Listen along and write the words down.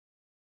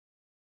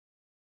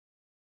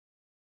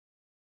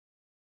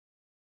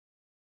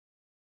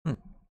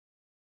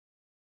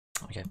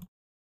Okay.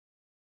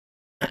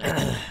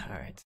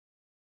 Alright.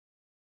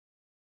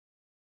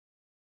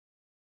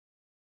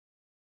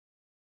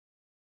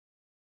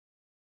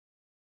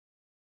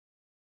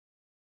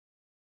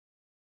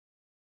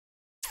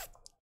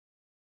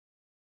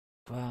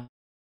 Well.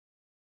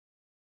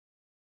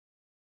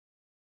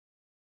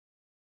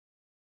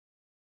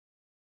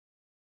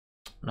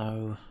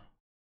 No.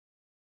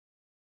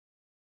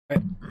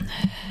 Right.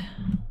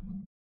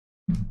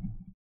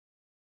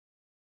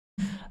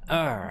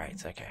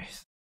 Alright, okay.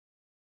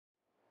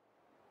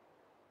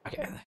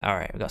 Okay,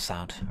 alright, we got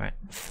sound, right.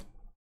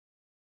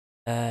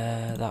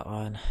 That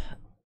one.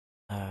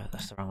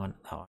 That's the wrong one.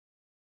 That one.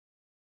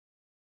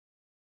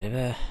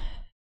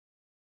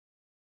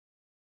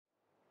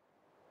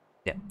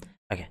 Yep,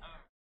 okay.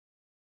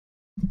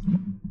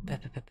 There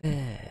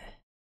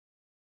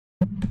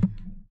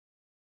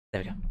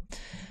we go.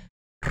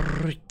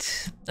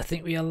 Right, I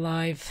think we are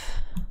live.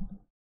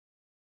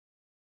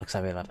 Looks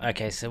like we're live.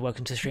 Okay, so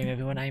welcome to the stream,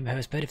 everyone. I'm your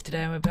host, Birdy, for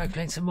today, and we're back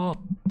playing some more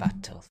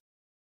Battle.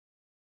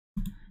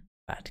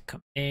 Bad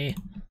Company.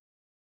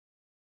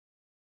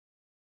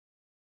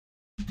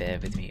 Bear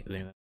with me.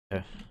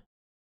 Right.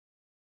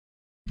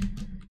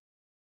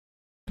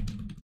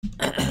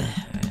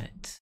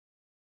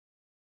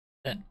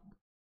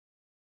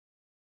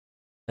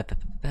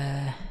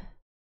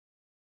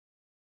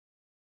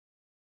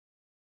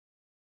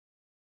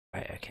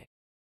 Right, okay.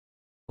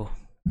 Cool.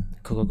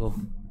 Cool, cool, cool.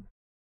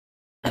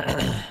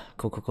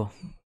 Cool, cool, cool.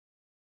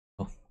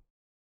 Cool.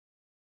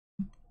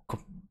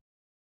 Cool.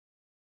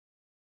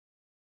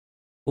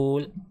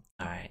 Cool.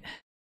 Alright.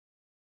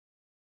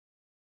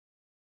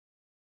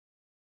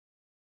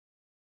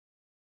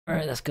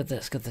 Alright, that's good,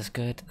 that's good, that's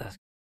good. Alright,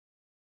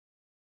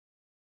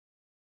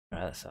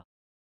 that's all.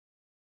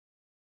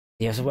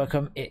 Yeah, so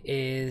welcome. It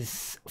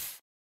is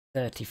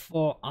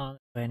 34 on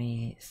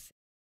 26.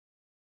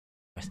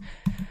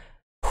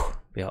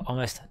 We are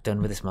almost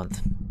done with this month.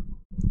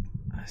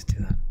 Let's do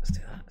that. Let's do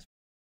that.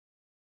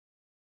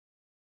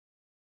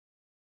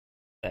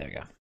 There we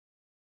go.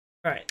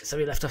 Alright, so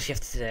we left off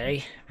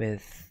yesterday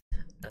with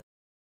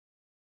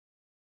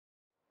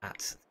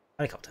at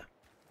helicopter.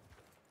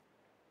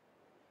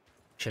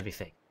 Should be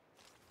fake.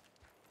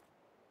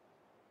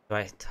 Do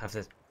I have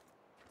the...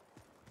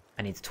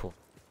 I need the tool.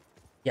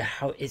 Yeah,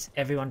 how is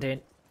everyone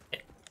doing?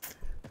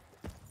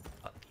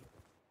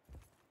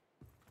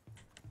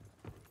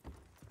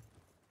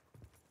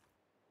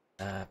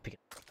 Pick it.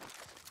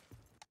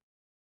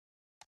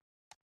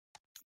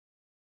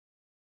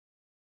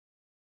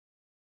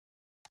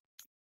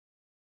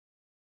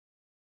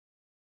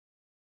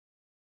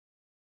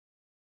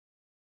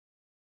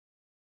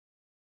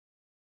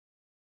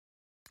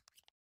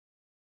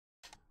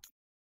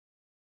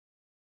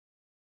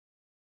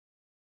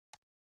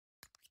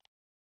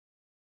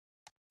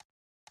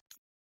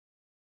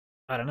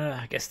 I don't know,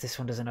 I guess this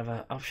one doesn't have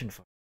an option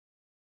for it.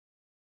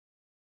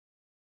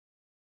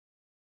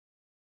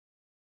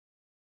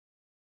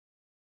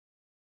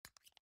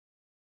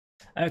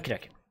 Okay,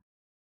 okay.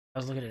 I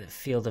was looking at the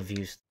field of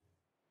views.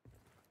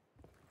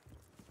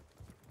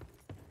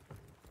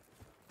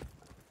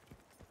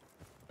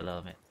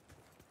 Below me.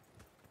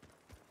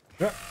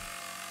 There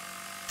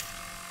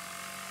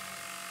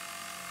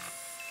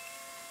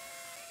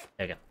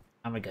we go.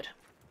 And we're good.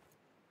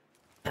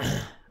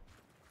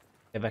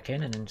 Go back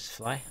in and then just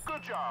fly.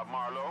 Good job,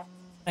 Marlowe.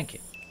 Thank you.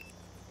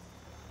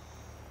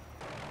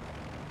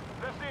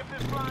 Let's see if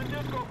this flying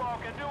disco ball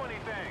can do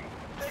anything.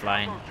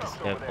 Flying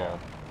disco ball.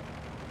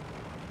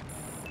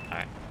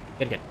 Alright.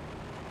 Good, good.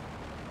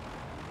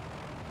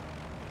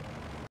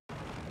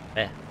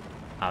 There.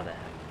 Oh, there.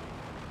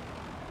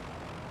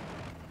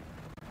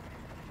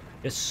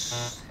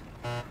 Yes.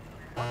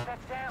 What's that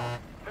sound?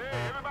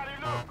 Hey, everybody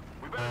look.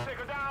 We better take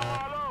her down,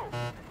 Marlowe.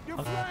 You're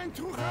flying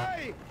too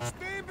high.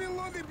 Stay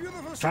below the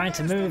beautiful Trying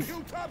to move.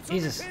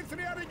 Jesus. So the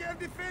patriotic air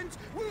defense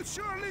will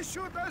surely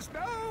shoot us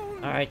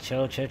down. Alright,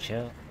 chill, chill,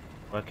 chill.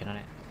 Working on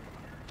it.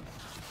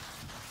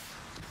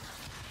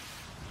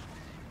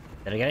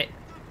 Did I get it?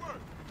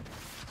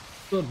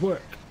 Good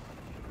work.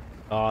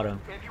 Got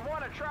him. If you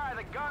want to try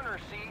the gunner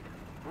seat,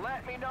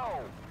 let me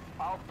know.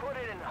 I'll put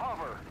it in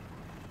hover.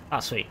 Oh,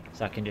 sweet.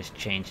 So I can just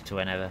change to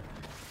whenever I'm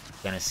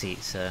gonna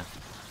seat, so...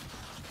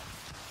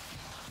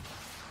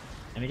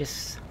 Let me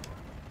just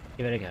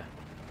give it a go.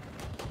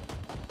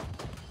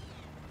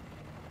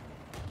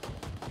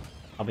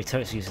 I'll be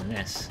totally using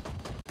this.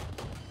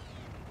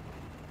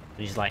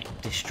 We just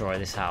like destroy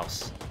this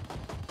house.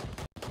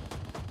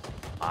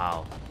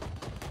 Wow.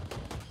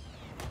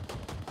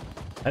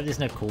 I hope there's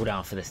no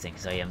cooldown for this thing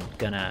because I am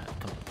gonna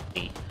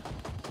complete.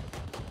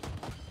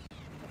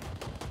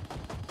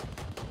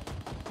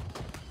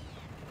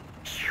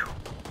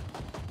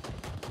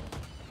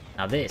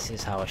 Now this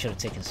is how I should have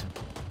taken some.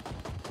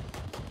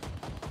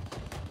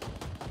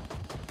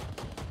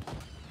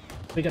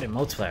 We got it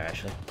multiplayer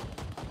actually.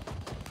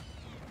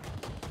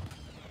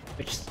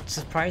 Which is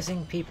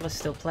surprising people are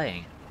still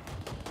playing.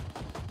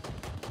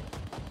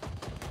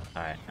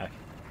 Alright, okay.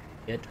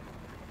 Good.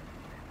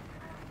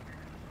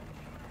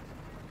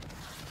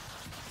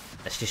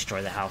 Let's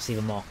destroy the house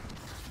even more.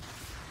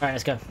 Alright,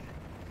 let's go.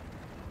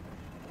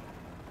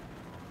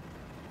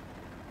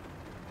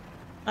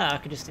 Ah, I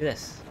could just do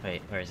this.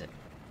 Wait, where is it?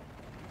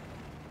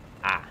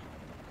 Ah.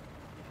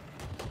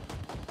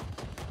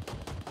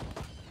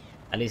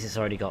 At least it's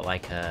already got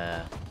like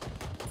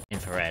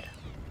infrared.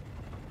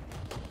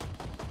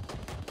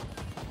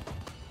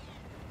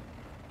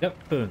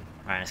 Yep, boom.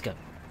 Alright, let's go.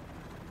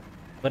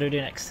 What do we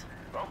do next?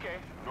 Okay,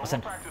 no What's more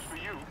in? practice for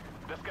you.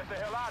 Let's get the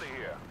hell out of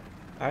here.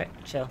 Alright,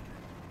 chill.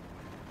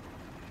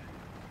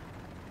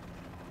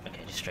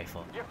 Okay, just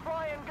straightforward. You're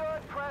flying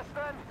good,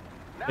 Preston.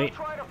 Now Wait.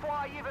 try to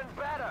fly even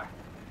better.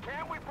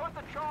 Can't we put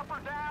the chopper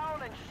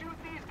down and shoot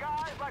these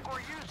guys like we're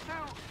used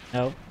to?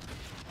 No.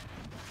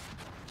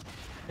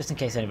 Just in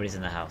case anybody's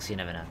in the house, you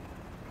never know.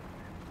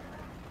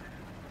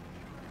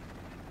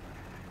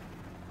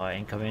 Oh,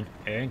 incoming.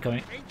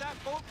 Incoming. Ain't that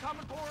boat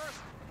coming for us?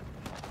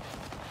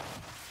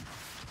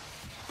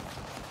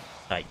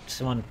 Right,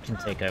 someone can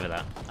take over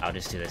that. I'll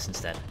just do this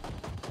instead.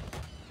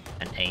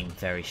 And aim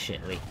very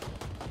shittily.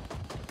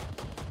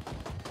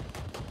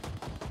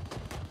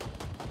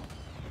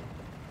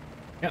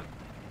 Yep.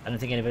 I don't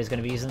think anybody's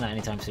going to be using that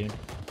anytime soon.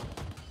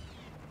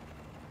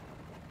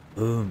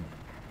 Boom.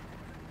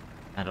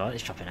 And I like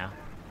this chopper now.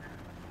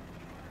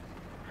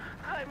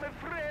 I'm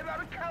afraid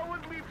our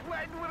cowardly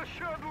flight will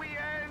shortly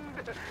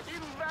end.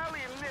 In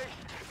valiantness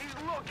is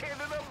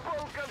located a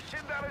bulk of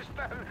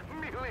Shiddaristan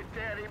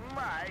military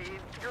might.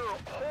 Your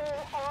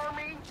whole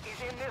army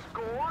is in this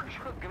gorge?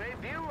 A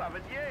great deal of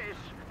it, yes.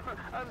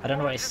 I don't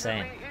know what he's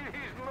saying. It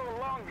is no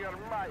longer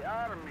my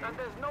army. And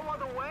there's no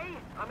other way?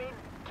 I mean,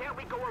 can't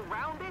we go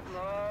around it?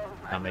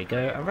 No. Can we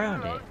go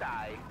around it?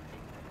 Die.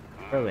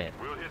 Throw it.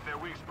 We'll hit their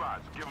weak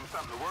spots. Give them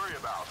something to worry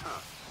about,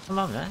 huh? Come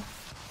on, man.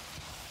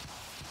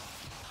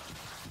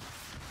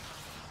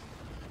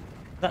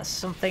 That's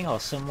something or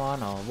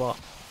someone or what?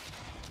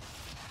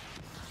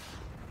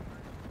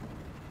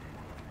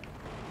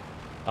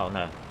 Oh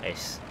no,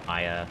 it's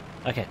my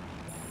okay.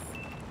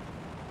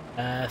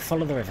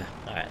 Follow the river.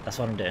 Alright, that's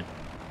what I'm doing.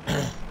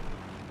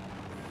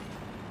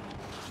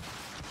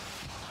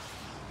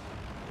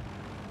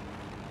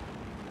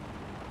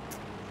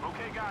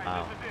 Okay, guys,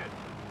 Wow. this is it.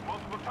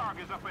 Multiple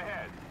targets up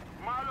ahead.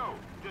 Marlo,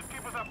 just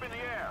keep us up in the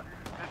air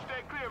and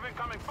stay clear of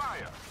incoming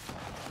fire.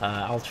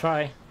 I'll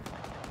try.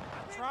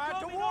 Tried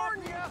to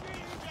warn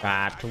you.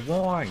 Tried to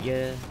warn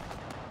you.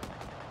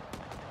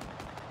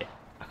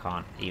 I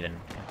can't even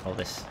control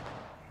this.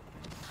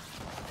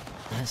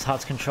 It's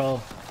hard to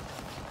control.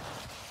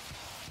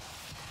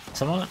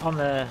 Someone on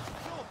the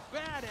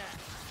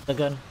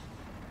gun.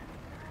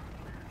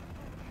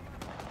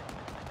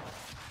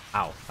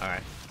 Ow,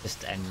 alright.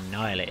 Just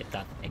annihilated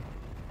that thing.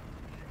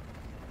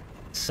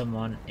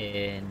 Someone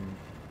in...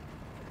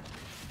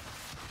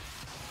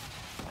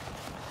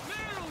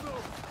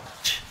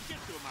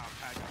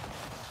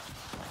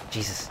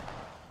 Jesus.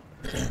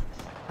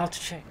 How to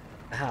check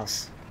the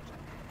house.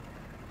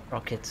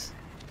 Rockets.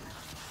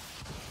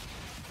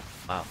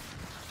 Wow.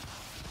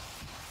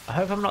 I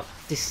hope I'm not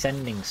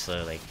descending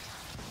slowly.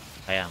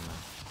 I am.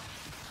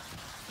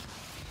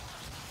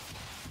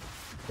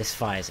 This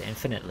fires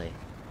infinitely.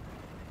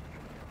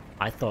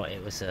 I thought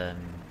it was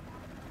RPG!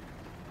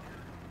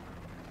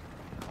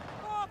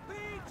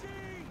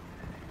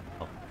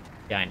 oh,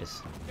 behind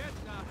us. Get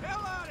the hell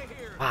out of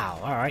here! Wow,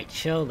 alright,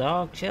 chill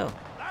dog, chill.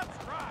 That's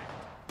right.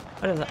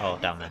 What is that? Oh,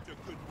 down there. Such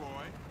a good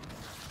boy.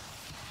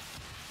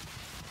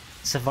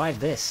 Survive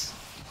this.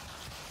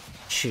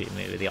 Shooting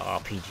me with the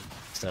RPG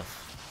stuff.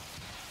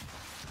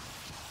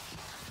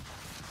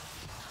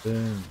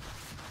 Boom.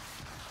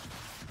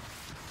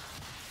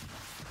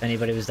 If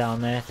anybody was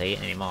down there, they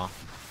ain't anymore.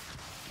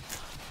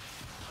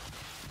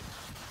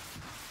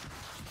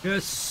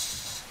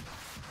 Yes.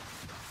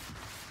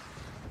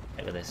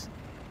 Look at this.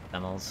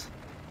 Mammals.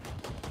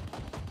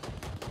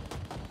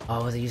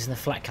 Oh, they're using the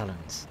flat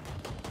cannons.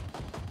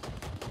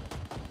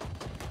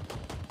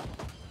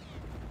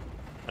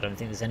 I don't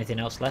think there's anything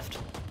else left.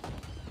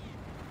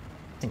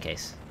 Just in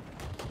case.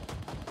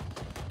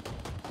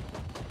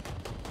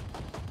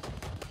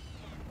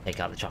 Take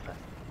out the chopper.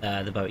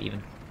 The boat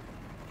even.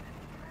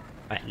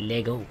 Right,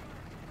 Lego.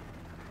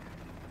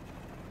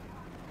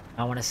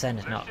 I want to send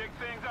it, Let's not shake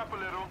things up a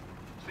little.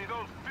 See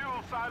those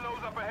fuel silos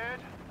up ahead?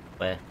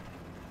 where.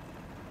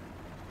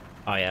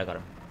 Oh yeah, I got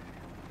him.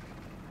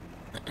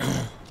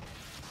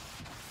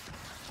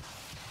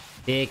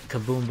 Big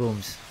kaboom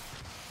booms.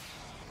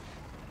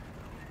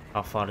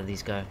 How far do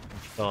these go? I'm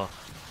sure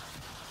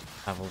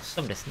travel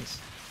some distance.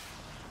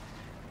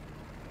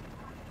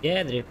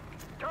 Yeah, they do.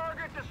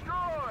 Target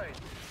destroyed.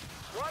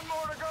 One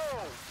more to go.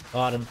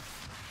 Got him.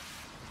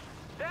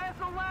 There's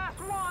the last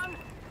one.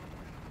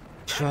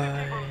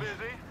 Try Keep 'em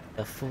busy.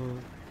 the full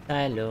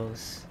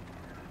silos.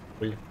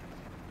 Full.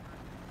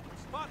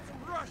 Spot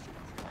some Russians.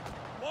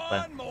 Where?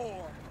 One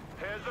more.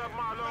 Heads up,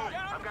 Marlo.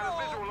 I've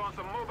got a visual on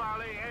some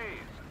mobile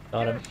AAs.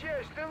 Got him.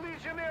 Yes, the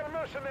Legionnaire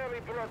mercenary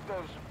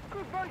brothers.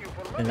 Good value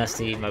for money. And that's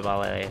the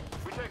mobile area.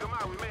 If we take them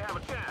out, we may have a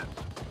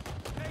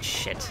chance.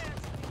 Shit.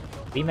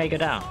 We may go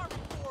down.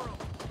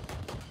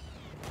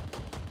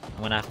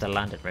 I'm gonna have to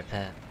land and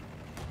repair.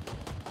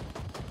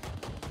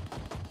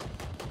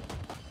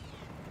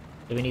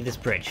 Do we need this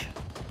bridge?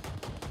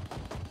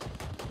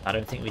 I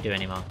don't think we do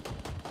anymore.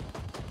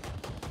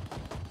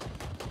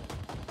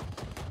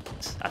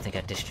 I think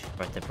I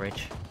destroyed the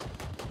bridge.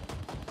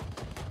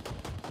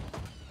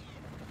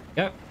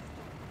 Go.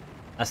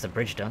 That's the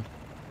bridge done.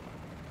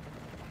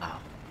 Oh.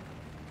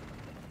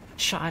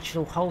 Shot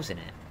actual holes in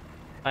it.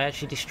 I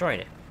actually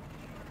destroyed it.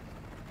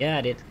 Yeah,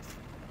 I did.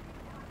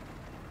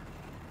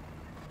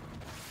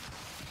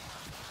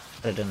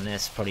 Could have done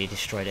this, probably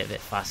destroyed it a bit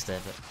faster,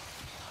 but...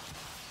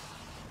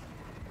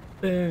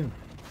 Boom!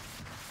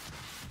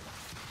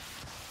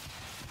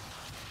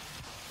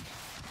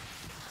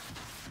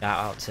 Shout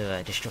out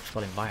to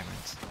destructible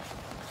environments.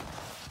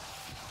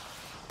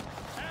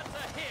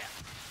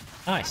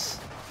 Nice!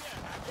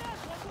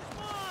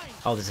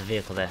 Oh, there's a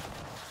vehicle there.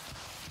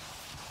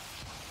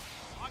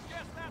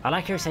 I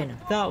like her saying,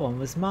 that one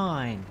was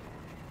mine!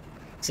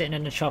 Sitting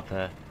in the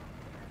chopper.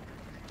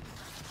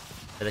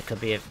 But there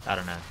could be, I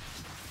don't know,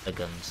 the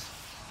guns.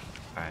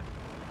 Alright.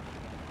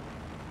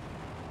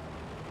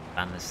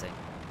 Ban this thing.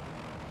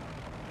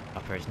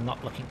 Chopper is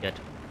not looking good.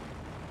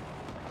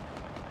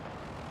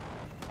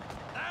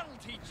 That'll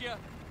teach you.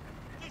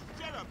 Just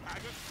shut up,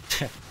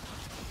 Haggard.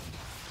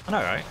 I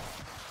know, right?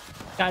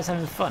 Guys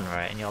having fun,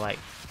 right? And you're like,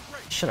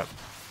 shut up.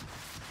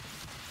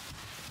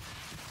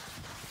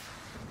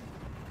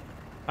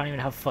 Can't even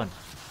have fun.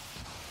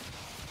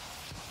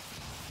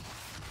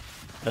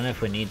 I don't know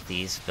if we need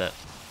these, but...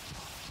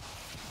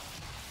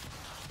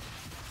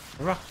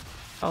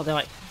 Oh, they're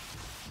like...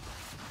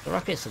 The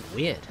rockets look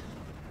weird.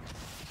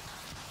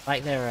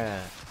 Like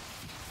they're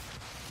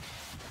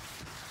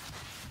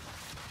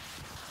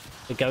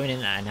going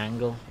in at an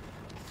angle.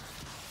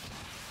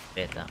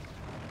 Weird that.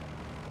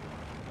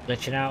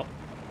 Glitching out.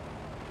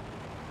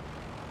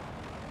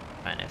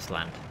 Right, let's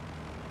land.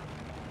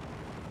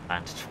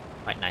 Landed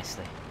quite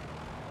nicely.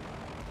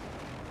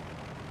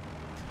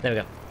 There we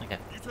go. Okay.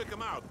 You took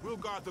him out. We'll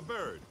guard the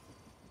bird.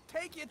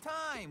 Take your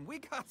time. We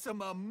got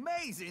some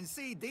amazing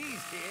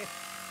CDs here.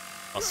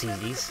 I'll see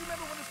these.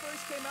 Remember when this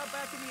first came out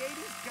back in the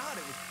 80s? God,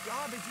 it was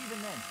garbage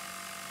even then.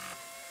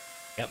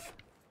 Yep.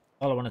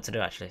 All I wanted to do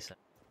actually, so.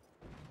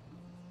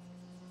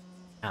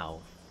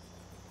 Ow.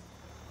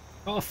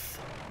 Off!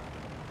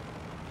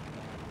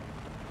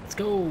 Let's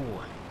go!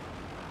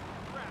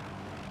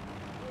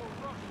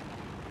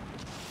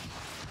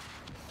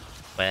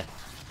 Where?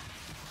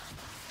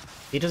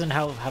 He doesn't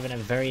help having a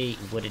very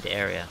wooded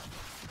area.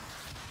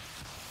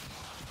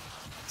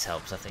 This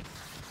helps, I think.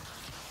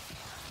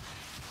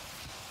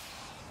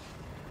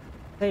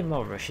 Say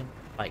more Russian.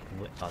 Like,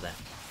 oh, there.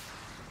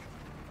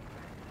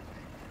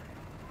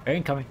 They're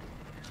incoming.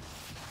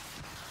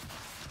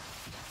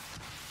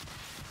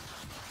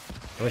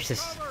 I wish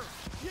this...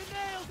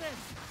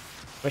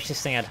 wish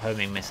this thing had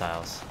homing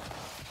missiles.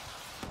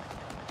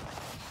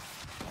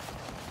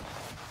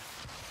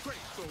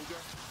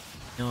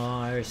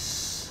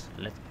 Nice.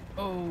 Let's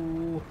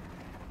go.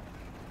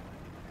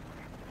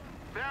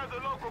 There's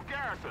the local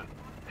garrison.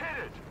 Hit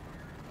it.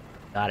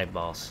 Got it,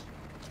 boss.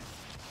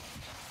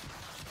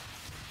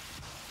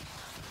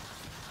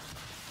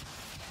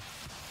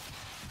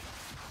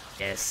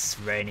 Yes,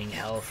 raining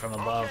hell from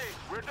above. Okay,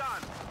 we're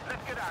done.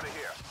 Let's get out of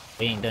here.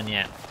 We ain't done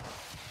yet.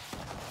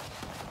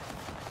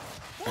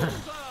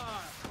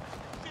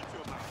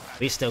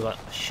 We still got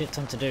a shit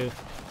ton to do.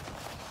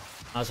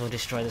 Might as well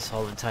destroy this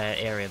whole entire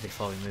area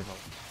before we move on.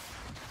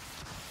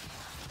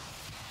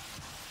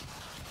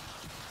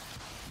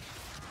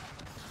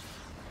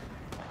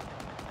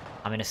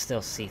 I mean, I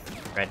still see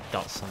red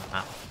dots on the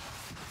map.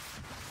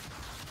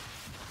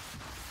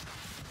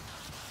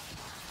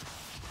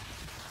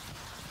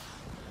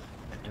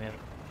 Do we have...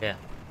 yeah.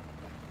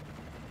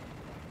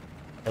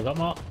 Still got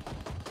more.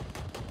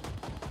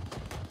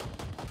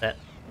 There.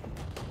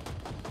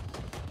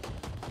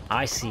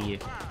 I see you.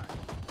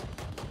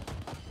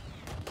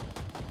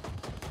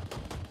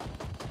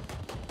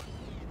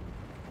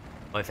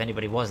 Or if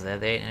anybody was there,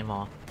 they ain't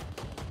anymore.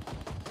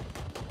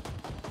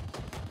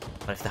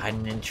 What if they're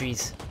hiding in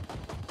trees?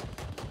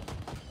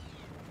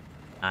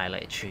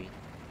 Annihilate a tree.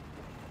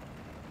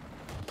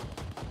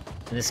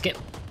 And then skip.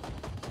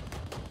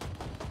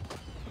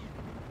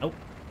 Nope.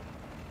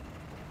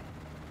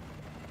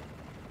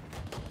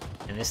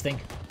 And this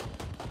thing.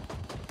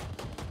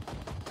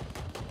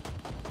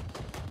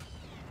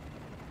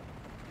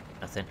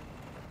 Nothing.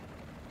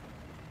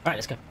 Alright,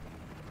 let's go.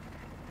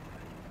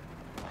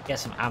 Get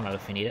some ammo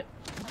if we need it.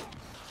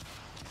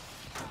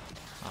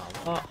 Oh,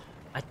 what?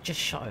 I just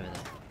shot over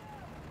there.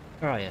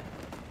 Where are you?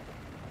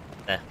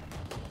 There.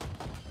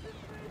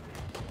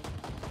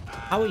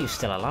 How are you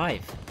still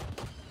alive?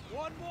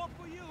 One more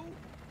for you.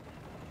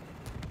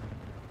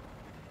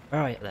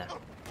 Where are you? There.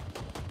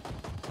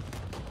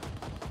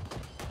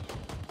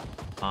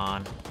 Come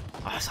on.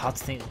 Oh, it's hard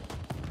to think.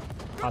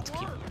 Hard to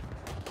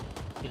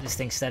keep this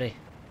thing steady.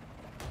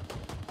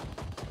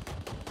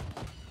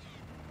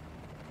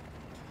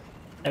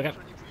 There we go.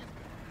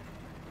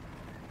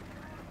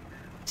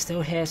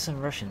 Still hear some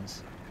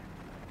Russians.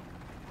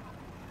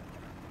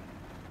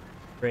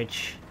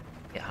 Bridge.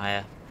 Get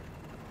higher.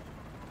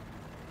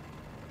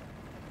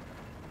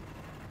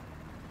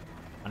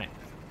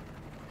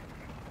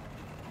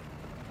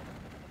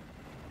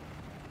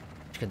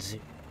 could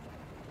zoom.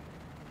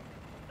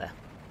 There.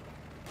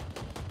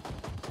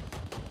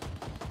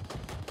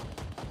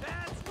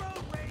 That's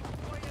road rage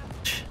for you.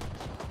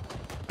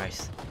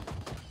 Christ.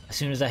 As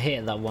soon as I hit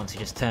it that once, he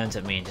just turns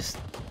at me and just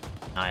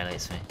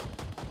annihilates me.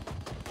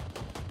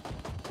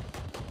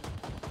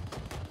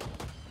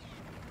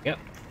 Yep.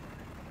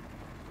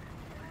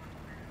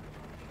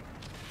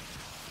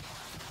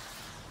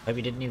 Hope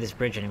you didn't need this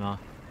bridge anymore.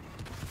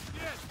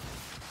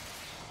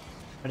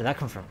 Where did that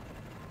come from?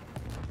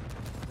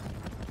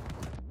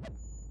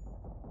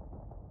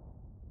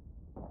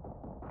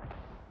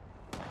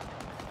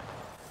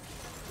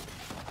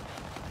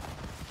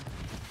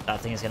 That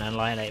thing is going to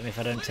annihilate me if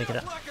I don't take it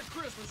up. Like a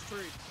Christmas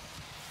tree.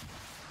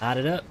 Add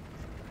it up.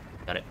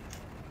 Got it.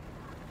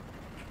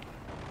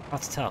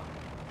 Hard to tell.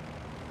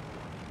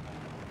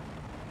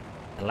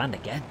 I land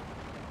again.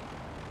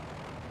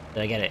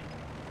 Did I get it?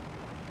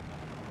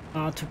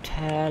 Hard to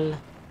tell.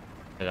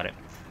 I got it.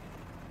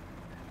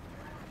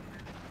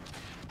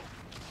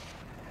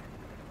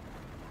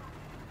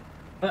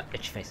 Oh,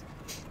 itch your face.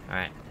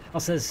 Alright.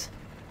 Houses.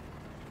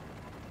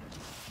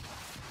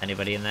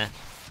 Anybody in there?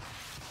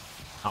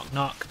 Knock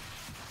knock.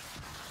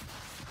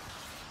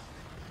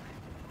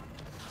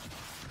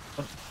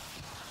 Oh.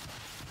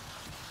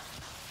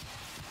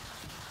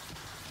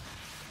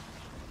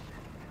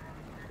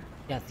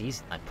 Yeah,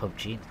 these like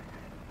PUBG.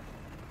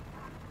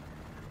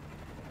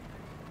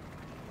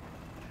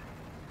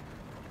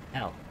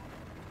 Hell.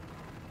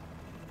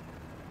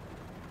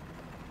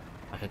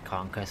 Like a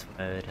conquest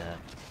mode,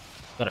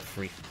 got a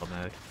free for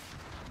mode.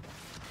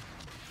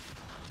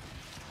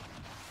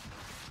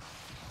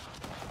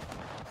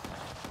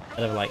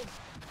 Kind of like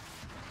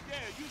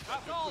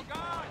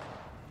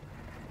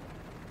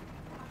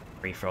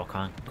free for all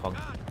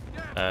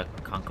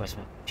conquest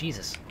mode.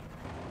 Jesus.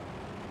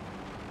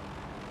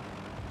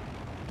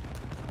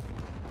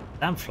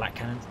 Damn flat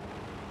cannons.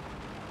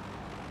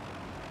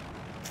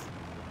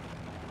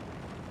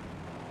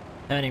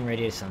 Turning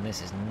radius on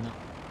this is not.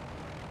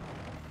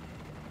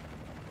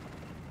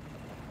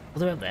 All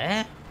the way up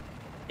there?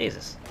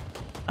 Jesus.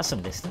 That's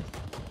some distance.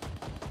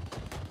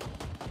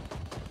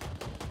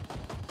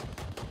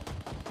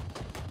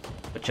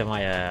 Which of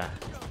my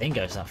thing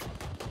goes off?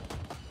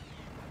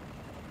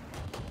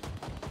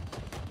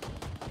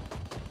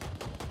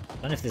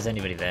 I don't know if there's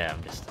anybody there,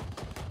 I'm just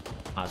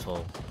might as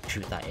well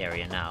shoot that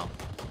area now.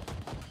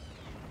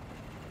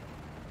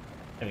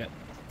 There we go.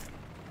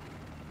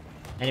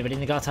 Anybody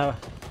in the guard tower?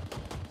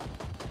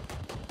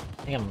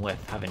 I think I'm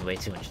having way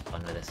too much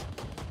fun with this.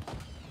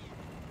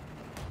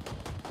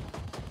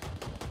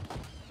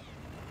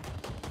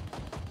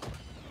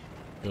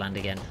 Land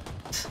again.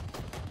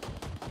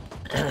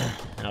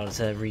 In order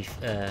to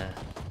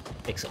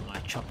fix up my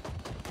chop.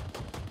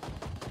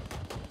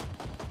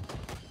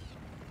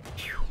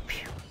 Pew,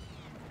 pew.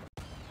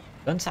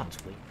 Gun sounds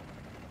weird.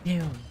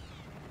 Pew,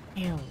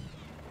 pew,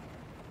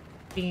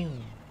 pew.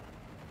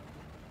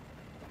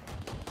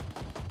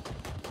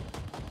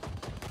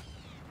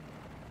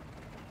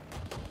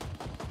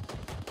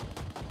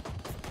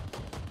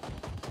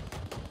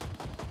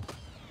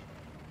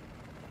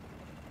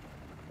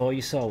 All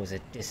you saw was a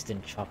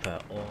distant chopper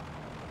all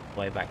the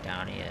way back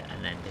down here,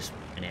 and then just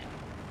 1 minute.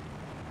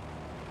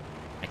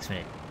 Next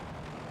minute,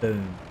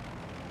 boom.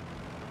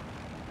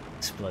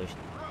 Explosion.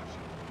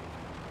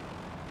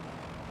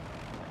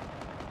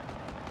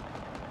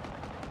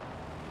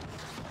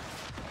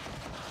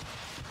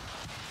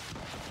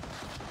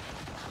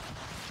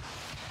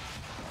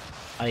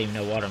 I don't even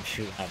know what I'm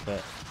shooting at, but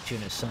I'm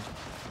shooting at something.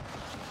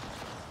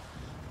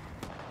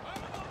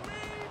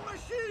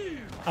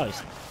 Oh,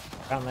 he's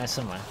down there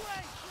somewhere.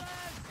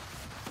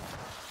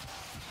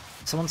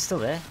 Someone's still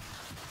there.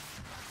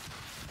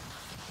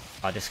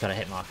 I just gotta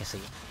hit Marcus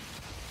again.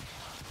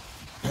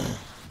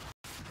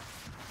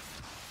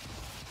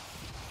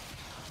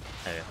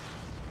 There we go.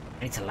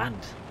 I need to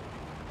land.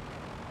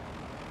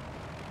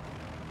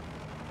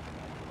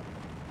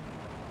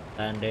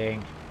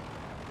 Landing.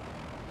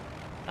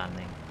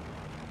 Landing.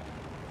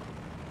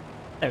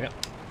 There we go.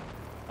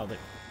 I'll do.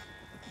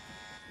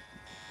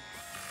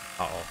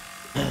 Uh-oh.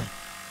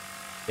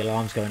 The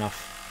alarm's going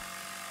off.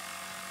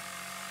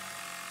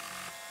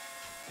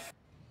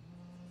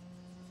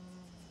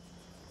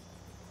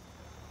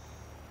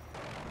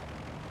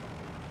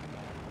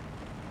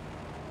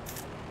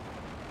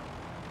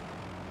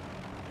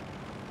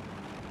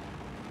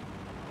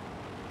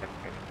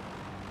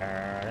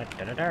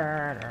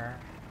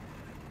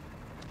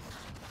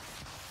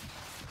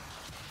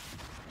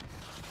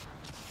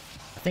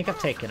 I think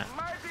I've taken it.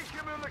 Mighty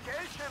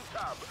communication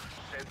hub.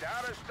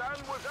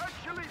 Sedaristan was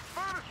actually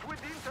first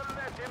with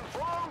internet in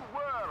whole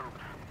world.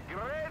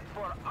 Great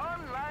for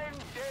online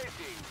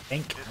dating.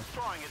 Think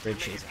Destroying it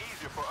bridge makes is it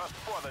easier for us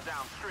further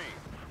downstream.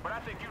 But I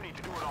think you need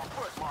to do it on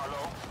foot,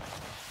 Marlowe.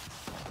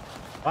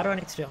 Why do I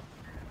need to do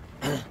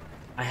it?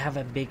 I have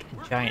a big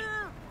giant.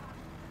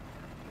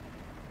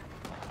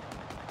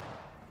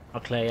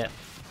 Not clear yet.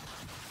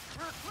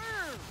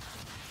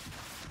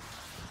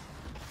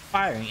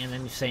 Firing, and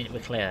then you're saying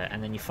we're clear,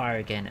 and then you fire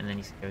again, and then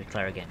you say we're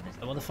clear again. It's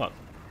like, what the fuck?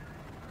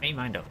 Make your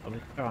mind up. Are we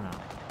clear or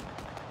not?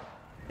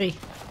 See?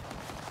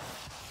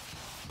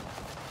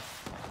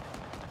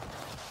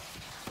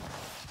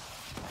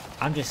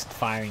 I'm just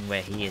firing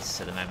where he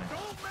is at the moment. Don't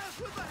mess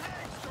with the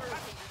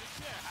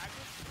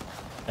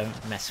hagster!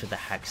 Don't mess with the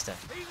hagster.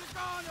 He's a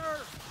goner!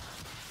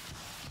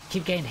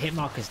 Keep getting hit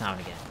markers now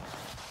and again.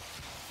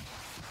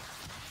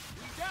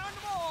 He's down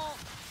them all!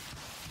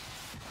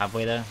 Have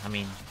we though? I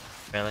mean,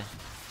 really?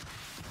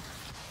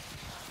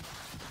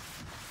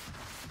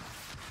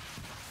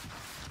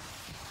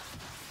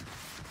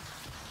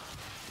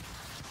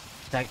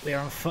 Like we're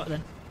on foot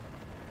then.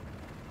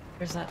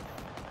 Where's that?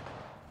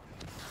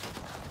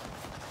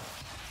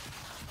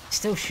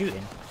 Still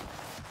shooting.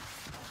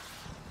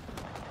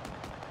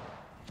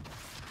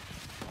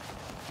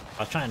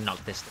 I'll try and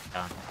knock this thing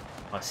down.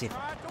 I'll see if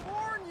Tried to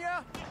warn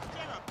ya!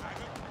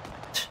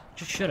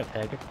 just shut up,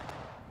 Haggard.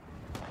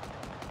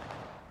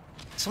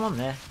 Someone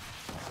there.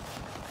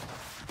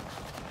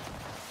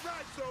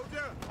 Right,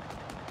 soldier!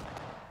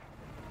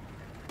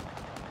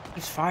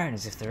 He's firing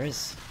as if there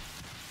is.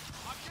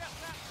 I guess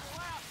that's the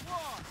last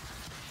one!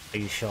 Are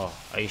you sure?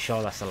 Are you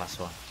sure that's the last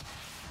one?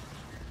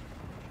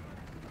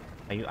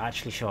 Are you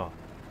actually sure?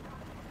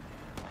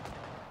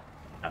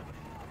 No.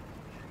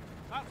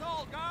 That's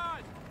all,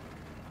 guys!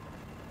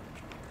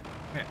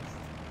 I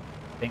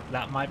think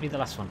that might be the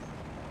last one.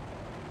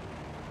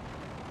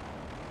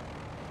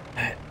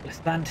 Alright,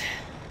 let's land.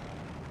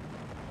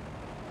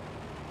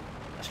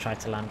 Let's try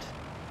to land.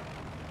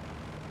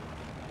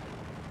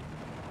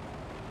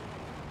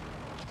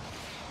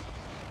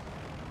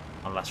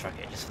 One last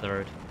rocket just for the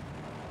road.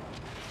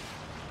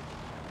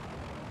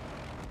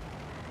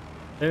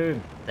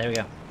 Boom! There we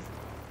go.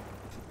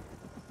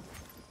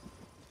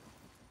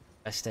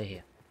 Let's stay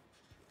here.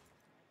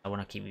 I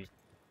want to keep using.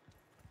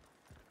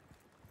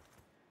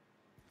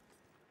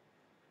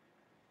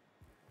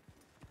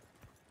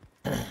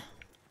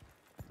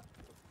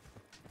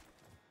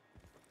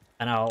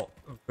 And I'll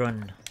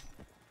run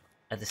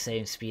at the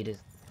same speed as.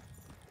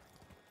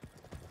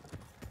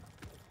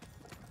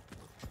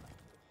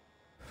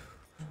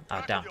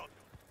 Oh, damn.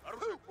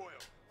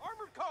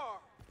 Armored car!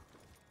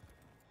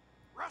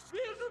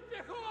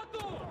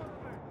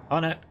 Oh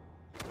no.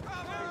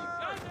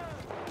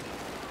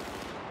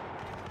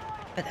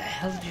 Where the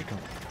hell did you come?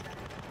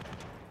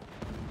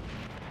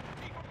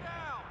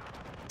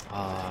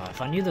 Oh, if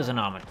I knew there was an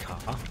armored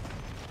car.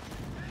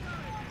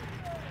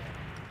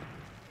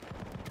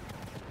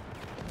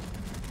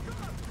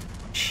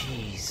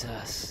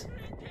 Jesus.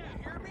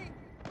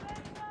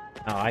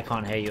 No, I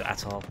can't hear you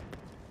at all.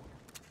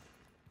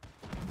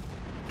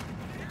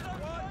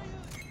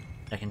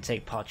 I can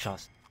take pot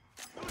shots.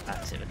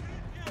 That's it.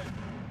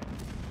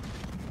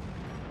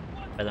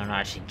 Whether or not I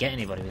actually get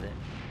anybody with it.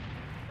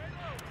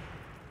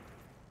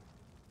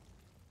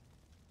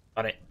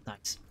 Got it.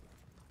 Nice.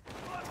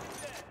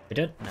 We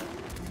did? No.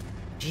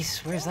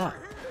 Jesus, where's that?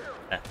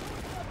 There.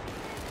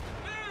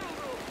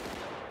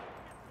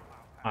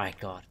 My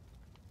God.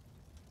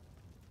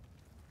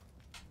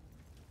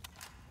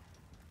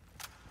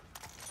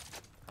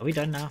 Are we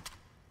done now?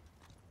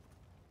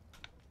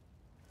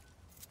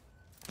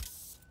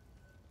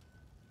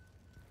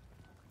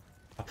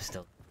 Upper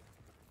still.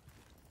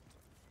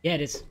 Yeah,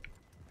 it is.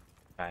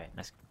 Alright,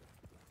 let's go.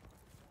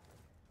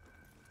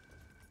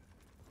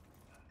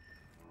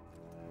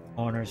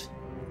 Corners.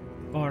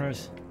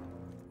 Corners.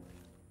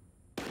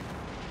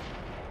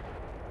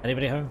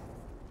 Anybody home?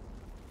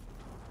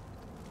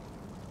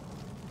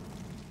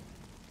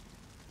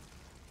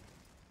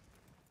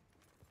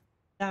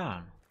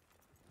 Down.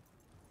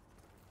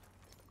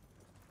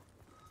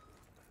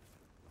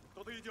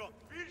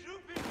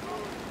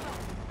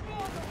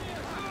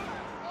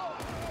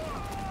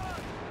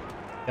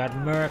 Got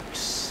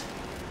mercs.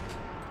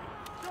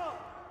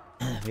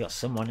 We got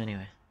someone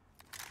anyway.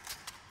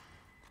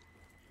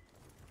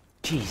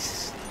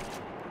 Jesus.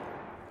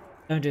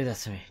 Don't do that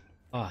to me.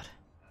 God.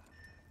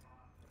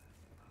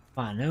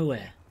 Wow,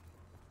 nowhere.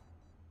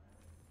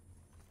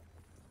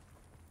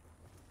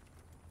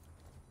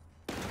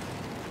 Am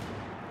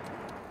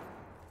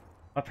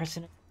I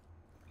pressing it?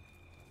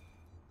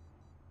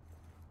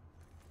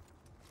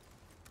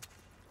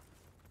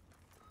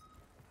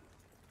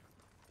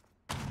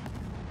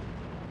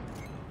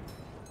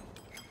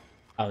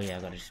 Oh yeah,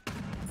 I gotta just...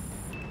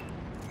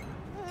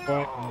 No,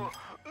 no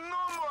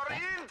more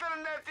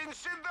internet in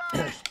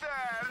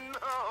Sidaristan.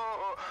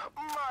 No,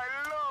 my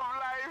love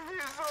life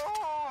is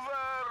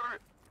over.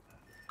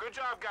 Good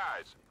job,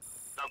 guys.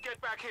 Now get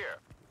back here.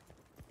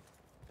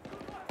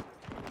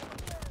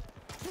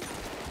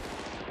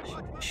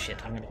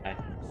 Shit, I'm gonna die.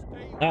 Stay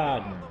away from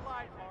the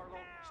light, Marlowe.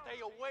 Stay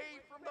away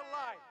from the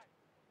light.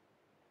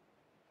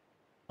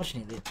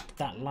 Fortunately,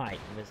 that light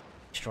was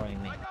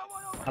destroying me.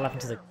 What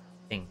happened to the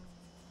thing?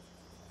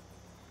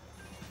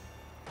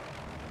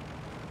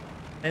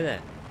 Hey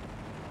there.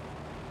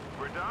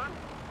 We're done?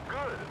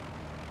 Good.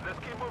 Let's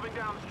keep moving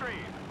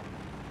downstream.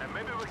 And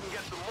maybe we can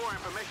get some more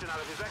information out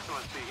of His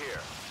Excellency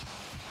here.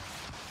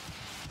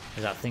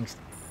 Is that thing?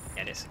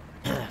 Yeah, it is.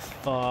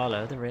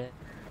 Follow the rip.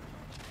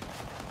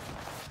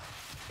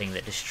 Thing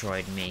that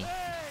destroyed me. Hey,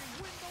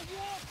 window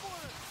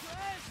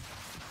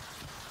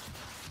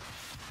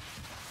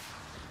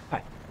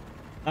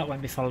That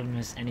won't be following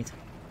us anytime.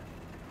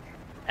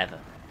 Ever.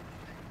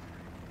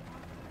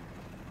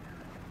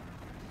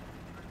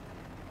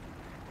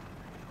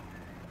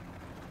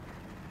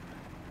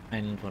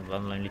 I need one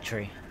lonely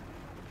tree.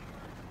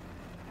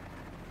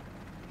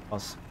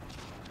 Was.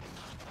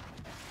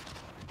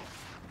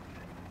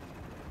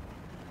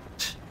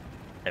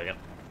 There we go.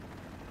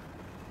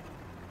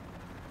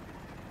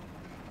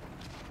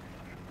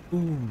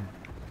 Ooh.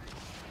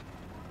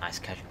 Nice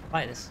casual.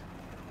 Like this.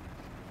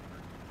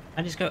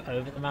 I just go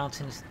over the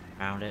mountains,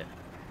 around it.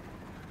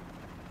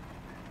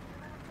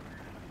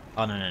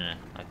 Oh no no no.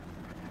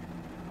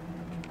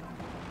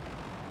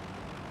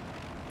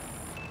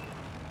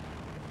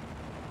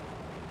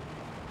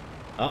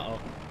 Uh-oh.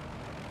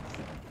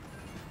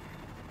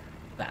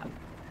 Wow.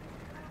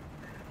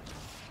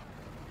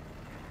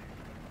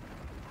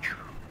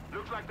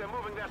 Looks like they're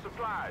moving their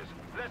supplies.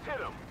 Let's hit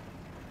them.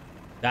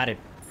 Got it.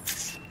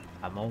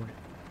 I'm on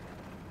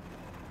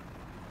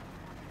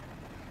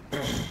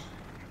it.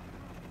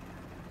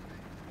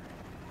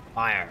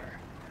 Fire.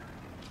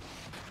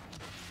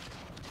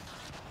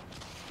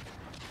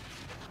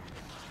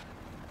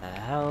 The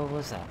hell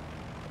was that?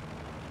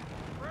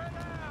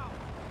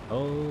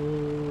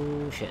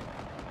 Oh shit.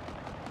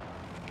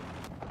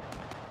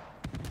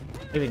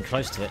 Moving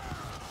close to it.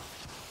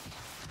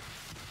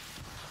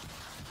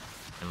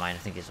 Never mind, I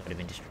think it's already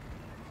been destroyed.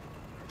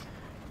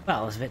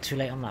 Well, I was a bit too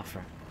late on that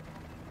front.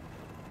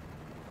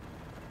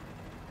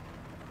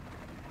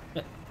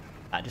 But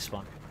I just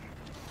won.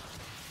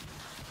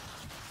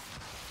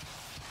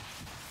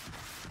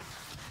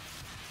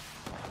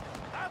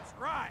 That's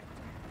right.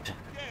 Yeah,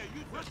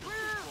 you were clear.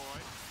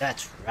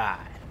 That's right.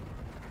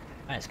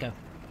 Alright, let's go.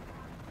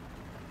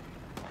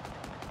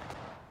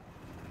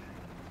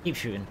 Keep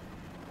shooting.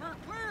 We're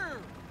clear.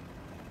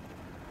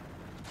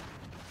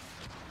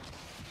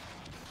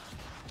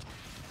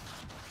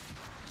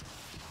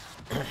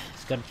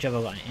 It's got a job.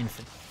 I've got an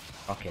infant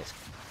rockets.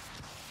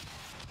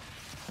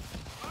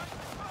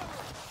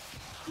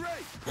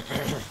 Great.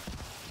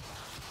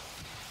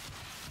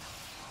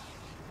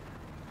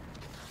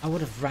 I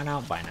would have run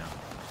out by now.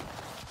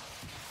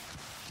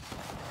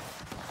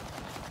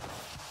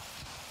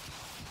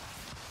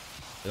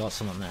 We got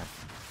someone there.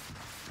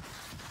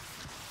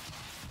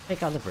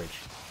 Take out the bridge,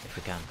 if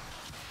we can.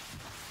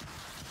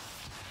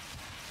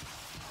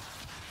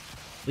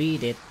 We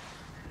did.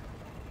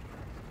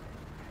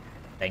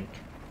 Think.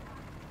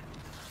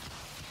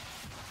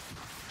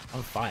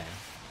 On fire.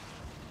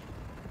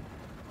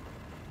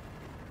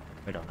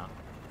 We don't know.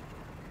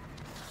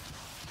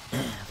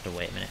 Have to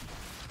wait a minute.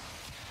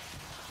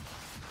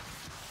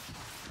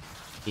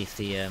 See if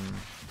the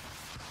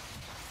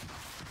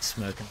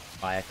smoke and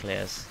fire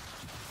clears.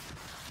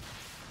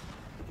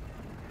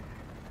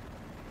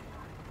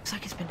 Looks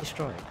like it's been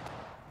destroyed.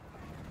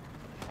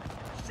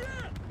 Shit,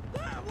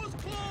 that was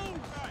close.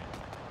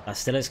 That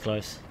still is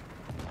close.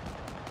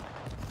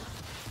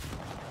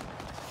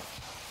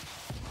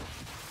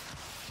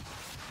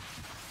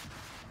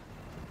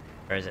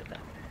 Where is it then?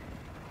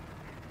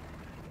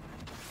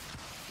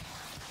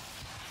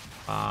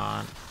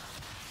 On.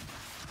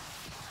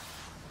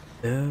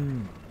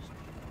 Boom.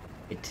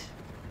 It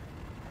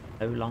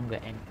no longer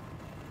end.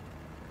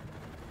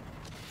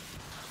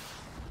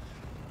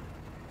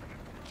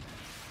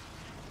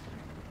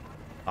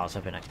 I was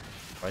hoping I could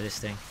destroy this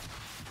thing.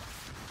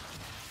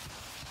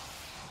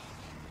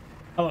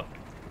 Oh,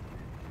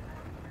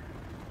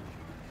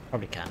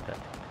 probably can, but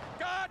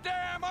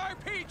Goddamn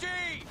RPG!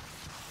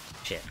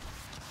 shit.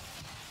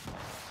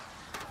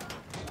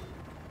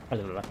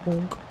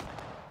 Bonk.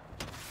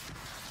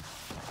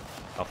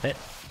 Stop it.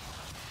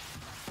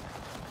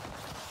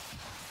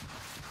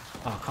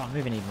 Oh, I can't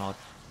move anymore.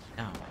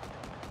 Down.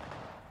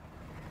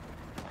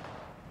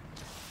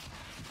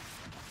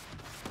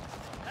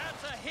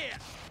 That's a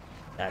hit.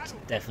 That's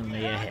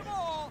definitely a hit.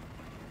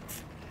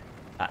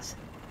 That's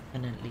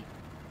definitely.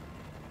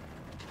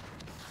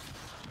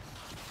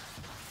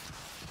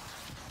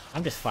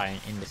 I'm just firing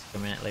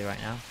indiscriminately right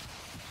now.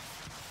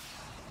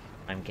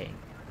 I'm getting.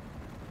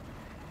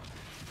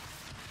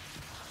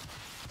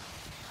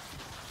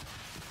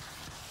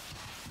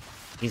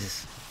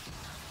 Jesus.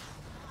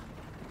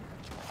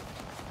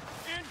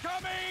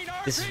 Incoming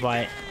RPG! This is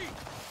why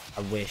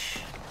I wish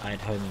I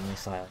had homing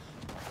missile.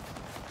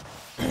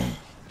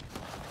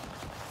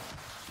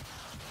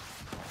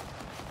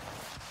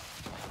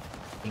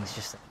 Things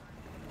just.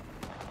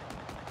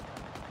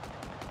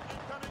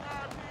 Incoming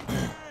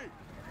RPG!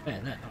 Yeah,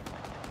 no.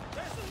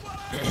 This is what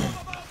I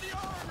love about the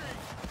army!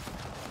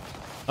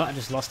 Oh, I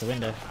just lost the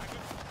window.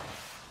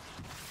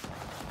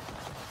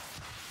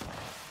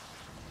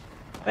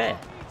 Where? RPG,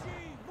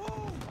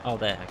 move! Oh,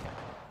 there. Okay.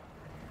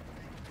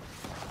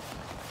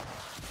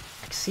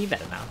 I can see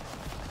better now.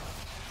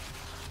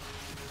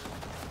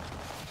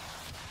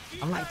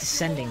 I'm like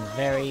descending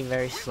very,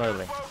 very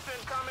slowly.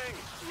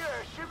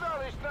 Yes,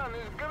 Shibalistan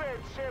is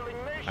great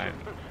sailing nation, Right.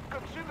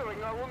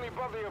 considering our only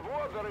body of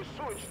water is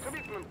sewage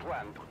treatment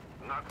plant.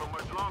 Not for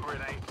much longer,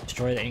 it ain't.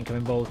 Destroy the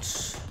incoming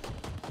boats.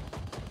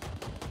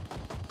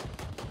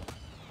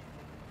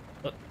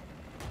 Look.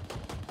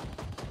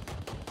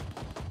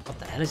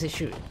 hell is it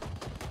shooting?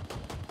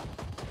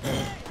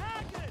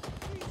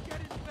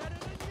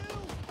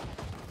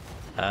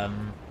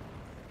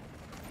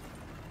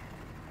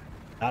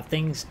 That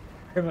thing's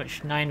pretty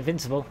much nigh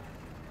invincible.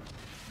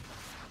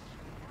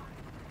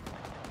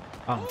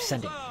 Oh, I'm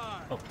descending.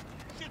 Oh.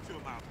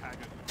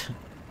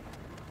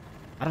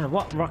 I don't know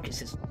what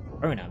rockets it's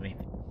throwing at me.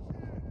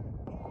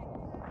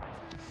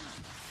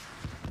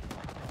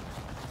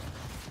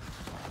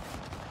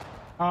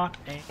 Can't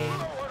aim.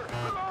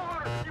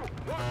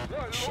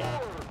 Shit.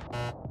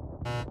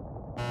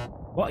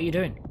 What are you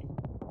doing?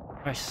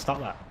 Christ, stop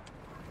that.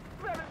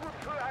 Very good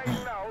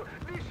flying now.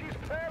 This is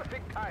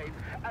perfect time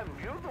and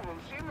beautiful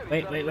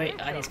scenery.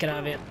 Wait, I need to get out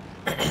of here.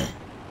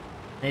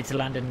 I need to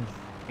land in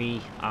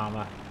free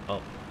armor.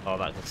 Oh, all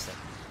that good stuff.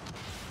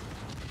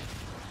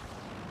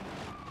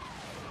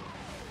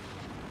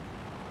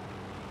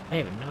 I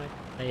have no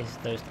idea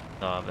those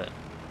are, but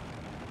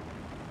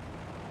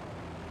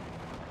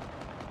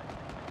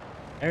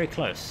very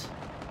close.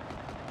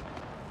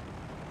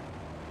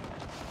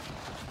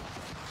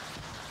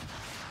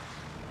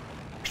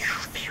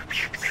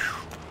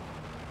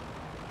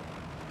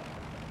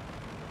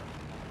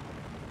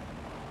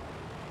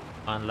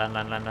 On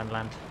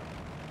land.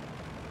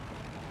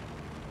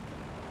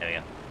 There we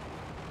go.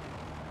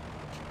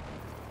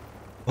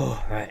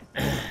 Oh, right.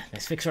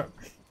 Let's fix her up.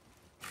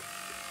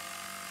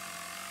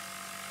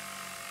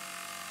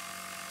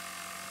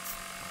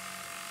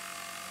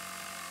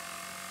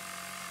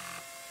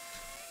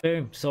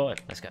 Boom,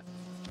 sorted. Let's go.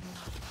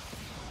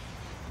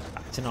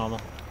 Back to normal.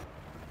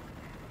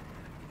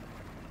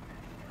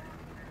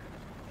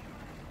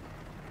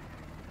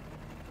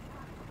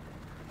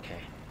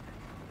 Okay.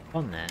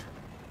 On there.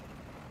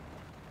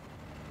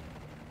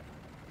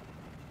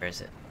 Where is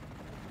it?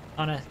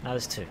 Oh no, now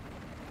there's two.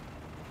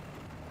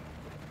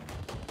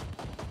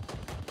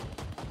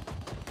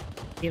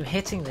 You're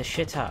hitting the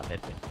shit out of it,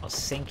 but not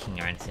sinking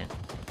or anything.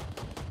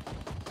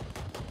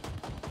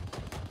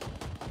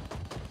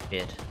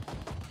 Weird.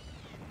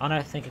 Oh no,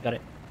 I think I got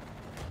it.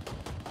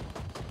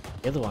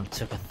 The other one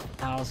took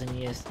 1,000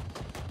 years.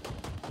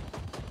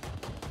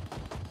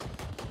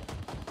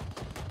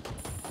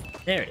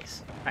 There it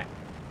is. Right.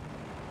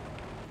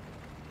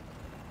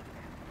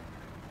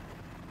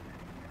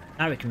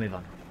 Now we can move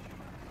on.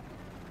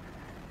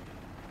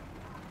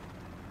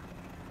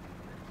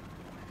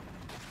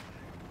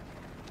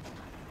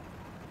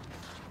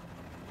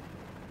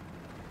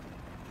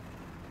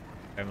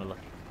 Where am I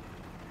looking?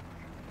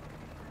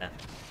 There.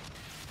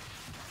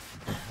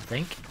 I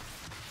think.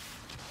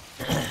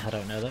 I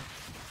don't know though.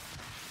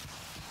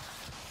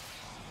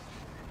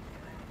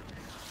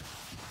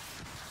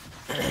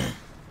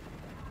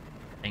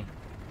 Thing.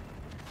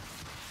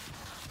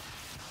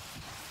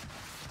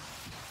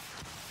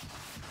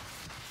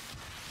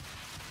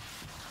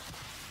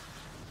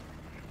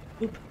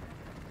 Oop.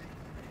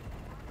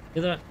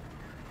 Do that.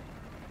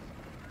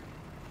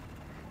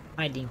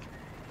 Hiding.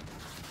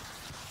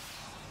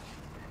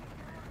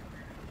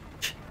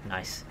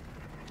 Nice.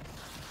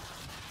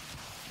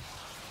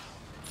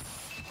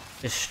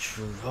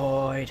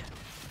 Destroyed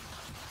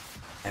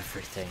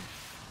everything.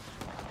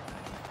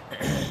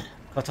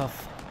 Cut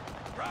off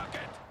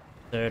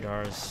third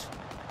ours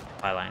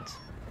bylines.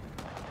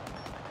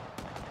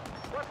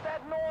 What's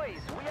that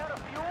noise? We out of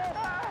fuel?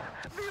 Ah,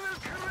 we will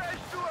crash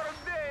to our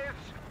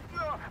deaths.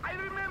 No, I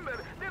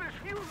remember. There is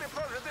fuel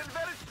deposit in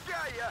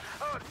Verskaya.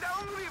 Oh,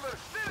 downriver,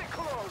 very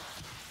close.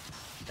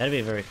 That'd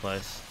be very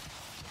close.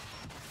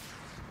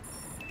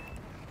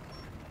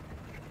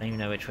 I don't even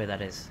know which way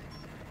that is.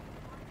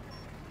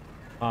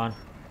 Come on.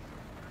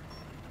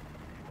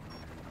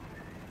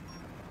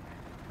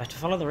 I have to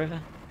follow the river.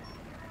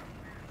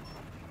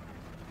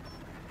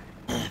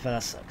 But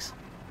that sucks.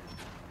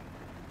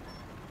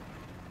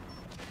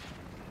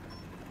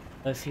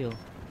 No fuel.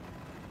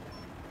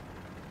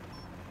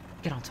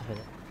 Get on top of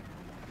it.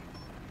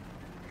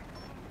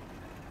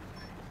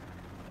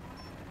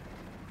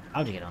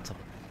 How'd you get on top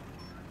of it?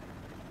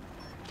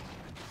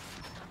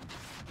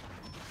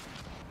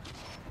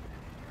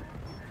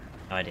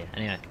 No idea.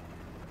 Anyway.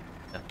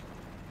 Go.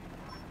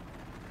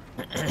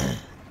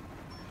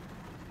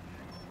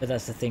 But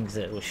that's the things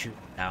that will shoot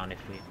down if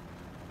we... a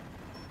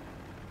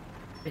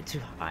bit too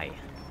high.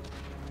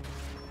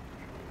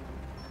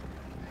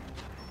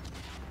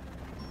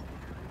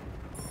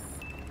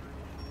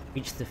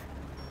 Reach the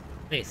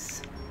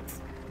face.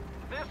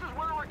 This is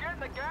where we're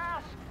getting the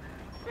gas?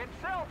 It's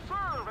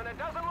self-serve and it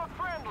doesn't look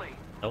friendly.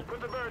 Nope.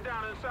 Put the bird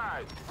down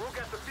inside. We'll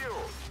get the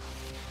fuel.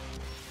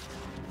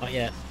 Not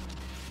yet.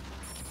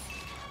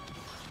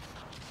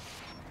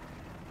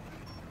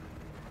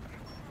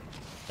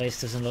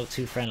 Place doesn't look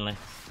too friendly.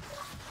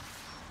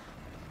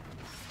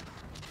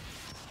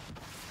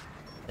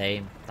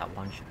 Same, that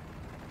one shot.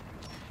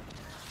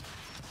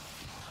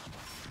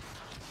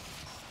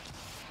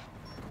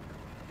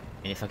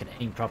 I mean, if I could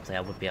aim properly, I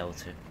would be able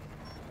to.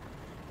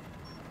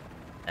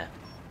 Yeah.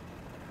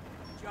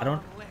 I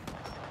don't...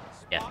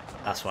 Yeah,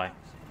 that's why.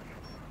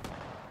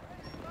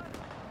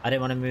 I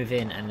didn't want to move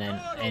in and then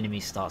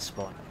enemies start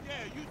spawning.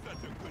 Yeah, you such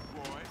a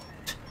good boy.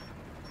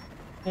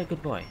 Yeah,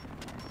 good boy.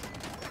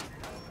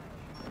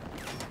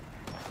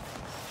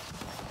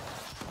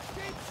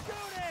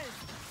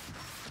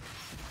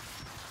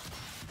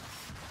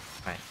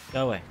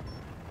 Go away.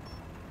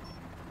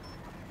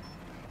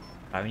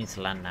 Alright, we need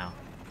to land now.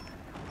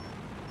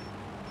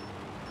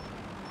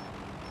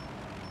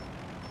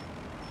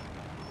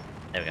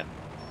 There we go.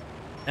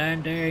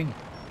 Landing!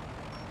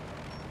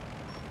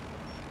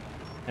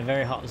 A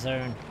very hot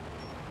zone.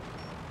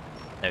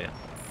 There we go.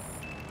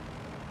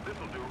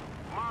 This'll do.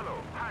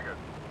 Marlo, Haggard,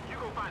 you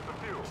go find some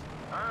fuel.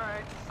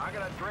 Alright, I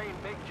gotta drain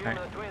Big Jim and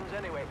the twins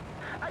anyway.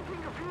 I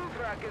think a fuel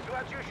truck is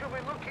what you should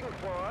be looking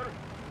for.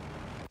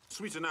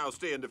 Sweets and I'll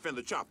stay and defend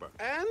the chopper.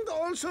 And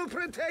also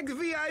protect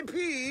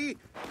VIP.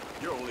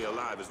 You're only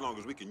alive as long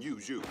as we can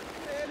use you.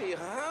 Very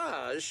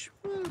harsh,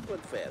 but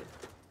fair.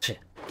 Shit.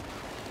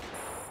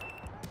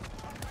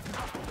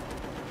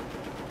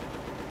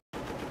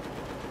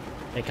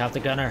 Take out the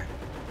gunner.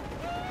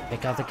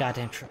 Take out the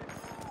goddamn truck.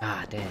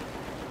 Ah, damn.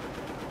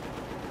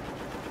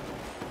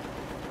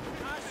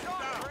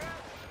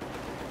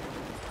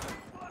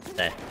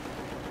 There.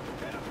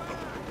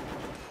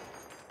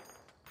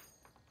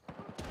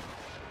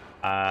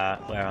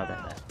 Where are they?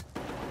 There.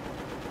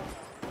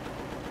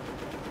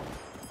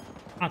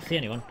 I can't see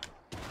anyone.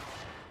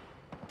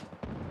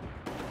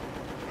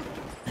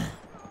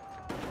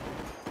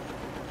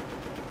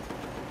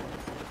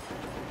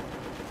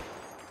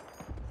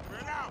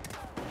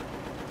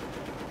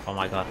 Oh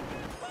my god.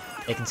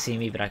 They can see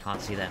me, but I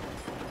can't see them.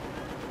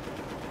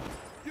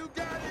 You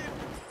got him.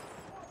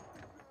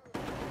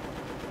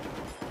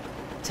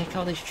 Take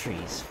out these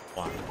trees.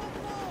 One.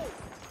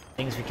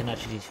 Things we can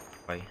actually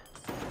destroy.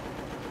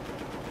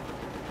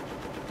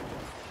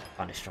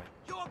 Can't destroy.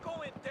 You're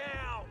going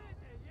down.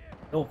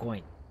 You're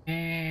going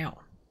down.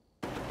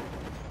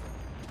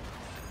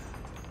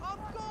 I'm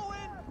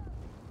going.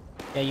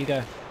 Yeah, you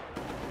go.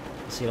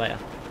 I'll see you later.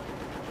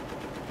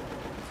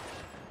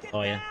 Get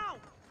Oh, yeah. down.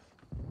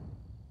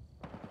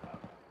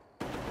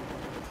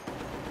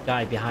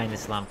 Guy behind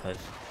this lamppost.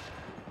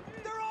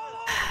 They're all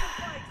over the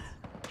place.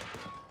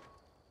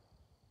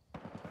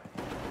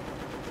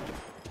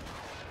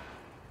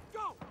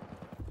 Go.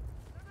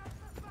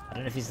 I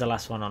don't know if he's the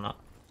last one or not.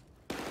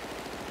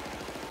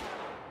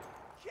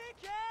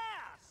 Kick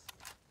ass.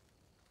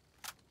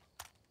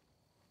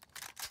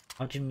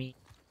 How do you mean?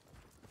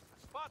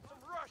 Spot some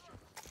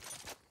Russians.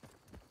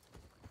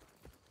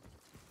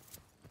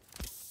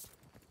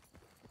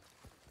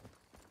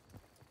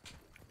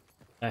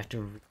 I have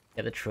to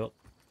get the truck.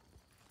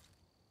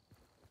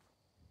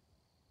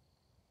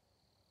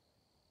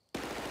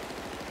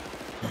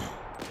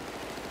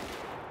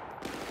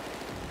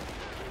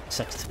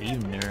 Sucks to be you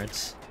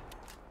nerds.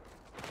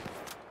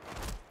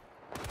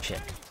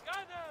 Shit.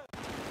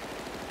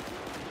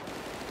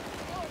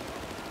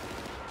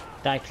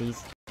 Die,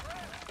 please.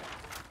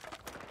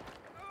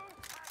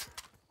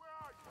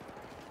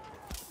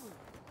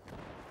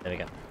 There we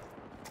go.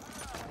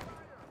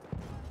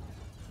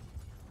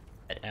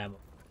 Get ammo.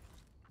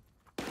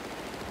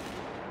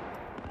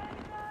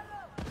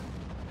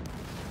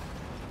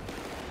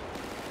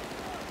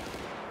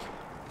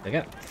 There we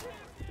go.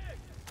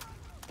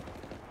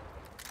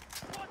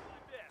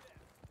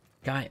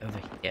 Guy over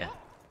here.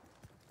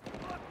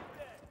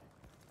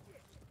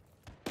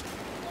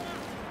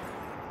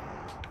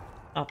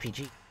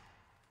 RPG.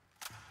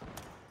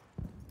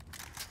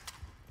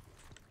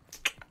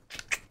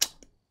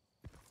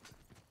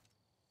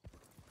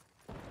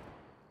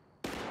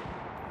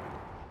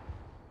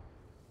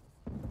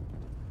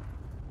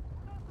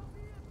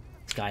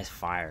 This guy's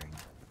firing.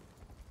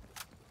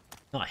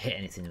 Not hit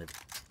anything with it.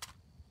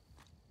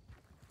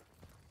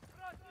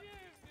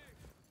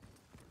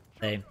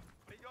 Same.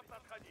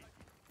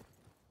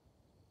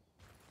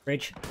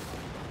 Bridge.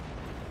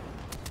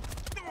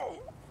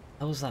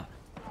 How was that?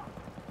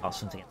 Oh,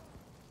 something.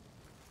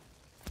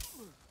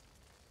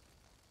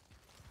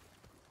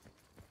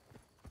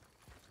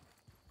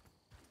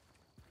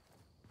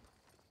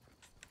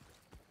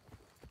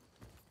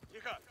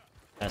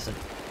 That's it.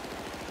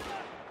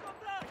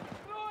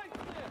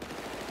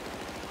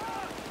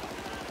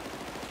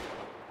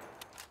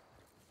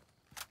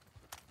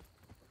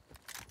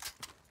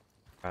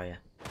 Oh yeah.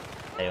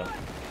 There you are.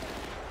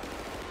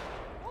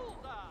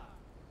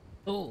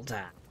 Hold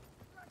that.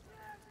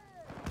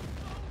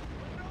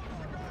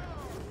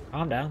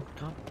 Calm down.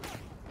 Calm.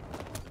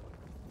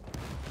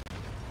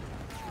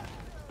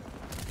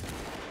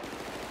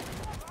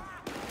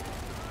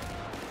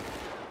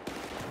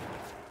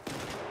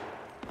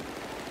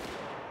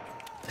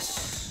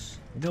 Yes.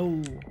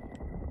 No.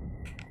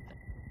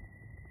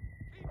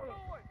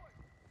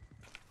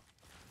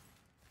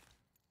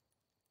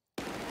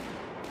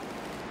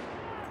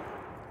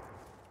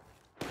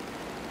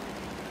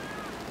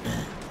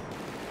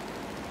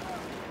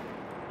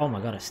 Oh my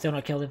god, I still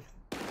not killed him.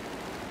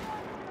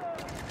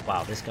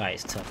 Wow, this guy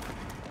is tough.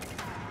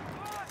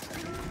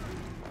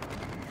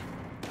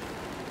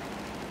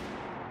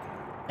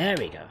 There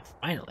we go,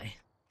 finally.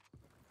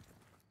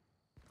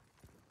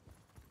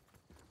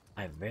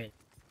 I'm ready.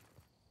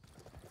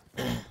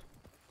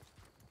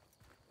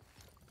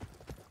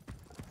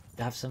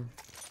 Have some?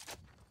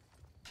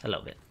 A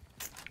little bit.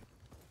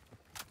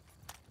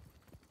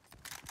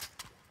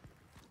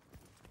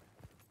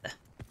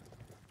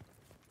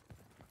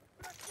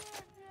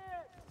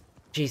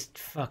 Jeez,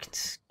 fucking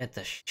get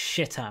the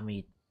shit out of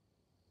me.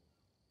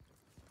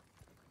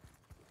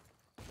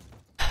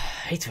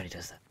 Hates when he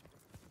does that.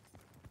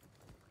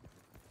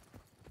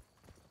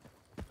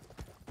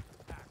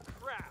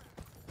 Crap.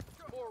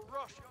 More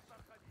Russians.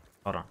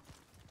 Hold on.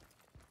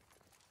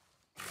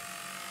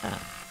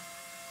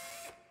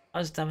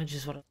 As damage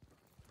is what I...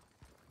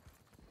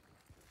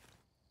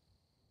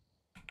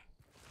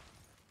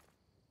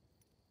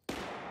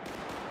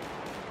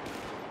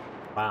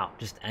 Wow,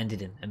 just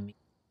ended him immediately.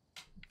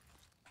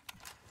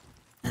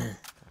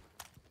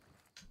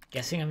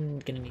 Guessing I'm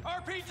gonna need...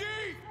 RPG!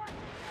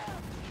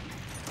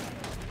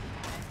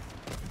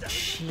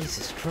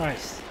 Jesus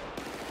Christ.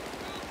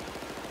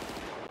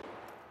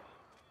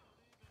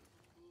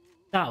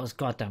 That was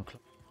goddamn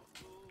close.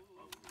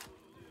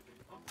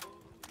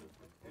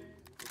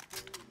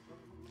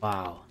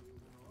 Wow.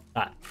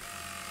 That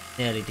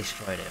nearly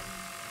destroyed it.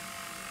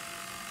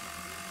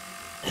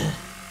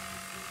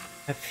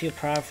 I feel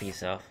proud for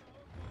yourself.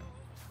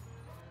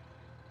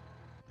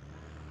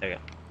 There we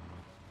go.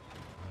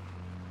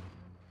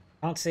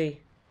 Can't see.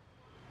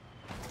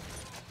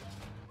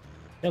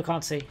 Still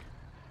can't see.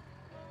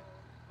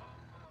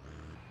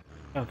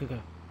 Go, go, go.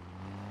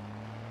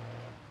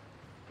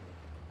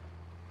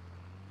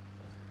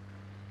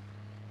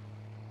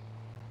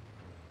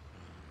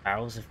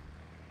 Barrels of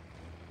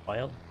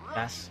oil,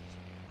 gas.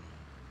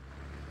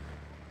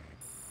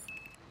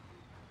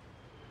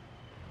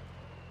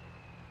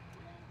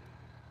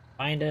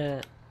 Find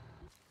a...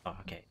 Oh,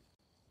 okay.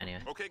 Anyway.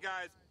 Okay,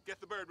 guys,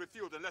 get the bird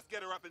refueled and let's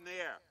get her up in the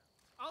air.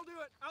 I'll do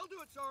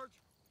it, Sarge.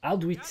 I'll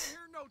do Out of it. here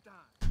in no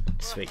time.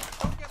 Sweet.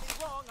 Don't get me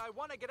wrong, I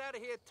want to get out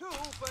of here too,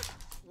 but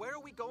where are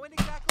we going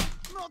exactly?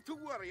 Not to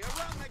worry,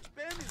 around next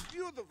bend is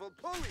beautiful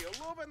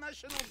Polio over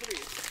National Bridge.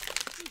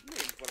 It's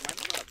named for my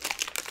mother.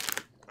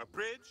 A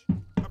bridge?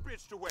 A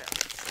bridge to where?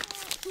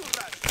 To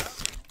Russia.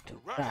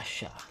 To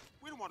Russia.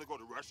 We don't want to go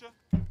to Russia.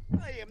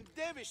 I am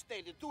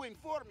devastated to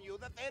inform you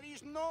that there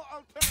is no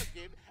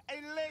alternative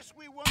unless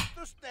we want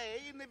to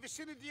stay in the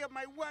vicinity of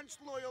my once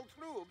loyal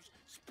troops.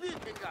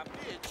 Speaking of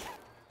which...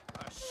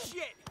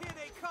 Shit, here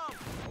they come.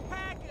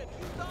 Hackett,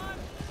 you done?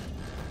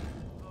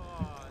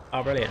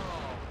 Oh, brilliant.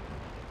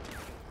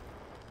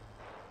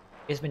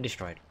 It's been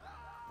destroyed.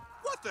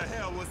 What the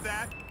hell was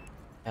that?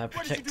 What did you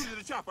Protect. do to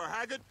the chopper,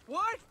 Haggard?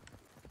 What?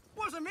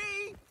 Wasn't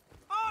me.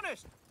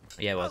 Honest.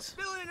 Yeah, it I was.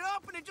 filling it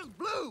up and it just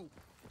blew.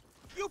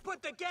 You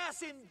put the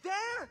gas in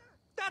there?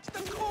 That's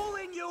the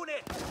cooling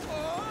unit.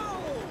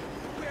 Oh,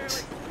 well,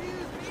 excuse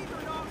me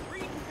for not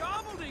reading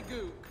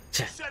gobbledygook.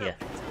 Shut Yeah.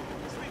 up, you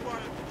two.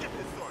 Sweetwater, get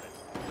this sorted.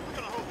 We're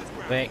gonna hold this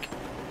ground. Quick.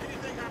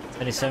 Anything happens to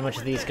Only the so chopper, much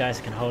of we're these dead. guys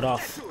can hold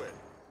off. Get to it.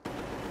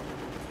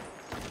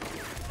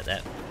 At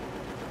that.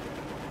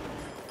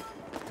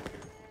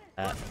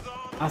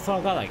 I thought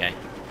I got that guy.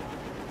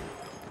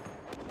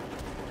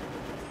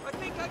 I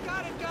think I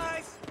got it,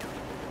 guys.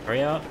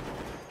 Hurry up.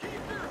 Keep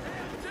your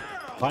head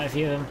down! Quite a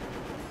few of them.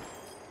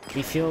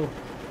 Refuel.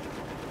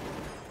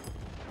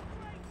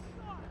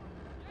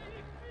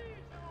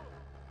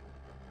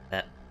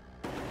 That.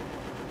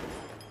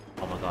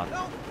 Oh my god.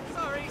 No,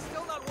 sorry,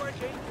 still not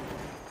working.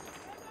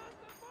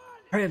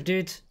 Hurry up,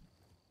 dudes.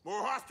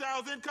 More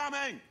hostiles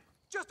incoming!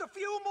 Just a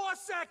few more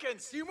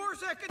seconds. Few more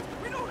seconds?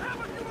 We don't have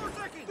a few more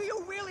seconds. Do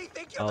you really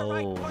think you're the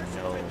right Oh, person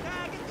no. to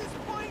nag at this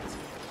point?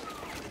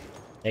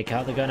 Take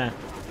out the gunner.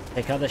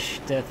 Take out the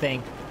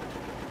thing.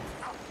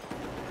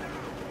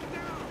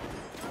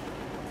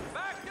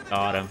 Back to the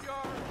Got him.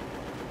 junkyard.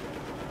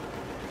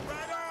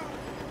 Right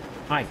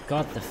on! My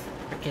god, the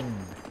freaking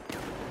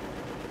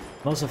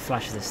muzzle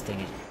flash of this thing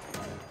is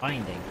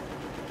binding.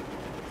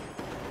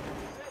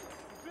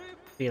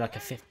 Be like a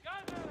 50.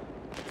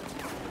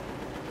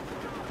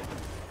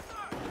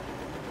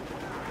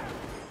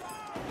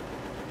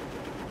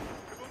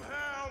 Give them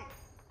hell!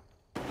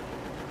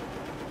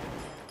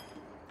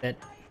 Dead.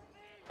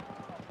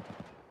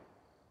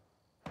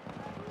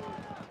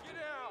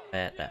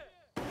 Get out. There.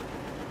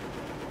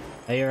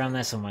 Are you around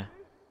there somewhere?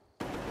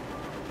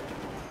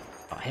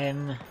 Got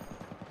him.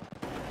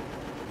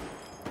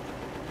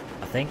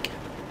 I think.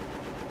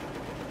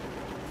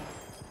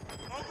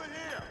 Over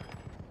here!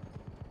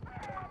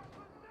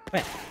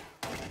 Where?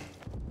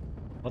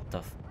 What the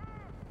f...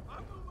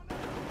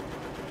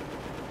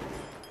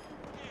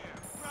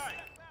 Right.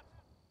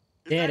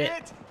 Is Did that it.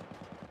 it?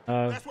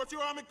 Oh, That's what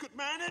your army could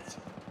manage?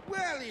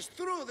 Well, it's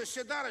true the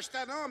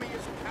Shadaristan army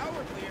is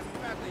cowardly and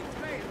badly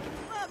trained,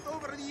 but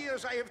over the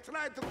years I have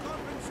tried to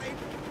compensate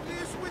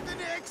this with an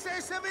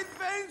excess of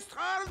advanced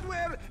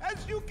hardware,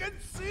 as you can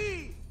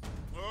see.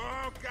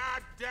 Oh,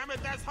 god damn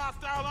it, that's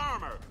hostile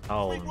armor!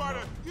 Oh, Sweetwater,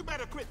 no. you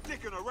better quit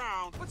dicking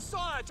around. But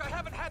Sarge, I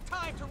haven't had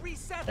time to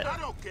reset I that.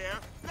 don't care.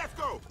 Let's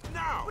go,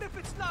 now! But if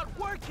it's not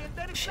working,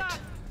 then it's Shit. not...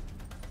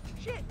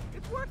 Shit,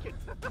 it's working.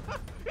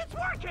 It's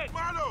working!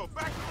 Marlo,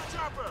 back to the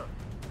chopper!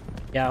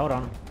 yeah, hold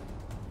on.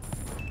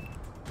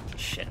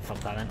 Shit, fuck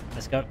that then.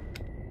 Let's go.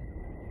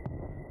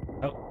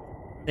 Oh,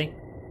 think.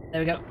 There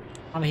we go.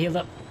 I'm healed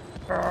up.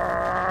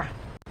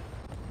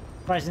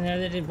 Surprisingly,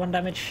 I did 1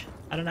 damage.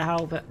 I don't know how,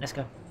 but let's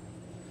go.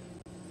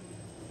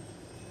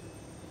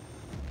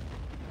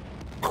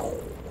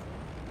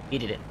 He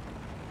did it.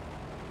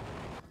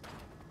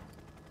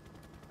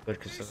 Good,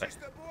 because This is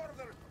the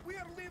border. We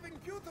are leaving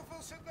beautiful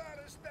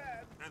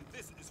Sadaristan. And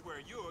this is where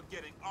you're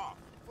getting off.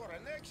 For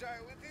an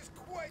exile, it is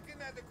quite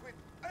inadequate.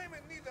 I'm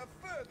in need of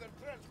further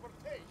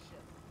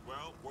transportation.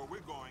 Well, where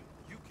we're going,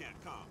 you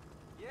can't come.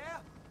 Yeah?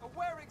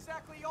 Where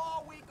exactly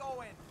are we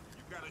going?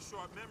 You got a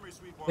short memory,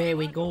 sweet boy. where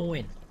we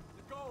going?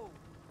 The gold.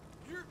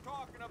 You're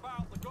talking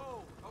about the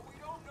gold, but we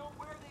don't know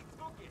where they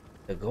took it.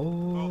 The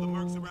gold. All the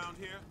mercs around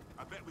here,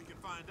 I bet we can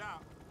find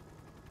out.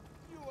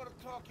 You are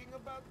talking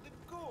about the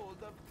gold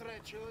of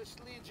treacherous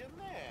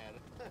legionnaire.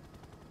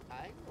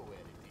 I know where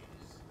it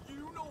is.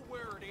 You know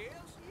where it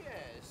is?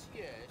 Yes,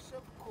 yes,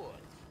 of course.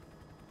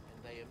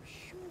 And I am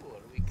sure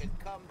we can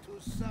come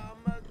to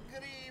some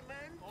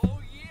agreement. Oh,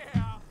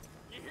 yeah.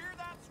 You hear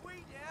that,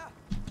 sweet? Yeah.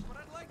 But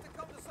I'd like to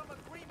come to some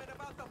agreement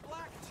about the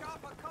black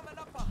chopper coming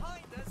up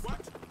behind us.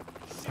 What?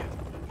 Shit!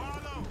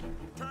 Marlo!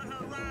 Turn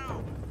her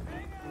around!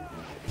 Hang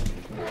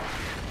on!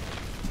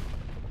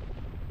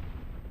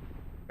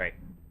 Great.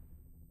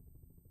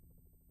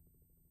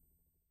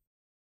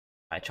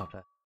 I chopped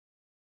her.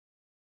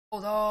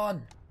 Hold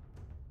on!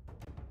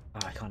 Oh,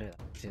 I can't do that.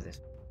 Let's do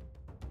this.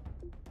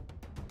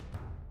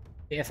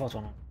 The Air Force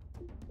One on.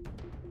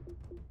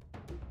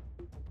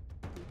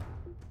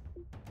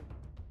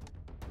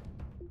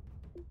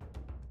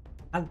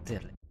 I'll do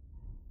it.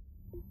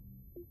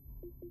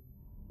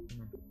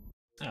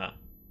 Oh.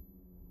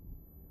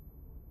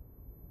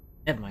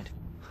 Never mind.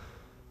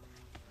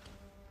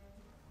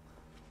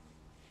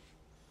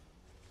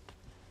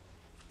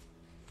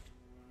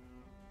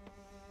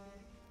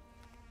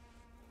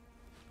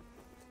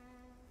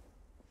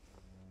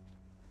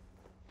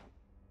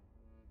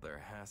 There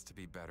has to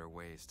be better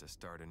ways to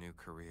start a new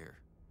career.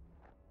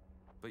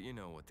 But you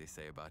know what they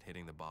say about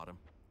hitting the bottom?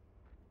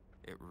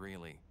 It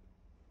really,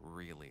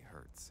 really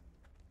hurts.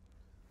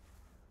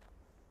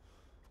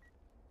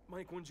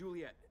 Mike 1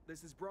 Juliet,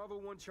 this is Bravo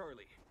 1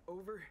 Charlie.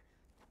 Over.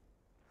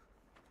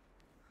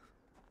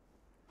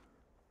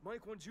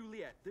 Mike 1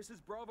 Juliet, this is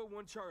Bravo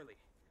 1 Charlie.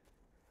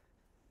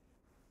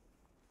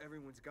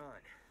 Everyone's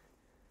gone.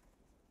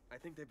 I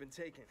think they've been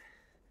taken.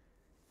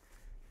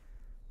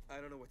 I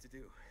don't know what to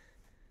do.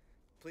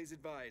 Please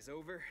advise,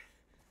 over.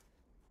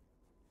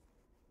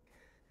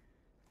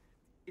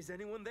 Is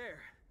anyone there?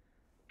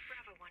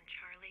 Bravo 1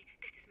 Charlie,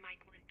 this is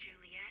Mike 1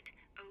 Juliet,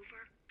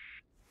 over.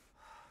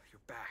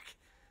 You're back.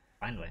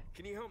 Finally.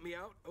 Can you help me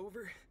out?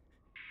 Over.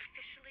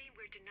 Officially,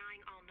 we're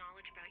denying all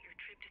knowledge about your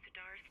trip to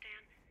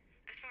Sadaristan.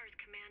 As far as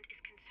command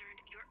is concerned,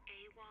 you're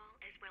AWOL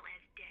as well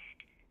as dead.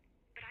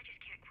 But I just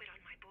can't quit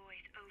on my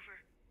boys, over.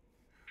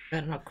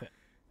 Better not quit.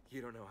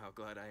 You don't know how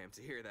glad I am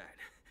to hear that.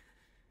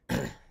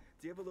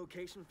 Do you have a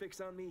location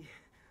fix on me?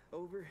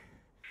 Over.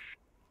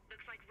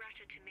 Looks like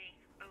Russia to me,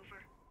 over.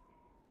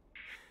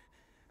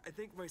 I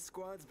think my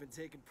squad's been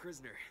taken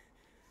prisoner.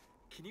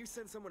 Can you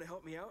send someone to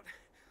help me out?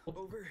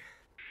 Over.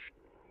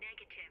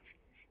 Negative.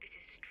 This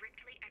is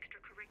strictly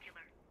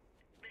extracurricular.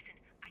 Listen,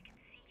 I can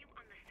see you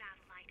on the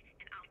satellite,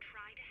 and I'll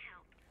try to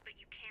help, but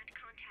you can't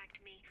contact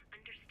me,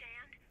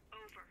 understand?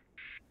 Over.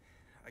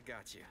 I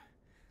got you.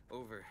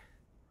 Over.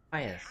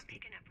 Ah, yes. I'm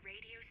picking up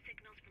radio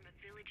signals from a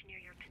village near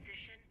your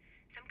position.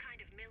 Some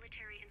kind of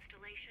military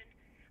installation.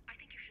 I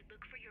think you should look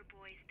for your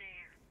boys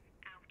there.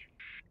 Out.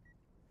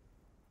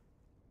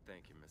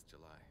 Thank you, Miss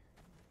July.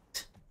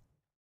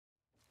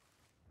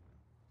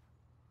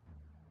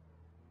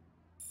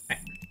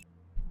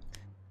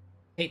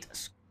 Hate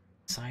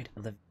side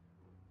of the.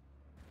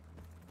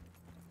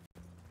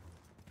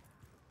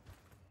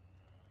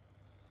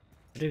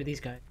 What to do with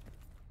these guys?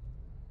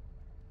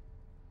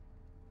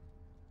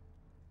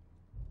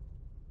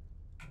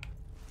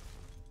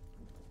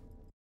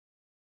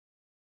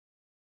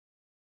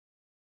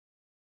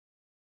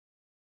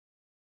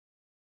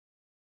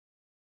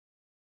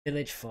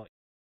 Village for.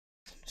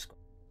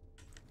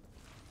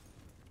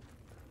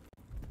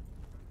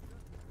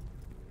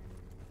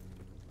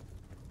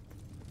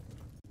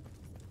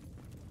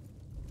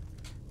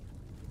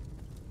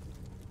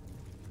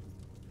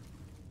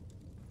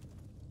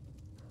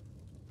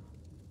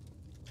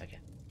 Okay.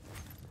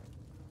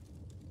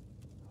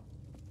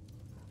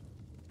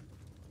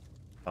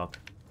 Dog.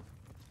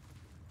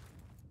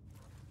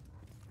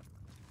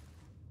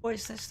 What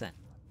is this then?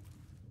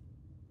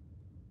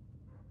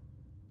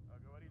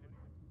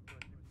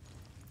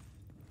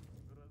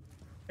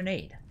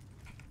 Grenade.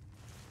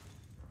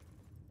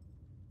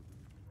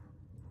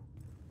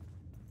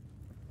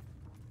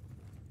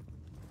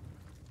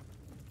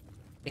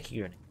 Sticky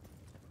grenade.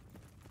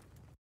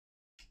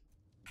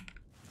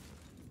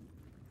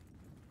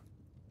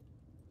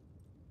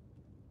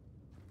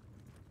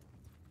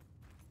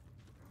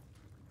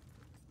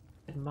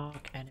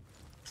 Mark enemy.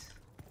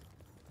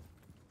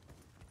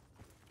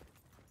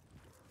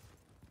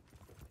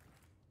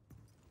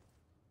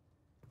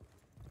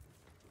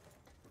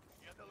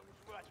 Я дал ему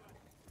жвачку.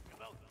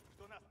 Сказал,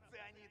 что у нас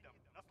цианидом,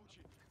 на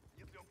случай,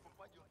 если он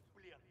попадет в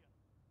плен.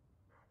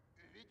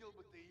 Видел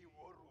бы ты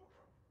его рожу.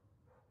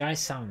 Guys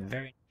sound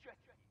very.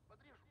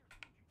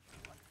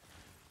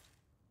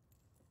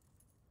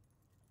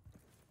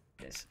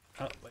 Yes.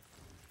 Oh, wait.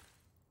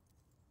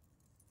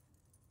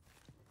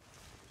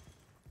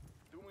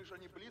 Думаешь,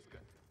 они близко?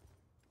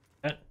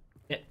 Get it.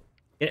 Get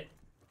it.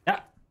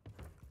 Yeah.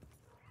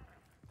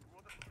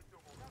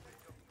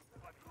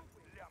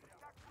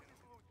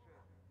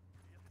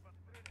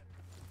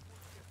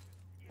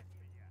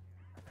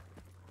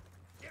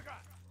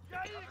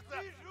 Я их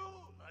вижу!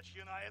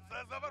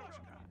 Начинается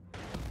заварушка.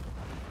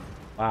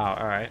 Wow,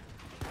 alright.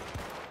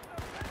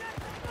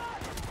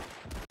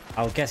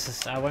 I'll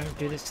guess I won't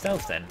do this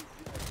stealth then.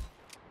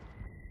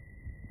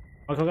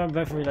 Oh, go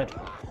both reload.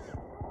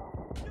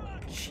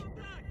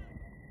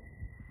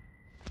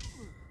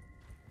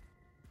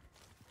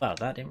 Well,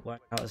 that didn't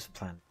work out as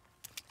planned.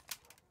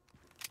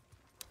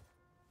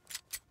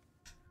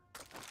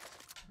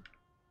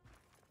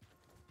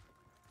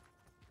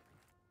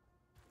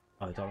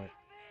 Oh, I got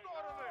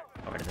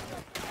rid of it.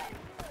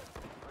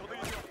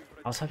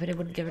 I was hoping it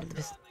wouldn't get rid of the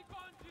pistol.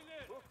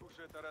 Уж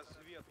это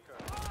разведка.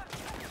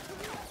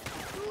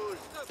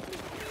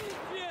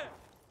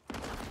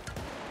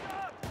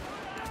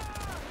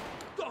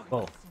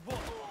 Whoa.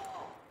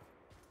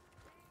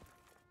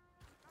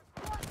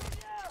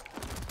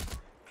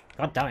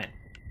 God damn it.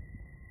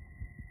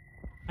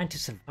 Trying to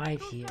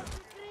survive here.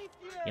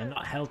 You're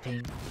not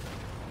helping.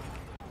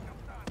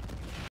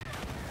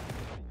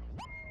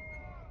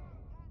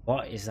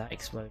 What is that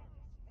explosion?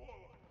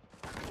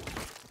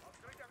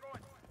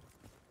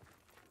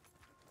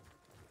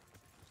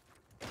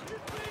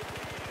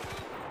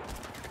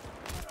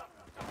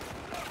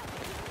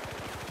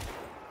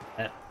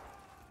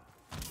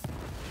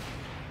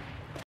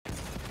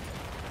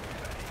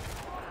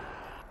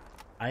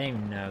 I don't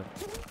even know.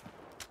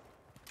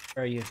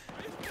 Where are you?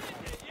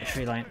 A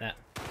tree like that.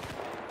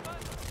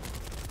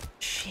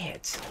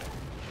 Shit.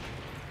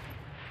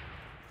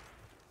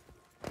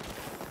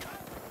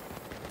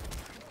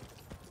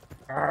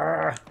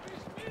 Arrgh.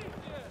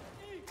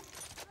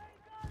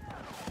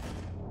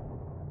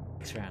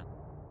 Next round.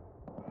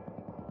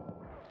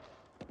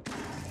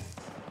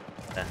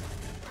 There.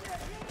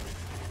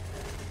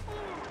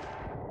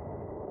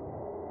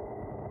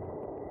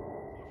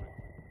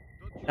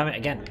 Damn it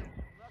again.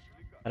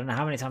 I don't know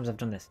how many times I've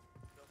done this.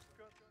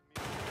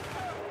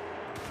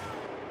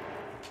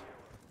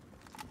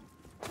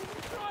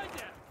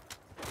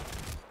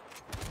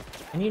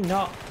 Can you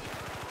not?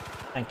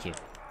 Thank you.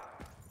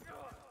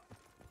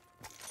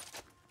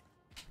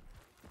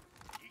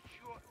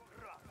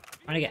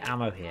 Trying to get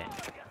ammo here.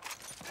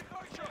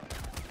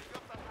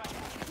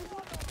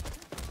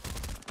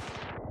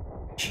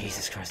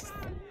 Jesus Christ.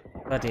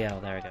 Bloody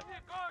hell, there we go.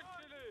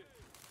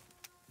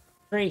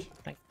 3.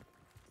 Thank you.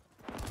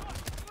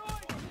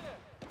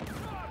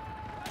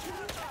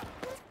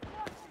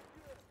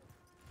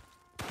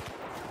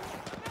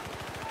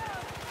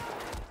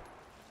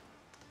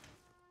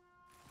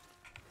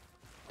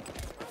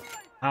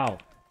 How?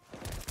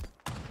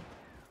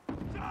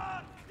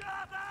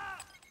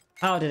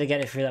 How did I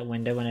get it through that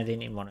window when I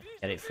didn't even want to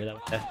get it through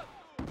that window?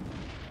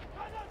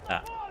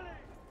 Ah.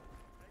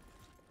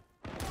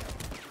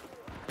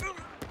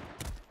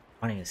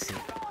 I can't even see.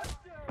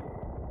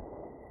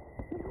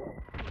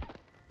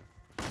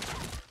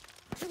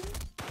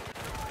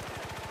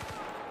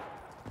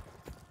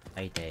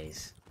 8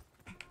 days.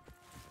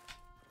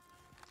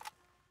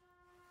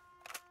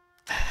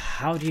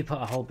 How do you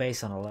put a whole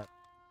base on a level?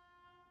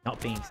 Not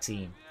being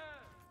seen.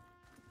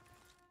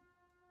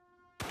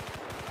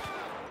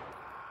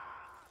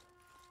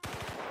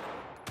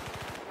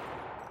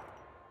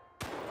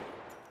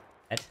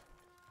 Head.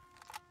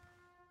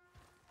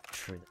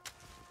 True.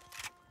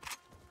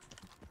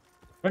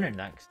 Running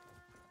next.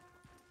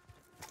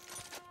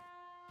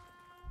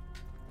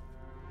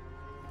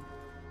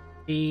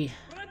 The.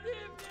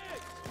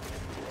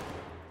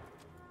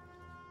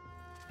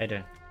 How you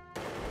doing?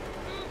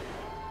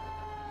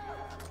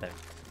 No,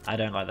 I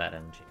don't like that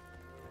energy.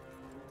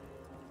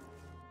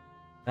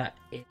 That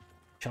is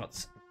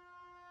shots.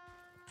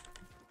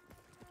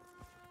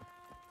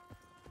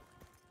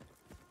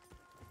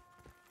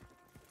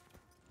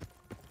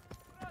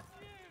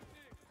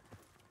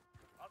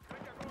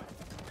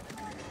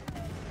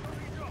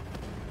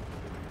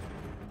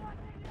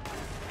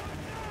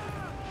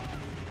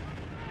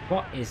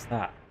 What is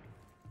that?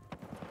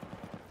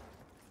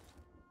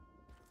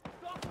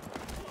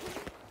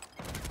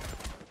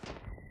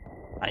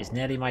 That is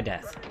nearly my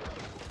death.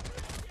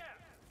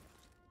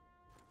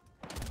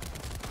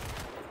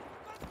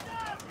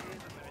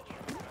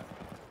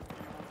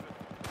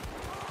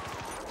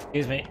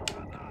 Excuse me.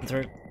 I'm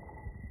through.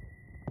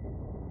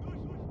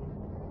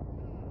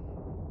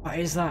 What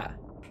is that?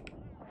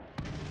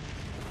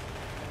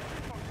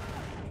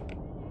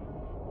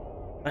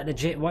 Like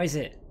legit, what is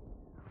it?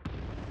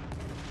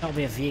 That'll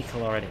be a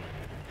vehicle already.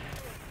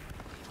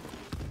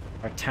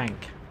 Or a tank.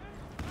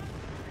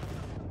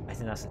 I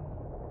think that's it.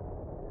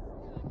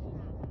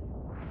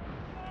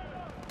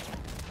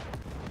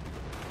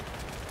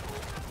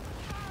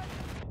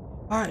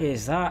 What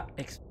is that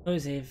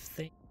explosive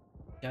thing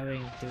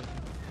going to...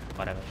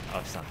 Whatever. Oh,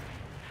 it's not.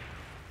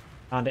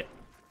 Found it.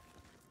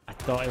 I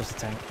thought it was a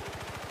tank.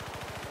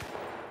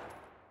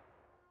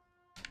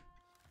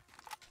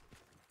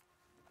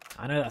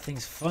 I know that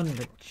thing's fun,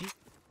 but gee.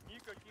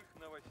 Никаких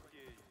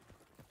новостей.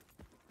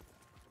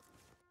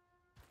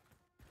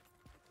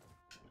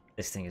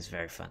 This thing is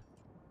very fun.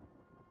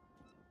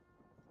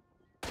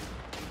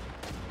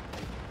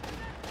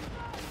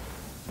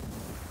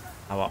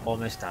 Oh, I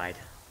almost died.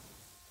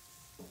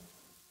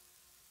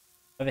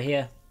 Over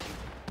here.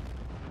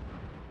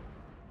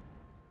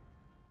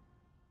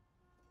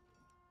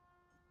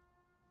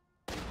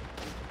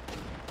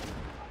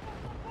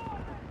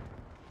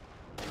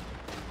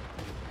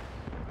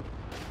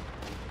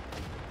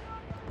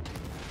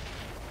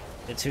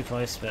 Bit too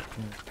close, but...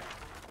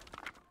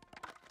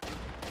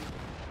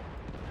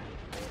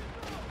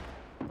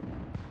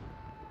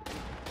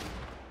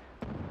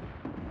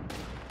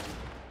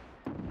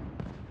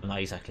 Not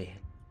exactly.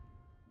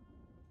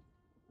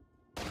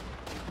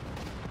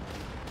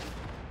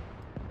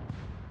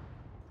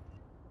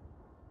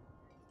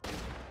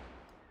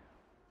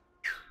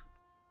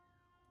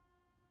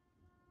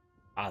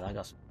 Ah, that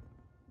got...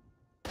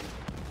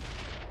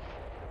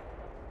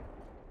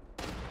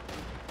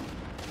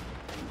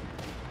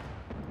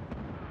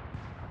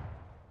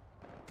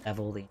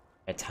 Level the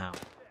entire town.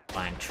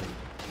 Flying true.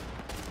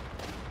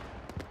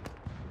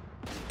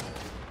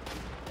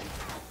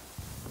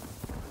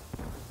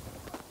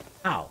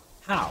 How?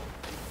 How?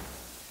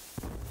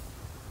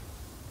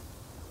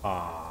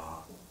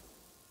 Ah.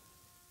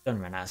 Gun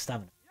ran out of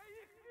stamina.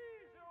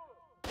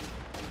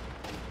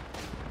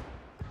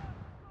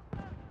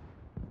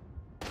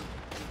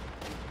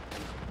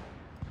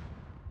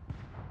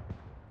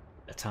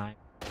 The time.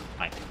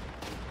 Right.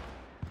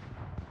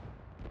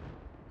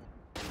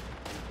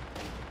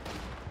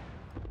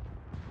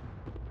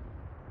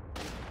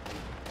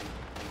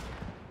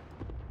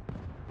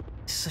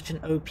 It's such an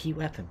OP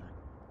weapon, man.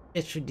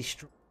 Literally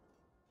destroy.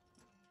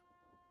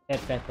 I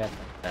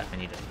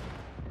need it.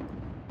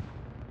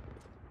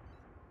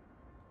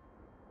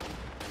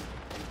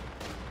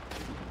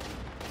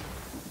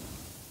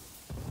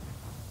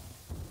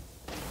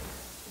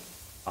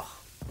 Oh.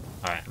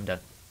 Alright, I'm done.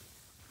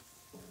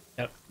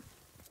 Yep.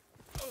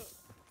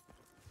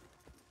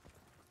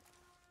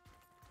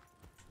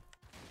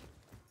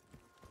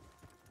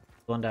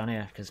 One down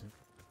here, because...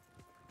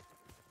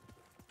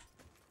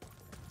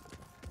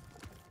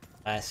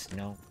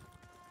 no.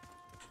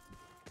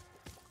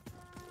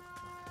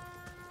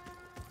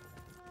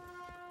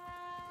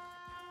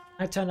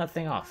 I turn that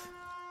thing off.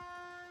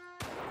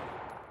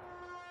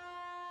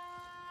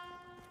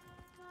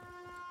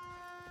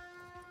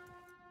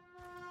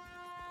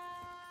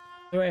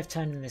 The way of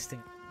turning this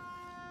thing.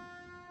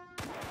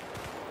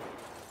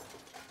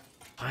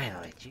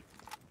 Finally, gee.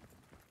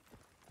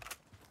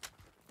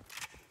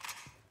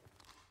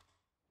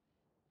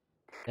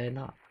 They're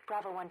not.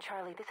 Bravo 1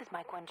 Charlie, this is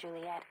Mike 1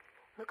 Juliet.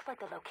 Looks like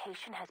the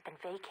location has been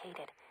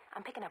vacated.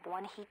 I'm picking up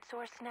one heat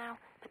source now,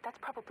 but that's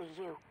probably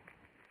you.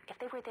 If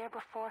they were there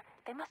before,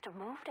 they must have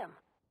moved them.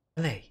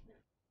 Really?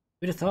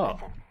 Who'd have thought?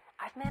 Listen,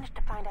 I've managed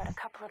to find out a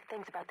couple of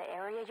things about the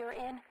area you're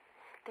in.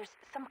 There's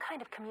some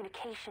kind of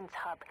communications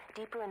hub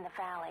deeper in the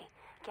valley.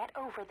 Get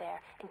over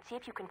there and see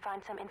if you can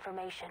find some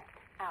information.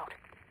 Out.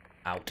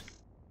 Out.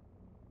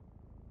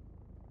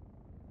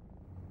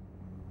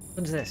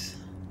 What's this?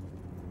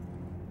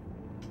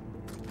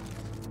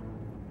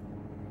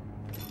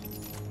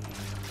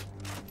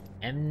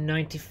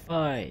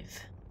 M95.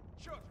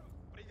 Черт,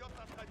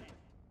 придется отходить.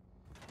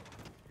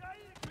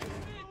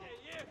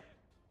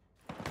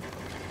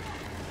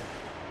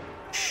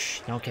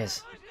 Shh, no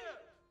kiss.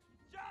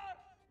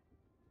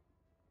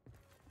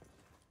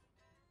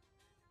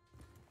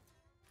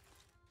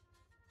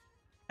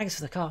 Thanks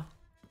for the car.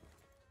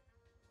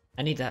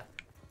 I need that.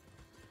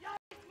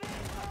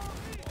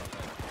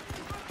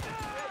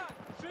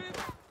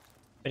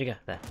 Where'd he go?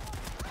 There.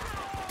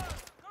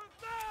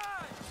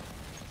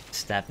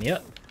 Stab me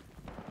up.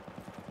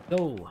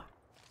 Go.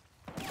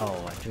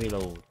 Oh, I have to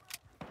reload.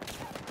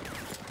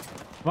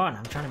 Come on,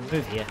 I'm trying to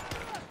move here.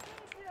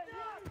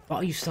 What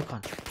are you stuck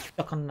on?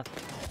 Stuck on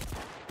nothing.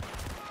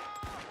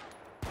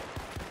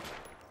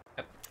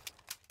 Yep.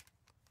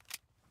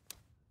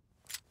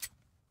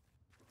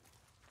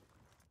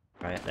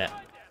 Right there.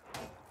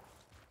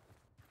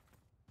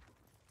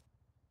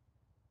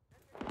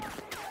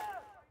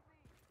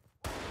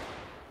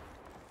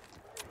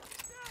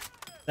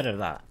 Instead of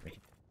that, we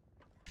can...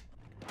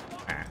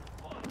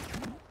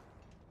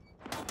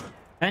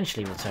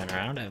 Eventually we'll turn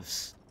around.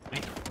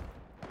 Wait.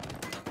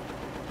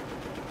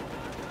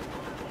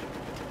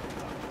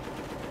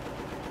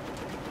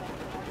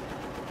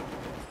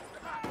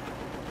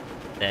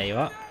 There you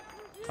are.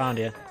 Found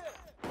you.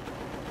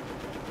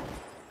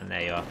 And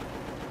there you are.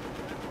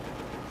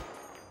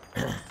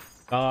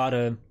 Got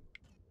him.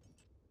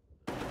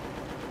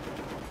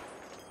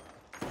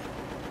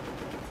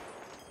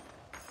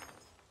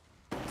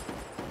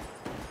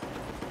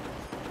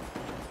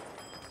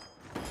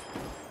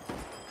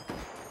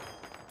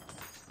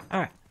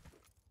 Alright.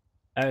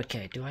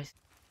 Okay, do I...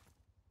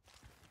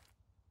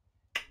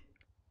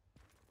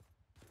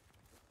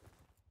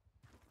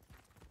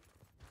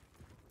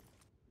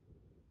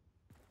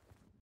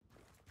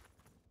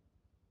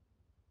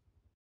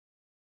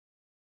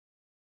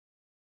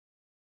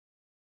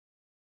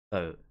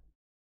 Boat.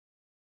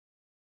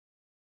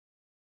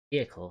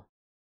 Vehicle.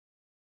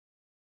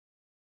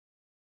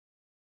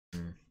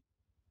 Hmm.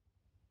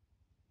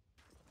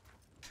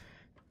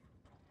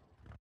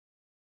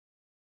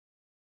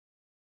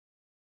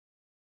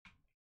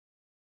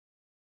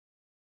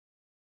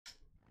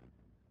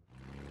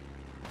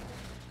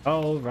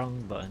 Oh,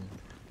 wrong button.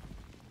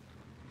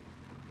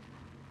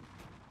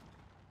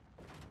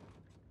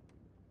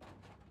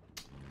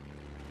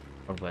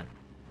 Wrong button.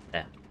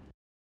 There.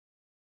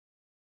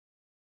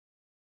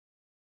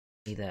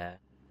 Me there.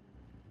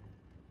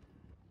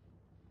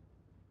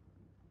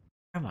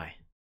 Where am I?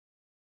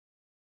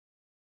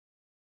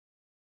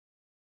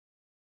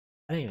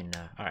 I don't even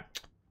know. Alright.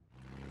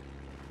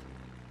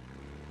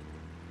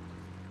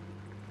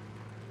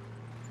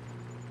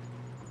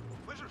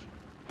 Слышишь?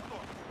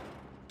 Мотор.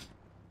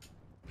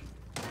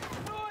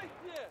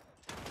 Стойте!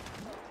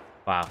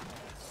 Wow.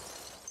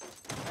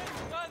 Эй,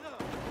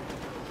 гадов!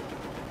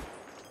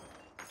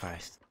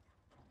 Christ.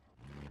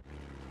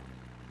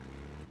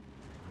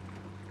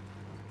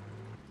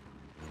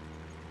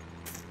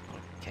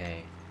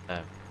 Okay.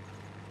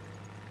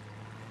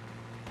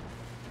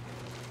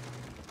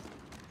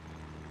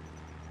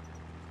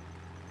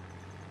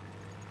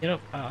 Get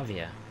up out of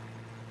here.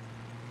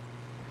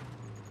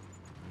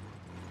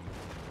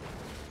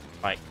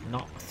 Right,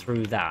 not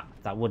through that.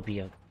 That would be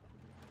a...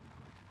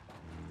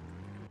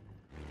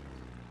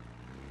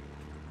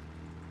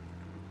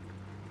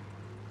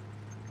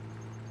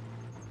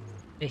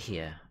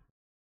 Here.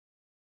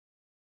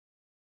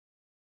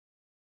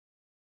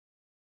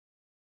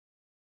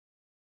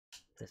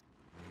 This.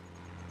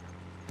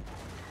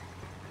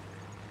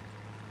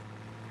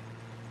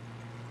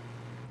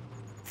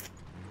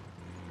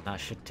 That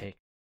should take...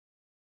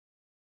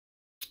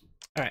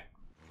 Alright.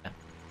 Yeah.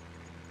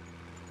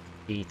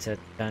 Need to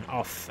turn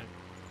off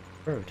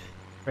road.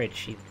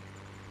 Bridge.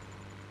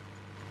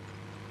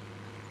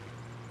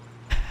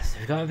 So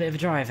we've got a bit of a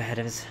drive ahead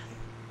of us.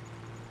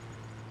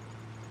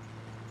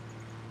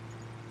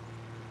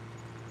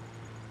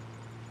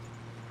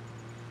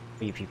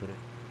 What are you people doing?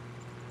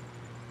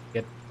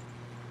 Good.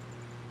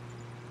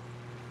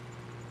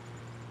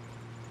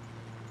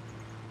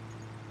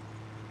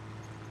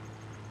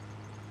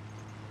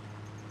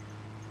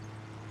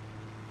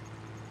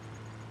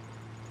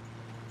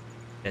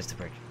 There's the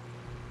bridge.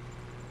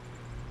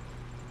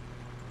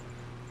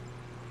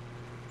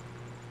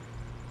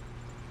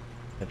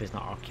 Hope it's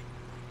not occupied.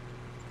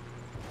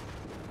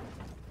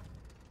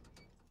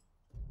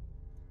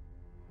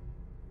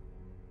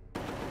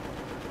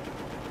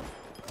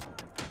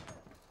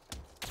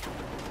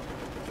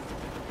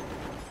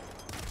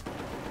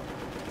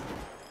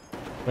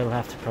 We'll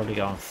have to probably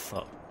go on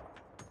foot.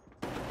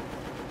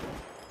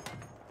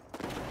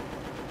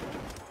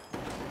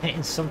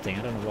 Hitting something,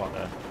 I don't know what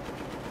though.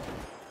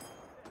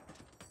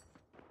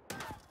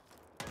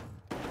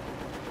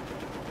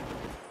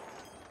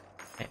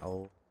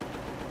 Oh.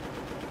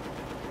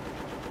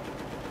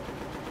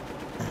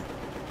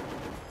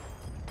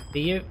 Be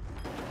you.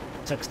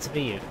 Sucks to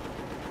be you.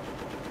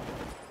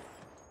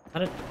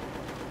 Got it.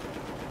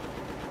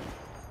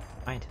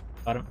 Mind.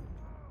 Got him.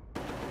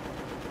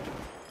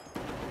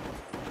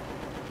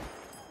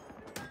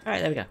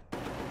 Alright, there we go.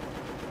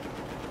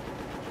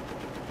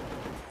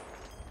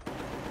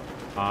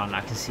 On,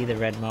 I can see the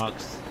red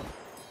marks.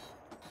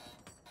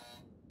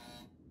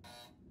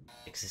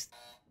 Exist.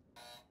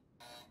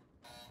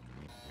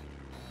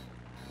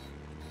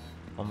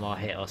 One more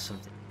hit or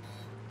something.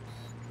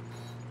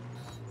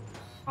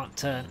 Can't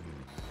turn.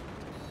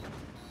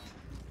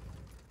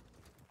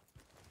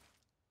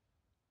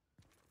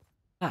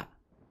 Ah.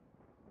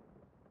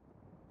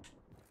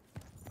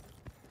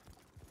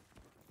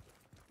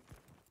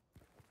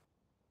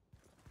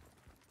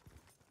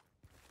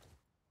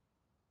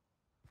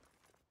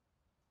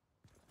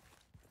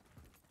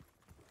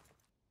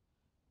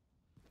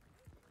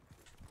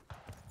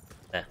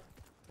 There.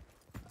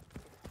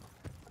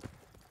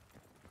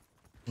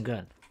 I'm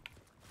good.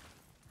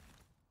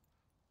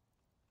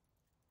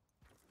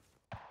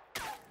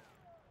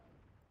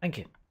 Thank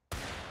you.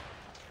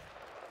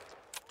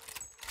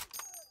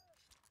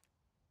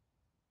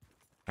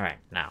 Alright,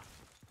 now.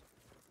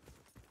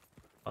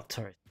 Oh,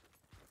 turret.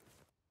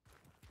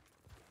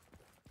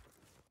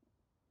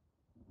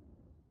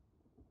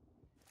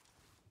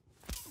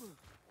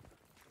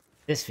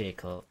 This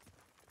vehicle.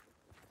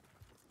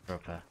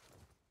 Proper.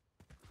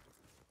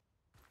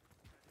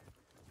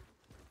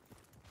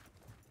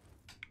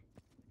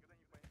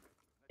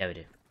 Yeah, we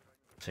do.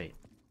 Sweet.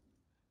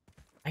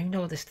 I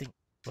know this thing.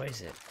 What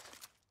is it?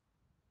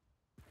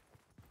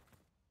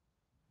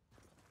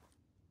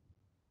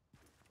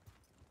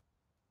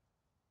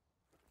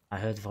 I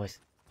heard the voice.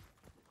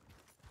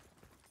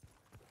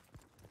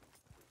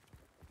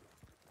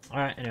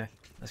 Alright, anyway,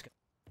 let's go.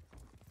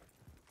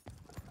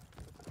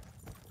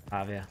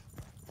 Out of here.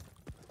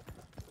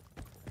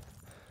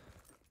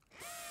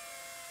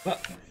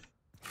 Well.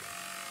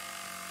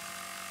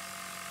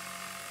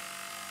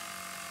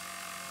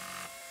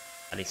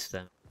 At least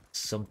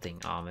something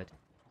armored.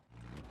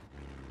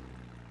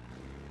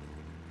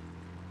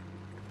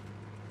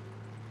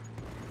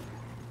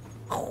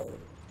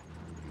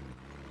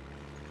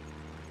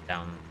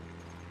 Down.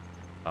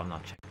 I'm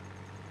not checking.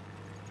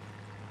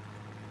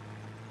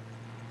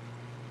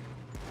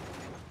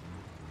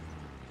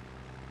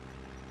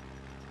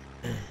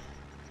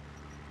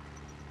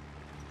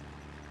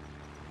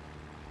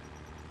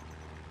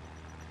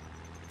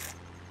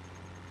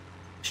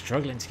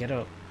 Struggling to get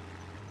up.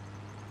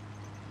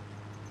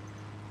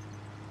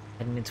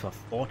 Heading into a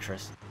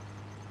fortress.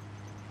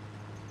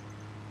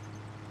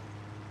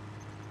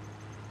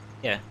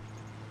 Yeah.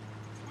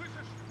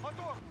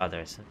 Oh,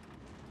 there is.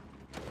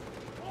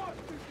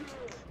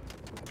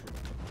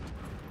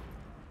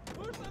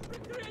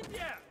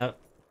 Oh,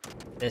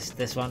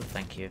 this one.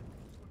 Thank you.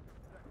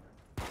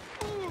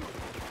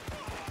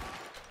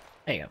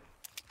 There you go.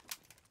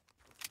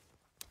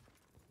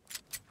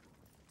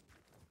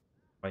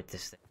 Right,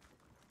 this thing.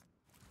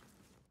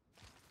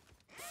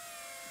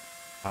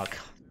 Oh, God.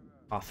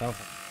 Oh, I fell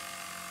for it.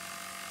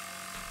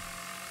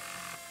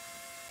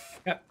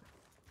 Yep.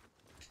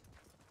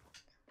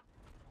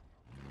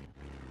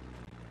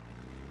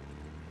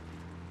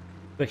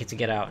 Quicker to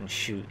get out and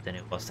shoot than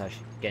it was to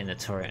actually get in the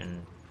turret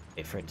and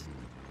wait for it to...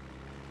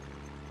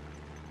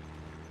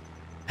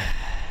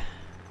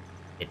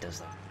 It does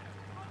that.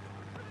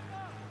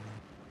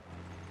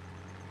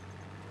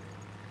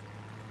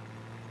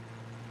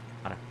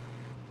 I don't know.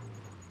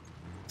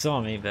 It's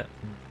on me, but...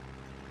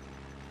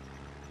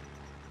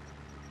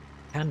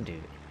 Can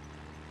do.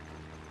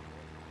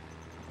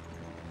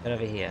 Get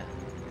over here.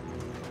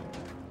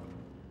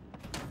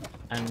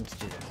 And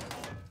do that.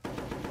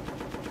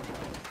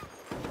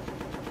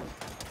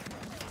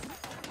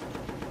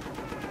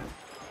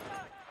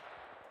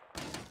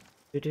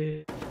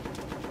 Do-do.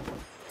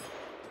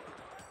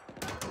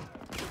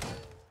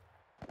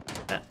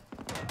 That.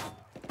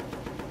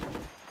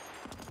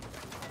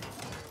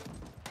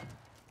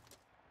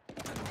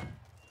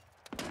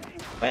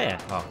 Where?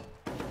 Oh.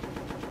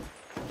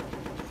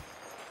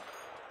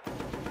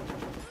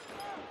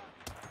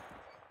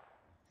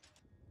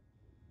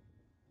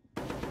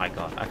 My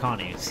god, I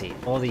can't even see.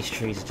 All these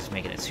trees are just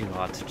making it too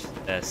hard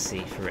to see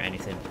through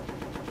anything.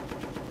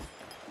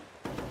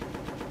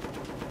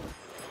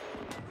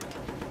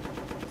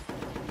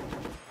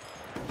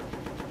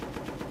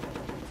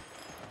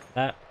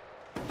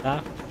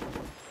 That.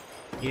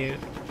 You.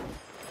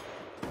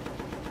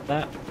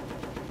 That.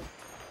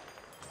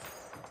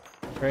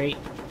 Great.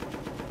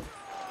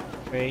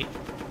 Great.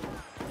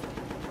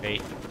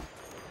 Great.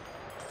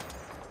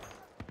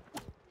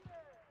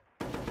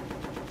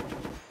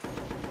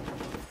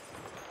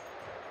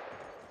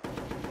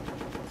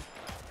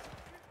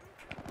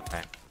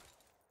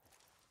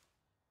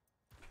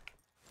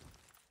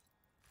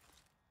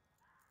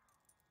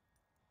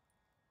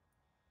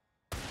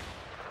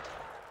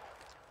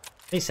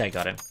 At least I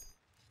got him.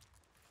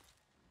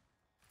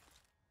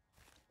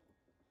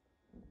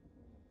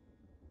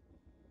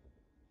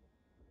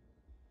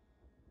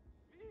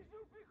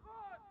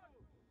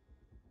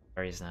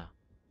 Where he is now.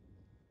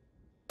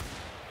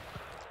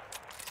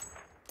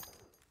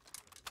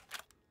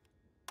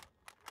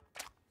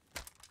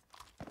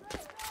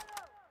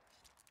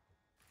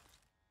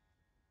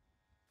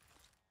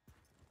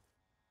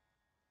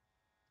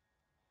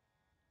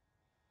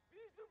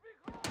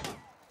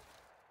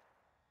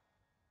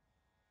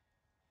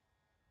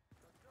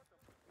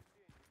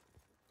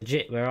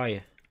 Legit, where are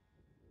you?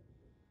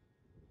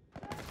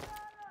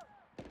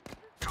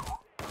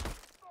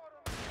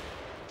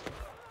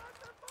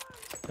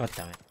 God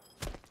damn it.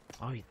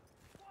 Oh,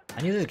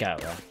 I knew this guy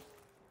out there.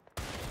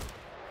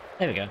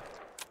 There we go.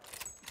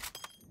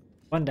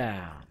 One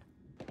down.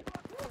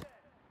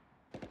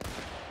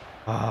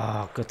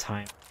 Oh, good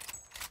time.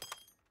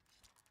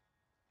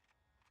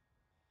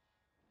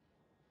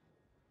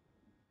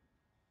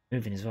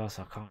 Moving as well,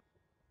 so I can't.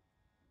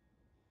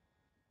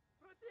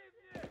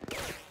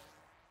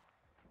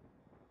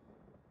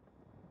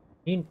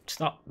 You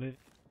stop moving.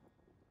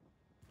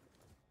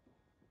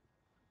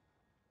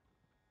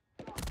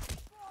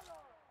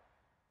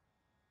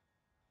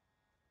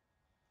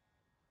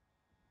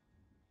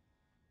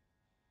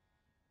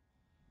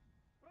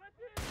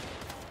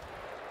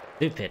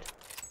 Stupid.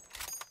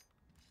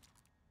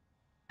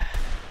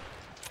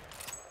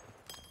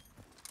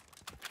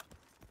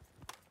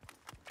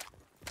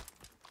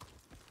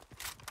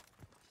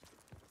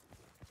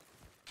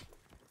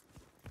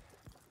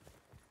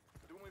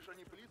 Думаешь,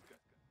 они близко?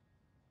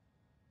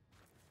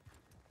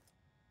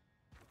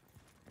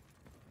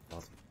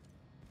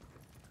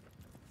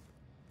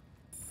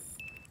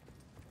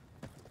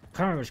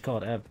 I can't remember what it's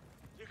called.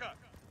 Тихо!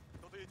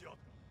 Кто-то идет.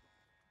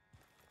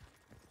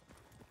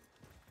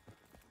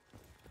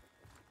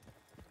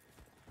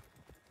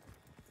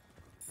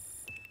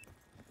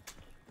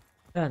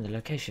 Learn the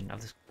location of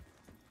this.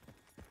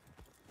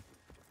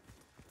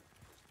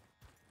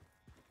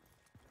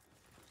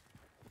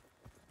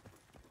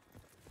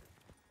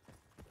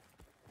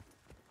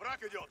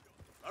 Враг идет!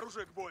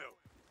 Оружие к бою!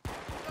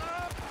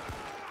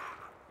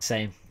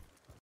 Same.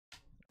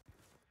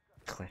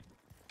 Clear.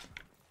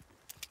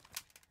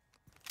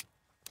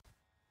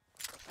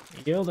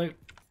 You'll do.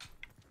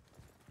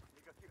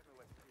 Никаких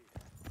новостей.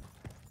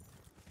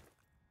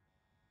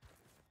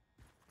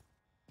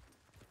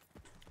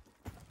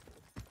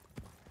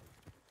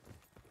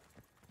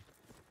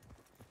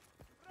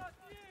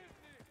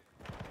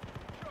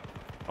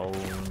 Oh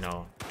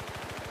no.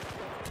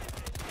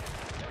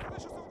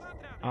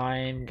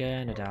 I'm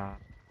gonna die.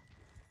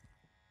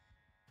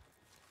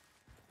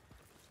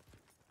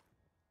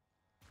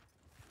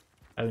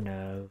 Oh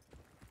no.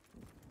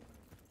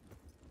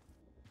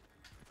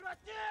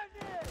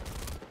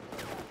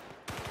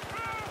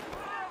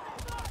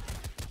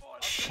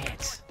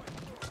 Shit.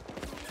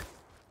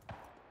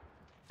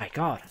 My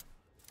god.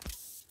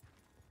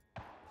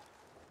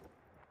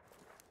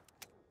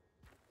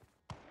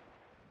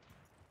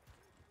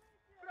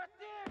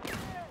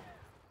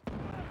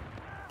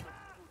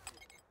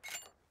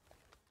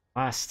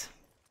 Last.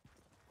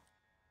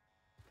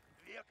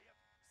 Век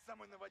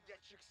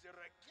самонаводящихся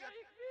ракет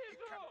и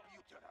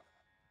компьютеров.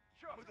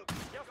 Мы должны...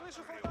 Я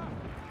слышу солдат!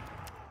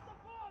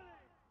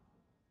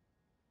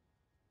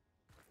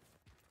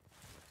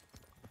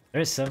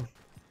 There is some.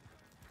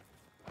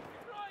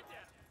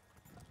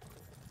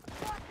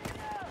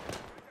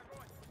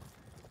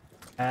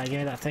 Give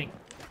me that thing.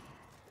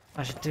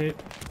 I should do.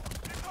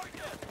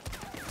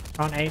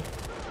 Can't aim.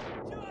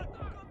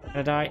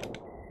 Gonna die.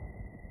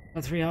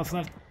 Got 3 health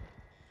left.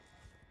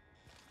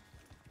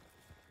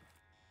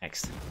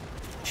 Next.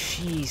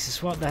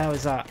 Jesus, what the hell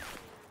is that?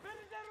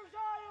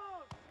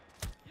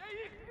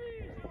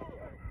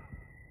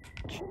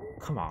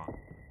 Come on.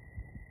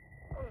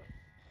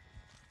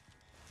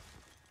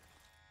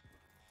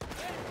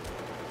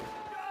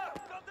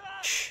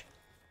 Shh.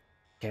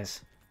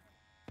 Guess.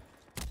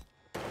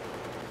 Where'd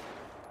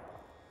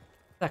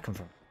that come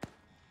from?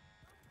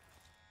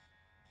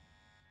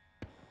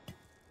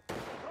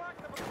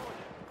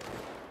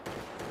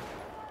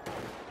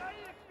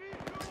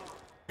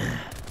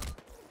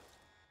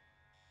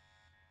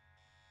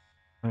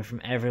 Coming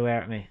from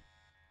everywhere at me.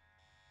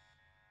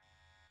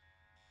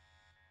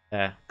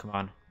 There, come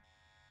on.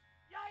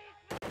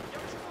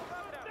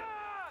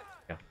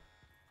 Go.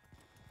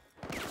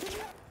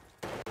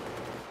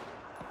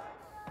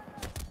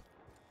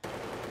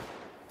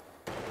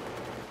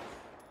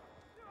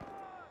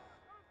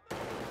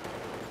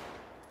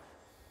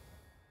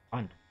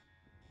 On.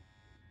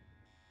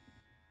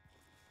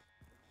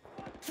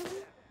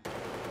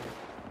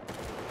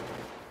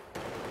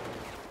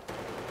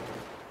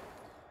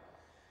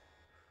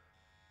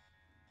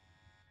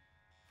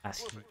 That's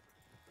Слушай,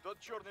 тот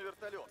черный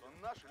вертолет, он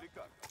наш или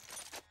как?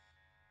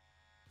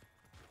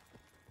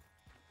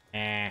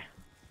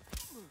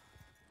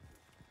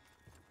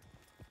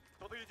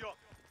 Кто-то идет.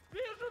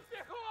 Вижу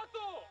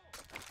пехоту!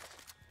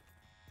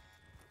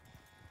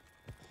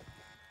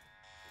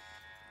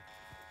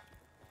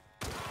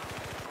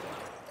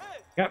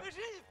 Эй, Yep. ты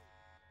жив?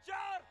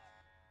 Черт!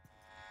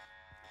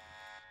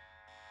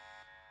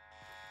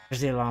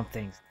 There's the alarm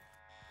things.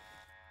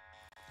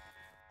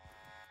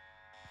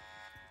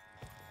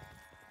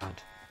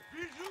 God.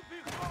 Вижу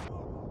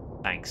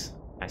пехоту! Thanks.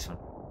 Nice one.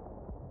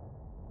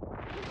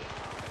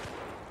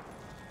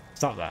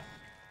 Stop that.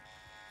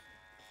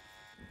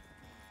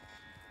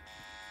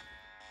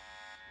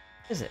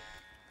 Is it?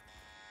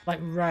 Like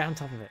right on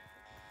top of it.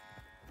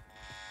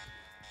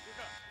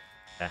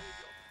 There.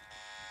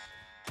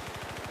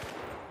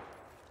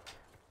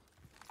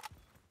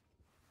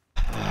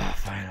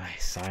 Finally,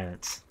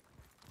 silence.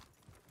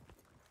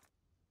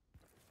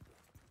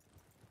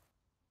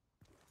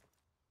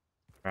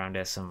 Around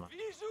here somewhere.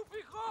 Вижу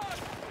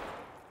пехоту!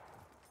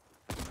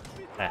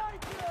 There.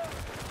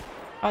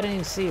 I didn't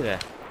even see there.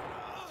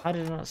 How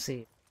did I not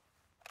see it?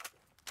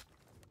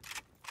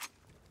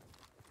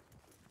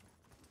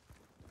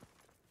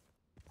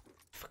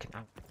 Fucking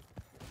hell.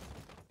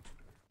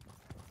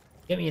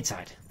 Get me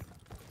inside.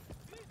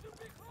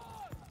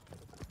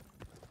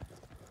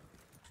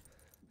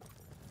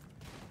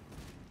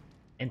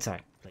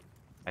 Inside, please.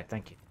 Right,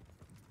 thank you.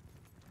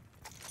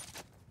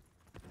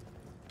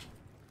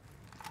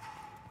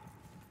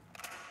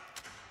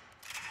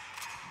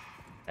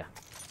 There.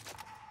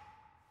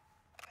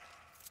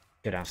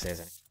 Go downstairs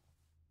then.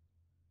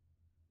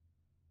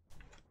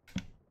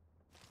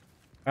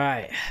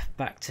 Right,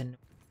 back to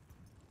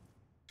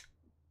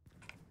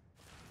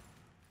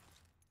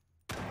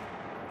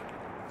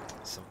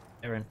some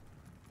errand.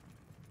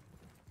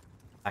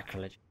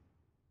 Sacrilege.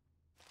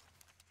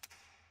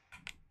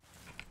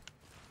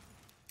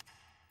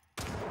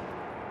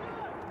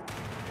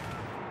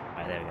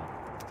 Right, there we go.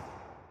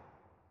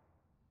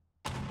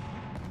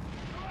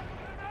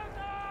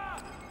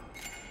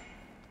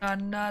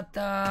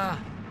 Another.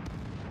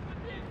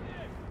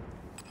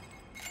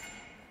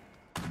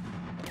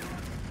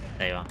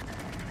 There you are.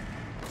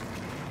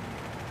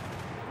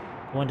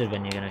 Wondered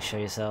when you're gonna show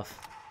yourself.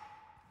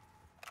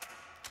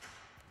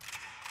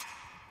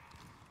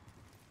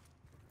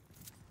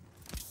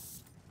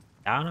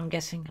 Down, I'm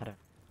guessing? I don't.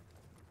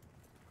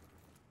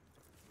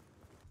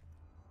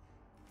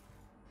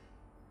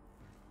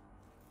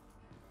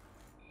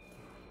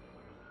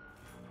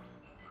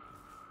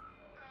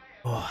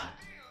 Oh.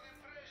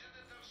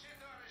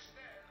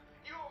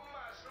 You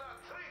must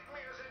not treat me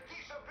as a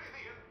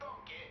disobedient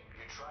donkey.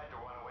 You tried to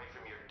run away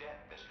from your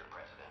death, Mr.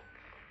 President.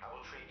 I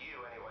will treat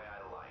you any way I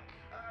like.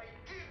 I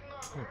did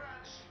not run,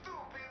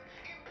 stupid.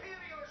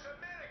 Imperialist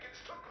Americans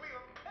took me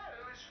on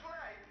perilous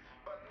flight.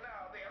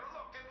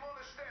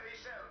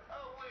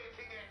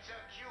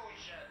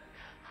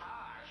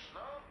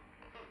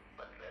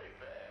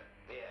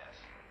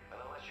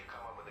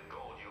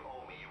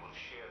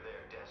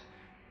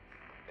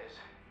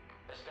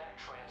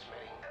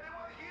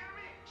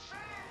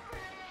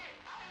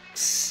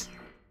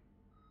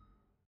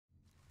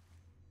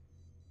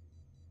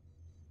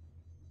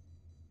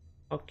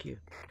 Fuck you.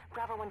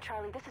 Bravo 1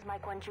 Charlie, this is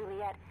Mike 1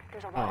 Juliet.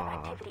 There's a lot of Aw.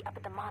 activity up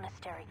at the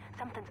monastery.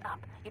 Something's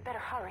up. You'd better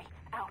hurry.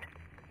 Out.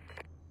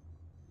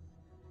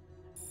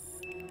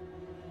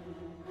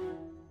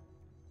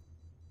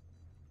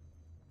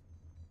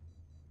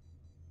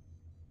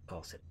 Of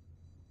course it.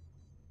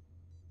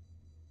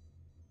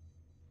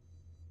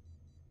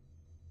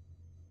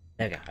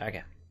 There we go.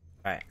 Okay.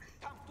 Alright.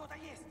 Там кто-то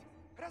есть!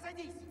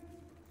 Разойдись!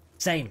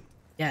 Same.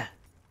 Yeah.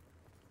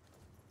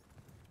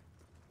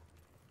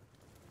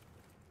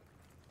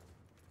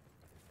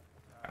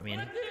 I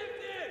mean,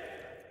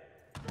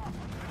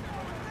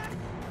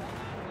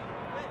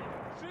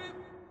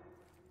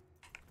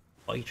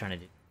 what are you trying to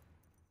do?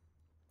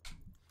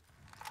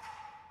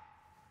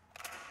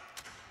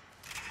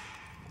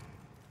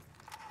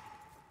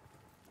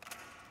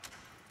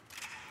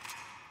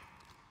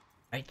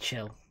 Right,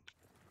 chill.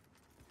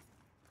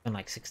 Been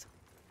like 6 times.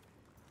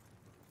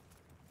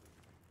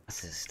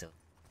 This is still.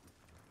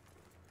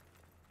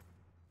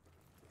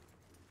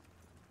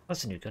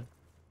 What's a new gun?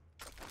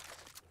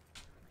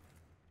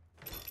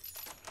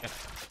 Yep.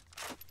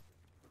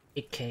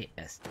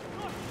 AKS.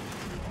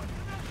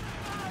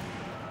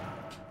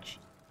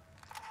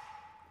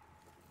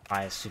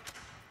 Fire super.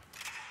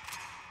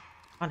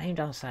 Can't aim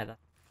downside that.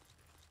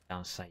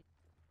 Downside.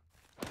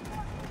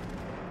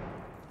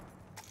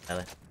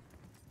 Really?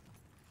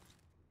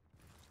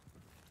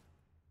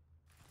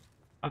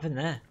 Up in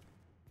there.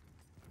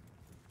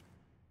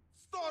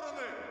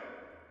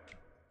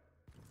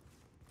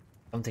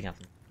 Something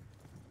happened.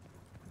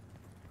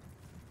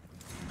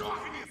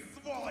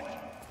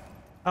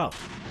 Oh.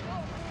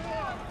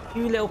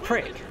 You little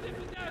prick.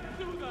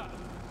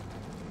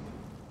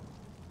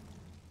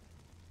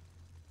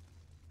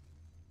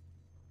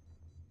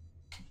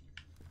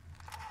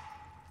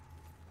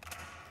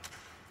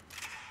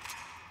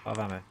 What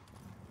ammo?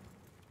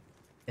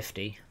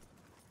 50.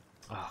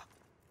 Oh.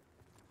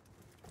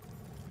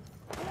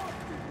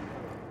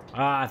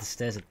 Ah, the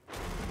stairs are...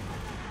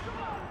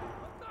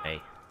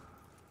 Hey.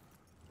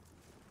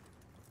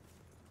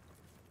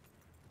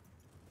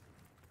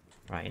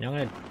 Right, you know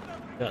I'm gonna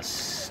do that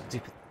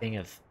stupid thing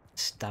of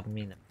stabbing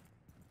me in the...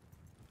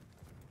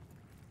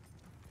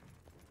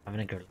 I'm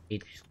gonna go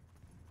grenade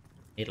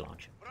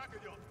launcher.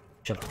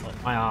 Jump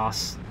up my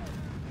ass.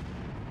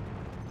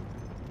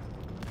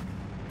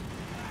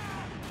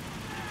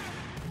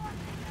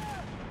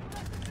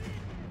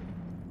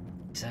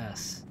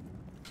 Jesus.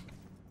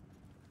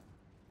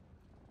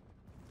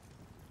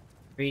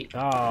 Oh,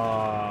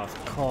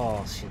 of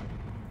course.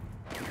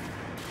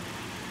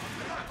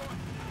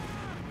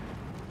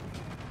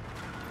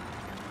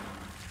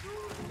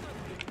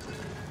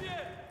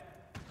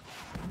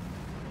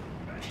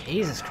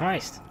 Jesus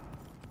Christ.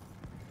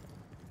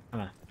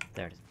 Come on,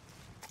 there it is.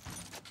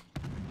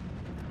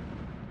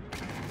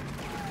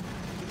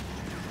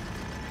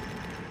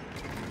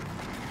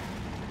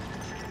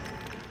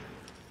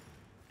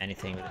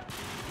 Anything with it.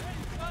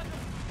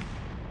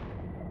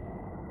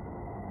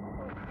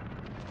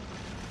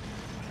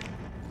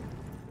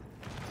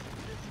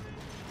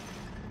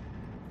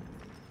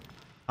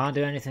 Can't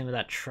do anything with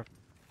that truck.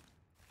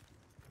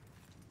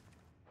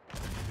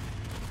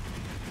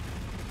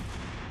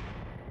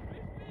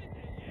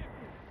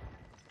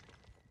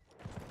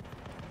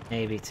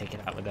 Maybe take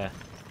it out with a...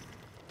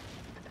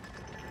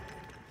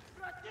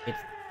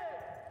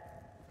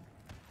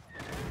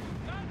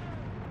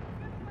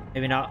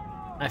 Maybe not.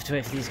 I have to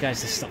wait for these guys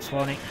to stop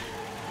spawning.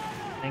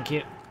 Thank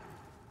you.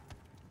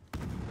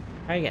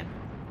 Try again.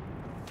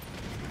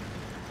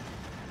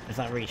 If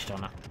that reached or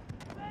not.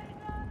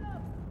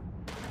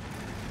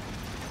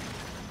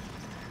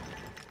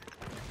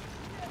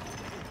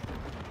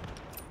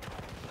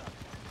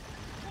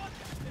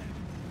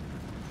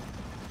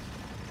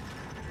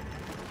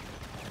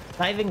 Is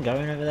that even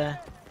going over there?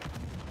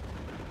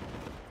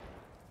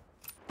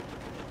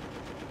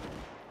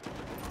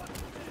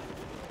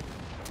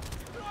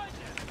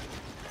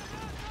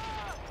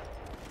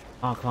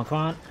 Oh, come on, come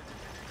on.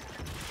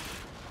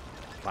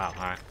 Wow,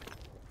 alright.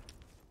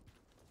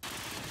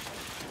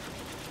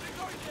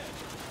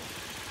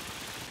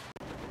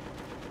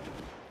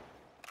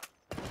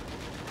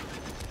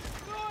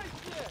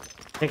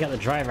 Take out the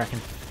driver, I can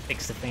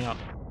fix the thing up.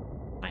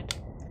 Fine.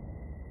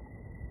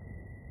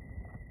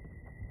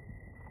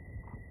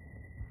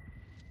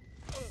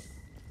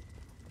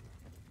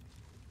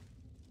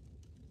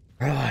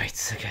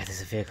 Right, okay,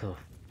 there's a vehicle.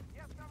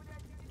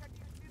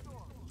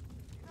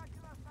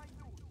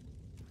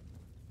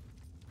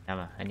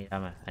 Ammo, I need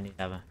ammo, I need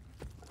ammo.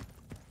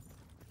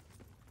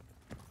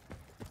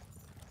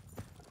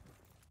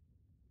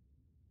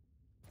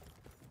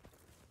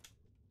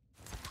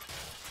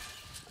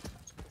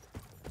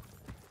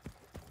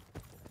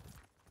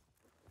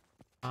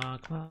 Oh,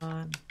 come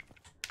on.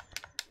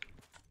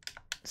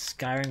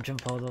 Skyrim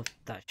jump all of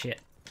that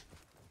shit.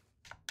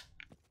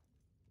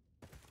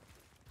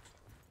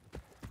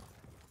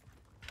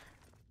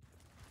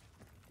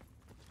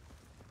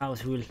 That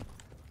was cool.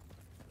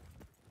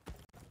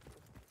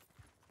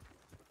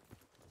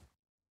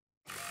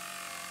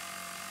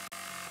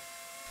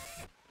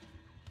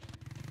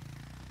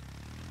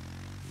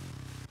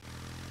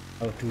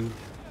 Oh, dude.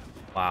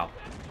 Wow.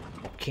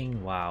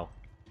 Fucking wow.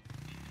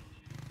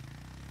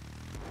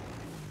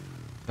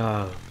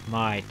 Oh,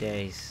 my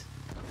days.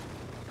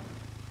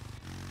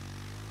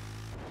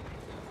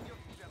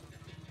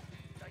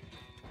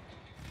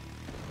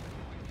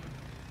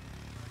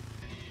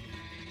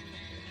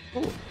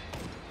 Ooh.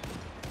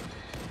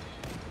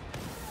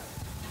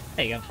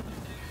 There you go.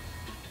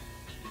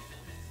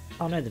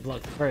 Oh no, they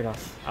blocked the road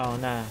off. Oh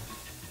no.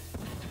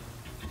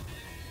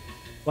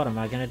 What am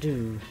I gonna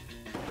do?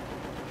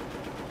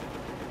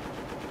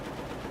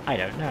 I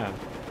don't know.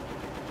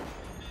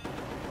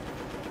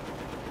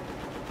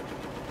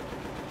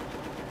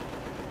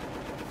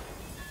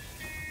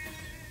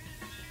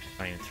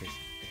 Not even 3.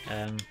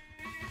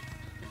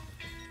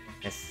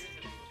 Yes.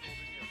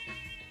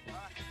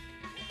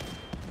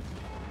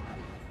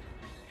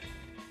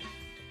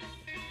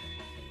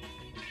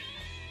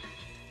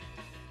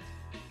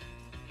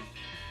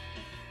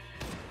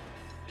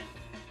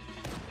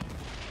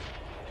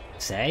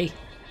 Say?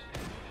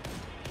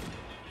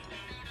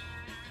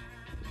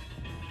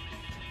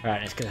 Right,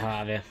 let's get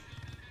out of here.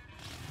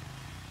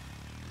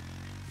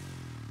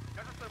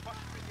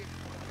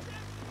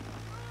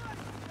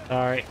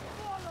 Alright.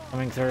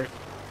 Coming through.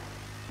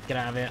 Get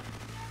out of here.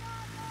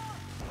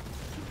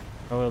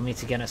 Or we'll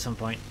meet again at some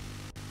point.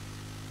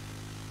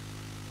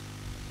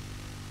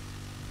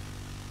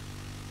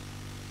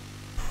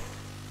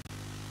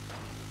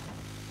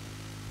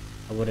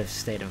 I would have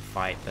stayed and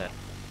fight, but...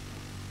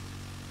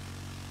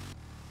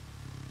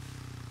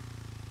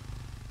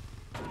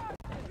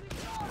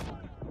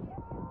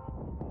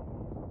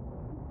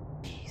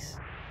 Jeez.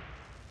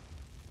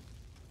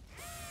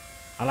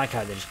 I like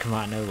how they just come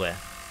out of nowhere.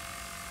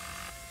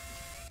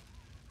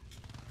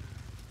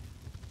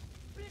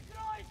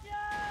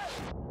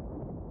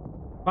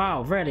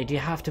 Wow, really? Do you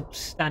have to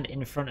stand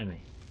in front of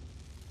me?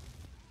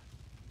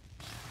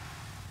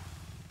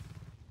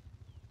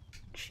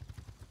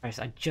 Christ,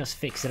 I just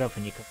fixed it up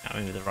and you come at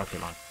me with a rocket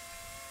launcher.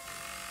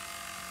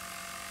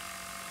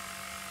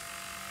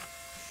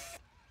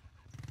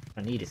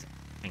 What I need is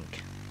a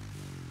tank.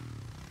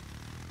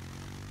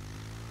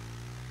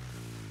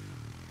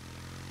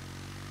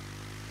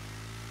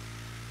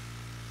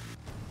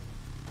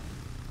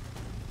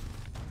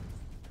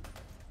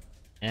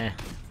 Yeah.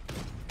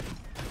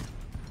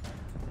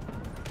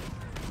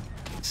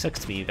 Sucks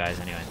to be you guys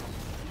anyway.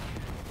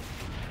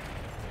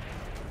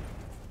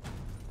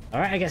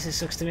 Alright, I guess it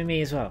sucks to be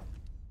me as well.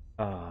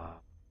 Oh.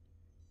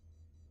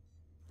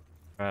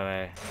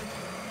 Really?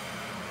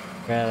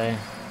 Really?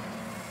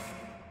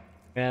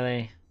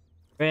 Really?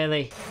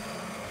 Really?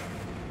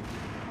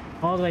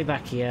 All the way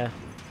back here.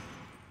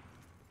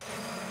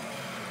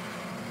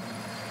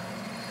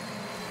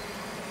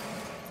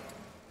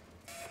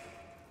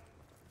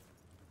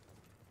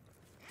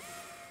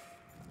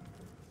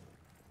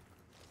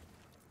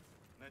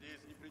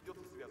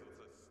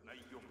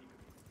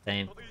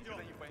 Same.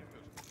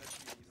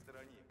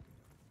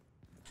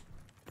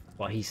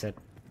 What he said.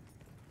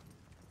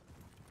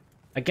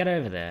 I get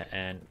over there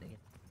and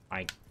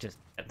I just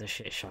get the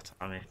shit shot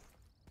on me.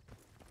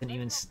 Didn't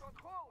even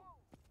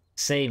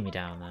save me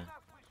down there.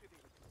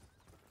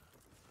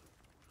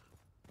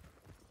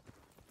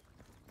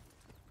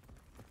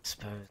 I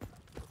suppose.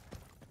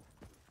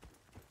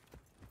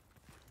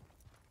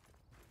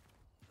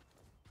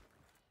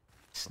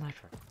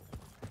 Sniper.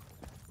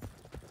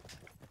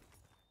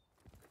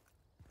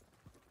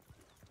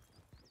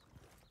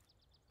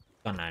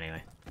 Gone now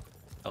anyway.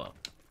 Oh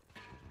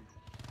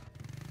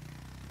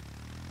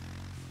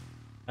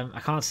well.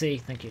 I can't see,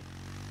 thank you.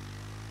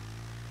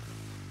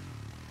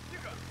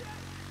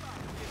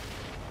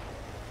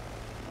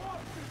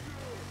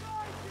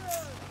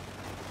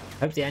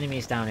 Hope the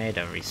enemies down here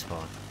don't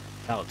respawn.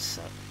 That would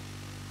suck.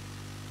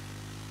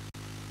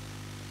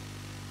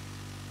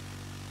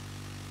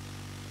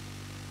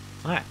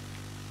 Alright.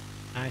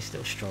 I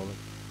still strolling.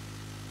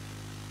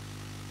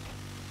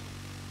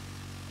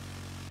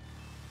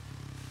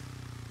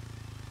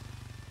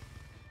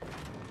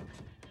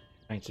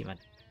 Thank you, man.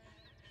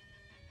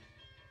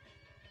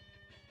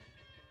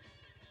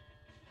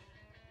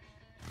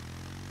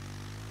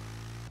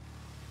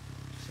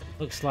 So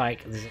it looks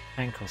like there's a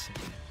tank or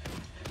something.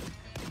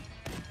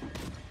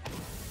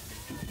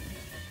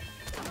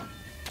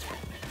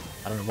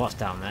 I don't know what's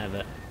down there,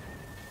 but...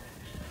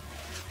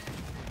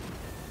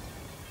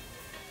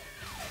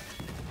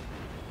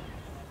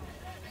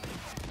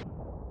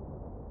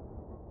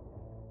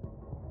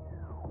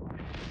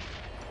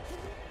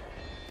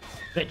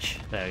 Bitch!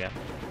 There we go.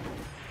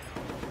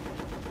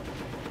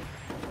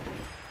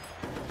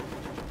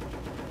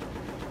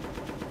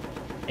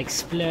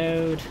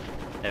 Explode!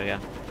 There we go.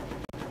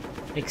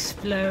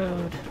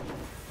 Explode!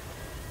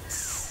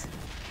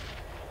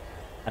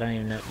 I don't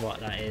even know what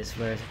that is.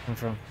 Where is it come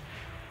from?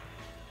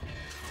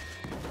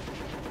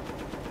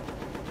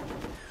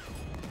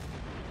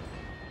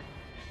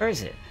 Where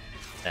is it?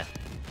 There.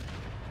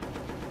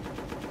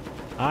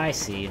 I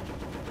see you.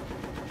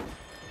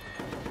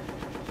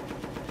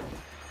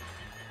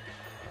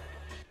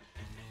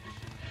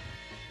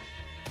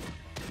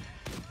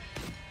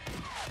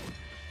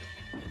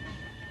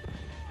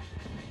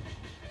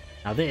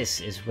 Now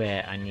this is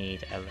where I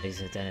need a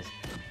laser dentist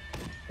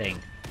thing.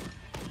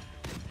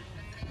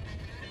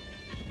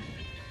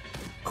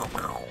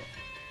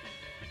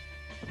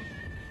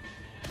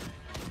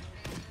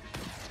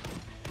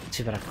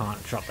 Too bad I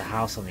can't drop the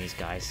house on these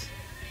guys.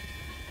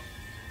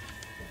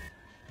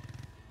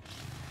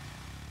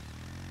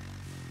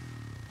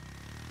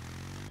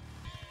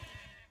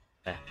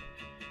 There.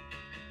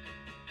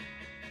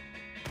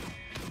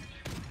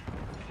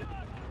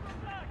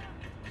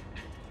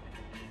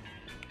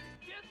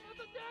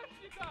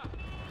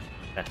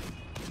 There.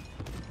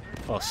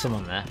 Oh,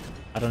 someone there.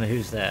 I don't know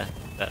who's there,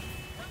 but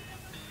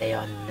they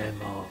are no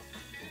more.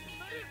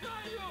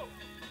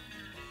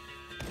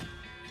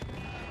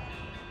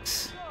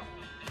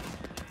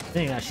 I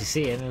didn't actually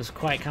see him, it was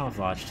quite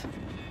camouflaged.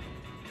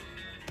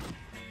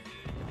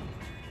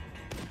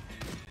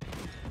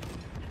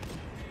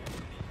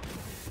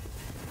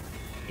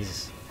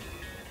 Jesus.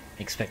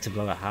 Expect to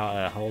blow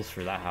a hole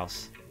through that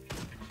house.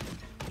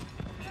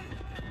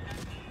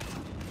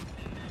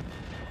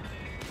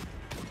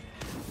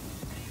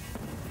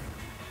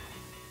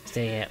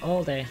 Stay here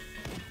all day.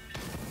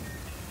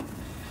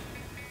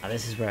 Now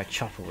this is where a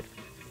chopper would.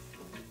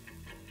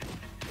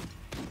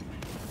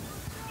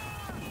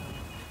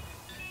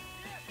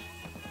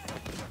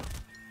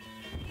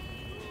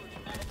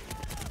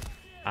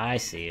 I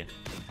see you.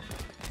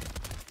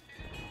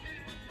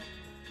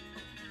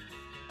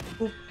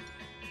 Boop.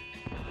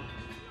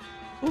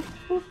 Boop,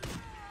 boop.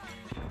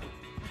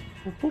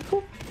 Boop, boop,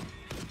 boop.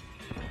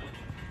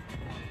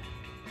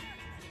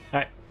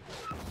 Alright.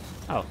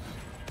 Oh.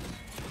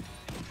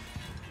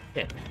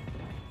 Yeah.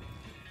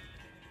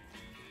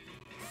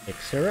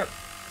 Fix her up.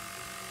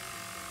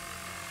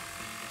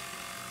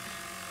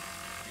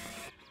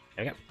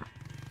 There we go.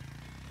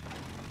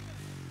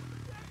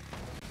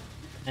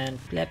 And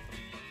flip.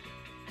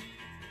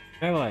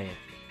 Where are you?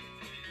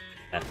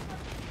 There.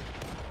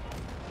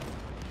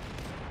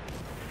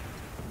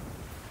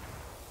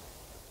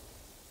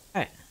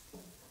 Alright.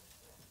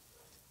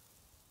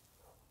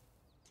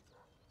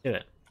 Do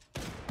it.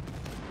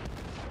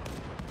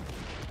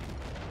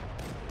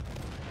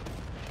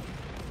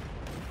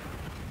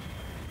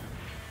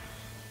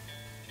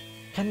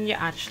 Can you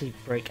actually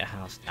break a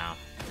house down?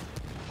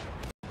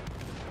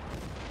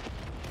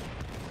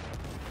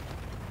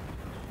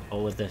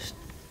 Or with this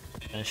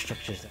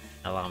structures that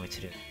allow me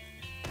to do it?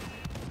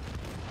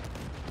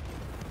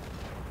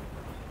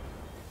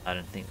 I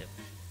don't think that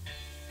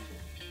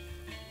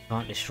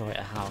can't destroy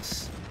a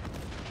house.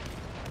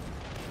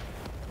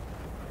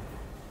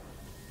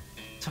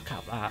 Took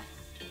out that.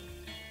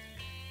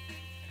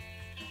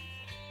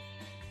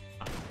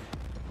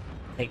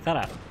 Take that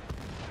out.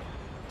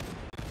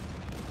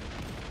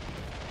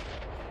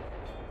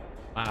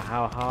 Wow,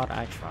 how hard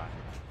I try.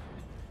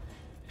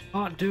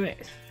 Can't do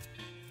it.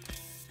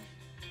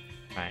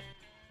 Right.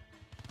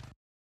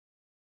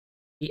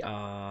 We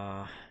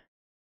are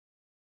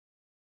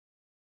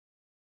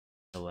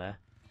nowhere.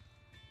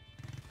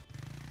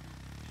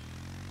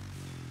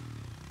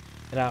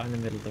 Get out in the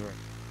middle of the room.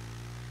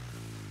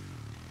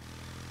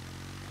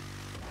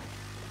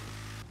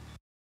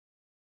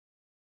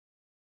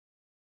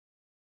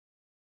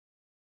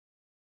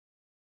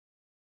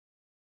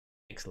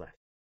 Six left.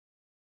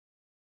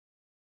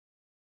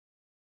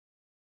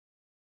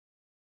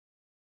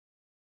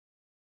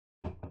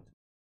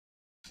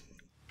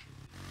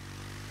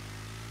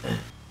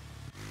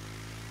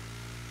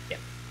 Yep,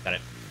 got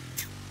it.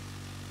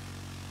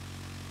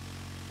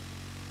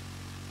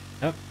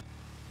 Nope.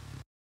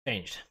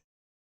 Changed.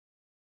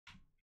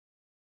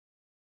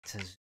 It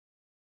says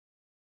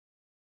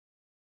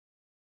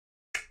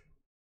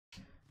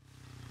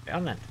right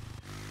on then.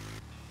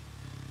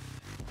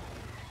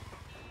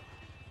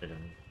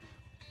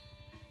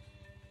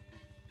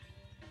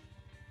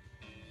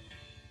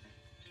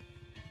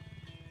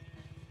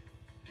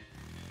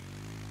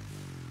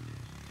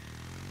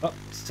 Oh,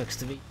 sucks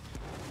to be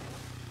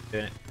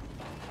doing it.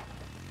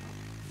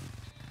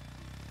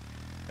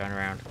 Going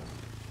around.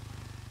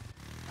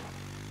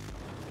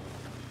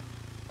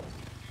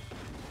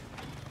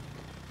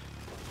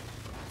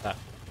 That.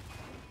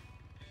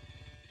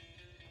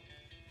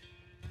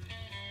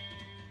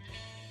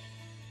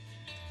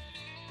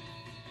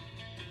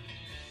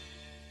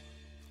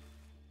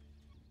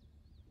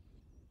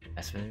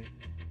 Investment.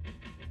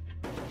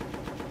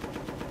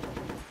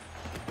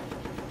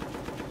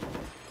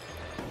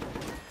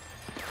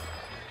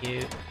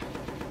 You.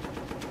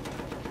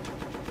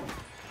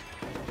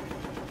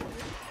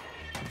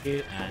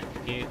 You and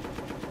you.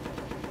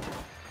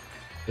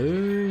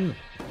 Ooh.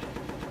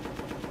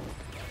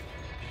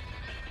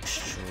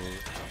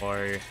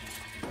 Or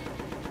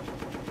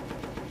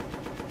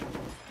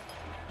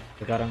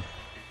we got him.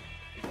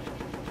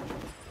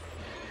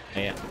 Oh,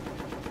 yeah.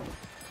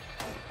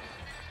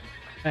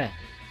 Hey.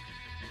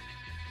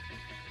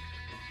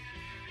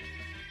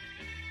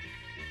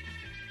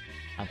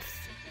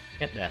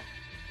 Get there.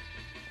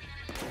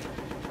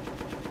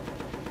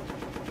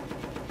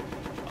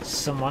 Oh,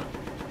 someone.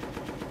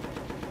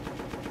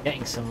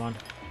 Getting someone.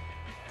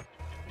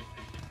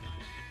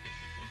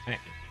 Right.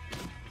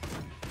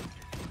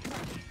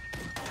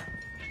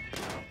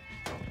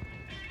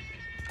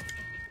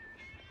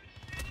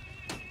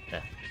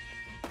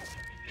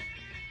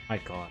 My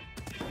god.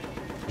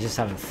 He's just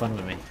having fun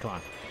with me. Come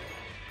on.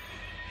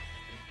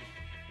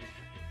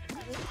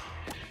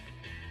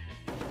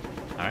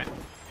 Alright.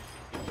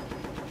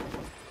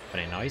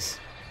 Very nice.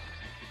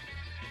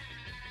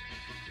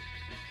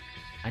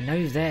 I know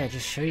you're there,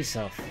 just show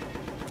yourself.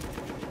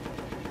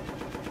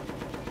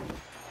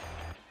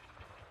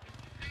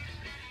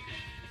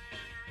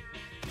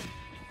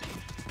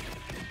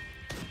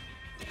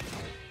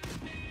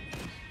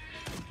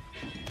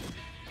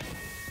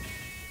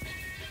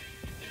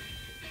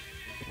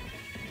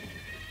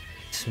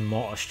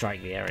 Mortar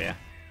strike the area.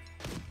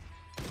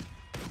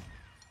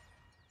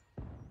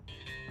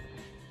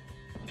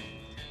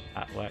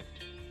 That worked.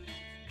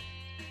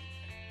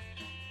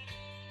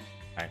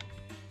 Right.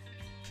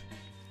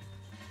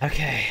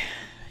 Okay.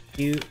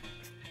 You.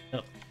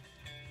 Oh.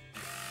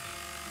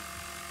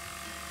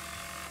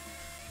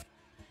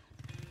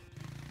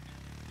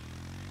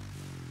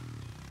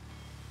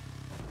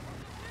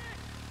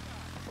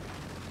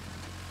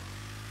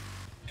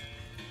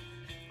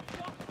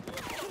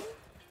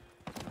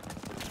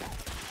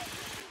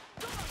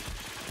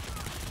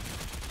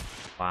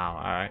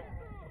 Wow, alright.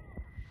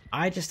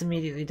 I just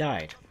immediately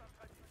died.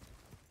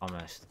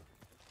 Almost.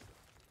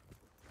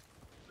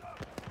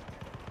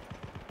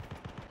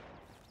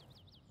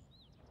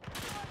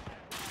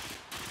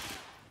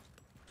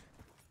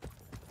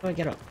 How do I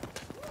get up?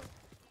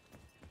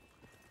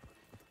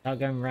 Without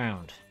going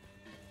round.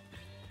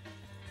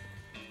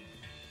 Can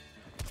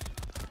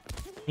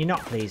you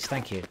not, please?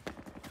 Thank you.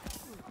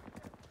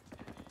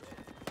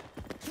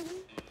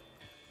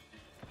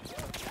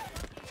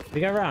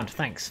 We go around,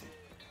 thanks.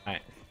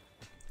 Alright.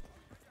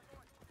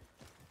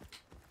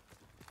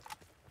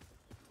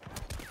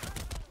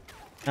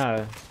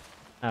 No.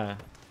 No.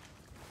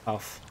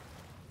 Off.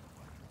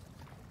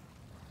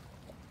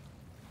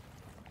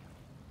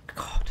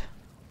 God.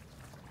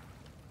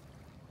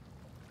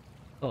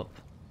 Up.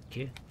 Thank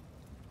you.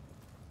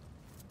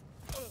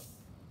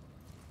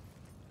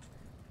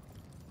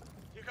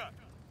 Тихо!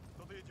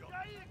 Кто-то идет.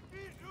 Я их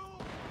вижу!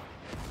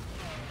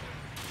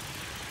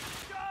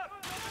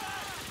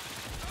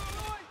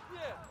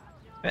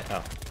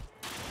 Oh.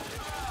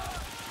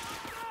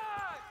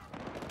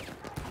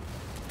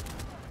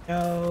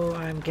 No,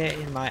 I'm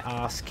getting my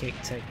ass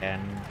kicked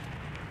again.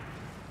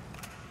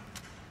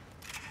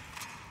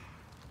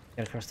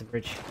 Get across the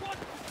bridge.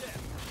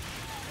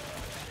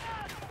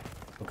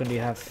 What gun do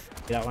you have?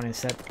 Do that one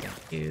instead.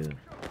 Thank you.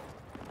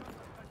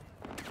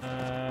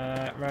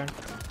 Run.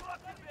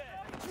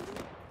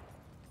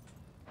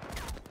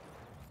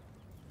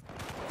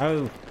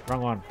 Oh,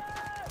 wrong one.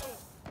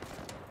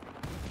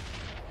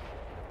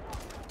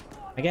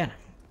 Again.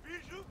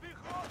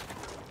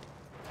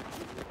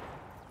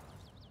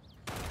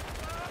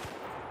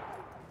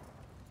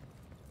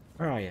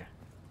 Where are you?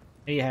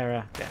 Hey,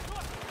 Hera. Yeah.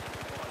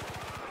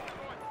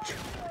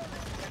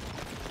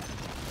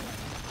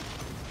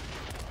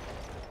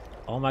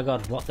 Oh my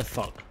god, what the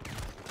fuck?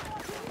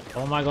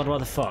 Oh my god, what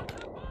the fuck?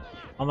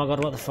 Oh my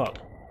god, what the fuck?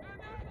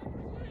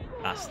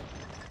 That's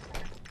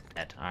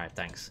dead. Alright,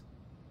 thanks.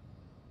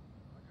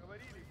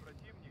 Говорили,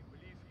 противник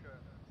близко.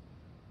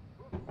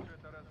 Ох уж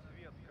эта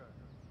разведка.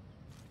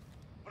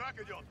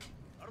 Враг идет!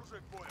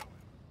 Оружие понял.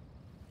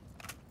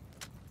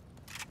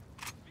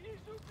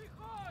 Вижу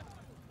пехоту!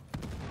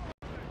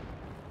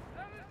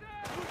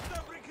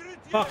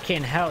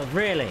 Fucking hell,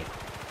 really?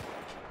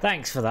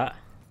 Thanks for that.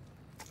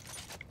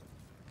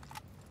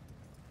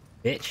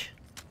 Bitch.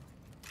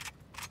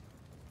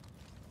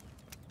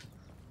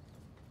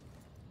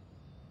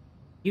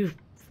 You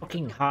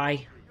fucking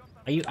high?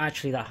 Are you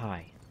actually that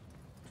high?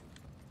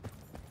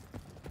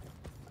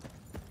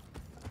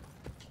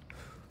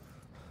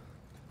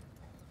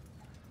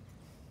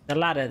 The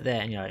ladder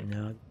there, and you're like,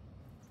 no.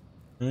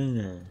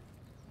 No.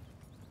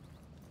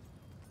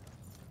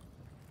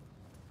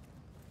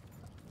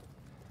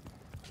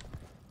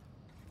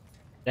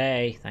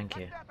 Hey, thank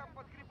you.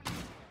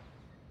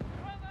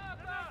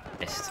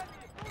 Missed.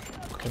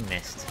 Fucking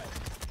missed.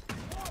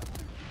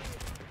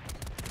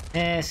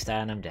 Missed,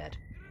 and I'm dead.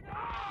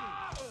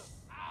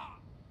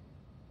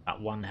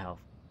 At 1 health.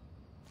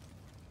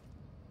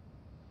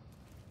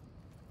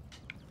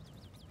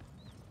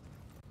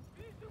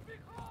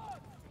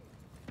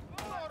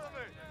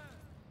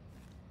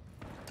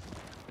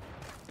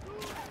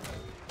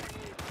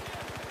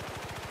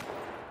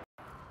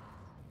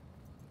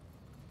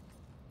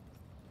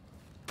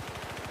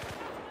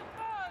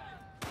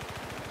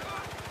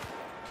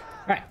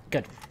 Right,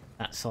 good.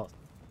 That's all.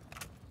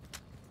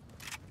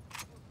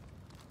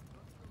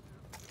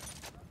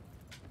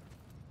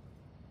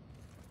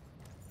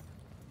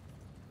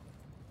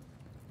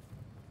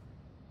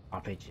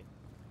 RPG.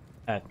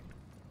 The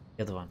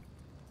other one.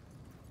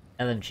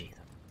 LMG.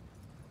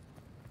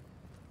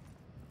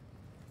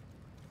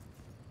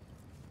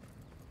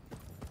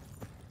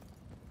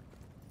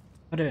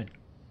 What are you doing?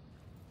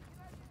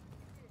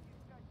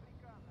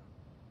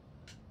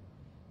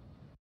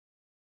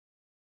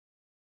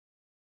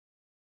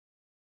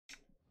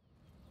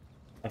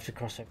 I have to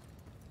cross it.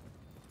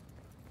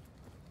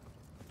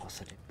 Of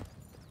course I do.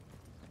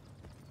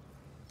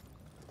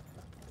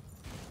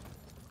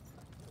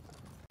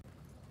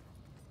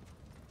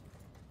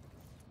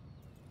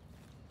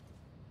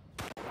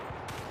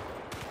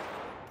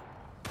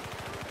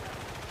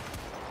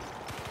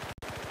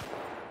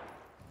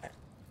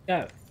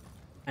 Go.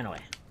 Anyway.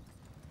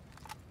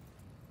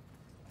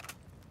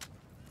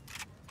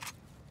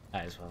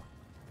 Might as well.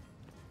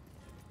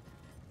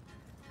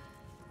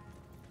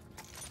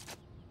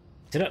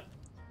 Sit up.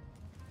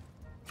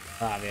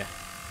 Out of here.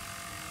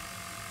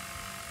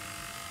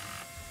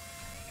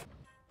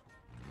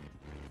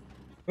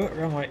 Oh,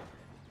 wrong way.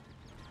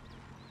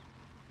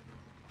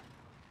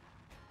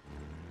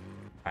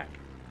 Right.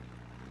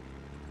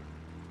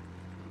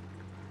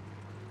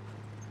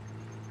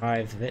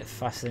 Drive a bit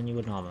faster than you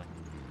would normally.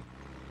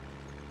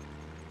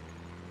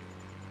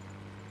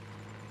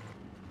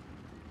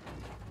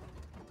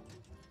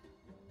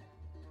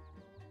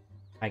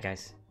 Hi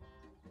guys.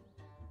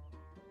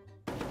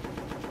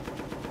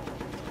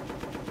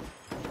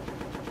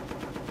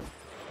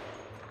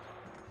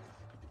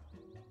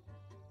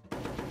 I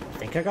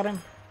think I got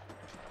him.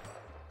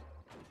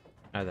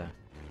 No though.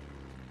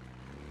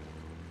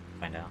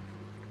 Find out.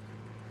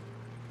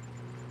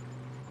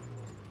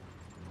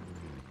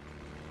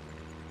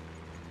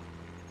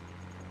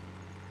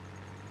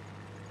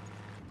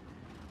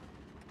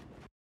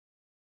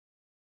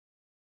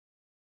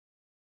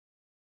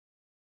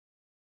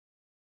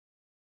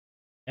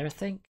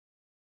 Everything?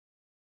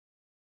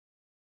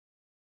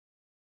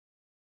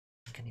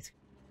 I think I need to...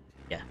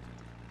 Yeah.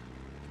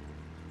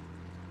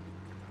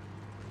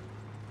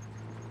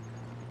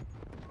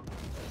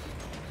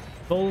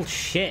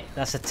 Bullshit,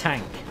 that's a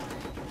tank.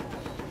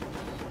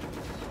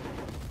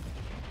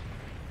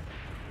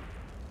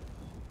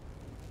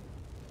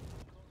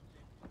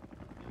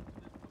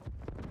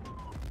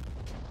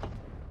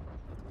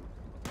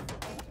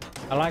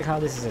 I like how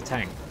this is a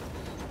tank.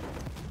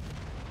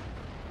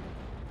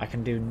 I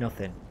can do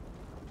nothing.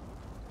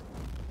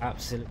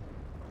 Absolutely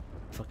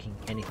fucking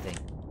anything.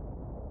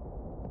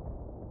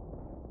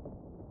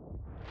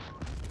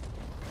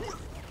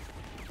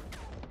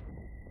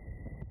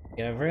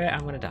 Get over it,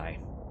 I'm gonna die.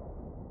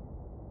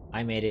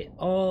 I made it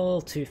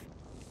all too...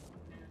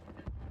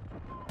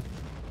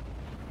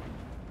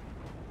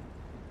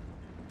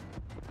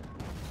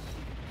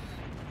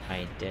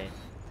 I did.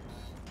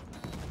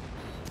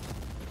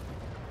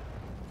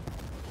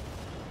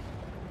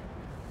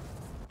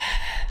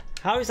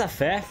 How is that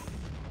fair?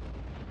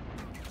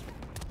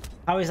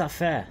 How is that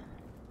fair?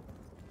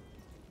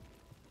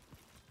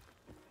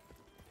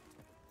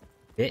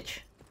 Bitch.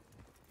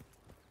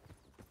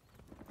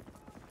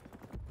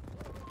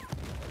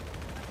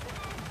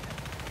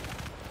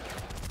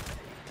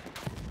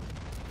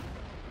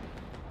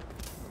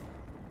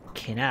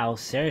 Fucking hell,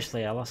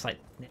 seriously, I lost like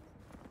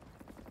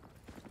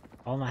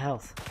all my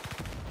health.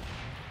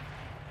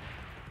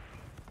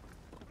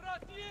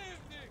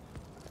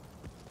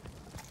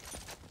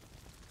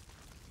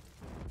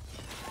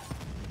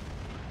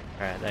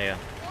 Alright, there you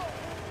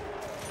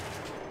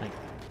go.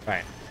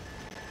 Right.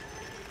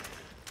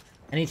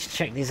 I need to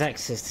check these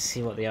X's to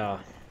see what they are.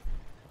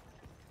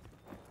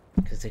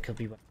 Because they could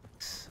be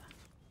bugs.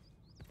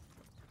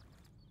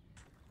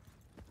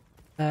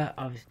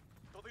 Obviously.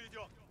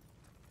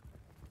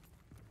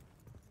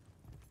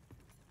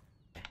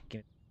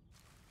 Give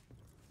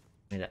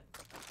me that.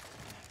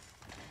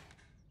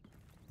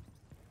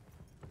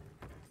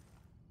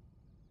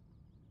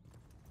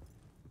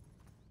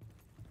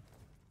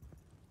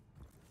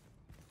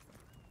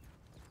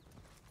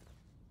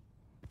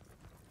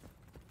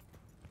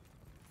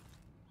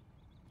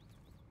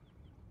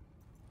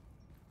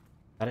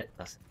 Got it?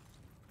 That's it.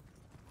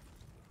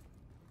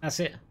 That's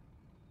it.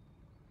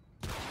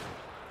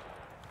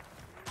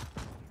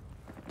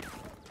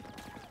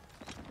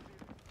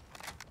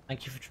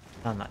 Thank you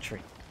for down that tree.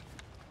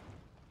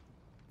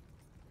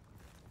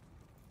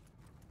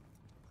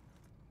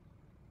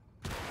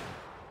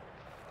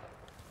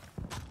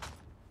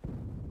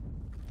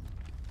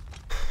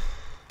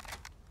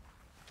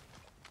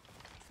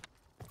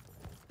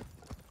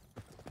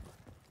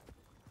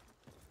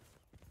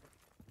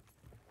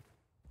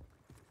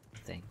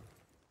 Thing.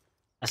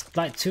 That's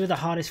like two of the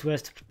hardest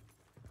words to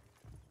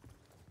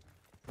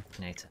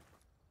pronounce.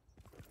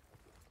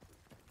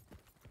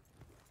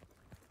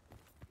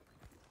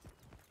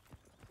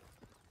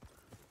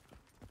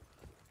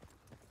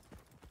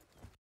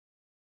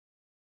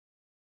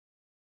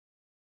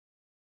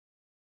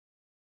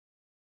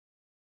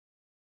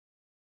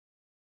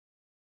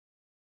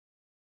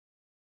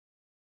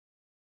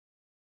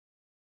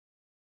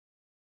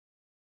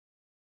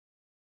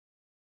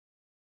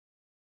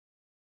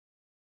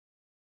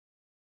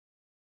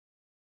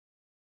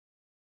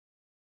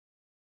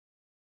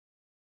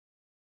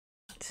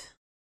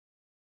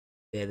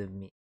 Bit of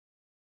me.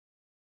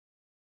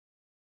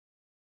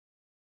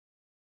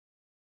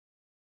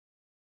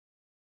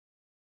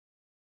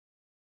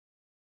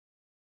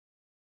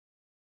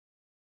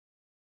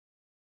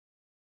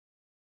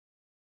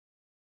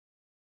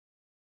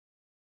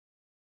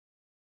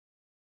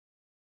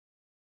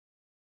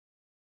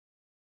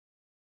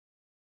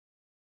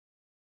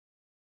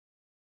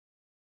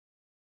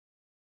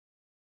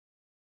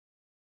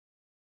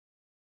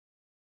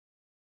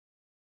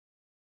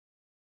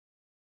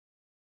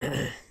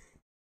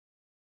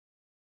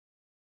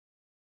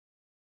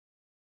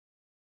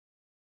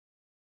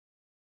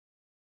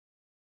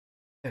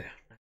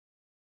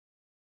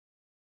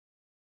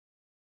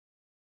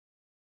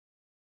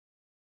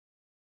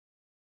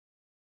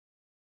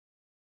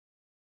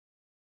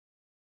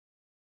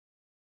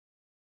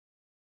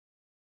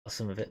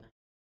 some of it.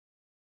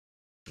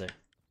 There.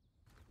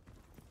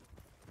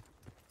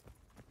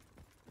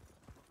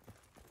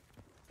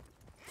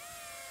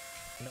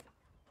 Nope.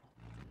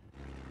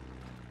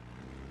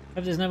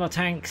 Hope there's no more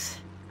tanks.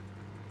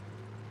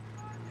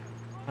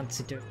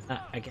 Fancy doing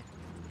that again.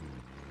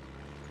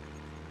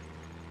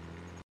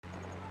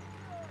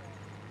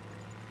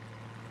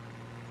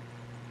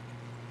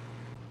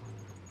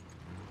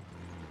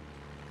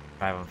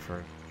 Drive on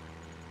through.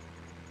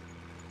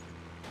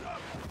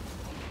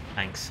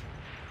 Thanks.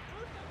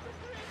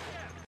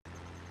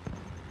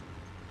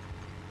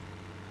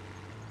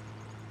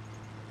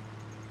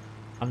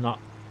 I'm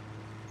not.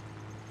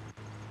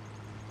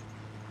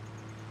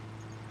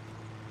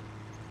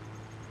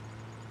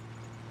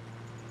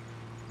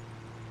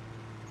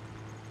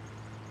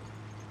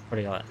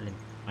 Probably got that limp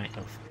right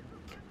off.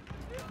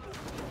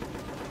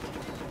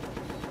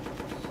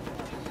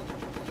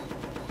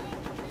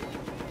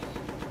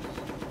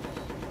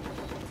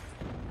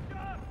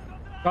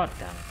 God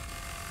damn it.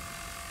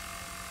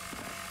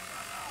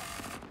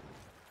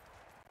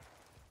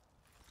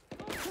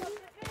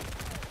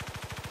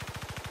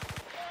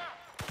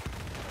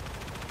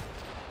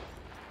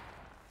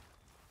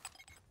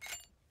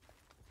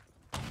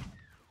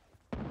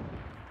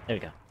 There we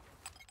go. I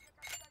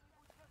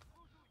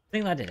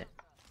think that did it.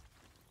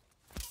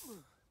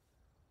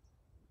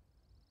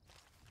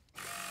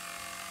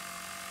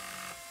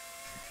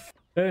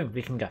 Boom,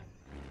 we can go.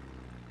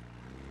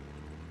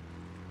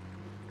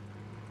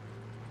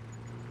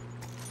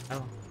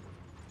 Oh.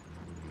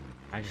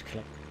 I just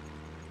collect.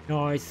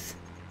 Nice.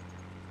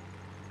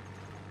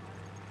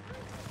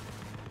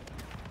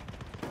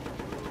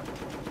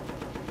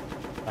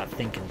 That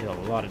thing can do a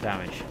lot of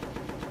damage.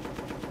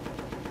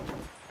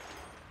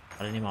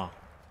 Not anymore.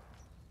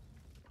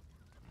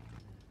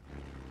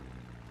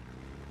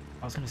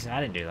 I was gonna say I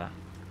didn't do that.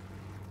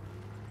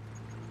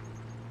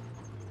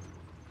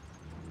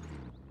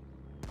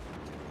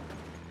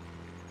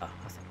 Oh,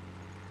 that's it.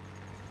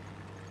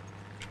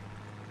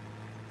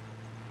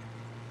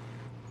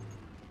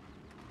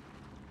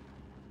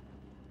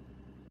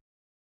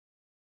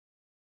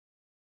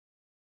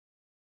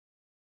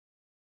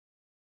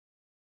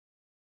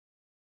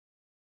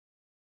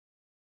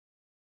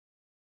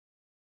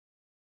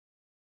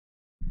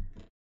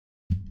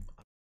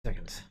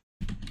 Seconds.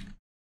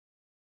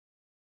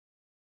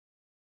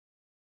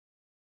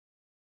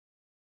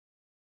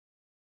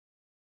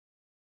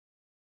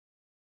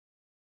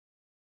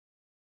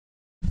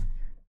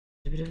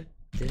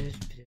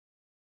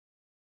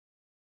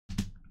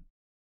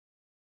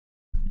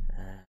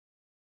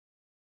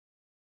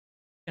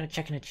 Gonna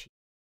check in a cheat.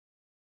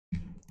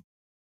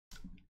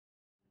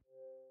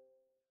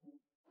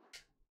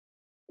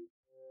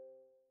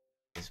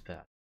 It's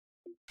bad.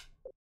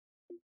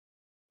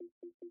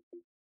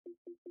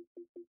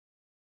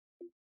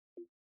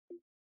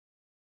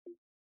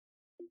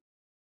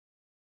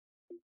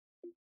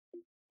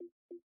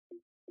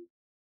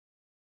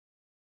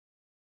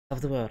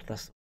 Of the world,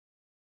 that's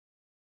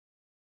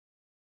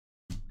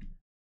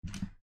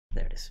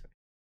there it is.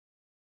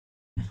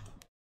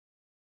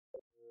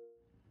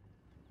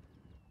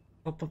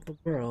 Top of the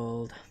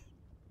world.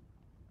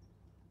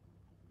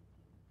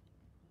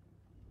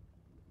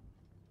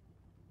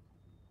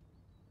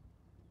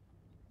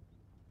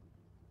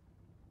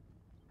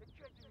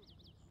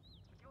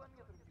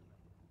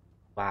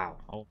 Wow.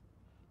 Oh.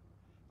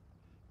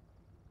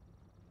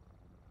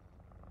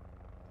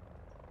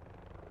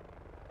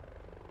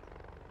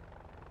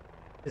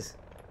 This.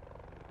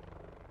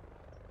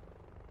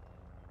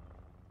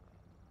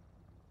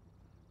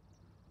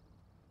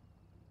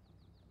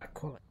 I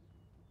call it.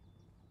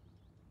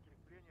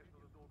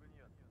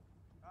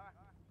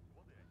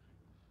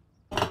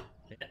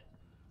 Yeah.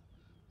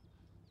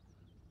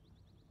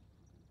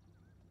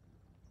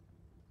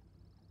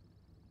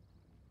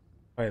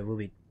 Alright, we'll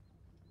be.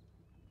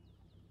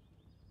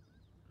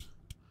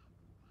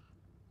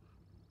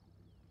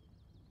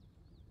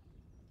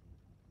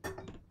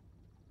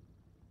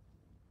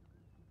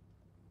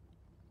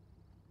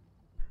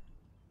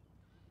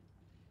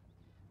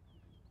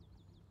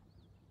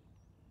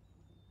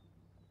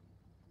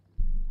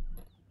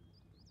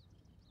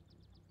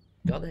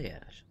 Got there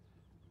yet?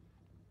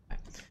 Right.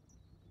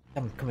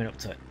 I'm coming up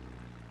to it.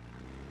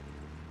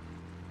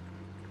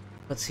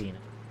 Let's see now.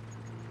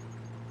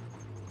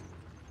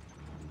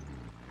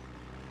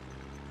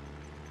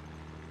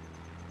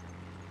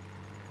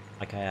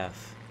 Like I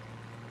have.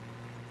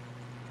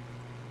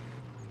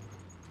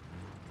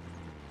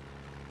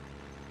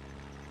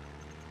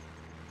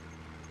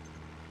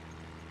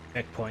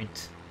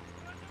 Checkpoint.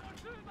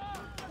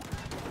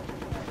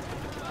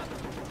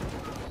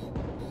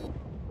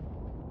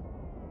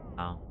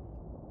 Oh.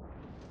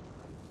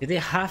 Do they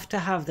have to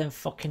have them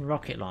fucking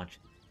rocket launch?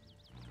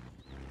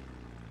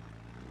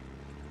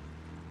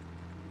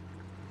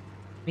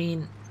 I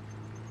mean,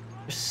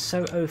 they're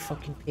so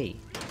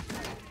O-fucking-P.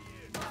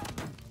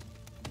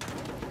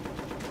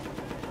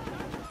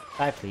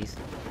 Die, please.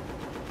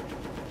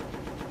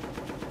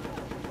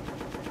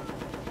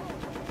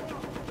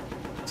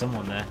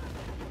 Someone there.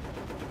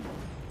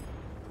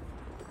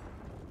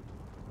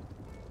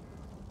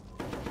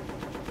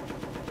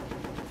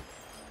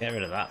 Get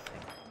rid of that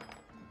thing.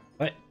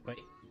 Wait, wait.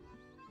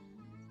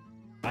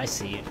 I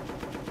see you.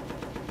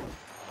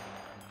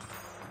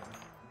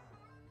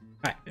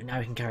 Right, now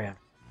we can carry on.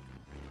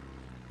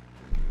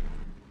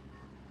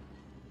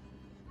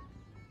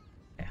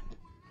 Yeah.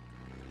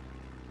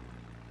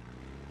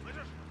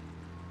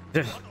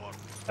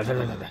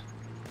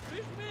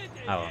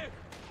 Oh well.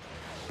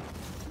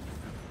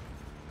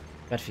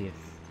 Bad for you.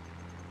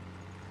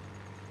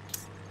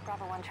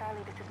 Bravo 1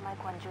 Charlie, this is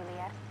Mike 1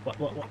 Juliet. What?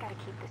 I gotta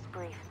keep this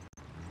brief.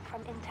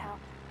 From intel,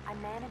 I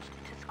managed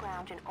to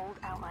scrounge an old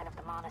outline of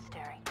the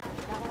monastery.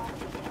 Not a lot of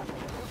details, but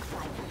it looks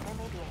like there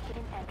may be a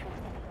hidden entrance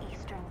in the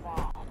eastern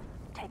wall.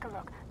 Take a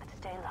look, but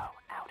stay low.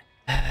 Out.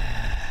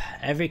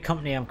 Every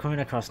company I'm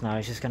coming across now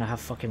is just gonna have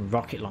fucking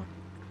rocket launch.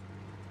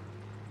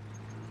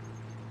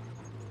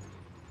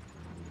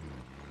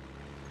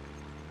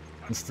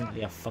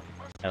 Instantly, I fucking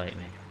hate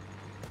me.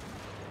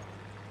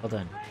 Hold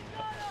on.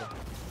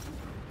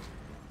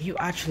 Are you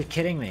actually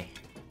kidding me?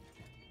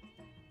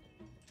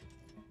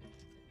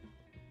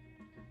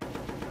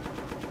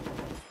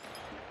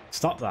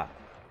 Stop that.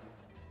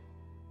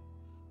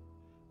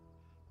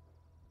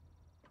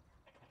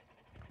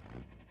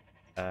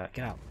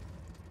 Get out.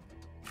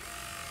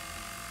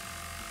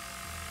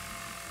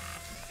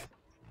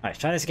 Alright,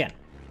 try this again.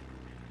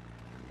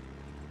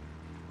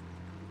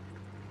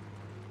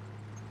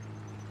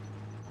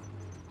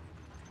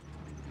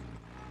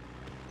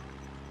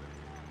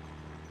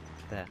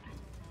 There.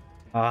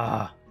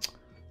 Ah.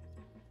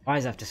 Why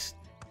does it have to...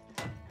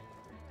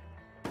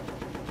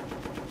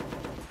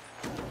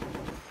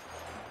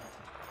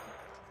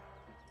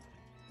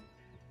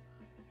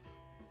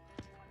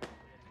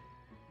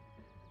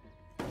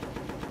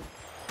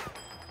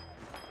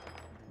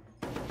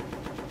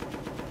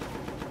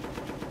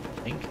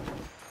 think.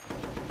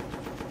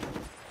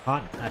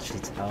 Can't actually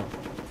tell.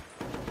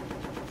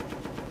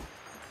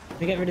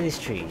 Let me get rid of these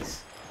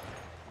trees.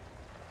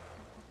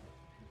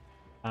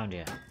 Found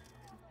you.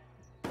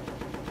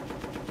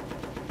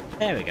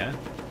 There we go.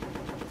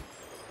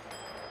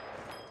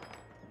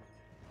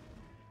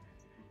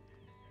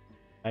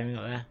 Climbing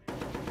up there.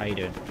 How you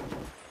doing?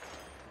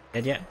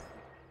 Dead yet?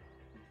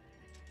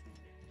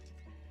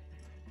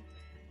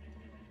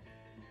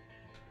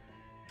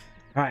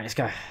 Alright, let's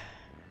go.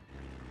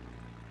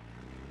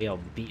 We all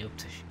beat up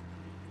to shit.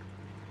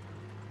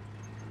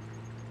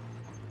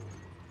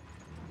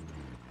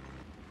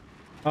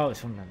 Oh, it's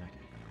from them.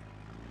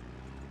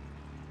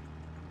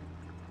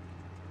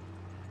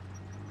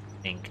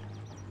 I think.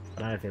 I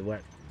don't know if it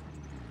worked.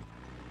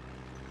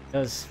 It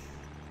does.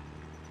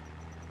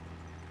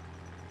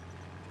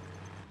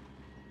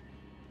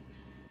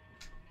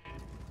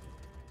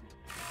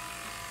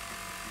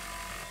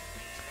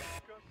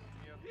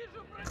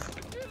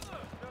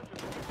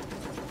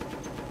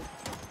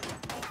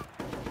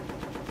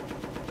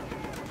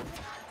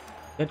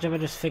 Good job I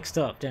just fixed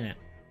up, didn't it?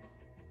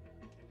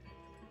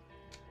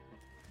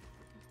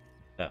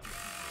 Oh.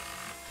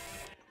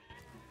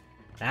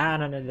 Ah,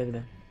 no,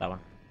 that one.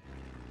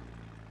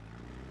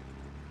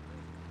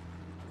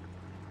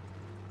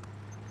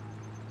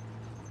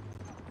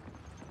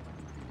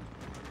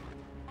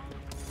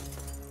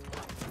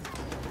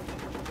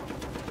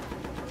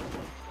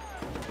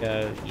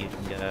 Go, you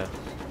can go.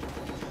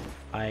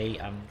 I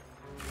am...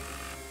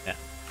 yeah.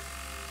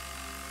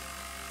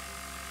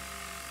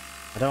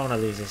 I don't want to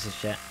lose this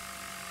as yet.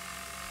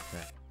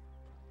 Right.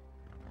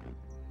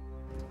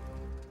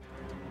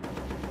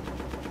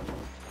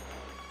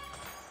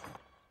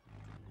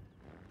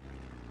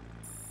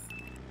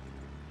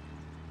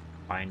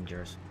 Find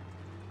yours.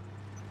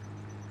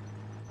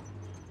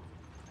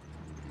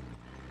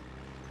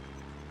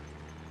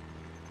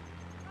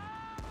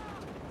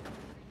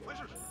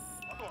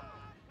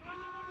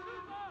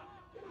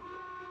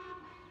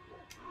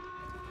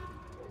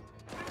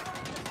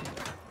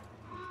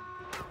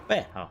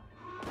 Where? Oh.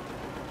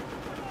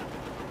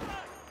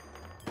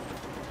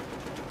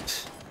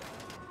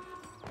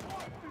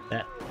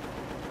 That.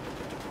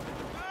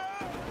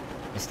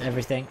 Missed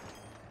everything.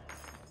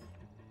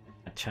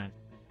 That chunk.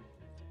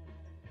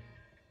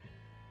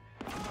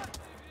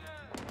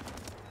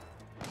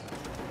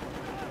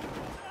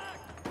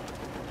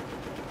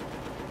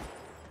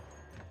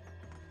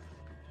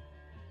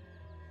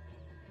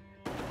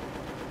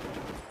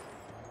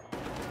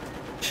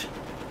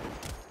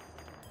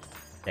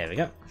 There we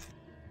go.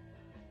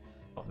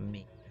 Not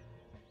me.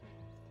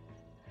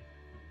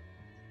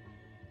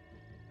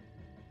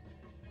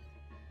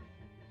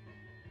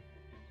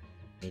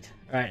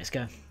 Alright, let's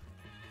go.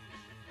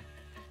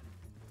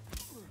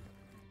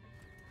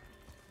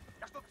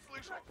 Я что-то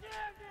слышал.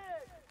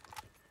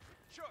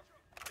 Черт,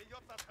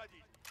 придется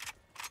отходить.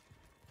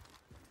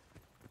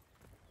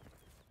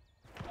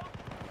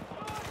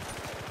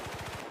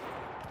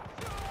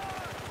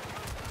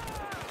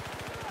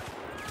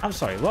 I'm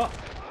sorry, what?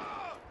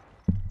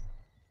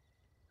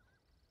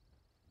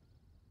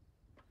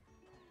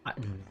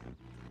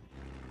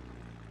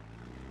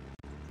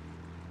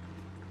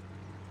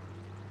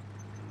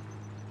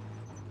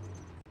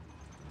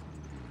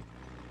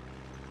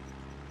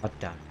 God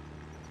damn.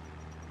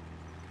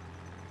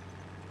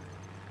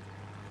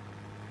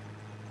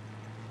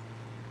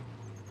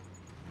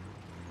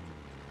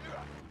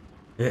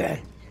 Ugh.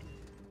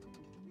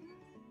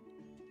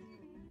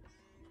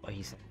 What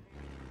he said.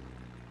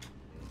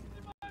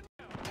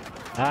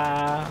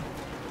 Ah.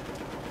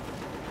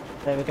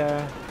 There we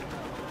go.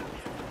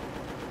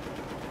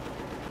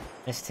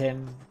 Missed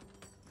him.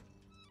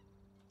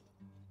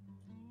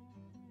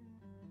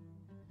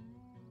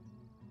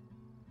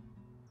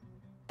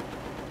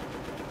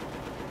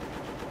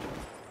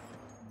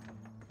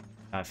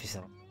 If you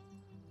sell.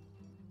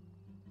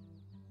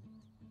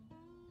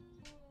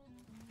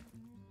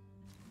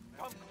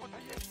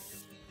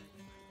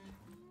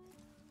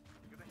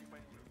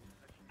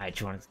 Alright,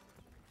 do you want to...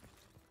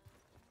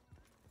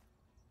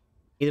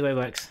 Either way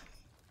works.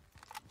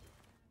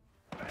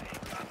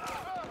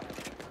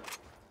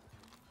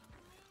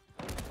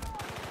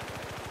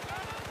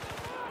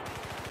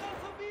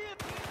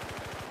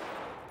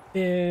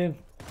 Ew.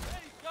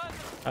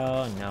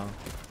 Oh no.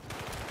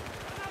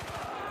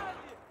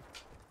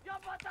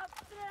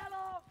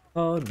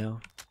 Oh no.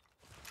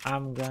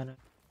 I'm gonna...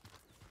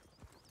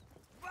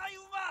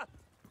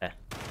 There.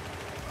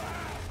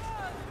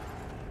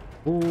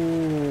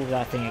 Ooh,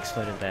 that thing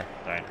exploded there.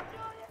 Alright.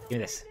 Give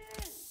me this.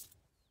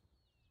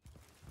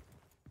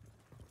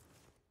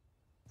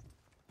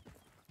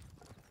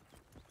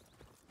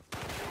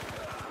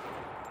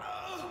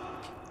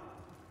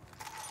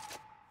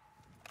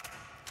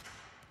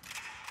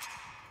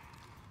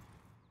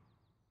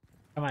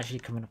 I'm actually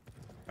coming up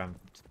from...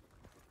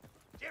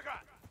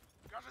 Тихо!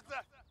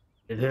 Кажется,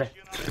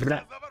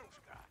 начинается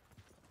заварушка.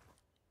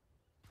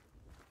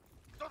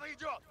 Кто-то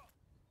идет!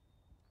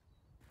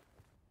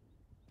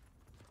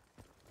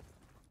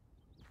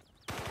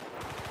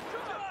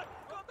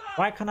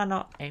 Why can I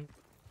not aim?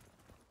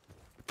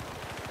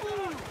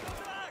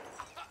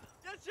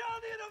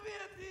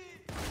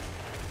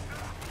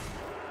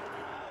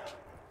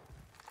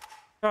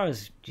 I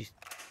was just...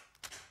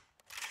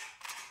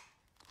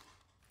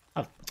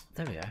 Oh,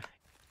 there we go.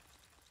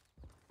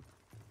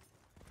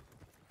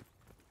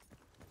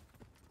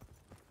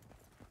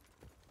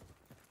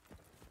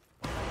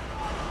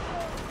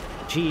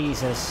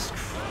 Jesus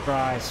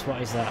Christ,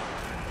 what is that?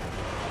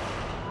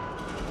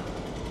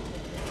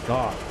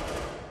 God.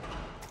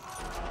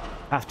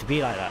 Have to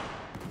be like that.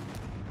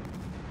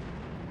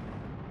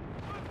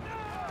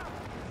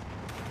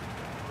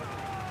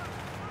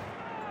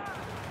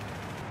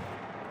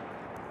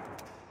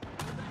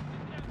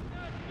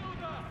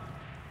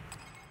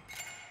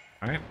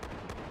 Alright.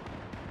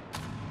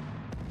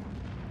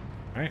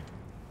 Alright.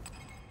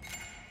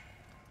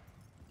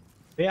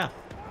 Yeah.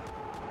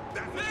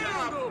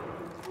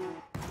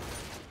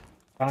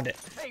 Found it.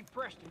 Hey,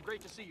 Preston,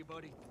 great to see you,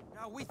 buddy.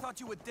 Now, we thought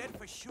you were dead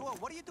for sure.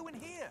 What are you doing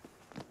here?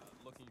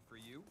 Looking for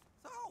you?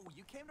 Oh,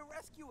 you came to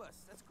rescue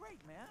us. That's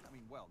great, man. I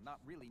mean, well, not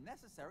really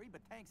necessary,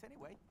 but thanks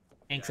anyway.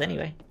 Thanks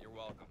anyway. You're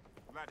welcome.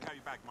 Glad to have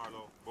you back,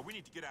 Marlowe. But we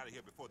need to get out of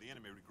here before the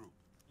enemy regroup.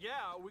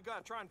 Yeah, we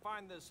gotta try and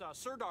find this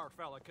Sirdar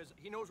fella, because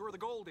he knows where the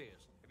gold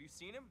is. Have you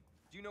seen him?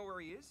 Do you know where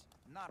he is?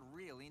 Not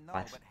really, no.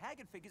 What? But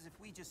Haggard figures if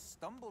we just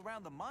stumble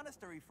around the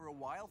monastery for a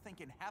while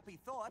thinking happy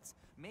thoughts,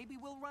 maybe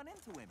we'll run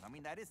into him. I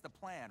mean, that is the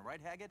plan, right,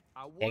 Haggard?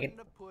 I wouldn't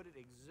have put it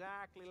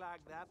exactly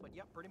like that, but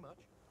yep, pretty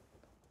much.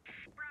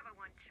 Bravo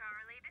 1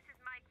 Charlie, this is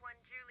Mike 1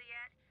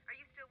 Juliet. Are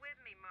you still with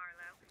me,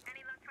 Marlowe?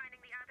 Any luck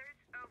finding the others?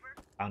 Over.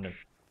 Found him.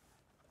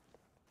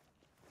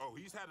 Oh,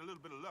 he's had a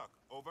little bit of luck.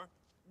 Over.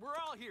 We're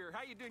all here.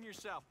 How you doing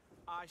yourself?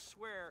 I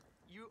swear,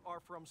 you are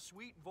from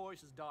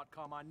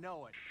sweetvoices.com. I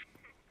know it.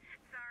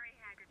 Sorry,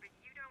 Haggard, but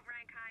you don't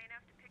rank high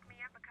enough to pick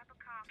me up a cup of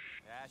coffee.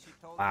 Yeah, she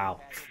told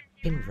Wow. me, Haggard.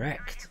 Fucking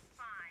wrecked. I am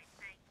fine,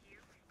 thank you.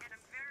 And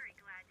I'm very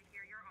glad to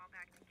hear you're all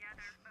back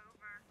together.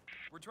 Over.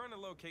 We're trying to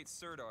locate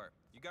Sirdar.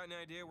 You got an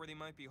idea where they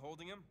might be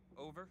holding him?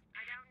 Over.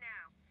 I don't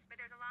know, but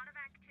there's a lot of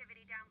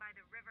activity down by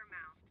the river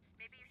mouth.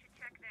 Maybe you should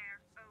check there.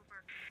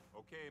 Over.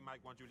 Okay,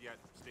 Mike 1 Juliet.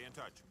 Stay in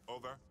touch.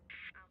 Over.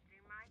 I'll do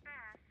my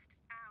best.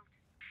 Out.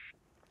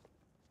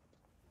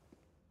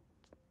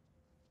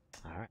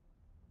 Alright.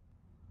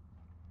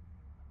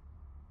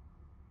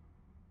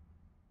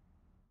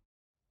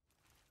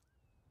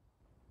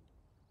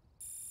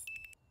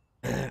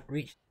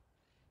 Reach.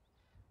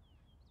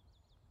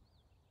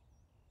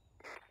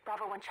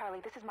 Bravo 1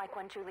 Charlie, this is Mike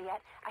 1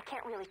 Juliet. I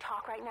can't really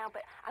talk right now,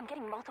 but I'm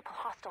getting multiple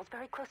hostiles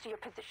very close to your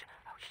position.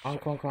 Oh,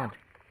 shit. Come on.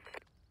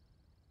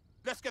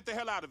 Let's get the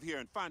hell out of here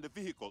and find a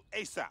vehicle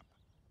ASAP.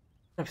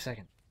 Wait a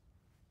second.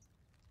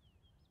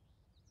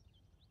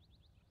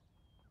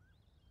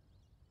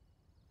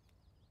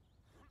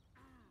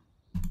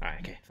 Alright,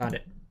 okay, found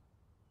it.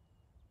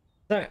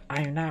 So,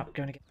 I am now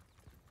going to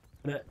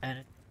get...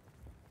 and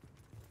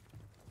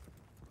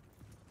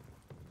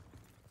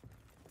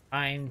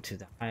climb to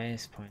the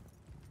highest point.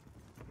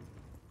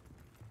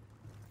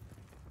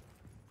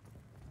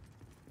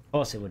 Of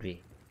course it would be.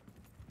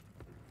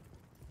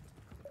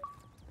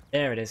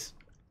 There it is.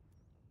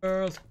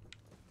 World.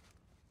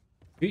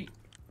 Eat.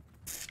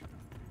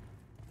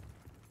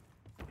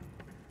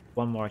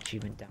 One more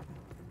achievement down.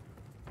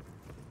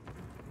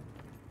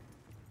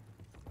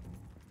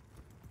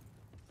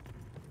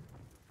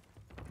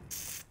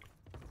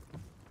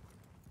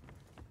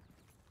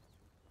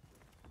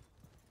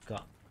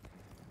 Got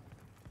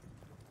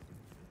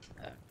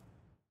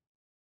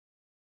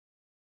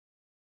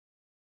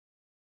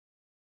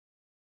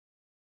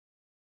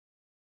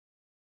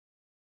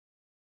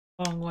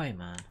Long way,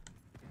 man.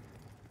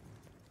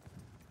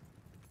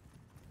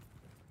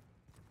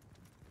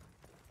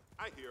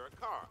 I hear a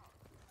car.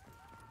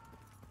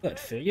 Good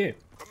for you.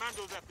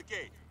 Commandos at the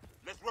gate.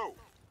 Let's roll.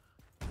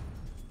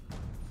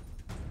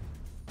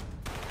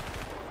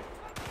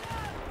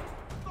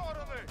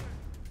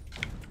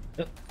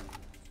 Oh.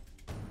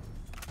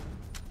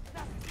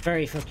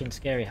 Very fucking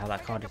scary how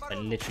that car just like,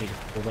 literally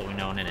just pulled up with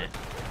no one in it.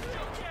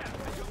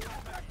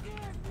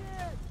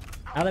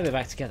 Now that we're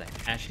back together,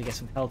 actually get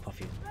some help off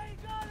you.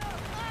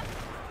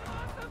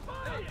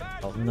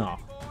 Oh no.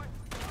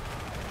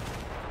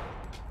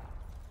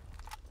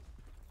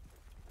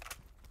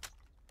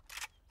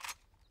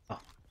 Oh.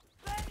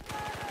 What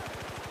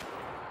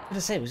did I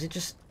say? Was it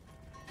just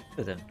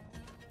with them?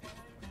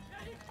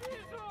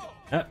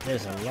 Oh,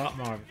 there's a lot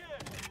more.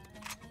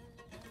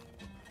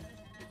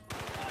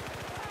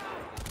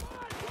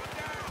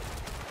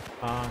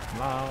 Come on,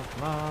 come on,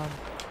 come on.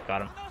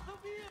 Got him.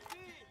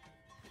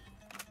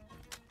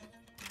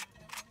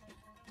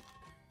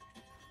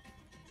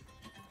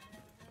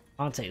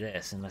 Can't take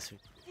this unless we...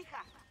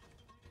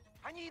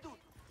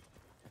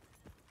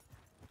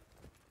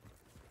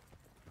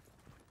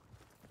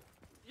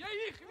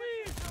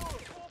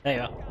 There you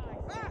go.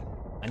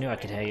 I knew I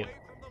could hear you.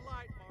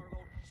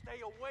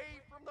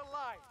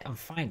 I'm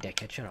fine,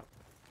 dickhead. Shut up.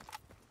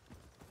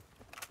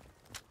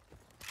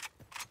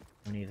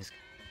 Only of us.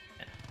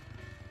 Yeah.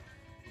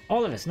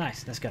 All of us.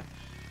 Nice. Let's go.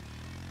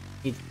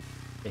 Need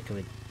dicker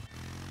with.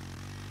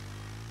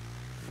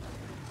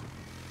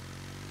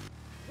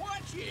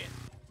 Watch it.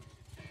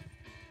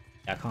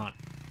 I can't.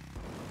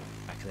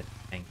 Back to the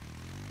thing.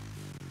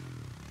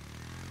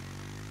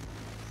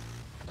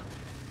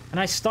 Can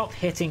I stop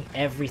hitting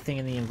everything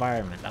in the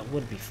environment? That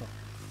would be fun.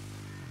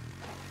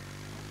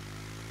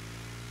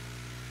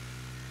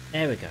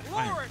 There we go.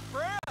 Fine.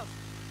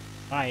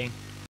 Flying.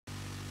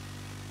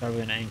 Sorry,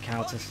 we're gonna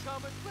encounter us.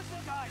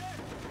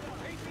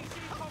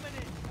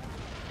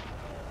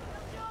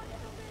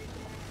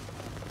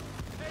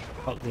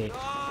 Fuck the.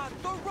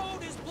 The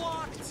road is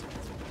blocked.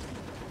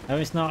 No,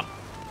 it's not.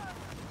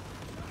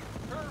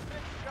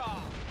 Perfect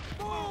job.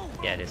 Move.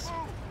 Yeah, it is.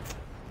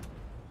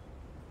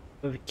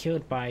 We'll be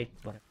killed by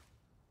whatever.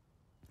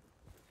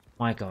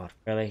 My God,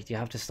 really? Do you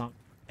have to stop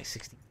like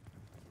 60?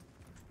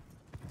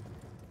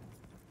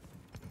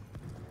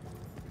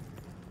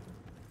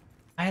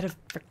 I had a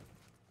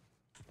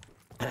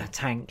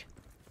tank.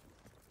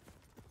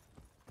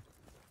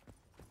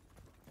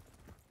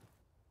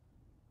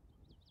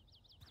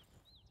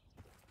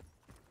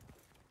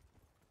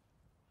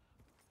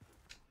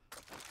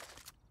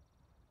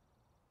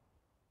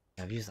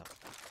 I've used that.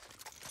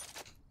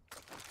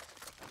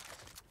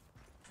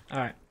 All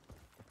right.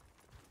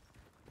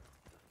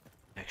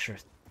 Extra.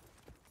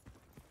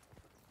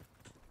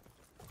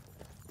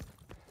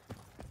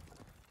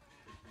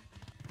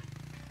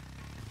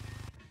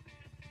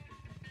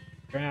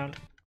 Ground.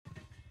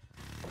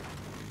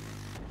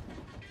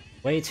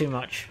 Way too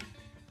much.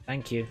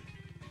 Thank you.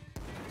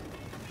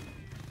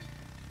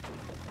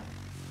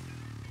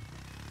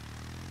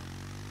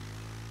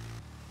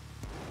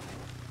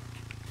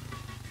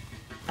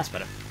 That's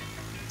better.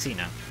 See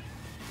now.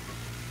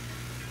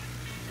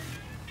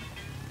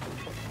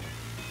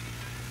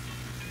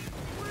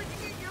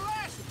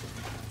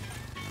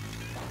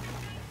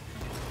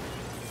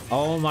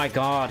 Oh my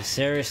God,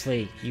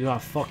 seriously, you are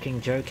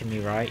fucking joking me,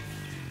 right?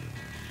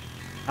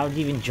 I would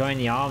even join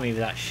the army with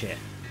that shit.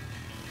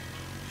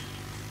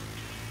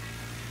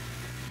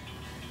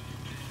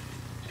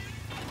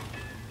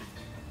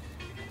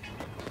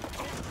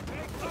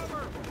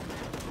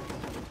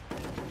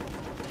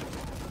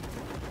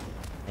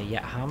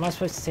 Yeah, how am I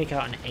supposed to take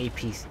out an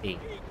APC?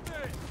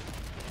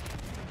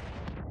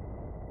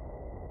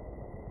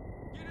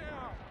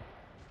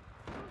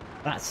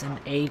 That's an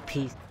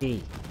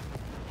APC.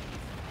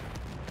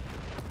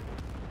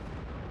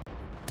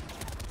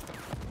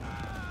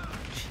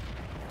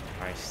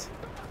 Christ.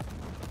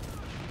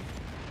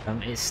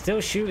 It's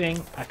still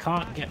shooting. I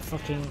can't get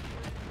fucking...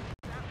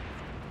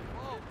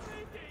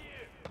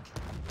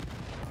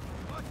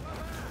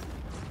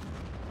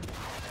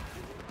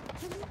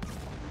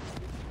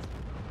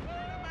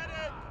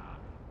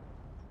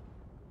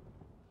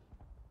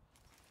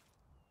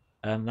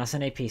 That's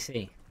an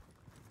APC.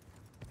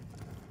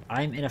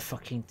 I'm in a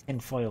fucking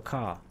tinfoil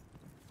car.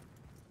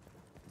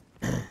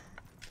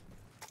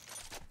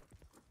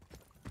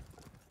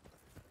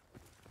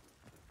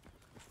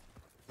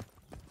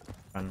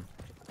 Run.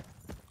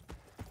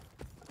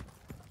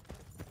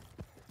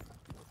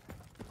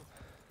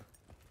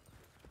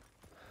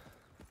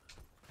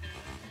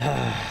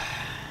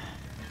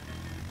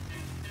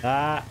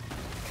 That.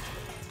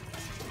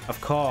 Of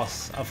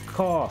course, of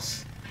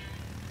course.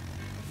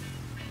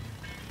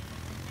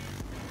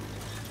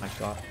 My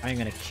God, I'm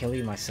gonna kill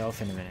you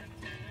myself in a minute.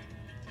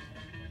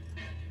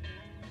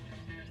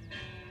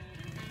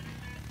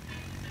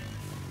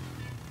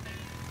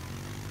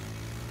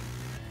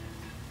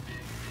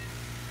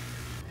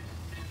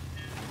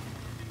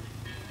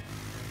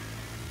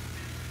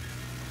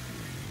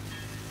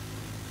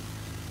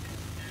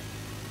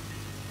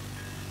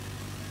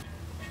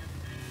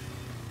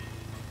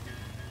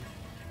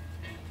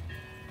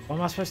 What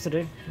am I supposed to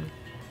do?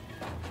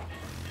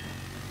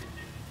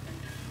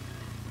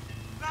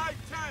 Light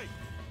tank!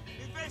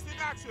 Invasive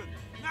action!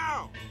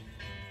 Now!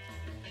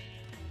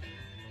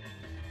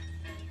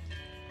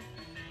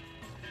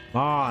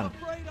 Come on.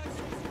 Afraid I see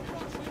some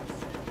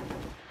Russians.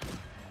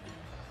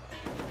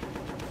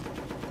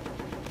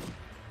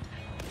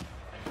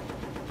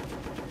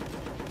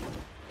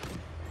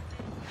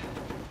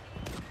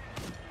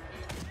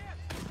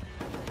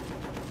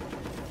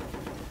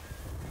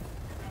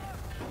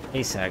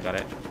 He said I got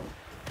it.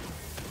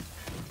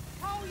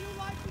 How you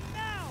like me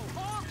now,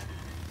 huh?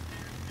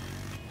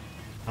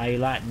 How you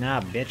like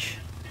now, bitch?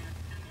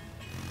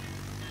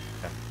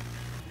 Okay.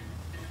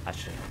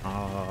 Actually,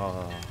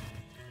 oh,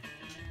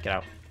 get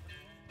out.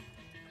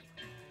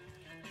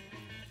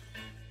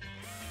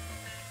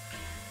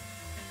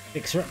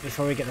 Fix her up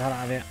before we get the hell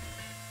out of here.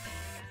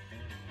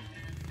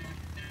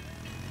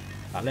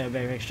 That little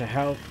bit of extra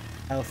health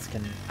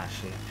can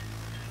actually.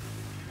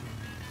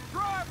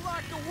 Drive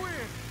like the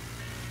wind.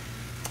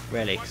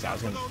 Really, because I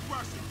was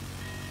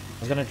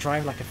gonna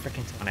drive like a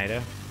freaking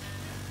tornado.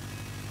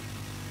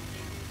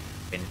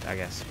 Wind, I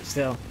guess, but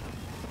still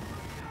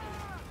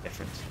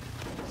different.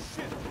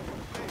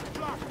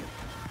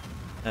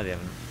 No, they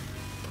haven't.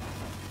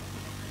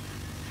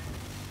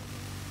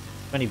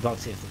 Only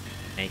blocked it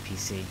with an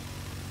APC.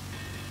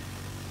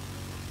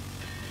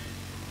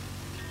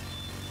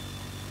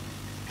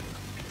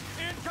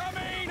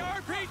 Incoming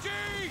RPG.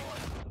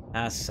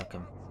 Ah, suck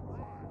 'em.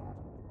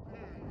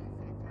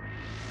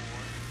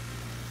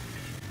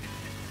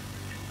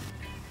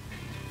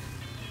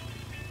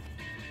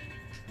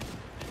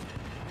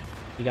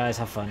 You guys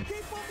have fun. Keep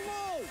 'em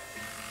low.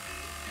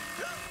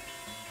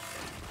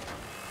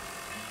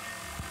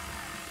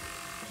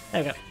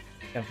 There we go.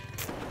 Go.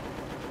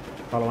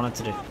 All I wanted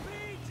to do.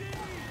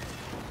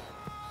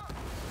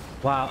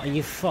 Wow, are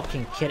you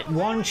fucking kidding?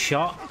 One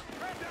shot?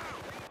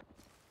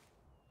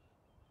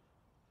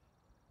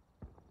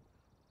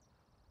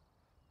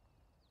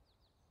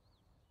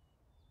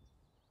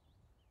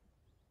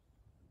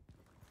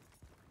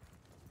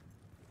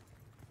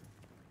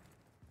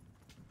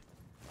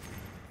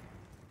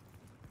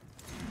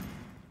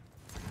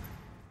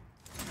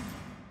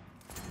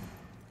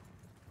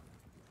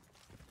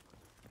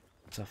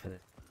 Off of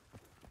it.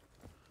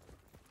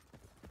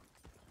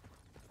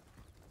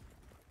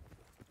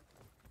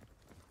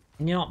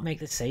 Can you not make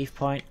the save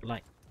point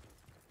like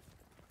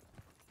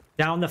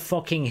down the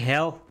fucking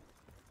hill?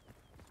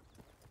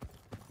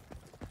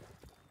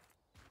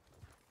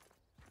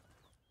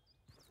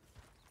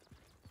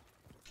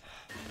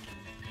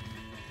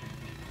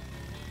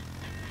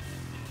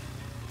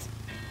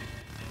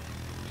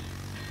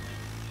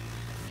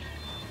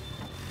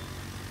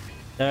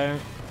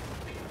 Don't.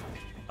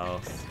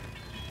 Oh.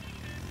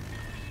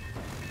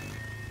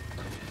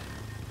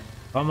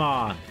 Come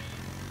on!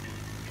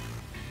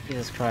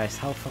 Jesus Christ,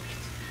 how fucking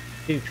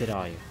stupid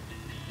are you?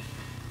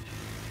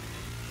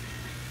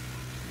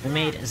 We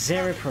made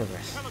zero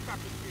progress.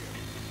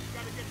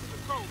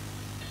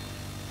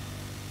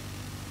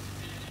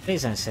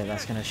 Please don't say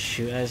that's gonna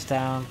shoot us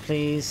down,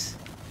 please.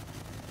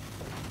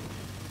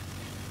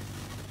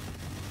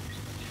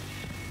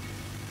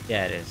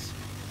 Yeah, it is.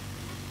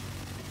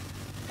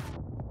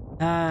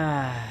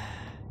 Ah,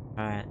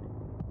 alright.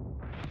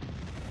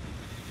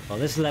 Well,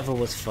 this level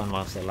was fun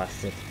whilst it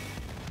lasted.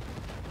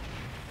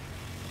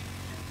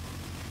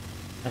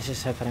 Let's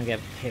just hope I don't get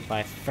hit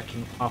by a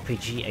freaking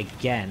RPG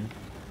again.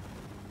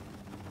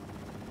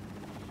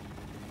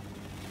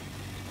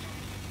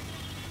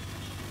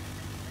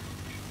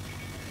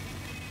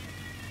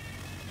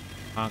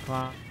 Come on, come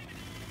on.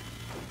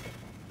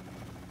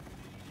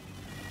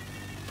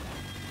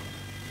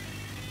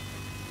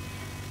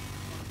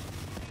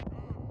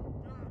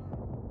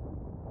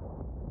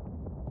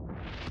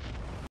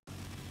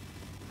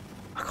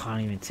 I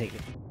can't even take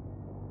it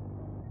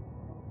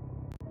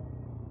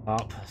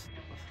up.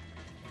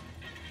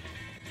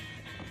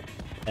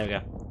 There we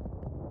go.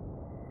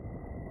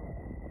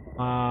 Come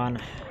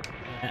on.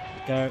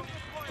 Go.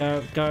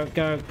 Go, go,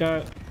 go,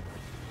 go.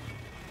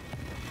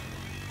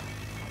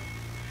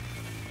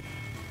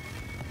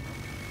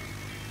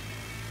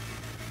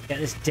 Get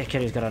this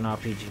dickhead who's got an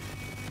RPG.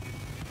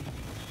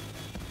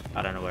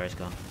 I don't know where he's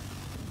gone.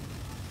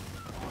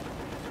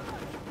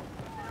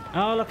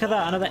 Oh, look at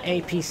that. Another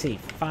APC.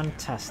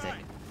 Fantastic.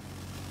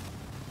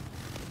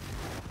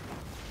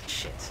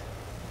 Shit.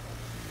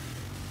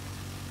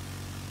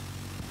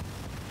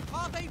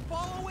 Are they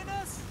following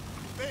us?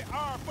 They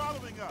are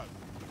following us.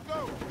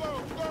 Go,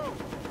 go, go.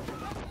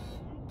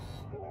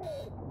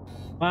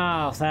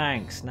 Wow,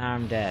 thanks. Now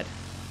I'm dead.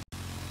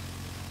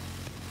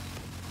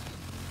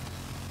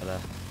 Hello.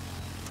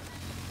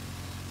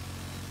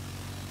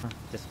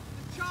 Just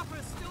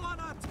Chopper's still on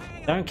our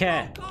tail. don't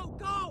care. Go, go,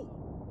 go.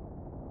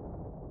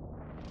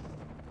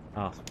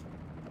 Oh.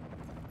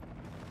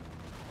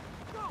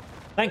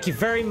 Thank you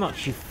very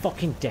much, you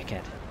fucking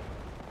dickhead.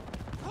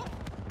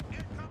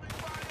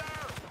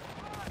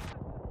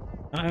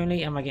 Not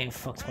only am I getting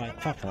fucked by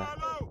a chopper,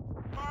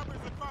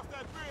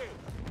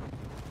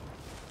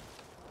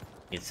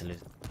 it's a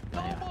lose.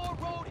 No more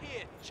road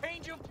here.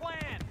 Change of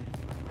plan.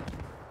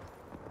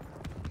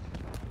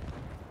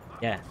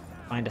 Yeah,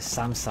 find a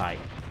SAM site.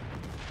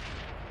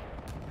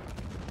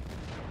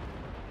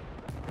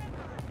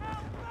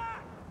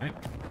 Right.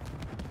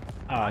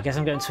 Oh, I guess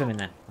I'm going swimming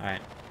then.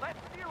 Alright. Let's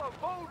steal a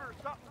boat or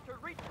something to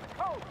reach the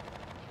coast.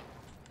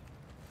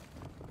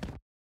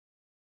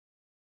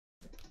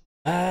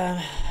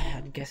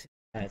 I'm guessing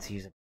let's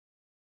use it.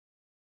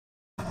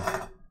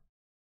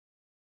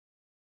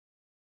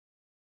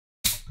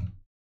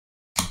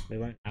 We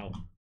won't out.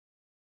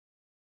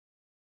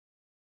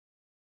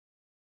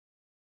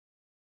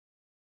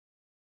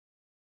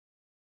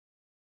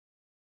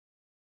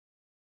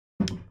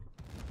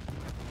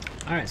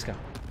 Alright, let's go.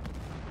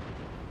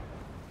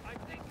 I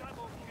think I'm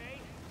okay.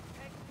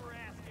 Thanks for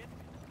asking.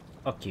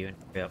 Fuck you.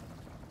 Yep.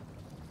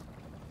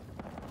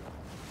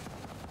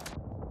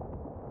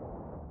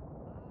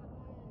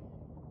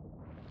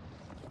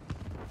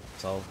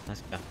 So,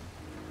 let's go.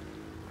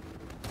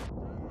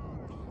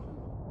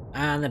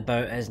 And the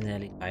boat has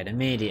nearly died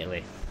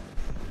immediately.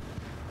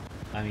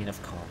 I mean,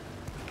 of course.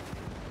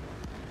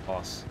 Of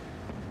course.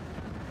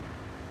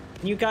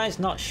 Can you guys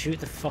not shoot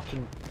the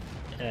fucking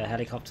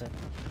helicopter?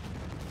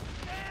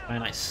 Try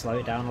and like slow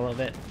it down a little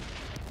bit.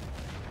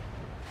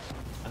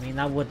 I mean,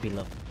 that would be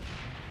lovely.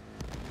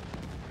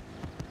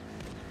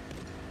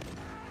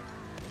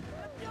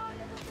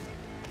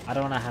 I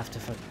don't want to have to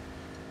fuck.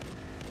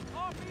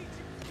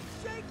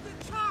 Shake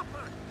the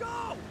chopper.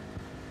 Go.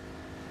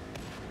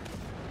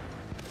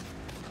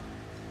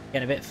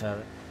 Get a bit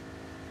further.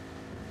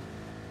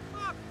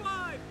 Mach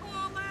 5,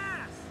 all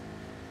ass.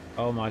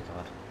 Oh my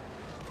god.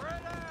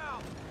 Spread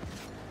out.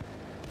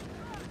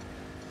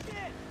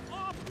 Shit,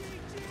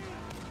 RPG.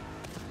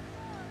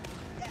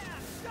 Yeah,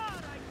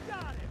 shot, I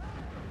got it.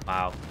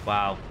 Wow.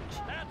 Wow.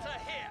 That's a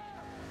hit.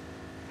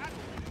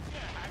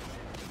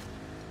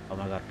 Oh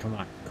my god. Come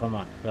on. Come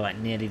on. We're like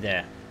nearly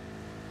there.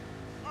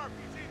 RPG.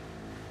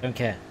 Don't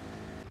care.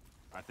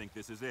 I think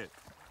this is it.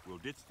 We'll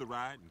ditch the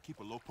ride and keep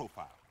a low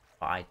profile.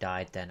 I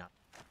died then.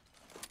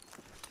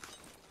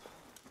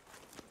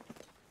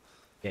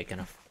 Yeah,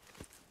 gonna.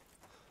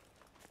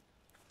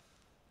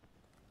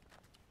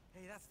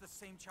 Hey, that's the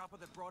same chopper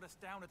that brought us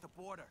down at the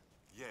border.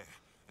 Yeah,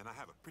 and I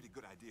have a pretty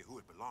good idea who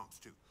it belongs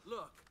to.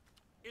 Look,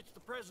 it's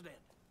the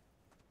president.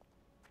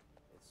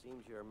 It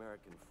seems your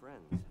American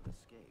friends have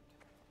escaped.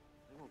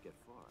 They won't get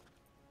far.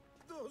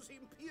 Those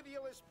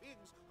imperialist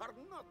pigs are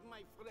not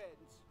my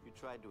friends. You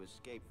tried to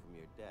escape from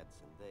your debts,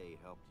 and they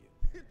helped you.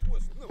 It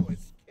was no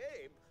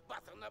escape,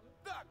 but an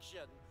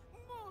abduction.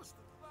 Most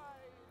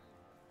vile.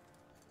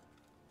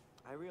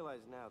 I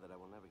realize now that I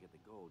will never get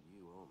the gold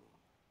you owe me.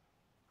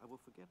 I will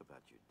forget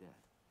about your debt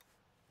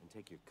and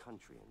take your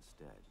country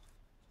instead.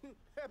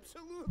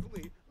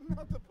 Absolutely,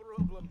 not a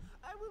problem.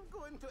 I will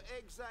go into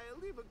exile,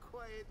 live a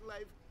quiet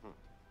life.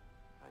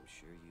 I'm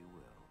sure you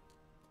will.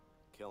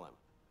 Kill him.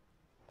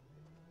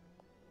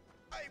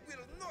 I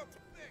will not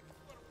beg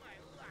for my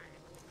life.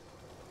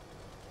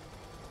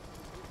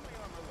 Give my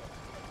arm alone.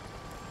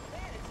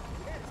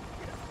 Yes,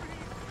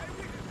 please. I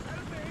will.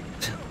 I'll beg.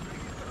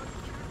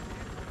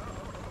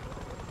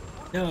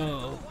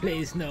 No,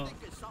 please no.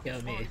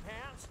 Kill me.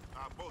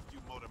 Both you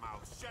motor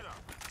mouths, shut up.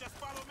 Just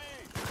follow me.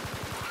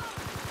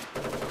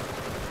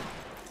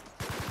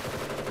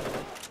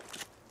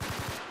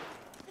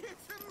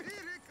 It's a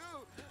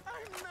miracle.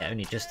 I'm not Yeah,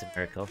 only just a dead.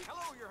 miracle.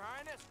 Hello, Your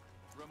Highness.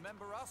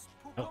 Remember us,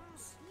 Oh.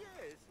 Pookums?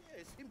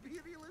 Yes,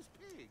 imperialist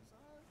pigs.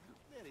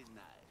 Very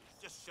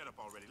nice. Just shut up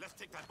already. Let's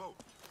take that boat.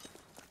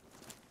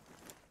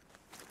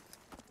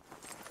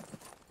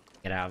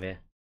 Get out of here.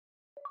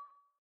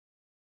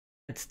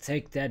 Let's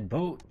take that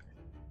boat.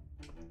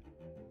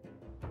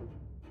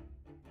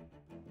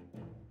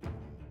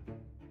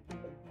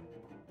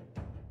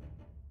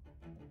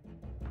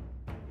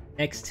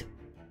 Next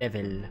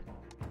level.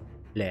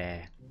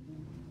 Blair.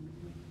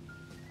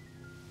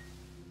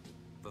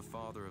 The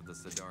father of the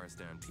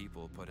Sidaristan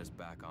people put us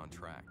back on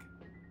track.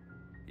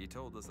 He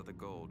told us that the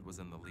gold was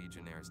in the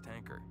Legionnaire's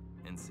tanker,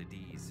 in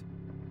Sidis,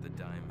 the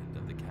diamond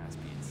of the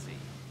Caspian Sea.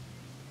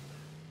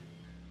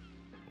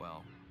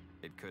 Well,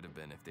 it could have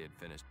been if they had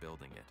finished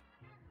building it.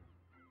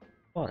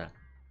 What?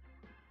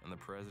 And the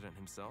president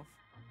himself?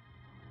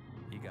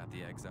 He got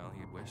the exile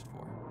he had wished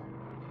for.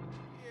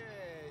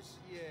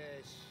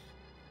 Yes.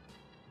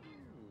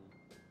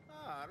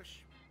 Harsh,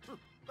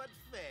 but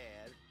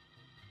fair.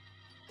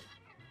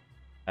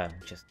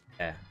 Just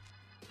there.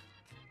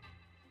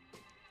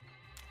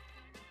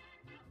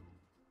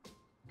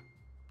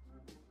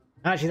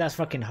 Actually, that's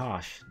fucking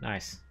harsh.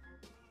 Nice.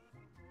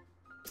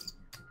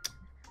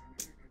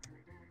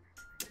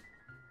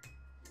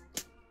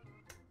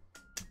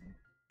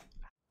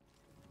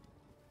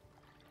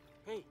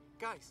 Hey,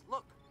 guys,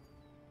 look.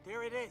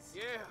 There it is.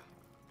 Yeah,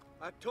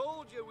 I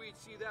told you we'd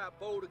see that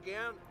boat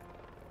again.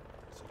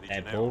 It's a That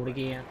Legionnaire, boat right?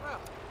 again. Well,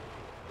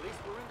 at least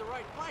we're in the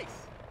right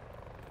place.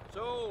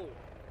 So,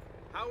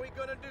 how are we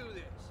gonna do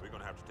this? We're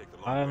gonna have to take the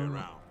long way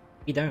around.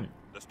 You don't.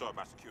 Let's start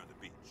by securing the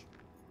beach.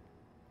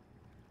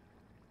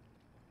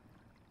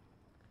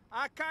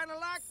 I kinda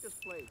like this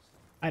place.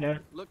 I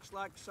don't. Looks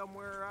like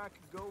somewhere I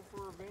could go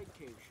for a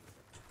vacation.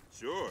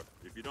 Sure,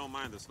 if you don't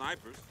mind the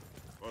snipers,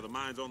 or the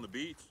mines on the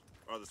beach,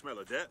 or the smell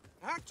of death.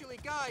 Actually,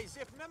 guys,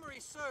 if memory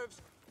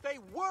serves, they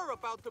were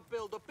about to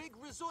build a big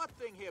resort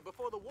thing here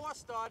before the war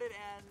started,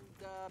 and,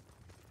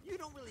 you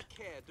don't really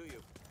care, do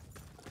you?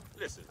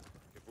 Listen,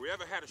 if we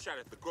ever had a shot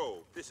at the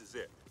gold, this is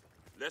it.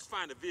 Let's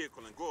find a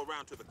vehicle and go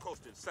around to the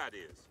coast in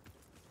Sadirs.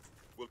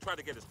 We'll try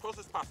to get as close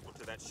as possible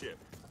to that ship.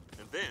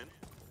 And then...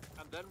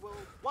 And then we'll...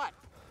 what?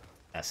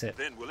 That's it.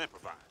 Then we'll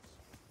improvise.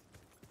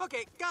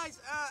 Okay, guys,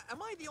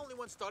 am I the only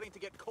one starting to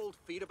get cold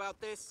feet about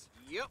this?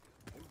 Yep.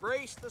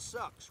 Embrace the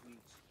suck,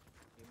 sweets.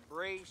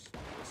 Embrace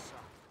the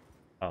suck.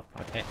 Oh,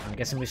 okay. I'm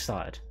guessing we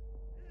started.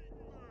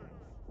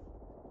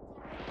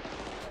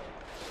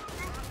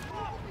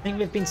 I think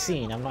we've been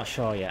seen. I'm not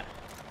sure yet.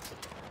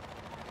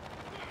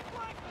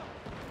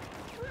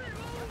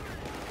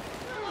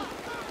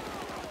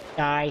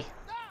 Die.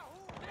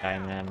 Die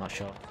in there. I'm not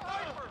sure.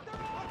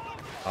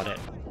 Got it.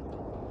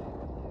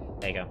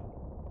 There you go.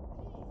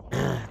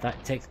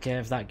 That takes care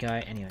of that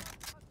guy anyway.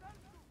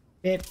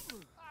 Bip.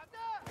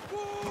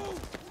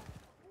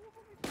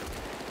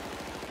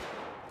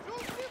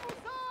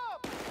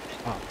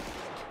 Oh.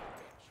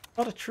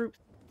 Not a troop.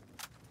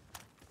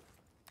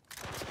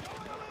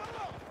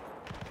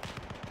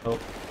 Oh.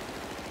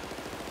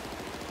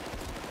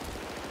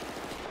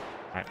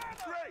 Alright.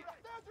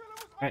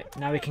 Alright,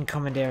 now we can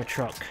commandeer a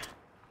truck.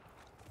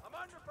 I'm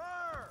under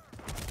fire.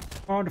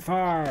 On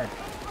fire!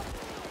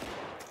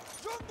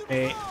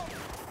 Hey.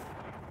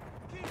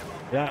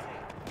 Yeah.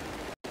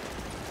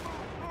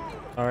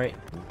 Alright.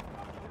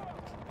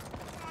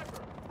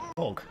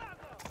 Hog.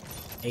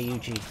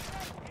 AUG.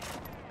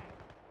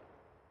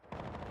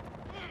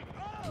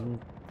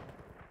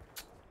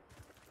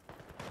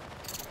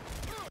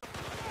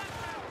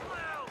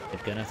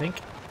 Good gun, I think.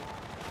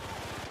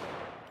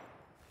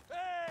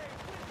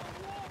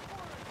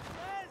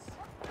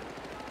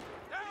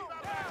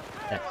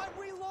 Yeah.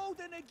 I'm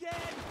reloading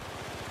again.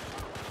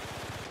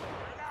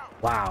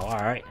 Wow,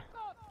 alright.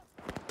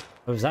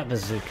 What was that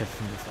bazooka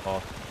from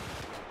before?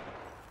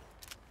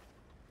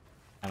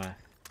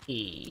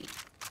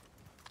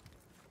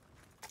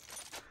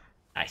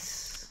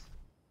 Nice.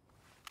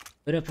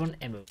 Put up on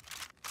ammo. Is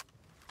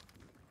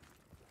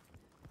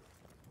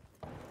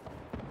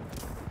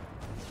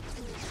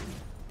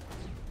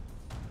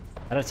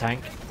that a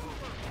tank?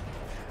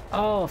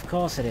 Oh, of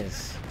course it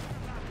is.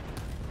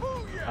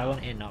 I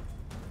want it not.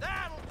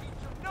 That'll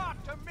teach them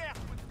not to mess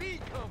with B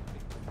Company.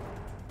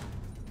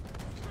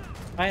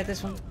 Fire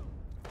this one.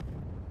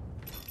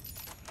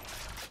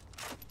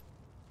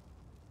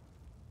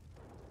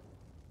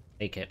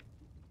 Take it.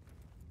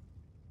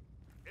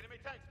 Enemy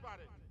tank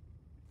spotted.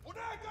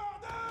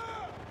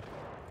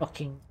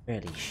 Fucking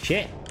ready.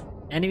 Shit!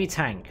 Enemy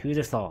tank, who'd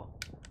have thought?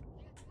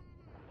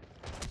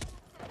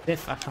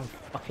 If I can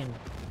fucking...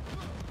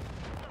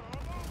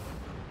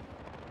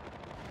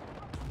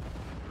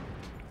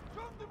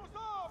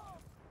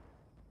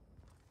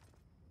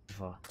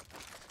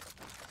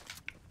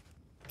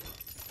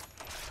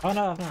 Oh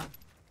no, I'm not.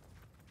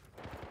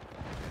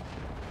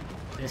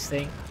 This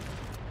thing.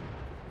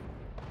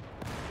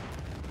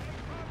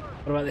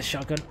 What about this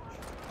shotgun?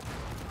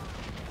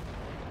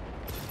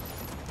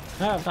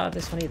 No, I've not had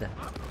this one either.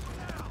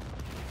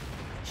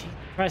 Gee,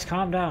 Christ,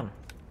 calm down.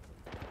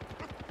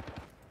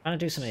 I'm trying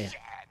to do something here.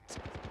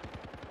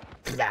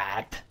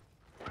 Blap.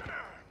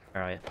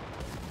 Where are you?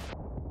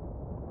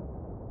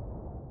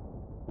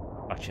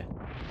 Gotcha.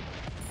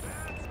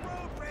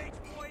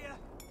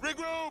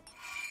 Regroup!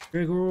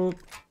 Regroup.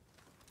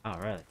 Oh,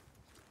 really?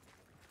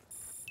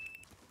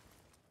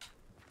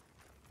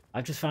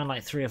 I've just found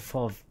like 3 or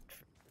 4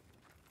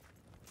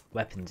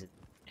 weapons in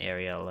the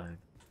area alone.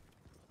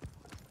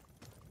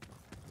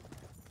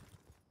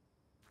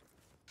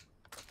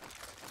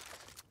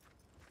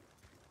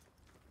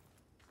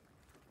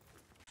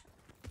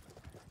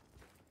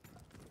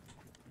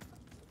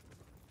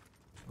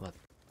 What?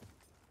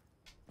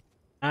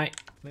 Can I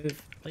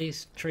move,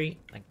 please? Tree.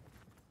 Like,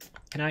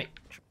 can I?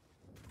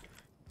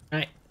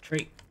 Can I?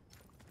 Tree.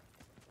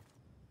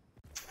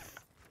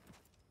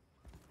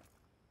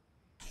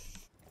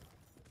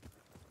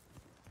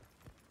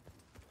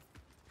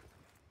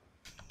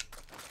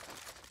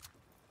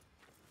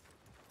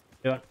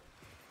 Do it.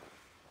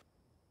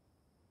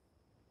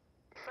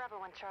 Bravo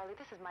 1 Charlie,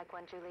 this is Mike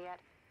 1 Juliet.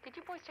 Did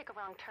you boys take a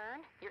wrong turn?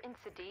 You're in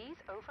Cadiz,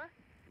 over?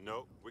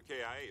 No, we're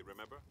KIA,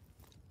 remember?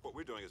 What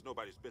we're doing is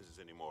nobody's business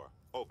anymore.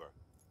 Over.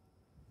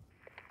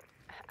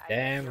 I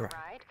Damn guess you're right.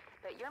 right,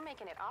 but you're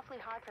making it awfully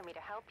hard for me to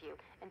help you,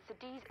 and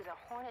Cadiz is a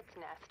hornet's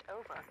nest,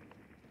 over.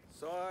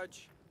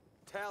 Sarge,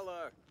 tell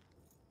her.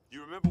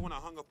 You remember when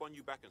I hung up on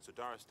you back in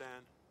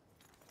Sadaristan?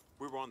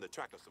 We were on the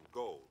track of some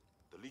gold.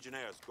 The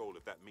Legionnaire's gold,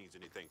 if that means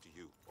anything to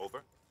you.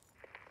 Over?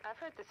 I've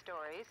heard the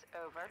stories,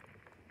 over.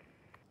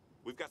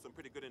 We've got some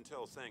pretty good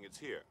intel saying it's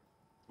here.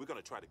 We're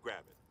gonna try to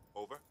grab it.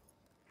 Over?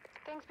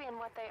 Things being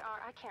what they are,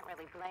 I can't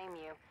really blame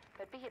you.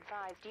 But be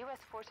advised,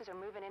 U.S. forces are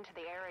moving into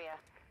the area.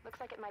 Looks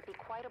like it might be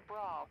quite a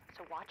brawl,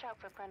 so watch out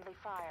for friendly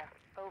fire.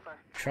 Over.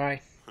 Try.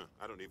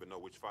 I don't even know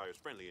which fire is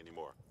friendly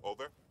anymore.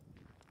 Over?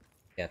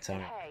 Yeah, tell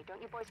me. Hey,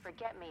 don't you boys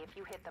forget me if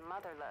you hit the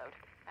mother load.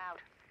 Out.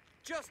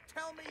 Just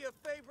tell me your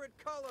favorite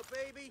color,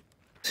 baby.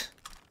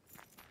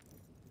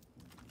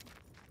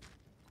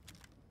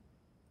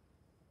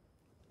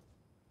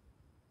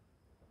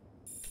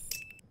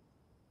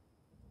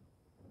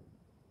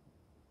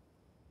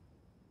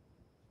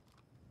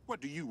 What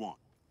do you want?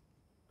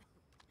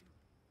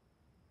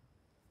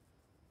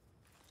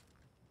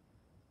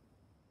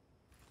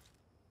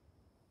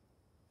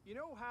 You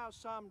know how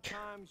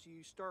sometimes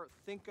you start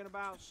thinking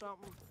about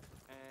something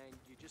and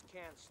you just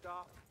can't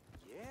stop?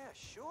 Yeah,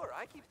 sure.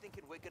 I keep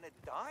thinking we're gonna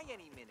die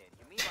any minute.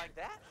 You mean like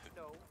that?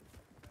 No,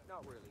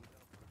 not really.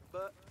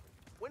 But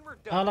when we're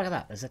Oh, done, look at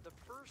that. There's a the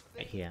first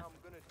right thing here. I'm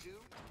gonna do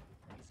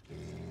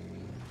is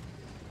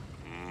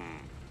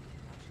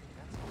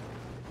get some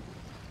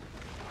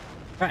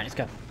Right, let's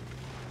go.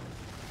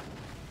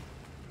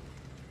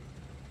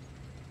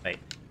 Wait.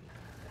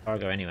 Before I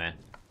go anywhere.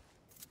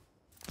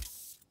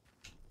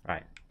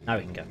 Right, now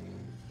we can go.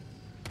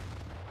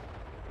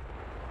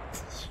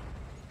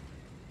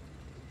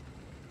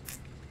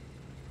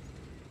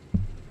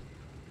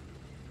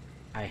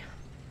 Hi.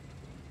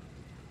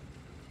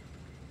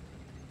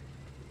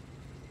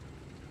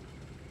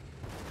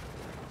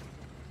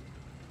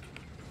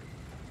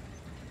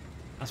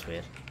 That's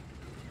weird.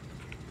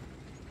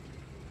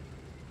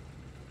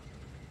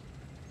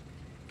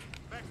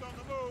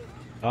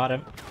 Got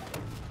him.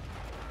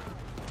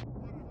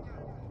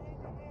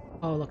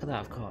 Oh, look at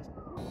that, of course.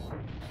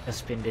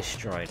 Just been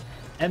destroyed.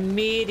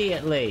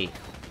 Immediately!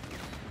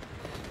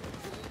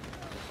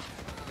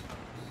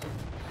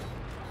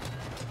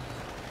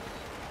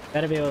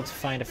 Better be able to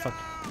find a fuck.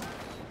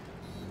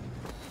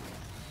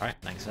 Alright,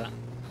 thanks for that.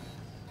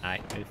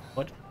 Alright, move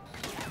forward.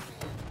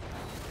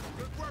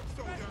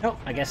 Nope,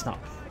 I guess not.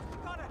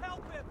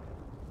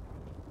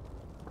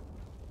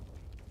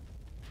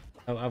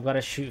 Oh, I've got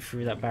to shoot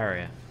through that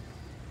barrier.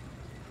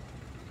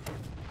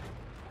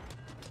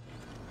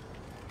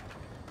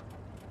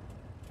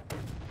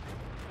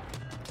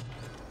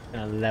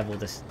 I'm gonna level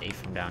this state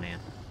from down here.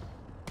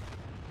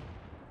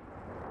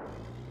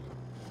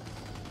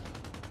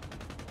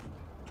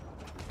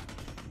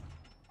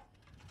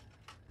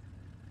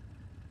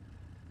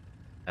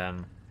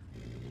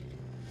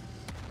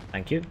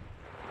 Thank you.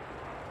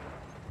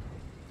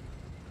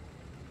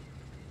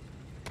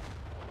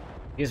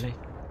 Excuse me.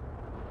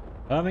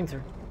 Coming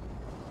through.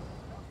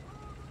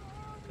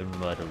 The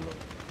murder lord.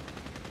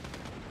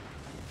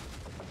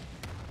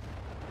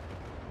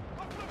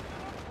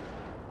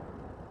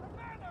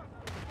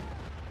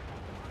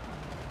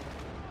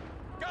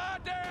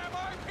 goddamn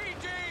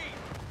RPG!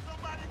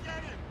 Somebody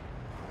get him!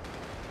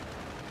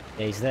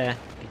 Yeah, he's there.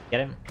 Get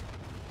him.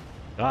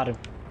 Got him.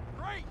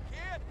 Great,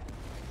 kid!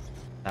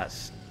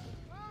 That's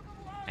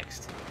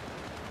next.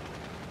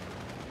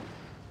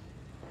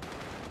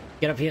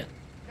 Get up here.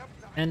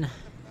 And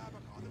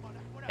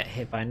get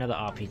hit by another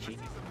RPG.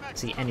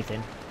 See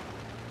anything.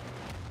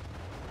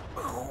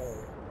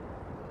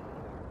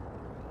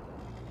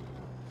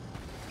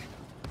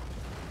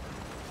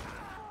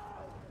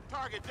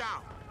 Target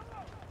down.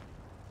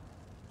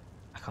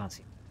 I can't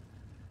see.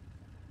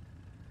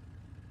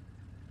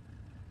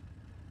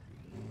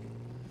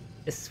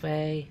 This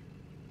way.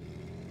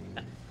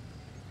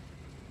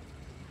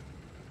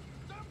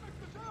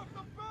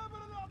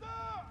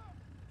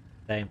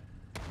 Same.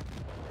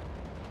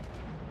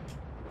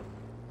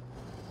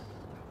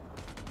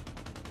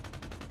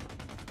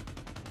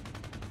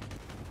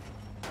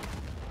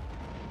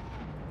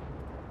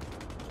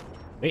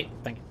 Wait,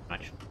 thank you very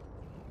much.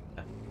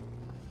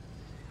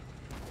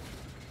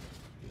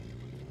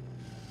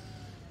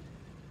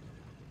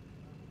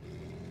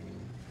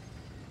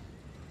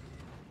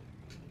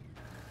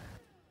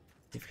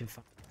 See if we can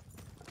find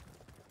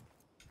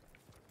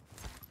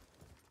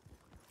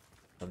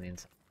on the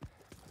inside.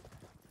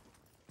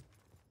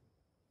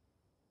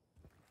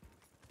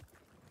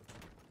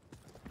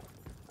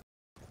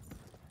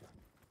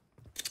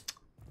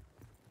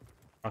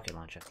 Rocket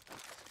launcher.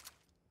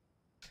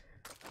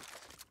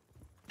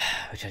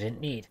 Which I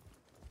didn't need.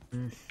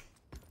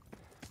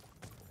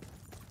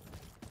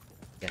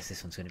 Guess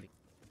this one's gonna be.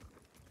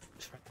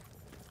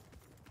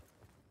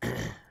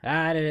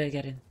 Ah, did I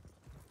get in?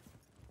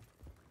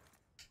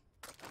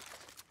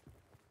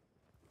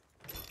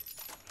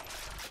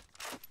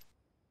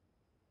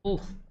 Oh.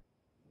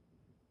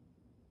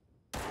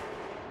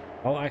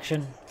 Oh,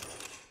 action.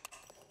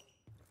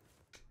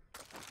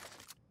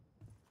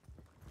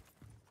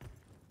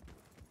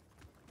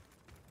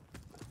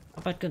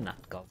 How about good night,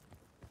 go?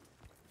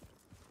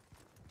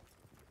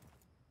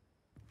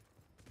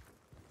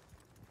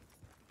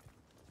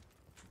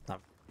 No.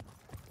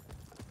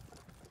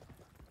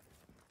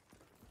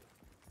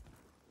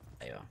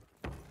 There you are.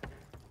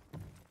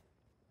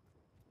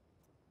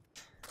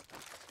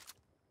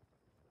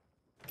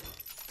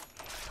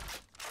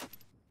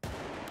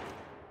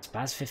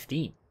 Spaz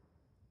 15.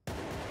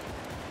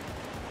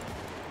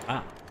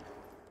 Ah.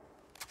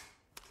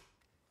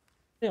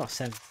 They are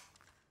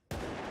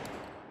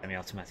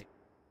semi-automatic.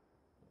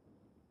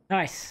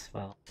 Nice.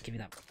 Well, give me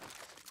that.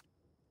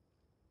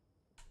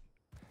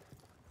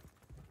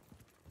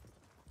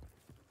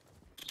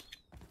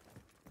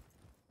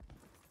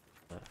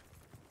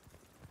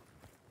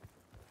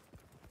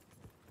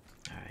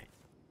 Alright.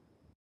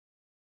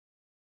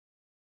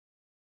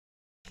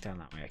 Down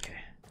that way, okay.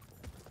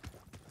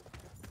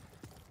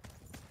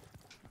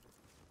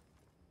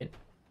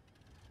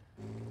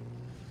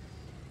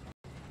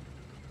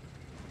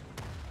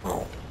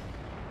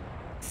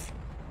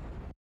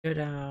 Go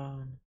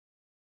down.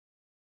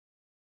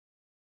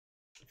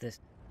 This.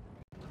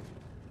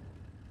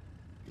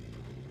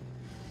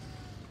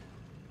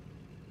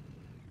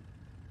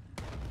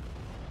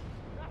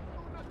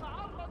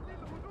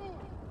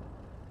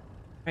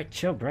 Right,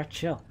 chill, bro,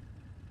 chill.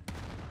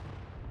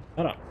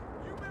 Hold up.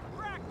 You've been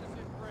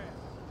practicing,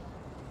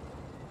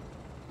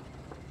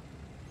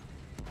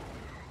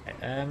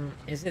 Fred.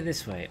 Is it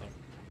this way? Or...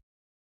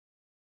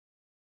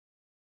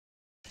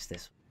 It's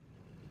this way.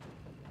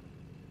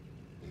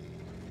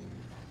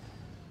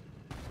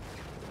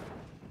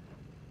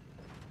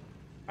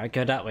 Alright,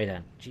 go that way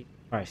then. Gee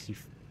Christ, you...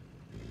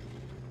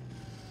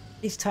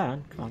 Please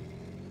turn, come on.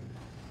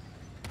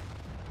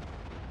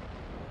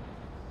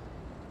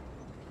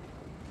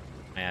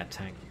 Yeah,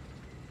 tank.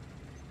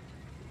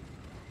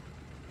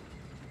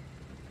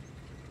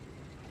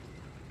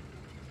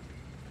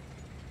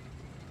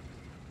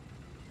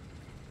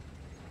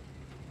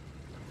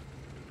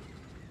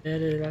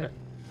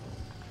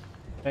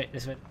 Wait,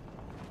 this way.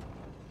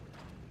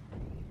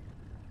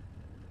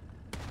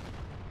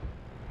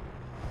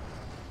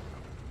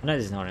 I know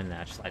there's no one in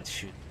there, I just like to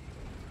shoot.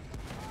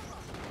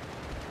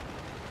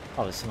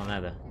 Oh, there's someone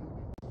there.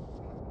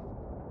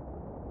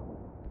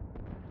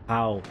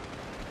 How?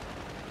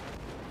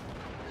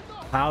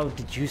 How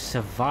did you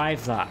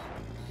survive that?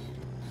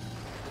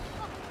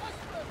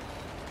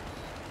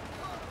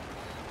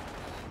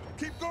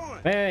 Keep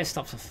going. Wait,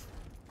 stop.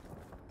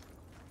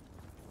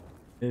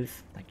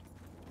 Move. Thank you.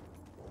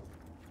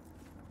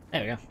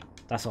 There we go.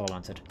 That's all I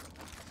wanted.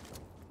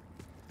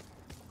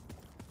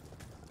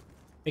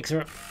 Fix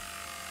her up.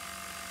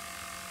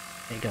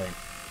 Get it going.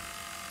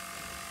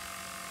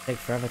 Take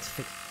forever to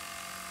fix.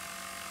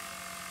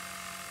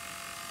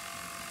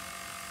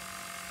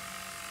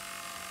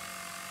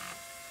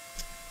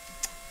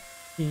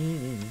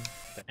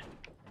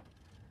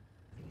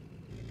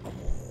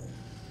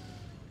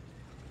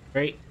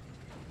 Great.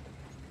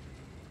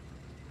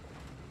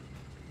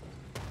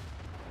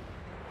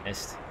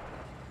 Missed.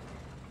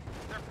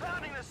 They're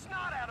pounding the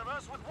snot out of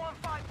us with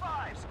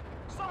 155s.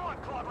 Someone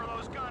clever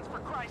those guns, for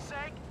Christ's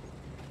sake.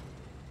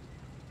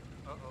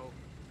 Uh-oh.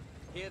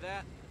 Hear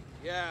that?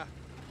 Yeah,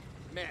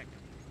 Mick.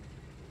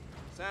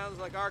 Sounds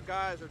like our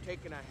guys are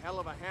taking a hell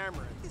of a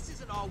hammering. This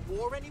isn't our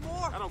war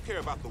anymore. I don't care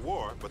about the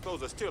war, but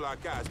those are still our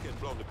guys getting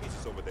blown to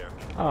pieces over there.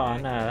 Oh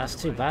no, that's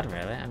too bad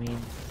really. I mean,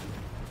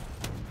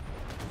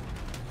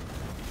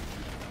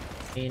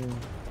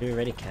 do we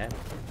really care?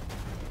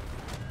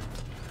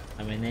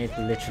 I mean, they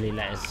literally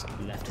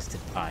left us to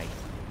die.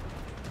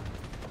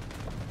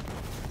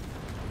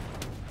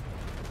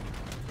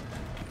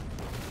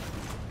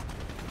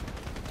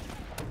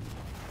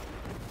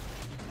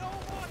 No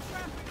more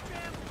traffic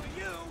jams for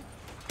you.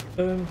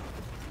 Boom.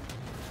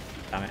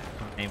 Damn it,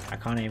 I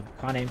can't aim.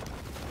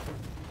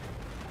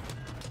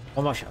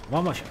 One more shot.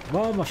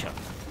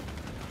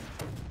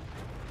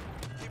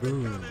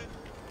 Ooh.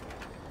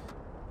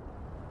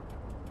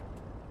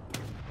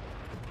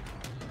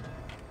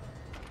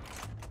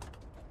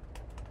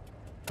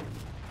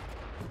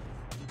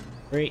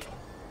 Great.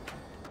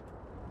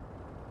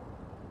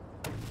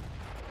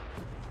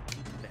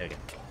 There we go.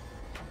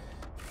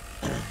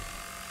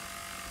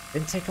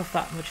 Didn't take off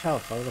that much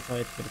health. I would have thought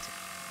it would have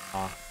taken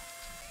off.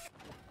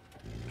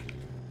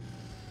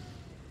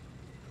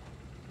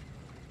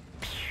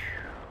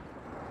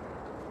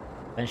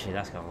 Eventually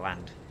that's gonna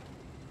land.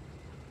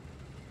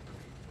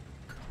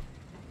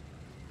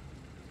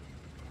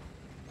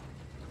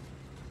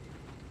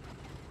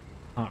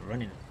 Can't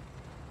run in it.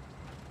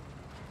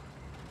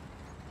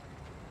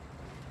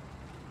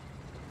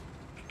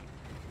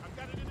 I've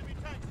got an enemy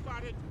tank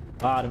spotted.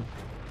 Bottom.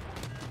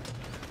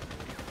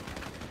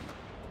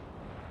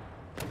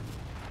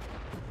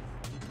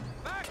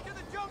 Back to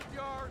the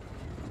junkyard.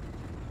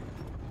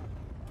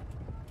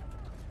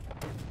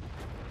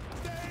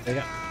 There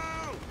we go.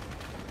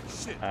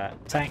 Shit.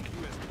 Tank.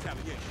 U.S.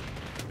 retaliation.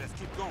 Let's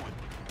keep going.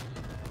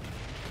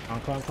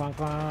 Come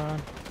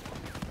on.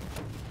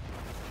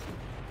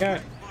 Go.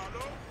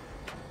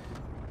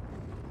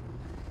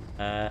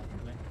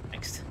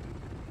 Next.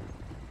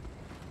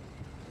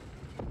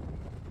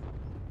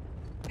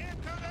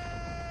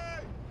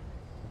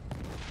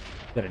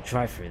 Gotta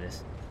drive through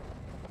this.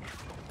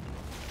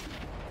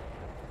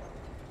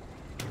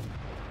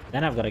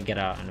 Then I've got to get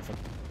out and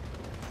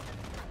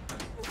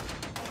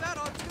That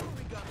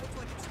artillery gun looks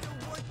like it's still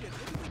working.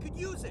 Maybe we could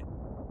use it.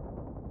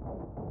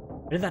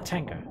 where did that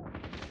tank go?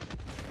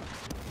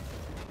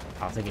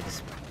 I'll think it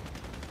is.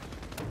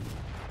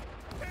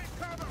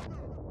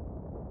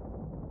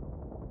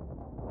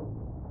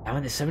 Oh,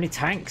 there's so many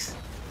tanks.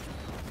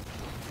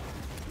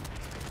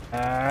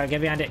 Get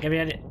behind it, get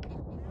behind it.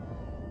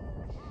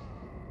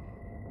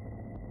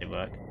 Didn't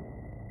work.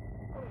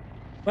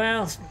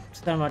 Well,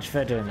 so much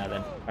for doing that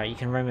then. Right, you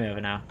can run me over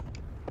now.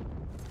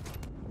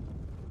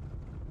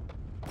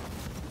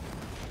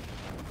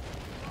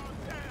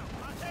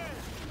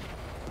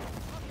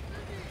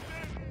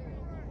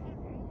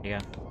 There you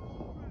go.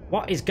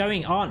 What is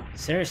going on?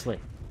 Seriously.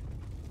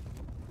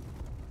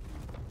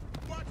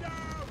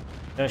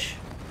 Push.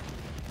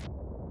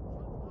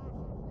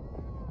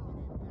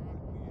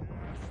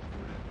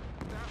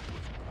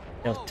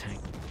 Still tank.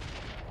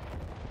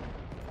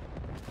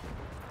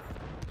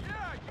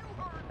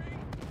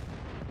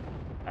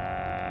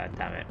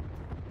 Damn it.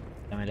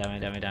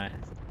 Damn it.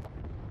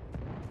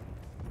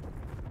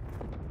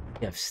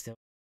 Yeah, I've still.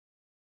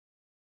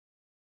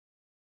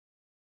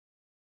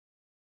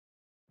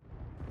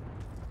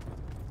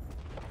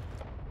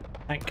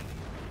 Tank.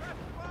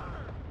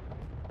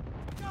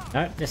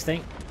 No, this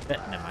thing.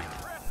 But never mind.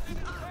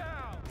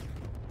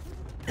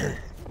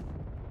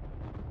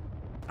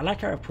 I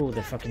like how I pull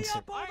the fucking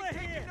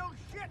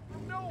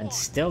and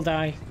still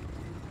die.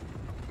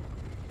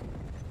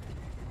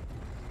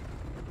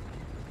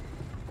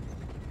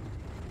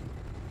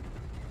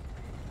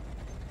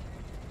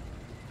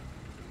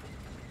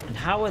 And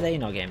how are they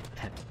not getting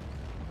pep?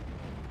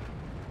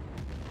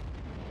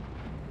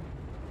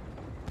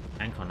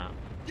 Tank or not?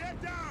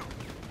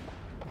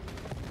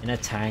 In a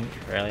tank,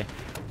 really?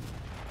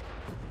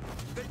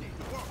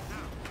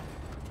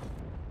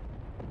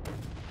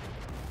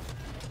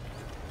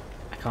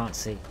 I can't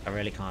see. I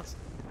really can't see.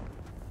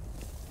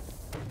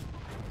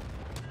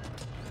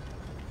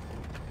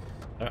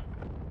 Oh.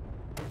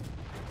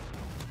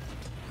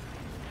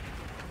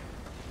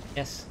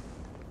 Yes.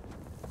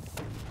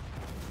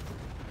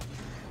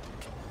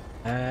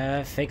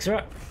 Fix her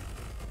up.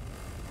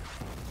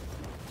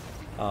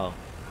 Oh.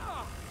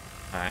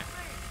 Alright.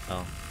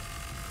 Oh.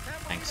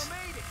 Thanks.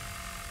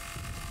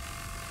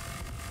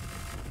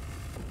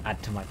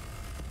 Add to my...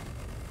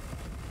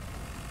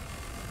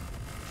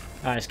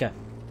 Alright, let's go.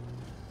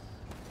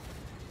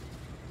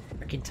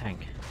 Freaking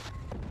tank.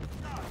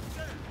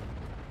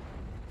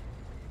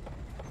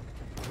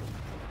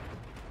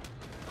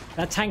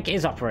 That tank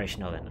is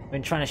operational then. I've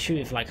been trying to shoot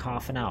it for like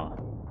half an hour.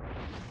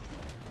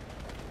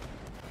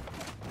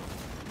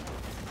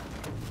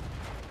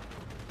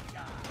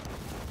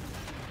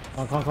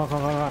 Come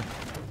on.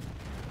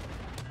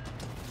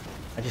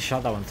 I just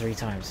shot that one 3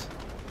 times.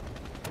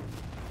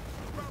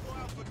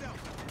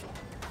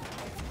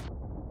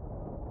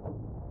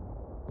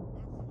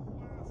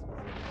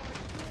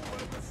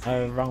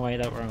 Oh, wrong way,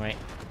 wrong way.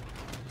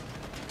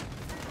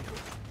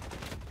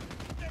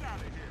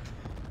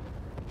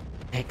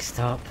 Next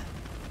up.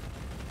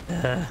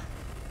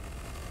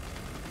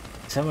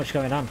 So much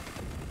going on.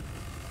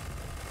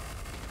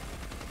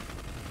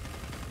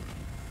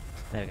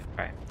 There we go.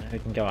 Right, now we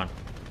can go on.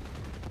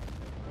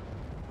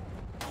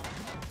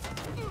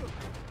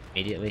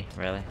 Immediately,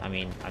 really? I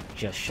mean, I've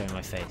just shown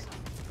my face.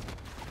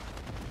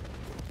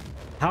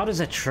 How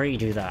does a tree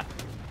do that?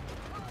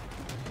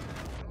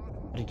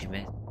 What did you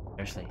miss?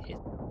 Seriously.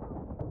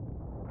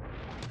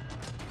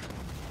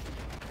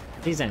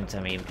 Please don't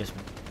tell me you've just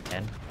missed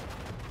again.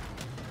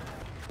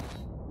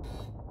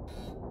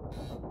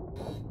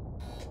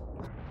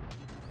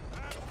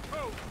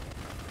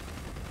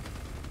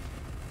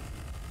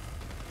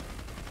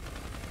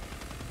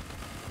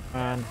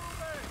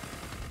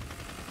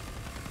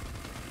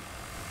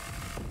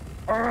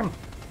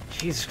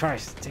 Jesus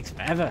Christ, it takes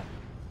forever.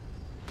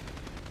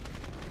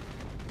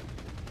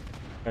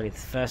 Probably the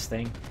first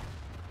thing.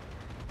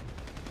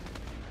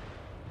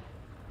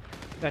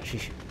 Actually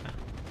shoot that.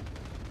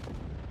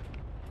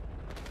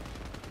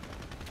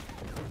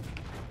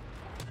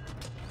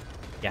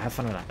 Yeah, have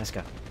fun with that. Let's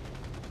go.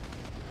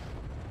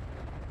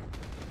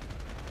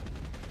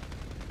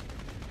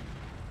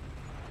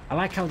 I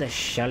like how they're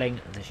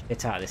shelling the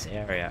shit out of this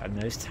area and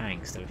those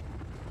tanks that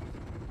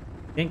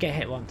didn't get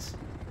hit once.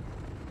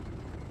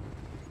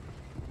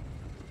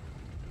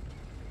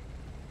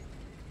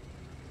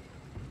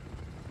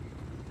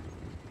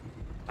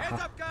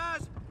 Heads up,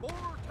 guys!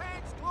 More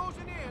tanks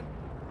closing in.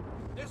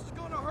 This is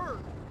gonna hurt.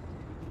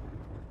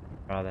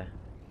 Rather.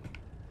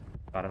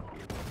 Got him.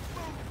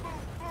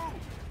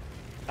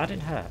 That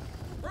didn't hurt.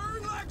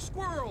 Burn like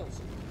squirrels.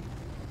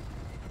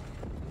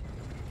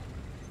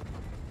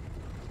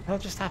 What the hell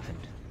just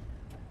happened?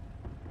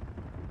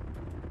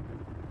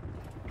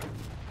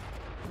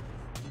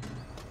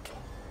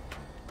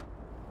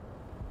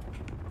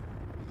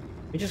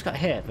 We just got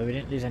hit, but we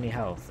didn't lose any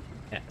health.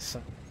 Yeah,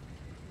 so...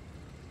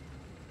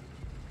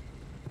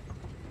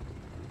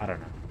 I don't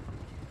know.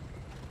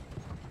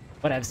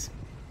 Whatevs.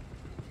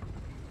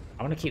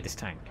 I want to keep this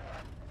tank.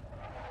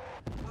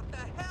 What the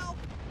hell?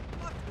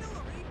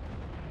 Artillery?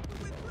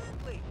 We're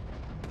friendly.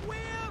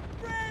 We're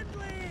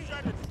friendly!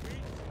 Shut it,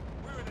 Street.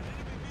 We're in an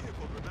enemy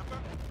vehicle, remember?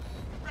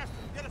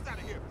 Preston, get us out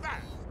of here,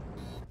 fast!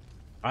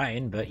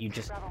 Fine, but you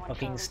just Bravo 1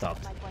 fucking Charlie,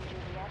 stopped. Mike 1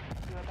 Juliet.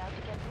 You're about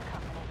to get some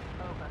company.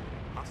 Over.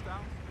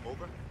 Hostile?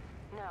 Over?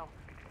 No.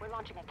 We're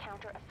launching a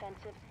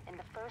counter-offensive, and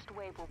the first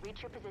wave will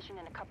reach your position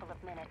in a couple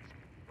of minutes.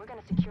 We're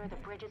gonna secure the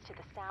bridges to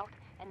the south,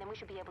 and then we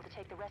should be able to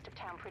take the rest of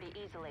town pretty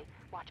easily.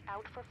 Watch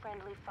out for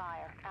friendly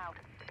fire. Out.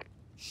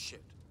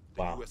 Shit.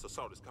 The Wow. U.S.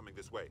 assault is coming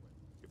this way.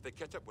 If they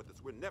catch up with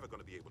us, we're never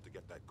going to be able to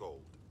get that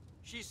gold.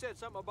 She said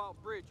something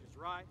about bridges,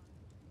 right?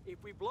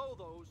 If we blow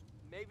those,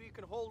 maybe you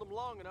can hold them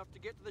long enough to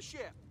get to the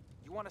ship.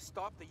 You want to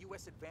stop the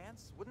U.S.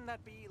 advance? Wouldn't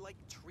that be, like,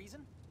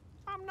 treason?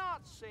 I'm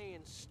not saying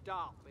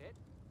stop it.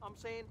 I'm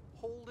saying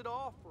hold it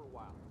off for a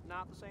while.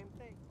 Not the same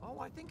thing. Oh,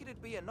 I think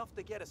it'd be enough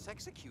to get us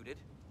executed.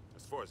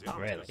 As far as the Not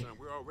army's really. concerned,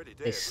 we're already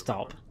dead. They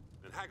stop. remember?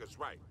 And Haggart's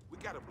right. We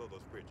got to blow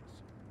those bridges.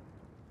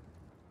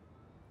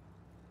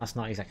 That's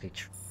not exactly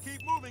true.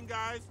 Keep moving,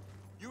 guys.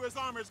 U.S.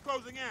 armor is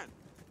closing in.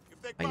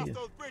 If they cross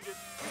those bridges,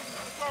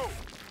 let's go.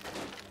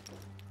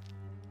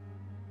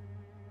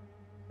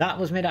 That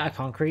was made out of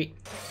concrete.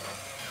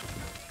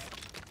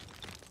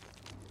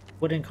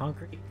 Wooden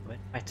concrete? Where's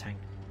my tank?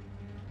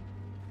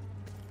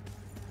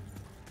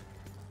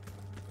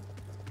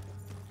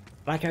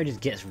 I like how he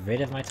just gets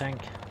rid of my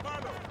tank.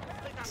 Barlow,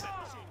 take out that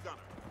machine gunner.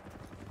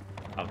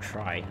 I'll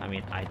try. I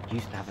mean, I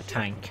used to have a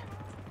tank.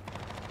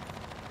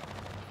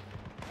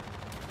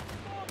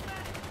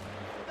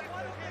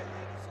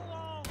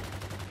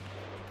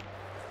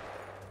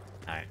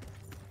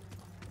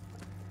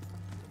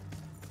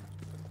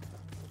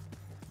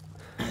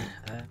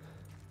 No.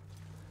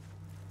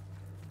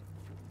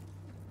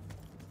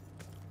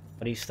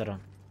 What are you stood on?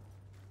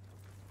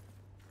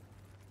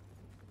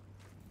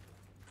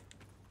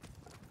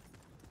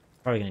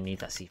 Probably gonna need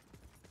that C.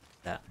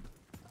 That.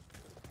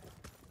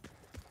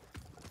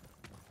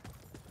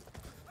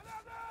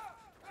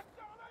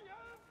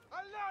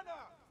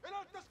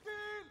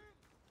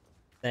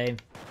 Same.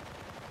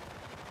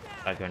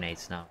 Got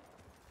grenades now.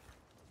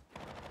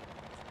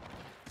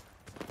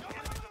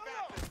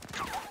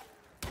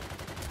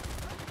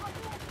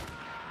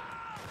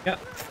 Yep.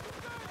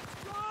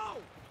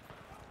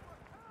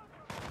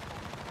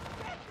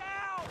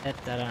 I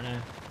don't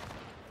know.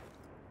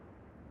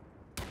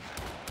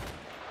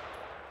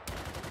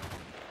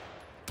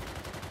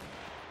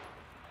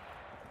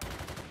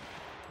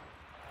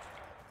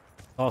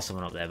 Oh,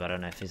 someone up there, but I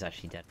don't know if he's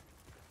actually dead.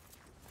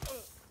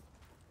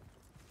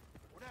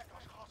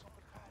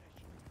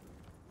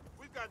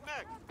 We've got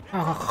Meg.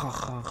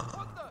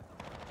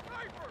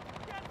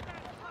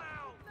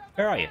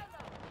 Where are you?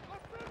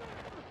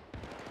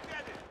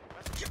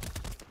 Get it.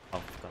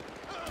 Oh, God.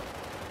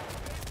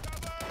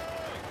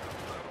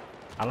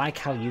 I like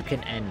how you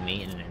can end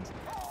me in an instant.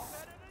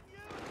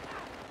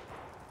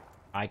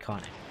 I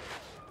can't end.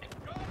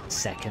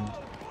 Second.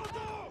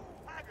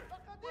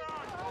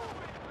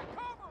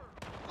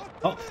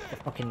 Oh, the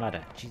fucking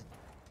ladder. Jeez.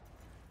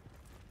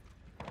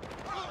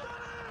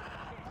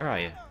 Where are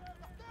you?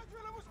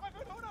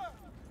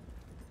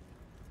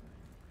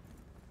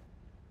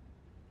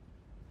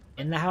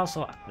 In the house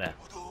or up there?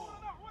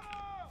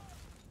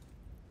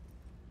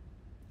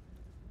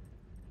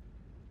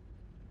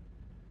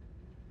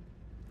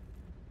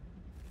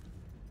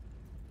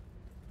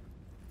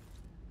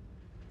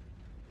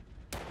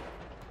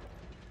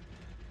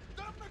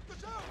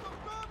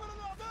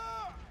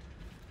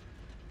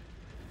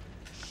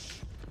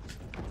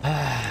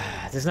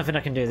 There's nothing I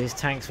can do. These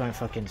tanks won't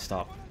fucking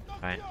stop.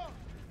 Right.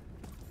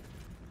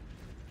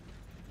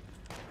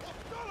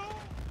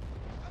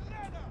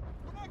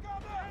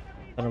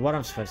 Don't know what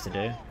I'm supposed to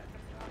do.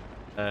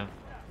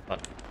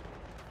 But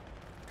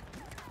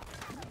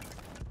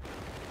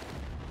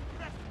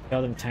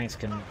the them tanks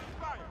can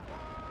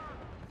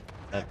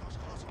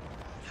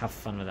have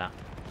fun with that.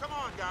 Come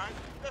on, guys.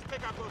 Let's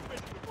take out those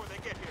bridges before they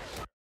get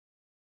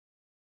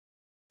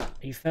here.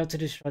 You failed to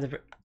destroy the.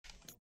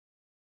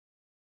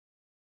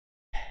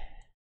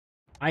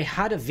 I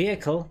had a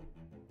vehicle.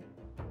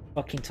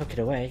 Fucking took it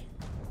away.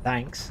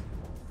 Thanks.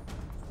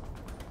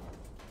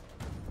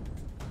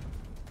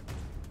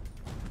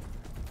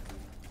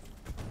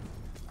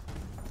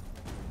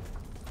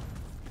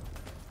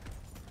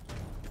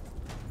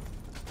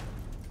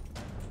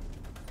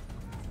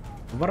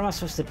 What am I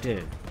supposed to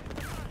do?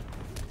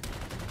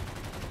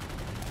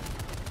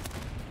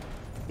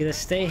 Either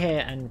stay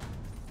here and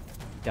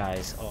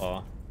guys,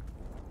 or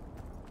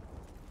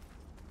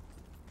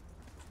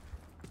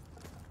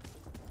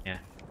yeah.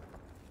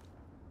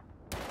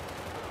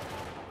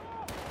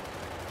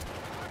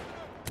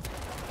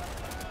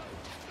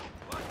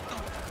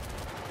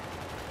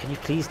 Can you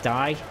please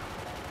die?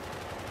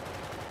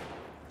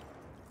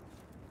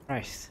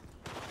 Christ.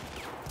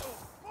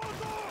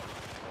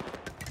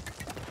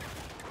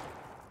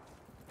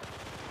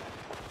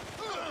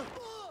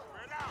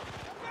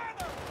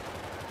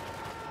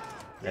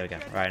 There we go.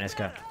 Right, let's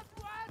go.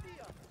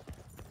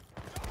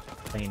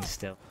 Playing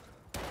still.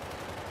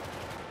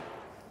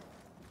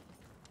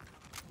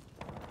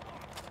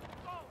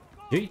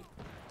 Gee.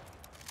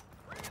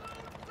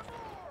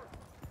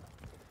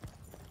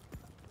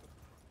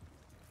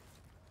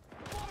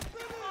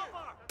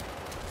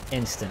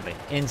 Instantly.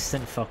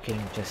 Instant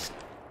fucking just...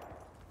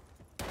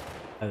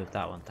 Oh,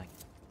 that one, thank you.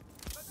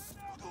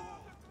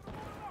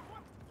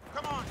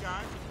 Come on,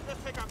 guys.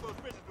 Let's take out those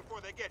bridges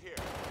before they get here.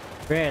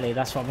 Really,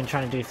 that's what I've been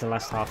trying to do for the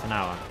last half an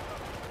hour.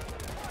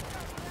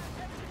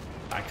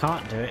 But I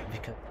can't do it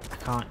because I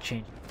can't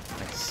change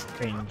my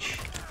strange.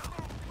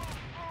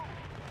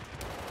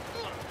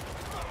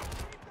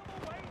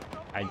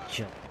 I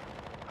just.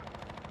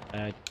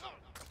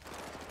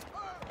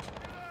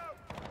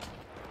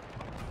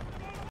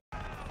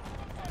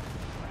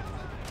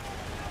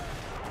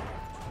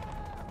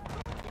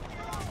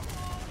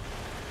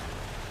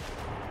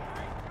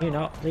 You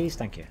know, please,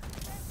 thank you.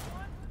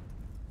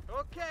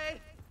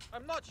 Okay,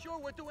 I'm not sure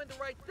we're doing the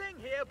right thing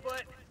here,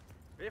 but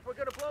if we're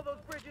gonna blow those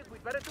bridges, we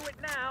better do it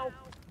now.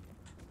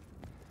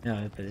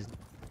 No, but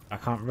I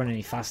can't run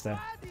any faster.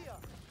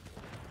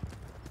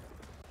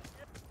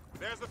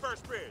 There's the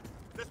first bridge.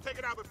 Let's take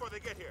it out before they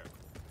get here.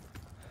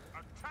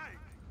 A tank!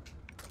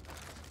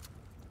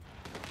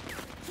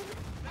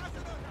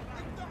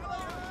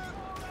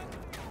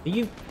 Are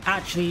you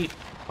actually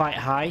quite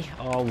high,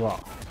 or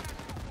what?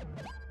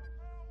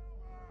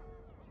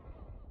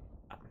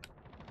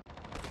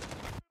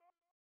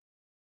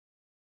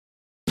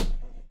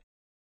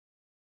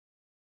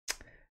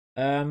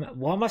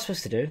 What am I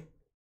supposed to do?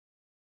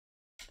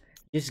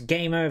 Just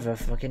game over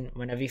fucking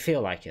whenever you feel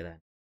like it then.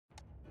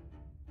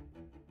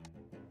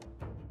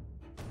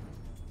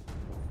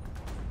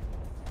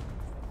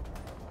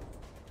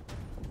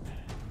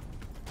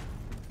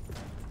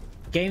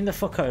 Game the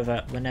fuck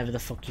over whenever the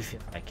fuck you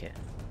feel like it.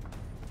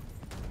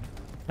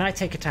 Can I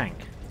take a tank?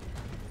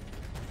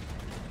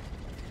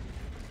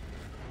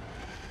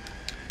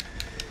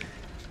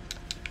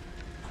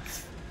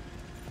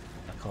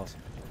 Of course.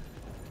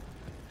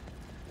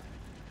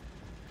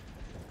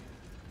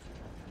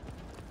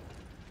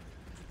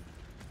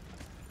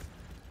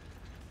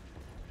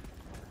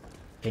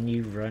 Can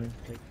you run,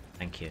 please?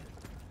 Thank you.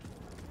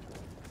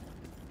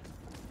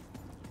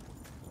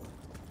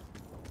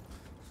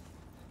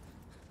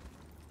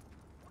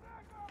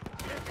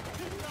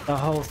 The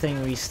whole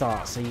thing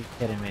restarts, are you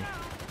kidding me?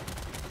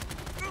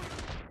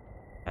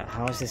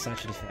 How is this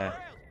actually fair?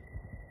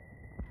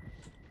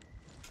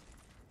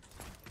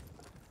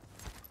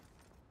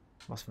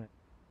 What's my...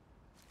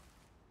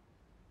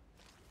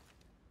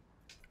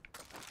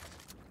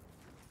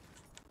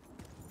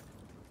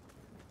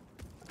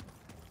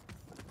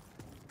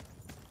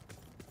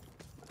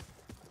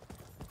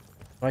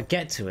 I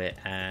get to it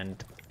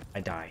and I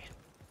die.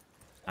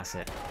 That's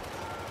it.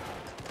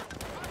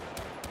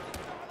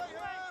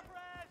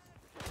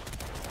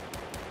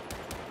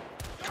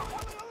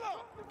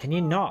 Can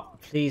you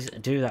not please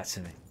do that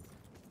to me?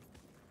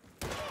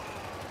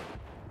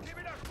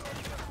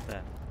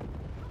 There.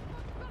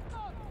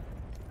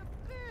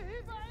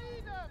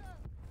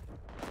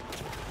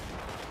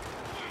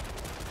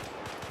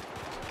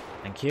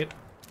 Thank you.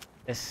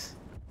 This.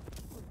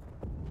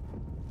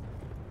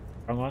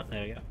 Wrong one.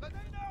 There we go. There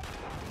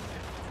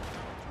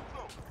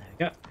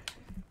we go.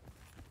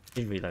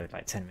 Did reload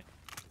like 10 minutes.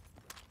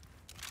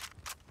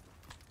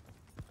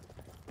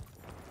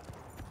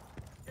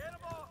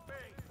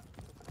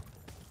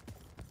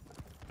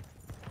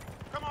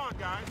 Come on,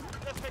 guys.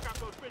 Let's take out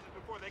those bridges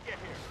before they get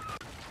here.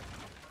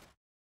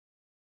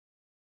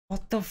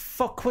 What the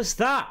fuck was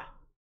that?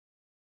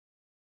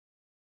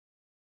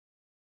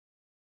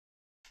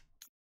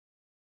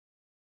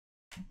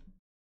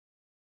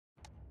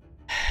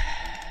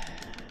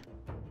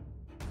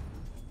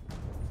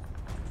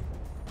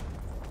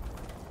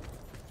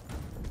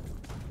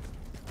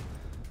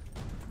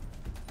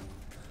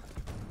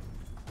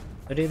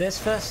 I'll do this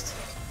first.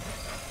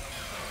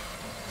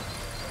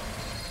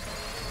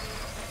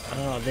 I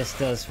don't know what this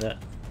does, but...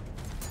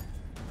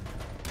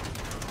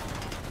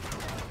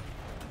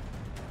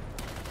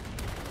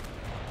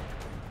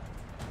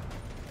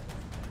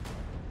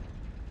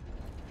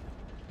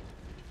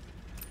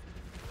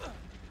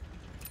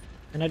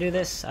 Can I do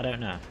this? I don't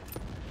know.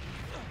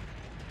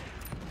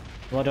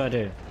 What do I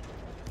do?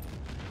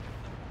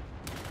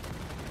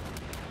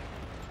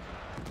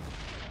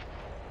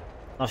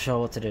 Not sure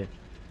what to do.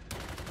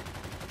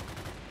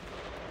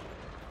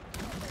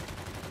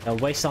 I'll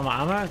waste all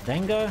my ammo,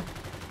 then go?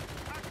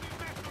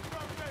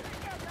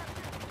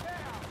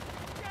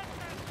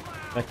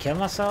 Do I kill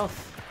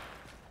myself?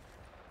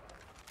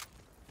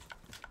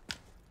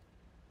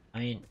 I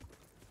mean,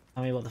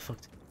 tell me what the fuck.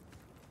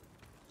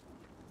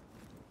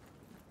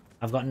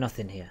 I've got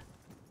nothing here.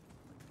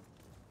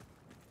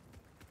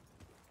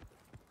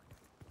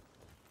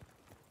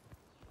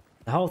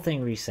 The whole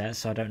thing resets,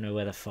 so I don't know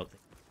where the fuck.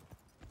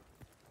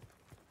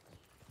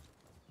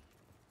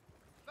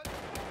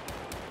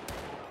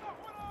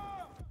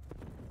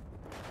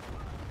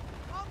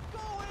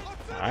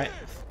 Alright,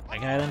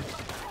 okay then.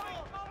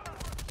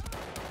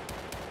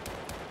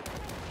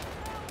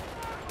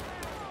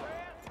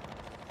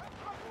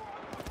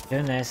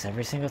 Doing this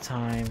every single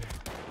time.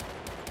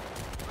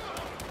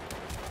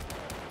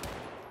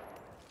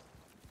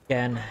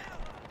 Again.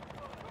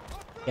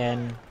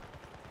 Again.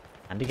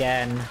 And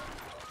again.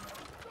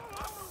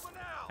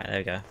 Right, there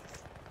we go.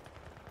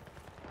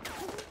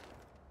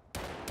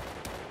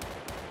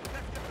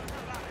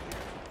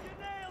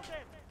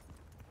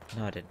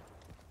 No, I didn't.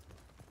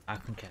 I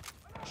can get.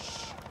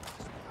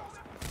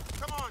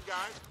 Come on,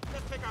 guys.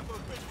 Let's take out those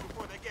bridges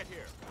before they get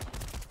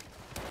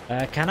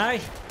here. Can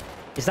I?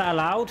 Is that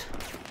allowed?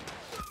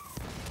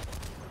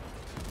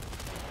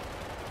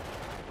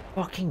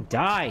 Fucking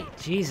die.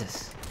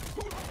 Jesus.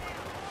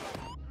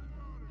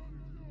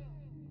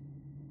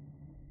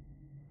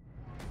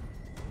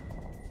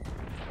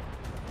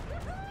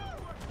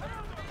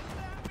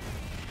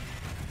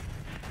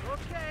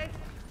 Okay,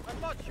 I'm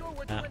not sure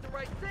we're doing the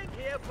right thing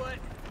here, but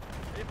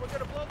if we're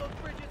gonna blow those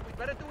bridges, we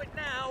better do it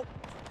now.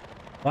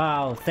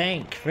 Wow,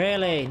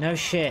 really? No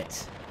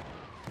shit.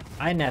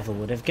 I never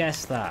would have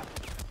guessed that.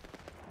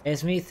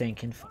 Here's me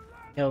thinking,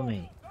 kill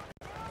me.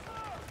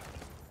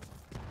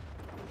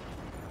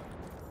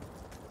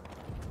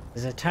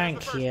 There's a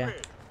tank here.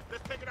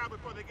 Let's take it out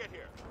before they get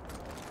here.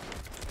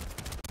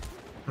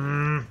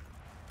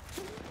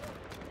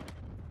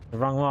 The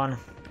wrong one.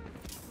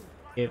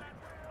 Yep.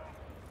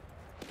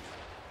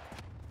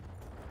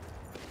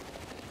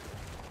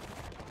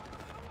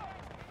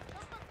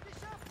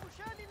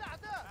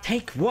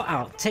 Take what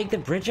out? Take the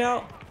bridge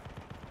out?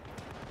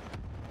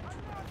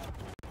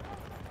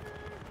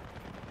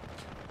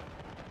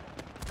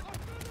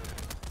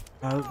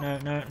 No, no,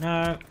 no,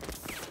 no.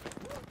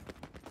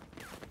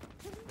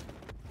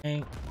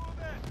 Hey,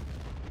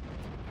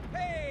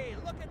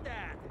 Look at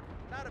that.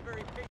 Not a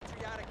very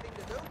patriotic thing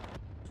to do.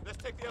 Let's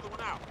take the other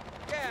one out.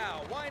 Yeah,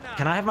 why not?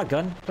 can I have my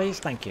gun, please?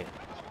 Thank you.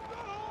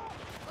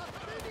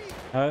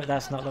 Oh,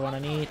 that's not the one I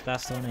need.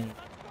 That's the one I need.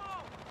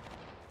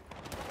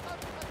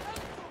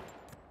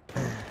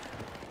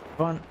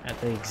 Run at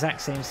the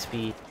exact same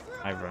speed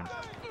I run.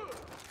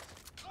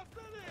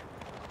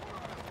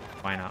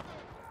 Why not?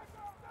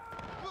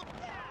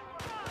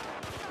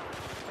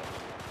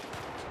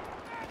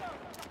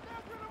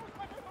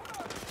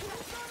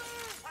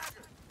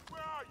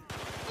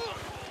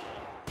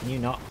 Can you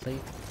not, please?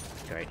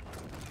 Great.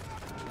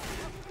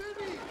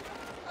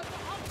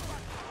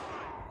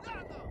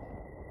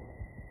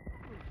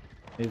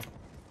 Move.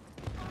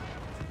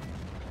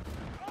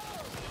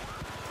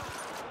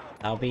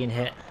 Now being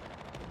hit.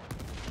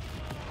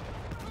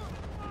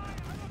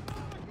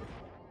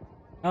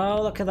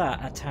 Oh, look at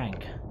that, a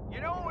tank. You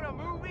know, in a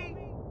movie,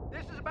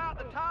 this is about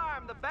the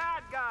time the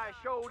bad guy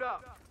showed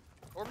up.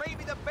 Or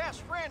maybe the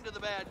best friend of the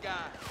bad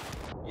guy.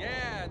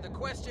 Yeah, the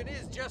question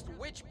is just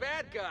which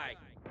bad guy?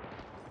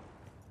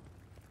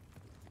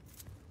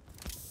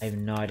 I have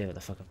no idea what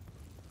the fuck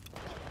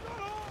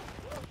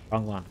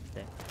Wrong one.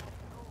 There.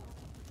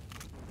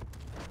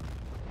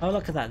 Oh,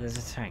 look at that, there's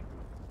a tank.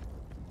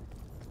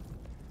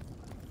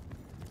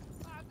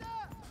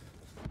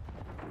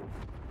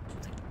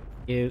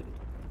 You.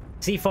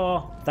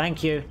 C4,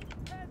 thank you.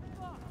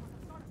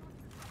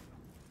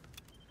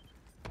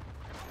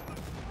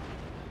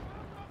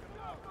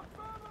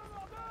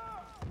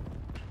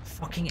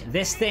 Fucking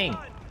this thing.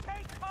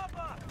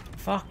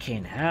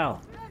 Fucking hell.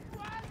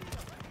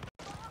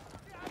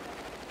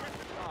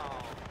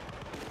 Oh,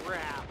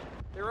 crap.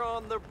 They're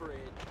on the bridge.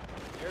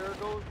 There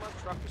goes my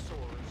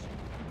Truckosaurus.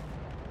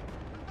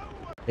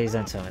 Please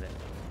don't tell me that.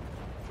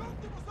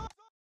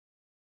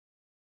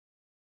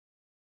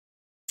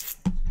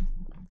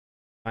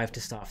 I have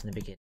to start from the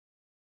beginning.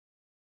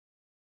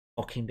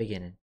 Fucking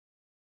beginning.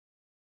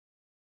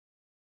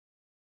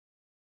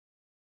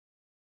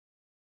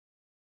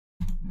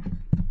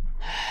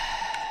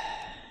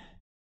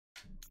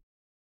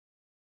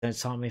 Don't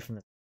start me from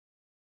the...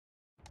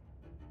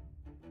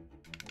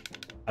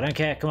 I don't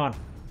care, come on.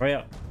 Hurry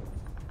up.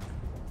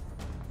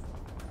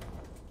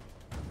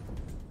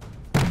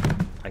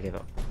 I give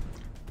up.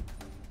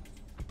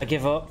 I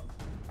give up.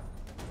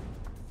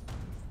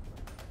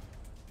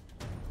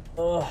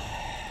 Oh,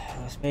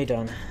 that's me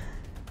done.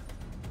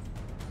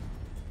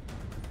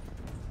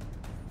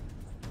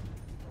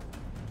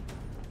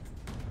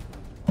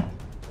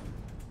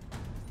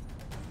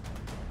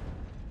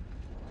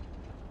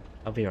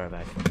 I'll be right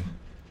back.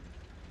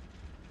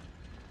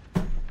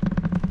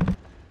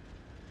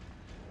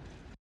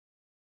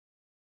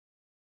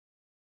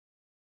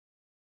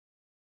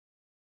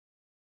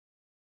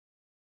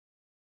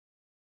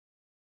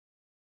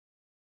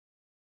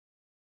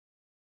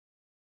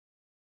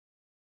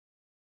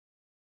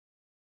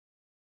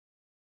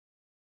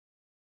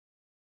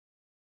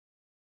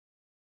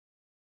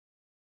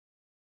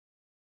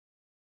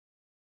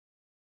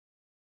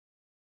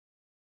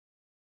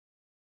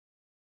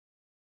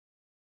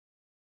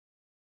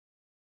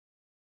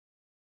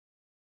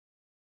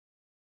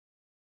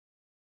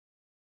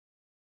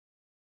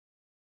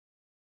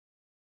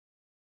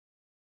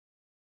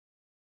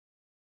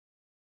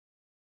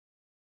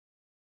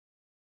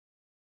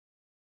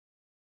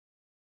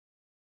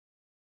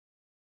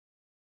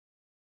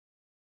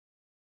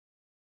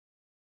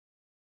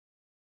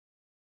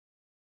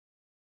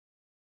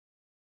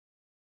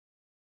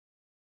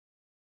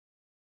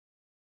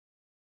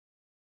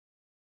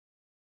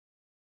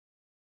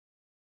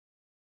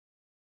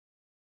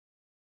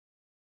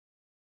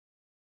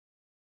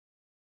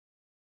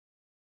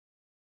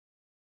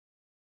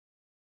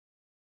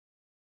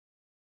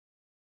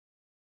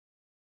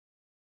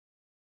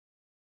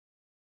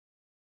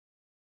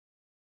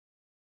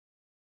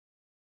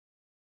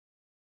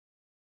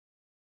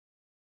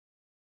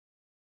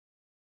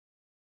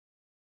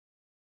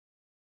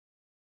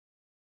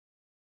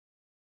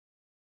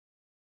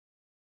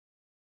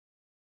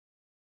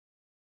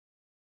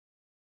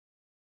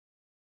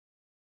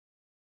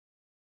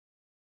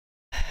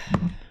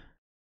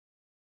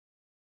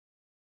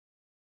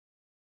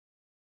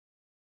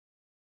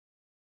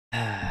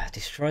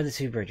 Destroy the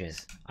 2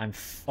 bridges. I'm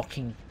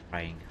fucking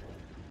trying.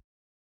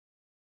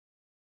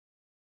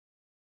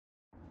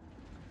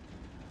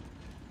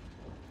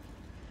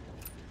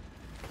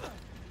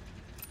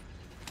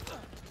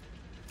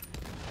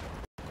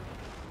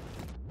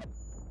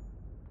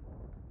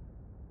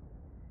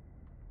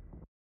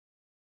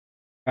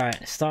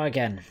 Alright, start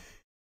again.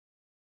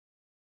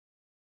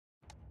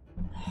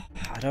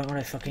 I don't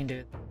want to fucking do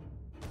it.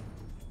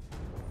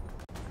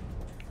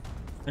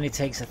 Only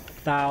takes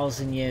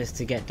 1,000 years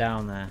to get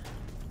down there.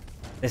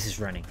 This is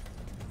running.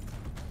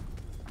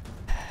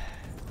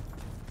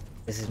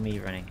 This is me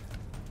running.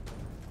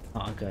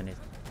 Not a gun, is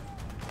it?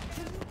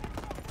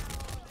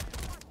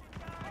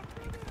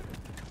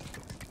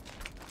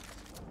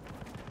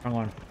 Wrong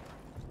one.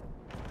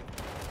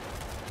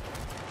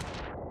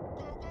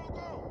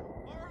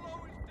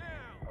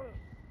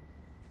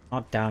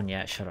 Not down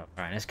yet, shut up.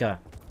 Alright, let's go.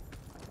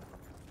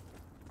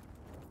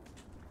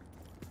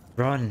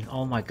 Run!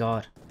 Oh my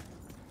god.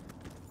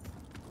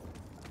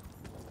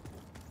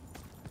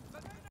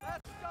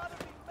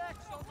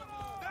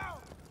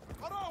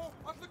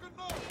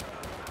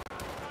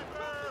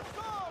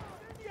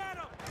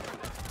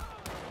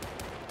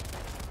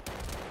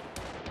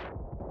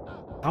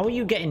 How are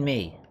you getting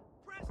me?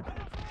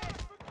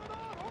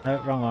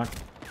 No, wrong one.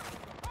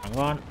 Wrong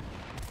one.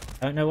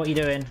 Don't know what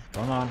you're doing.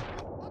 Come on.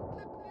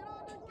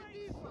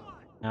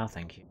 No,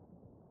 thank you.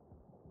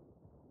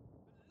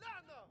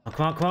 Oh,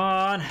 come on, come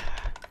on!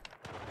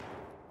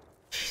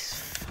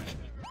 Jeez,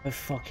 so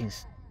fucking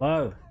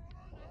slow.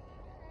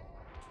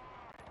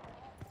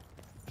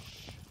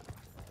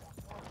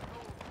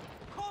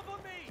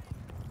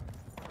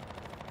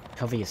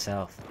 Cover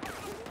yourself.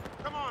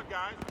 Come on,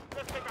 guys.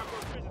 Let's take out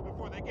those bridges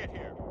before they get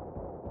here.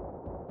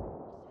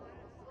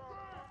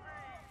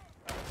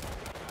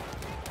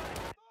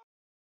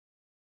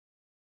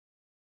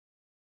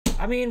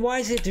 I mean, why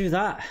does it do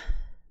that?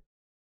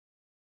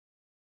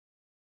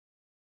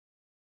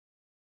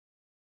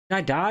 Did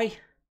I die?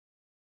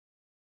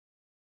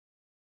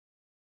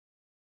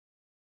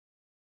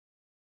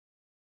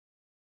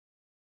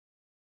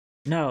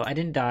 No, I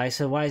didn't die,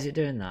 so why is it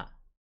doing that?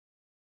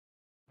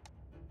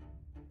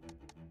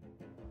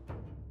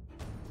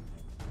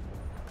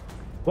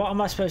 What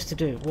am I supposed to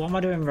do? What am I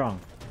doing wrong?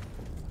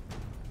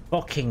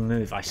 Fucking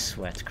move, I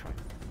swear to Christ.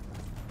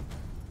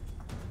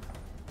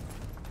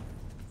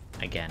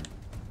 Again.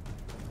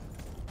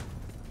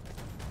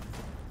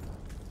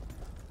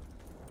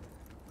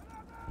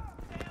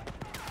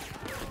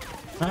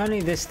 Not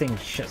only this thing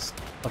just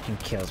fucking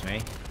kills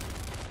me.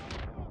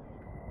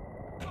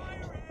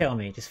 Kill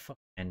me, just fucking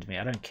end me,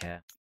 I don't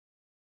care.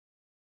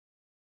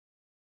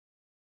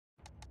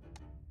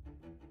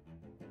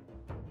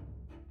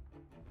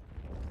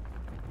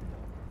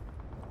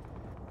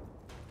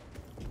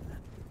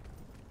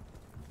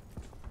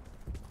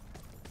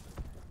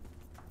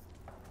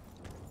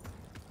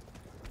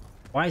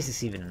 Why is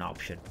this even an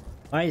option?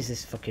 Why is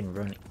this fucking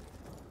running?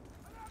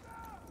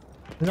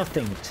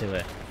 Nothing to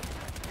it.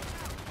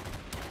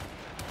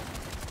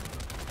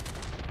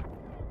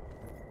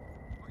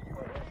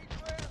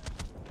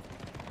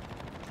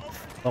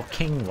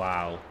 Fucking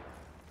wow.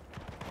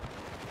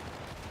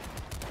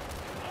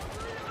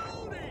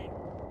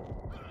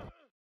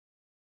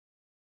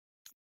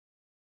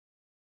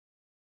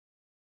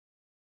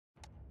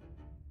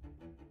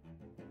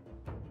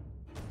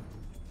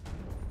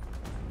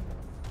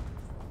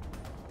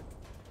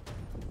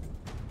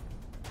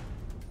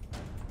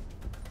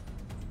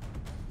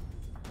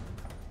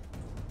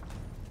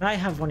 Can I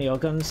have one of your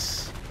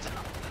guns?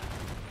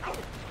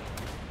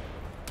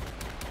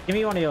 Give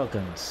me one of your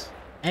guns.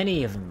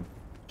 Any of them.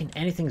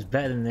 Anything's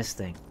better than this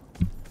thing.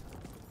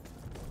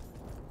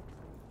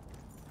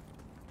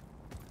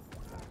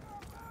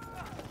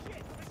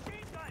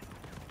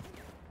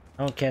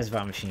 No one cares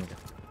about a machine gun.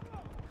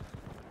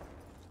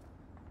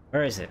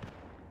 Where is it?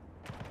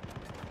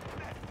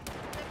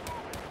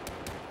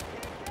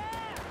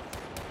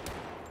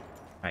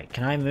 Right,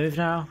 can I move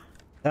now?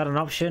 Is that an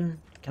option?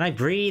 Can I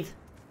breathe?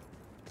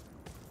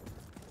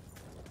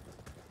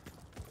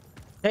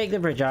 Take the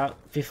bridge out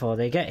before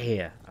they get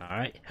here.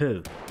 Alright,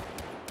 who?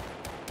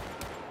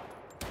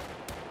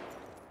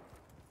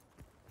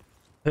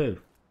 Who?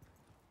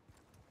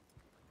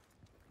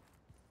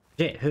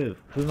 Shit, who?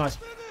 Who must...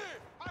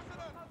 What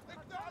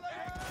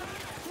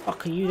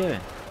fuck are you doing?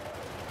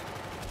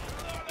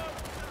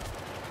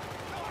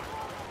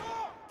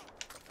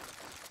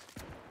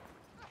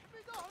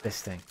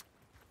 This thing.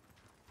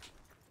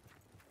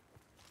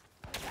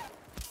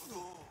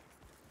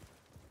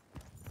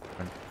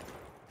 Run.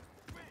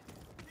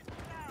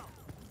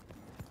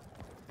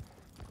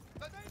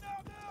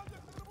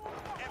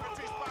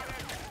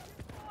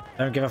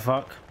 Don't give a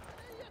fuck.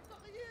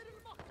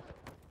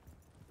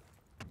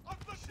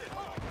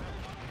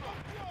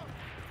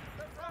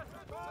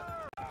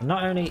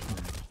 Not only...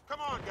 Come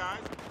on, guys.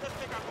 Let's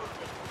take out those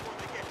bridges before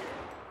they get here.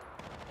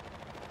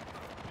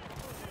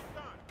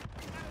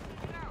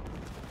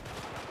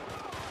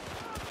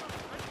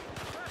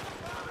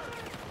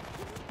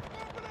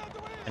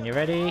 And you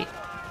ready?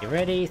 You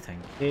ready?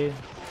 Thank you.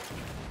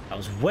 That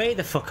was way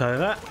the fuck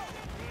over.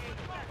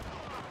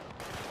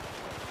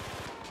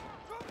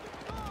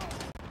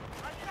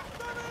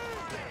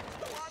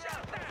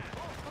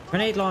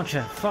 Grenade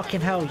launcher. Fucking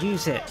hell,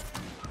 use it.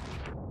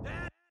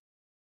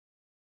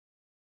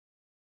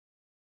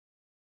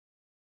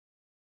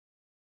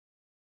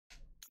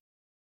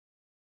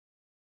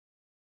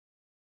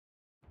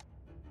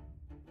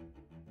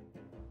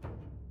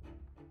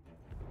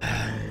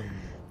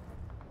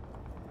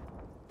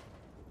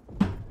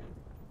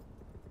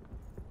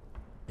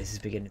 This is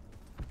beginning.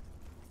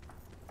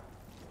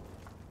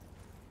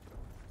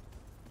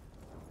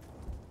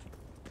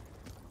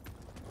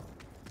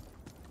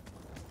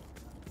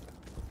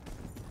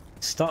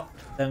 Stop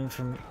them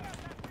from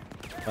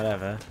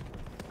whatever.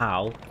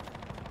 How?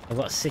 I've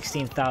got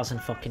 16,000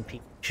 fucking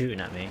people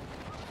shooting at me.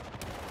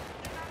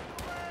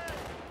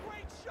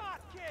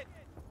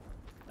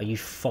 Are you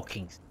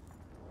fucking...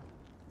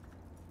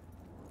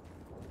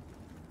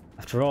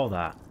 After all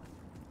that,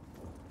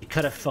 you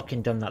could have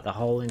fucking done that the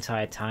whole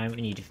entire time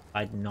and you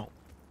decided not.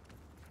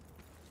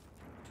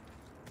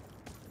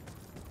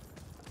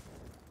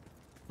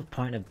 What's the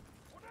point of...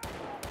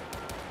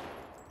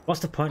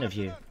 What's the point of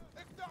you?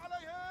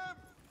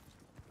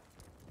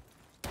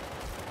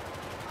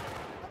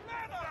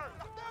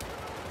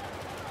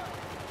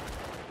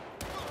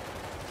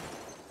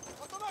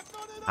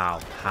 How?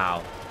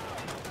 How?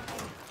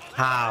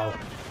 How?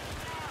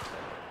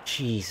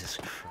 Jesus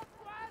Christ.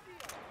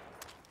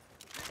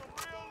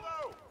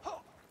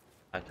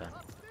 Okay.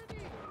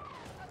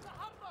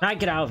 Now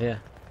get out of here.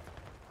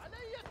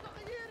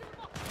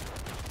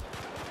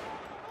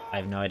 I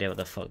have no idea what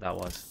the fuck that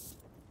was.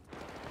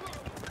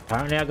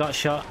 Apparently I got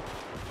shot.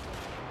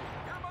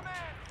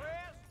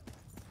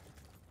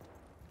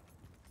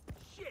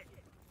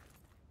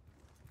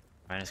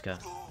 Alright, let's go.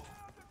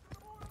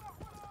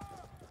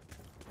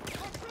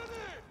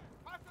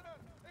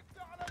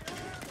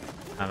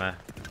 Hammer.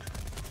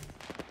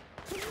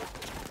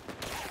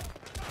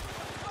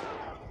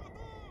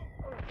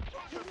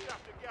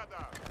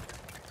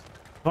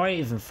 Before I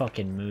even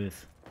fucking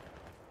move.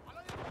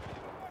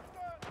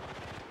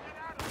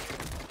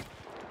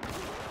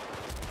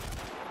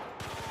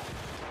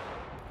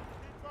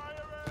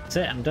 That's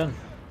it, I'm done.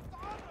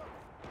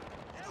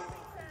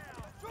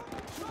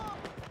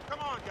 Come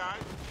on,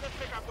 guys. Let's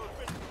take out those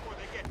bitches before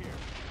they get here.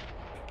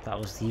 That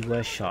was the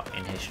worst shot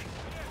in history.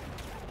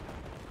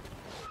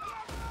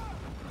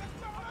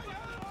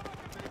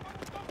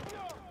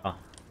 Oh.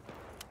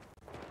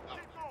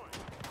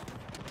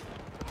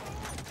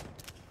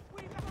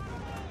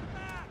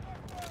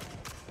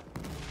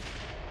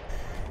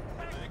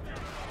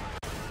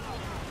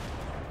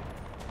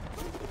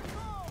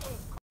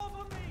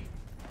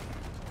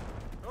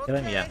 Kill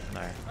him? Yeah,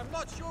 no. I'm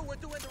not sure we're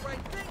doing the right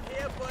thing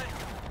here, but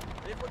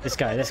if we're This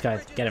guy,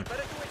 get him. better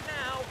do it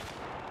now.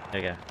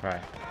 There you go,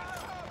 right.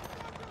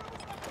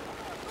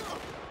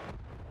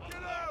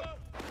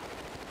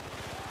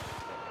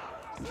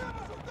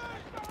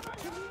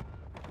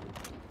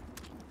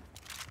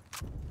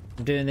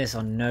 I'm doing this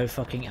on no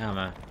fucking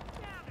ammo.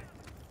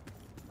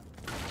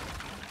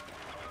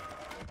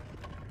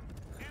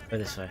 Go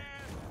this way.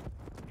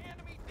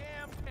 Enemy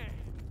damn tank.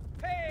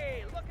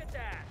 Hey, look at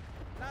that.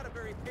 Not a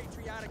very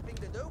patriotic thing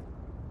to do.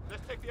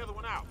 Let's take the other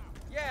one out.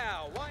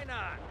 Yeah, why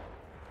not?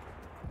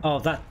 Oh,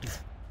 that...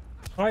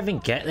 Before I even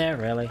get there,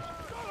 really?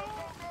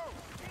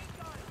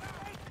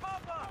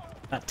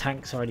 That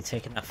tank's already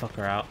taken that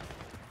fucker out.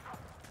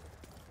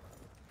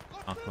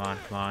 Oh, come on,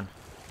 come on.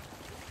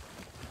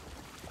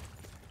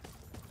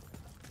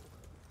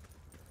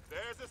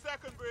 There's the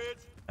second bridge.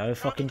 Oh,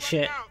 fucking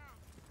shit.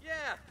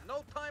 Yeah,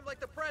 no time like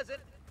the present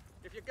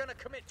if you're gonna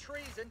commit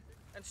treason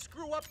and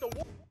screw up the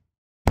war.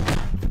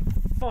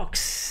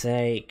 Fuck's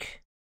sake.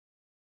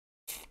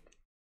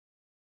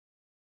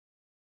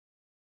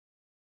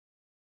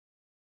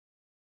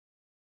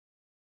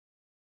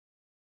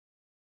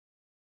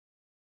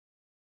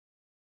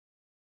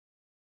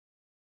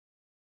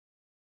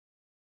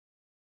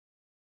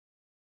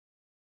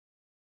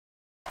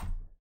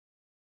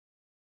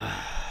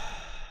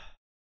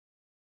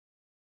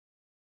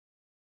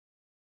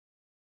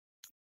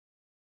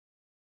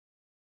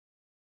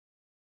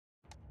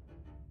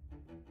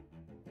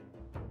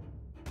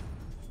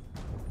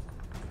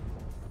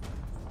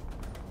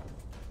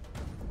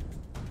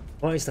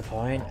 What is the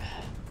point?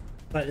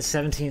 Like the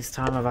 17th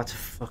time I've had to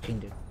fucking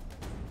do.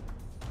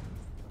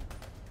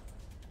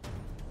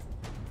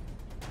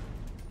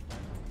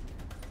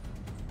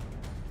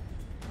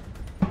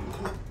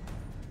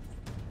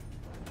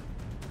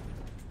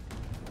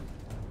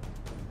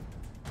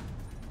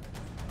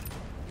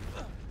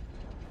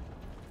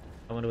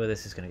 I wonder where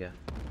this is gonna go.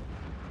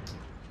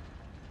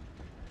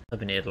 I've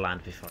been here to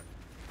land before.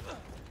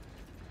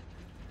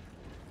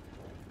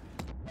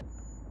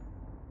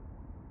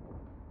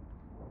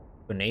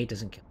 Grenade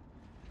doesn't kill.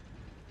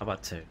 How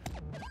about two?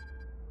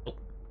 Oh.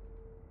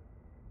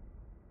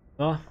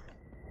 Oh.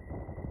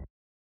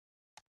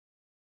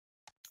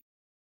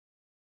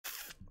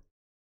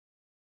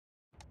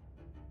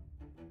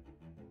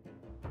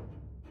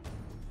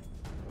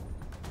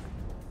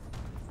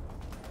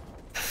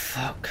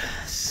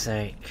 God's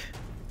sake.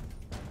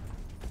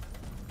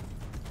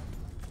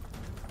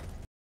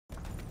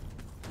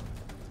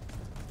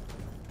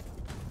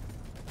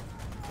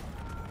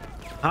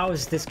 How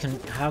is this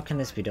how can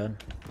this be done?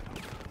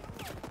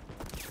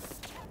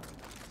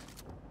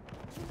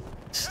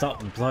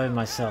 Stop blowing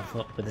myself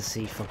up with a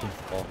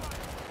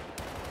C-fucking-4.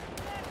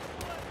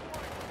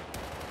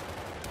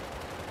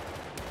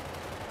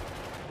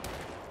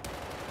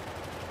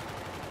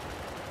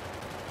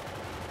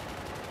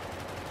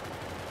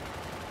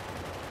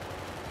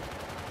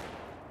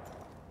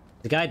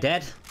 The guy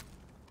dead?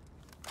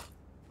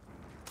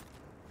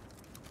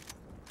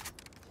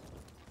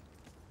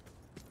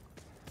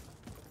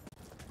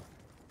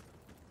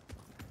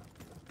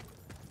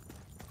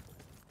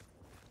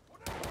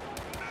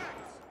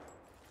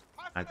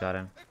 I got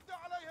him.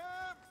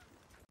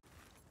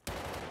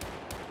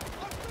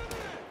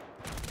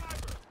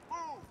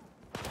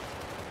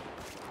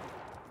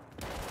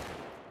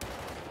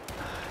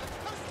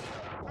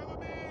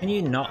 Can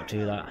you not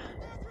do that?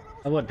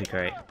 That would be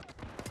great.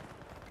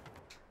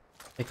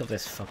 Pick up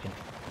this fucking...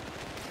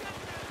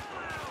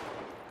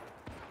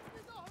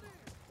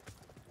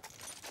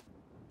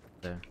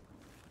 There.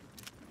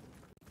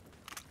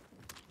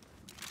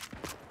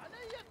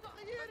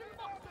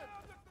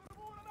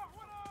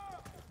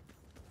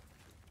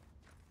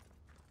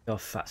 You're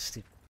fat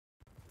stupid.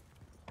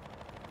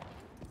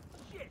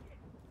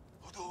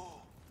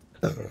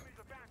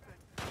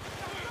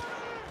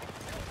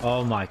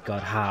 Oh my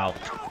god, how?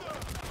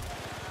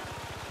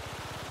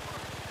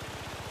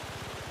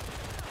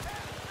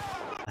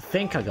 I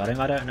think I got him,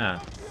 I don't know.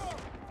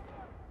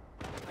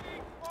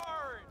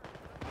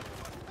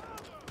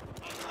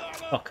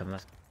 Fuck him.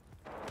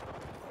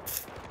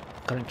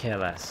 Couldn't care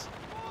less.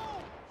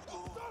 Come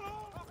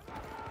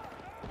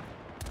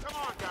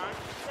on, guys.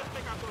 Let's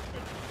take out those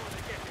bitches before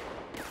they get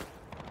here.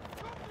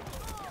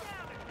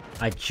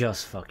 I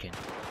just fucking...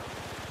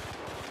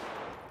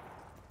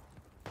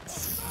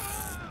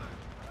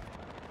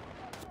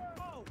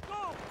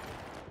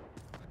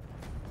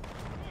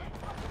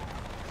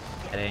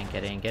 Get in,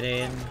 get in, get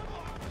in.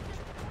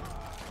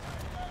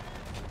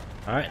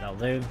 Alright, that'll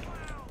do.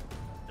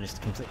 I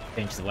just completely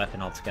changed the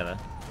weapon altogether.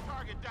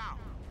 Target down.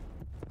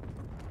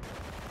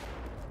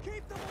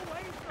 Keep them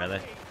away from Really?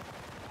 me.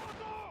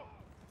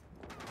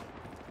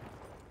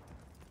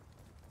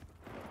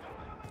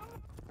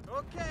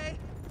 Okay,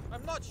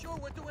 I'm not sure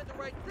we're doing the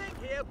right thing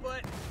here,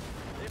 but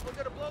if we're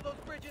gonna blow those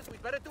bridges, we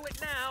better do it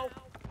now.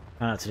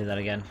 I don't have to do that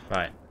again.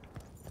 Right.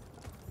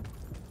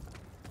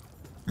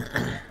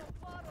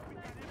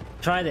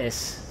 Try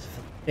this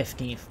for the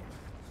 15th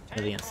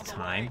millionth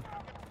time.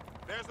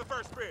 There's the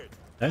first bridge.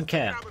 Don't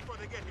care. Now before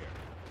they get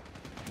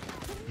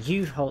here.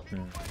 You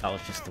Holton, that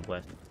was just the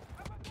word.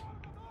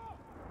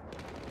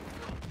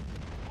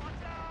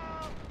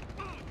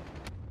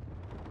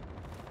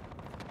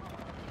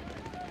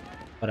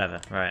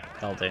 Whatever, right,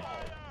 that'll do.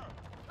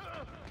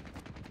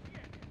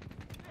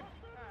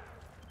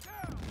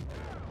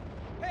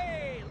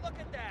 Hey, look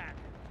at that.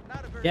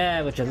 Not a very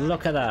Yeah, would you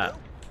look at that?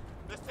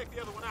 Let's take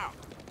the other one out.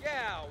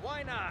 Yeah,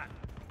 why not?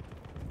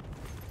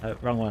 Oh,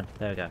 wrong one.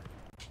 There we go.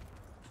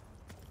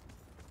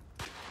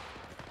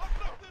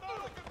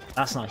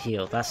 That's not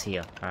heal, that's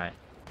heal. Alright.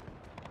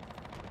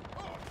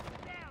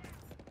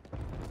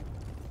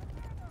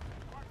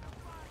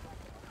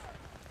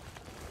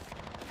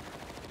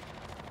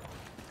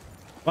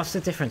 What's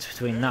the difference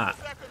between that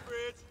Second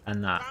bridge.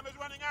 and that? Time is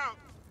running out.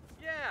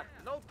 Yeah,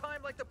 no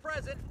time like the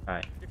present.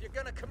 Alright, If you're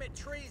gonna commit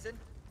treason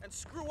and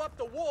screw up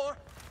the war.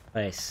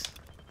 place.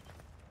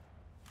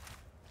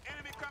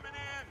 Enemy coming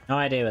in. No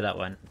idea where that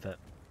went, but...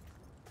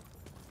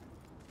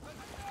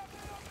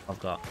 I've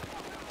got.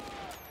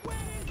 Now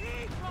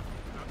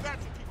that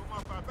should keep them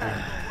off our back for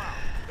a while.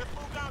 Let's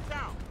move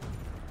downtown.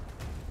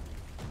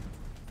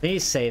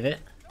 Please save it.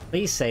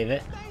 Please save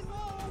it.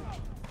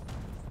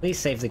 Please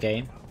save the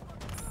game.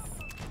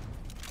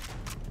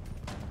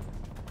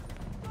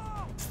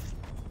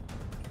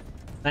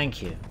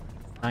 Thank you.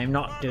 I'm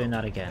not doing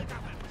that again.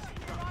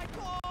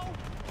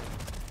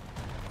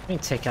 Let me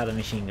take out the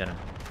machine gunner.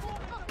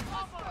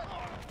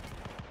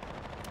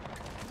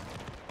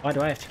 Why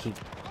do I have to keep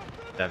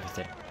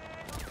everything?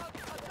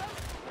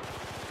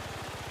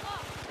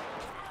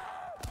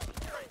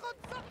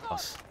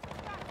 Boss.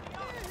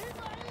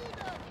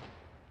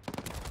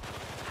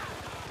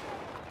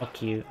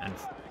 Fuck you and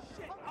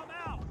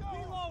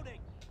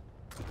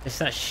it's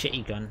that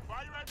shitty gun.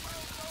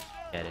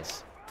 Yeah, it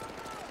is.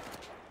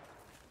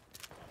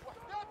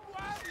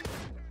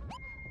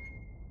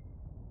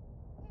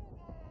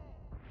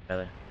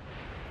 Really?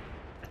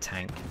 A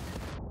tank.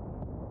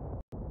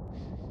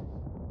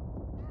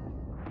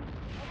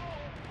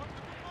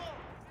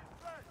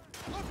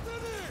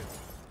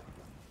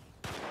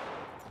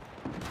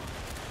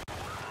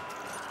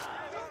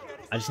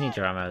 I just need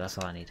your ammo, that's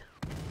all I need.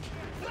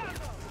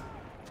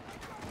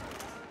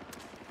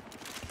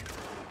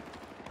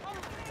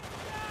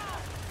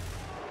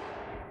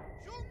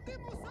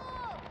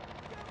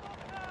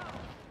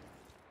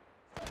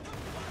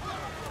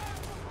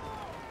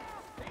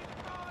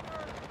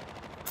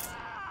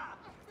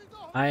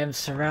 I am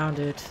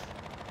surrounded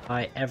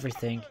by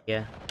everything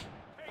here.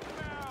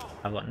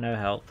 I've got no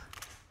help.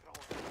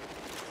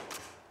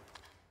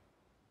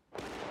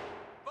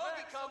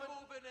 Buggy coming.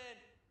 Moving in.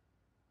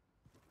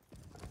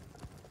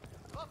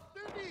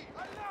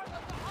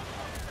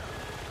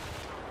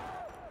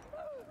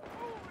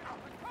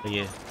 For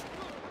you.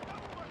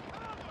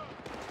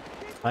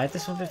 I had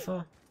this one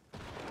before?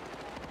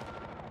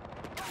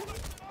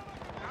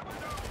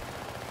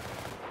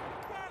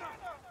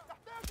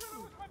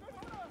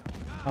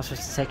 I was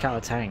supposed to take out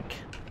a tank.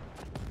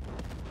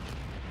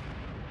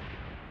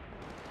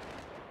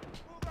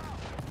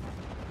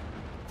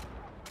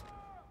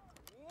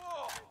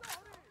 Whoa!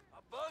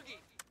 A buggy.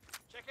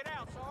 Check it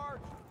out, Sarge.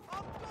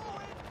 I'm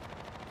going.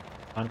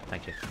 Fine,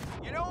 thank you.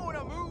 You know, in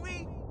a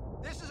movie,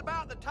 this is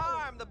about the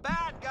time the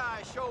bad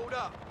guy showed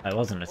up. I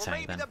wasn't a Or tank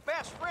maybe then. the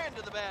best friend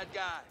of the bad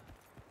guy.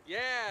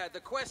 Yeah, the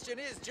question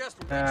is just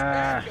which Ah.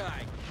 bad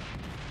guy.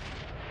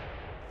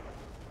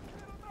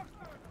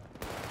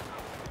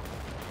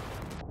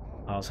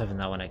 I was hoping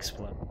that one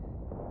explode.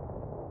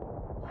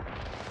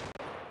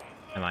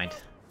 Never mind.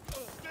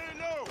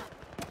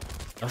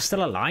 I was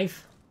still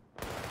alive?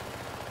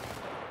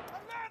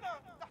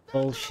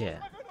 Bullshit.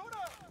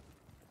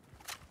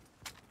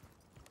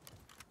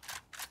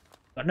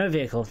 Got no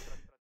vehicle.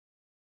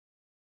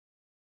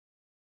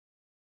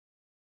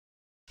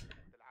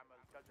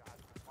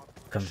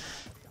 Come.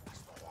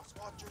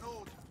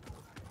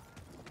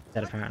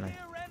 Dead apparently.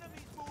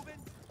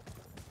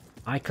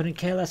 I couldn't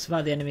care less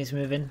about the enemies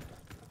moving.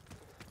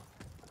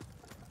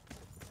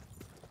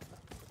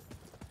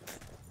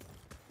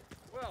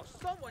 Well,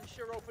 someone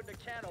sure opened a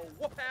can of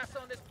whoop-ass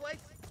on this place.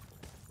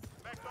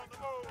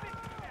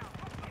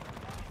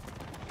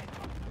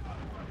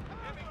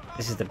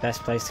 This is the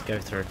best place to go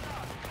through.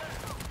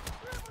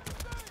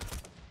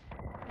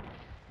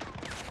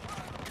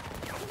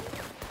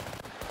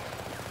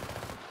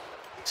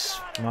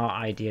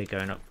 Smart idea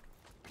going up.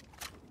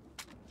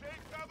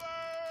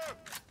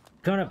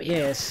 Going up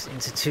ears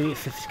into two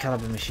 50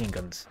 caliber machine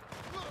guns.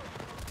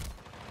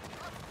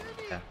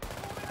 Yeah.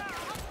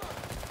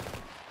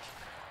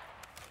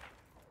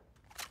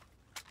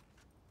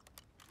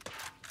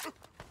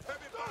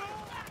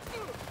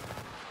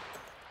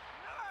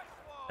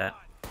 That.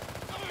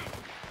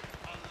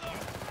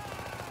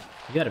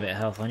 You got a bit of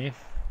health on you.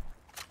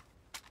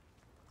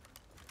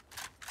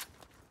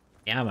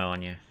 Ammo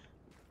on you.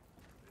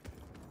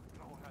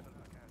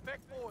 Beck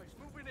boys,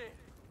 moving in.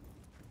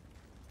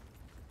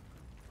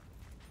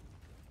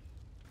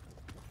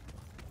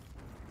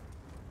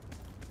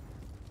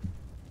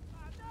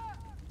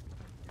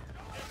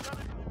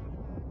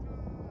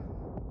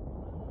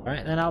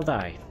 Alright, then I'll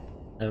die.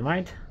 Never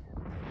mind.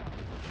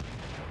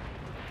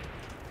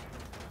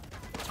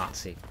 Can't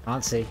see.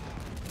 Can't see.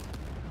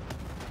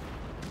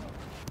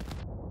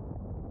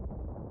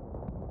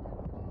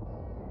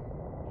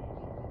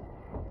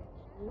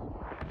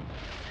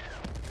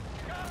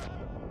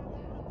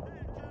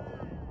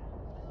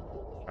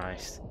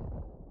 Christ.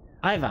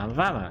 I have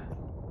ammo.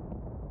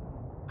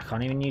 I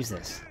can't even use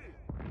this.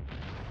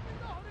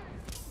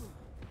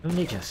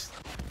 Only just.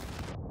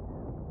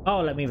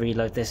 Oh, let me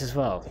reload this as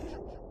well.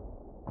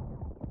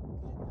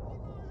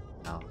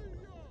 Oh.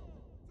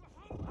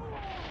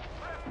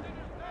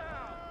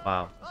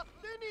 Wow.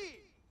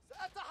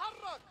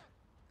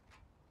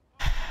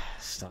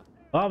 Stop.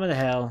 Bottom of the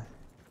hill.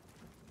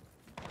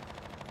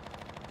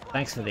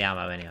 Thanks for the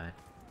ammo anyway.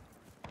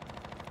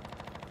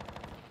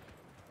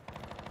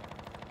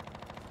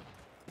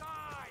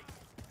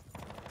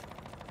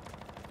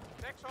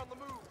 Beck's on the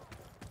move.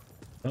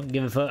 Don't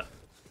give a fuck.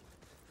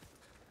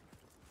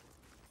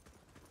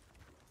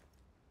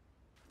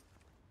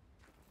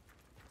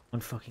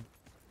 One fucking.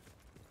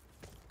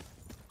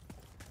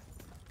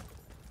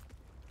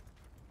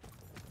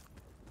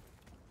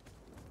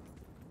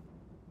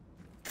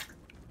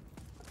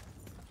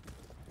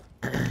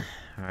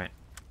 Alright.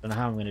 Don't know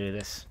how I'm gonna do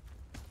this.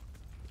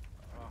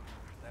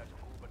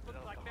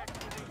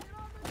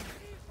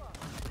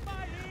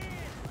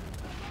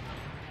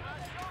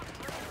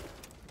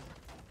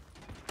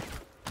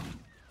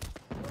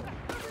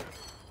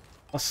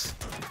 Boss.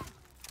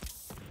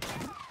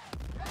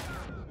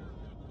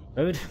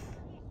 Road.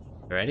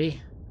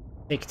 Ready?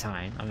 Big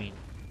time. I mean,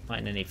 not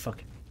in any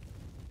fucking.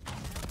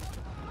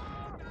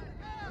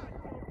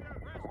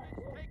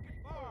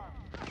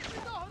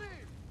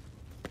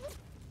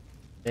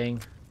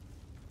 Thing.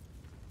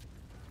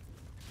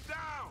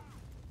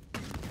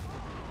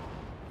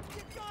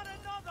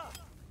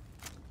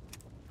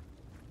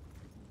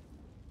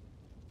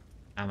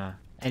 Ammo.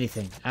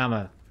 Anything.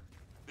 Ammo.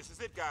 This is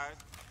it, guys.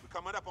 We're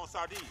coming up on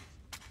Sardines.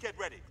 Get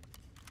ready.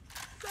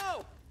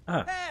 So,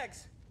 Oh.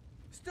 Hags,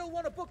 still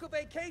want to book a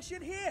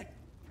vacation here?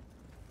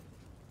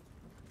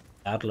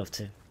 I'd love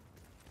to.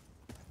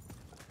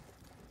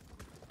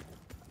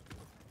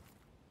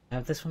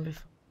 Have this one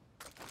before?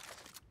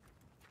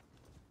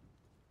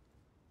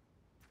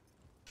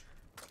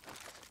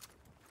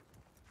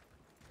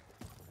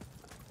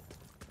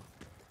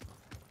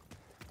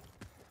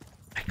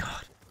 My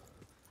God.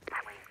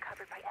 That way is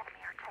covered by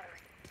enemy artillery.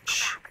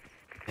 Shh.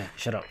 Yeah,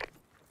 Shut up.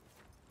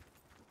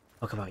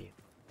 Talk about you.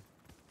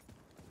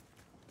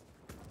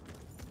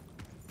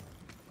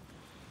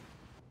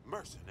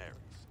 Mercenaries.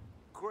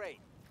 Great.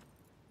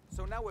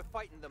 So now we're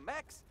fighting the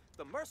mechs,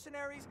 the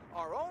mercenaries,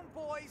 our own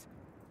boys.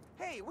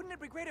 Hey, wouldn't it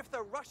be great if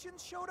the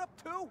Russians showed up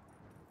too?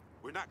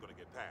 We're not going to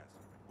get past.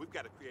 We've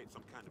got to create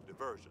some kind of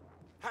diversion.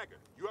 Haggard,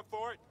 you up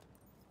for it?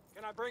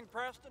 Can I bring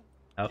Preston?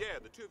 Oh. Yeah,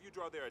 the two of you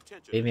draw their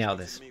attention. Leave me out of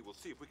Stitch this. and me, we'll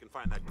see if we can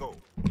find that gold.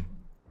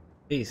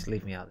 Please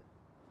leave me out of this.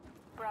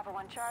 Bravo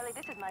 1 Charlie,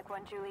 this is Mike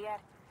 1 Juliet.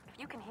 If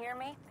you can hear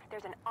me,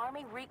 there's an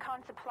Army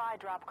recon supply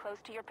drop close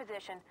to your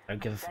position.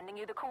 Don't give a f- Sending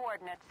you the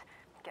coordinates.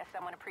 Guess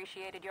someone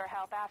appreciated your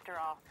help after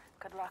all.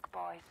 Good luck,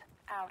 boys.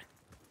 Out.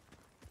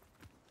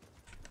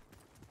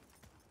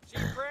 See,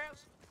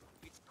 Press?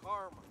 It's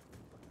karma.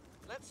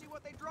 Let's see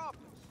what they dropped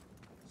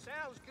us.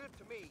 Sounds good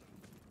to me.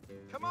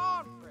 Come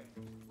on,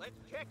 Press. Let's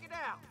check it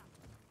out.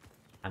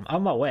 I'm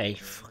on my way.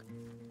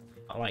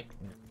 I like.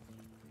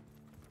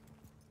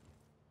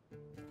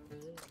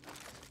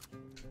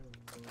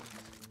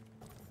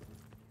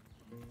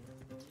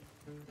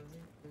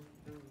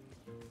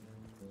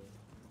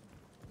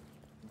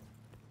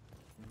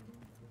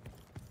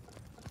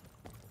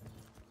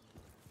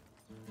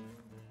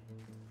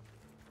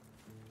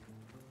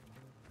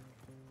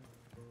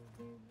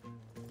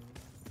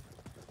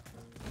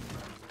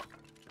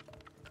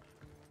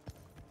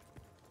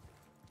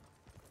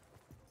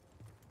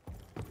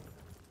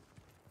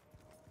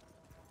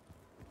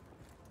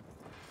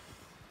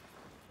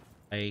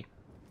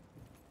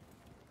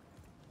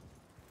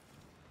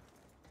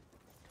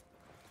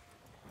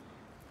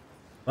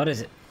 What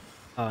is it?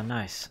 Oh,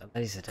 nice. A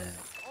laser tag.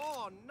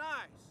 Oh,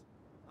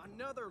 nice.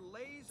 Another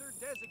laser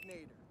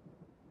designator.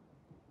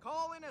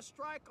 Call in a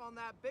strike on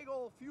that big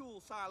old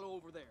fuel silo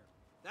over there.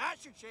 That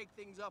should shake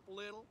things up a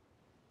little.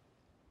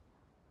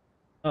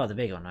 Oh, the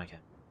big one. Okay.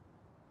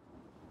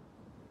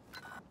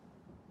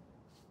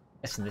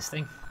 Guessing this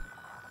thing.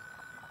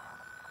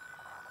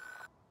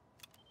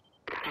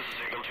 This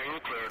is Eagle 2,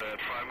 cleared at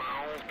 5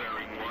 miles,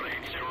 bearing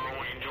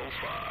 180, Angels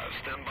 5.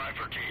 Stand by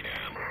for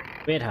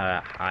KDAM. Weird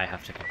how I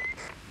have to go.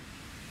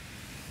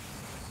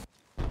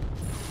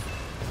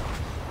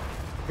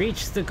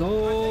 Reach the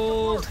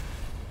gold!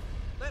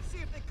 Let's see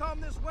if they come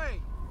this way.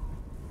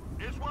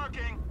 It's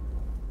working.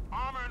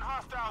 Armor and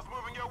hostiles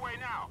moving your way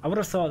now. I would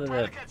have thought that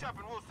Try the to catch up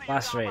and we'll see you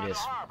blast down by the radius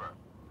harbor.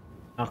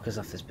 knock us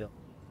off this build.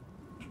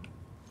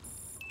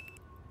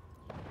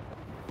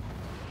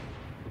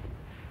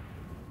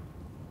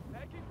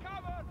 Taking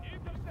cover.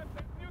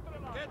 Intercepted.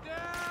 Neutralized. Get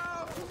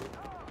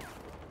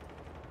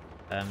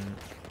down.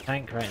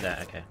 Tank right there.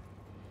 Okay.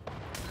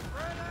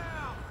 Spread out.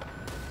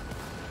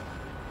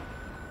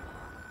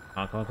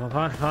 Come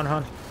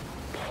on.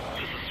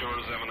 This is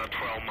 07 at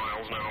 12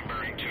 miles now,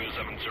 bearing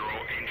 270,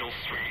 Angels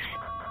 3.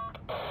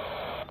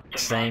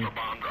 Same. For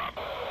bomb drop.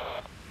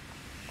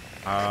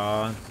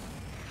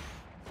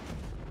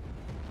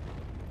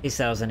 He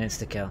sells an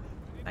insta kill.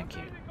 Thank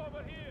you.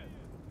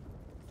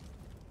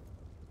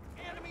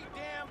 Enemy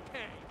damn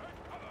tank.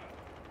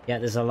 Yeah,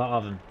 there's a lot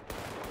of them.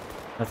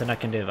 Nothing I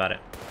can do about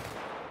it.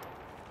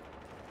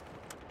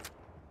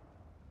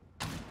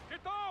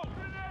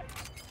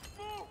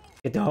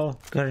 Get the hole.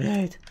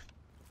 Grenade.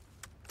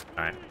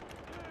 Alright.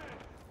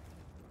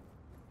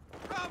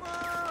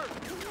 Cover.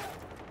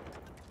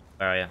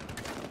 Where are you?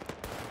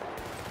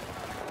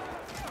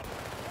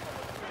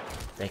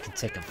 They can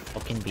take a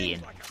fucking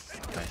beating.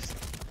 Christ.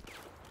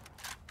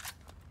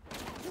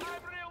 I'm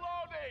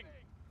reloading.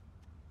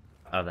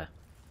 Oh, there.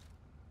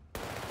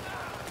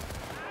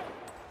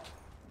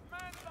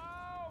 Man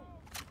down.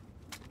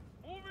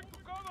 Moving to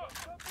cover.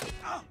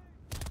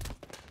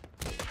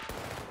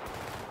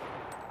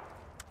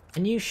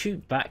 Can you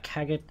shoot back,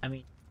 Haggard? I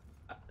mean...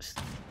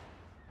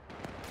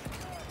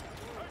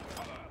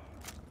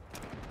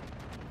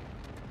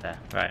 There,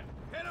 right.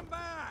 Hit him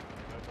back.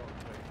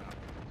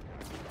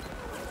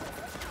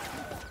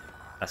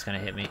 That's gonna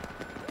hit me.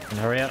 And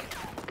hurry up. This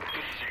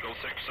is Eagle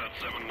 6 at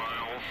 7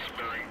 miles,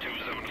 bearing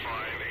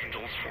 275,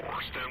 Angels 4.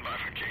 Stand by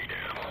for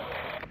KDAM.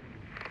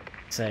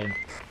 Same.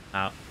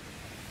 Out.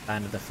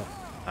 Land of the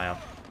file.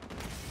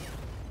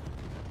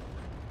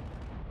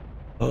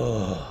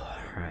 Oh,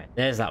 right.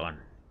 There's that one.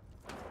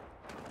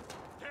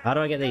 How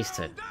do I get these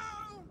two?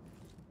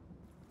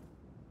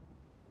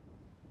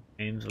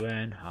 Ames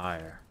went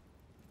higher.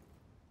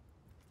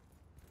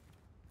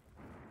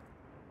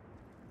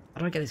 How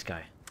do I get this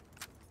guy?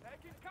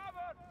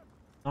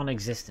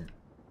 Non-existent.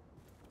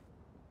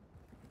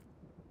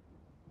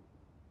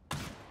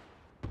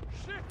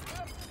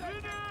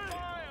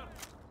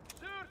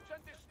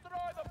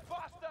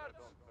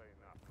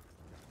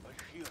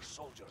 I hear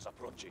soldiers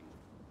approaching.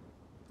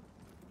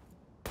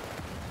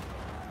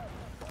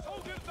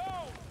 Soldiers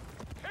down!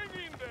 Hang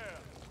in there!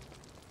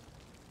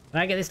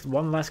 Can I get this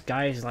one last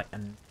guy who's like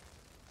an...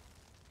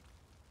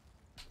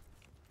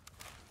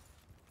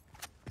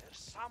 There's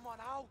someone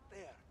out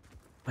there.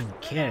 One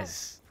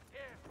cares.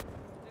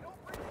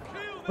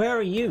 Where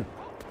are you?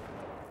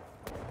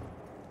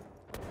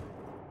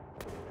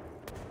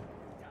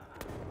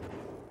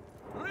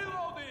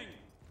 Reloading!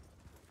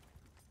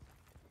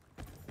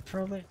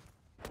 probably?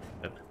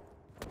 Yep.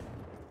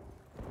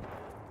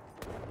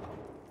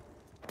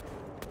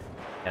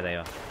 Yeah, they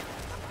are.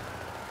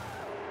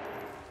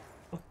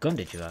 What gun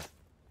did you have?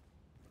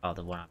 Oh,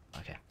 the one.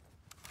 Okay.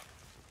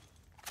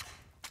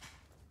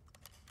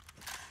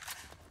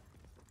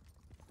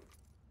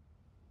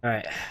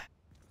 Alright.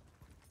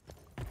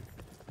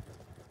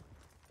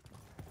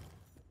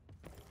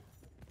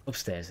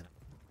 Upstairs.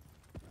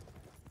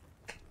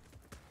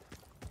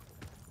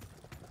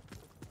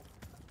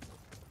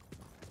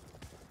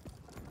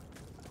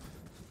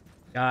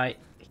 Guy.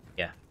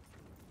 Yeah.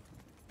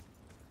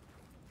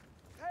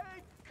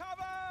 Take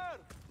cover!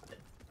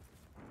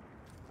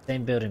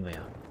 Same building we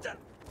are.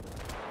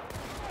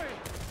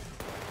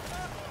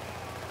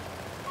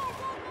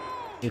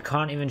 You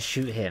can't even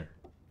shoot him.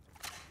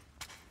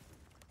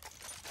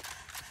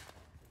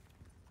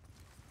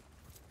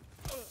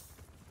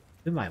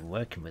 Who am I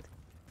working with?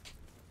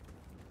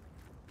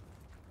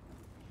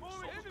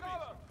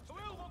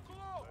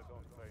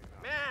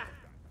 Man,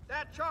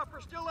 that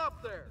chopper's still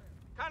up there.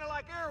 Kind of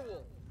like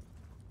Airwolf.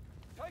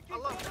 I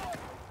love it.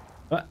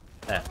 What?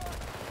 There.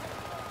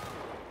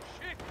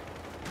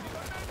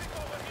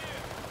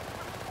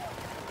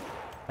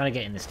 Trying to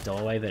get in this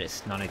doorway, but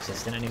it's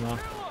non-existent anymore.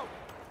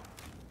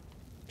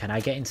 Can I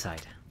get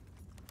inside?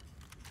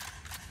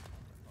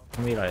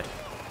 Reload.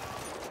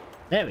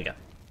 There we go.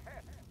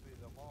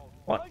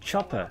 What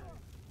chopper?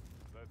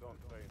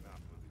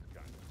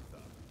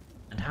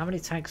 And how many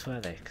tanks were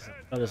they? Because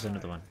oh, there's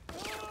another one.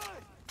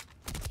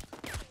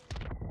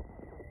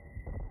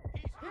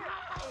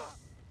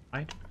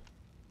 Right.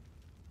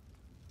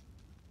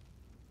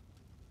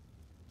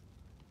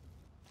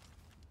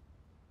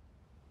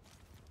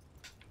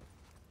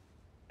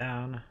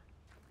 Down.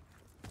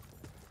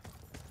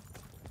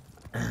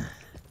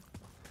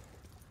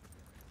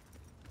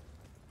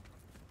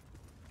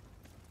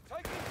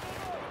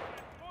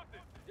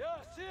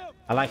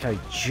 I like how he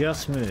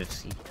just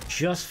moves. He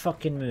just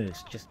fucking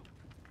moves. Just.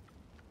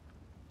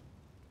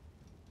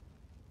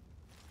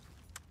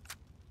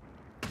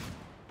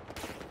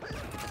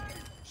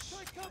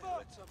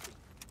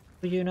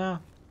 For you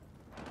now.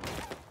 Can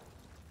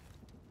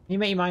you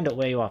make your mind up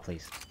where you are,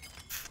 please?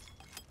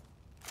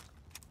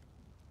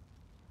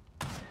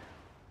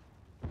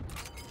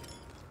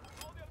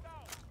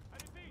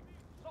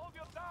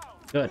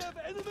 Good.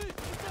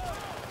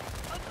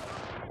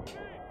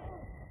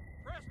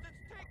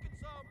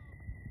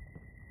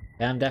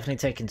 Yeah, I'm definitely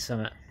taking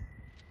Summit.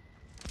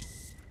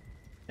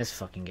 This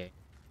fucking game.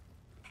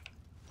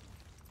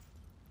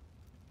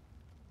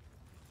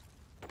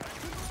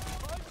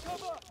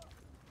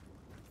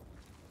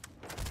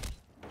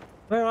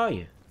 Where are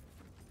you?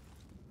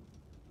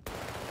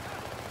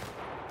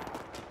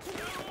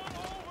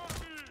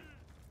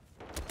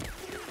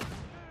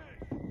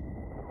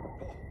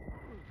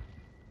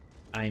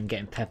 I'm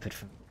getting peppered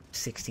from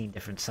 16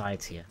 different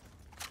sides here.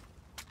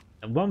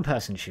 And one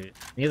person shoots,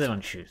 the other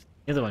one shoots,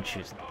 the other one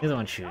shoots, the other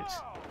one shoots.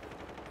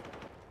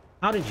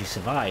 How did you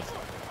survive?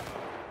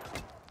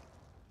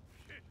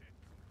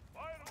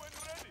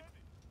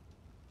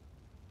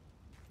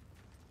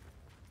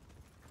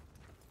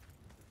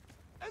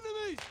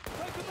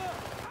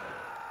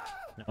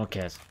 No one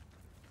cares.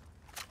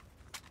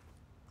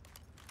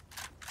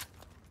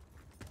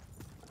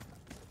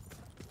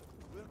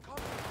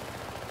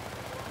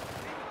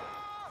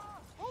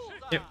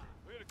 Yep.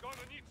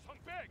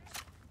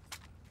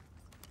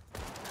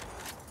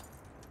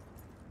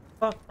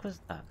 Fuck was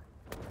that?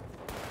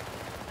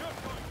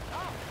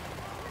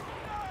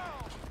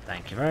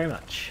 Thank you very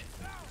much.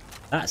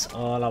 That's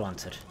all I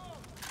wanted.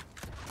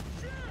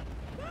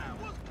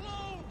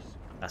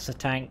 That's a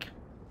tank.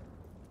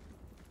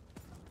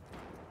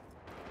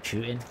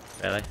 Shooting?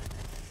 Really?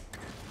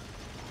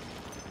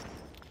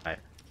 Right.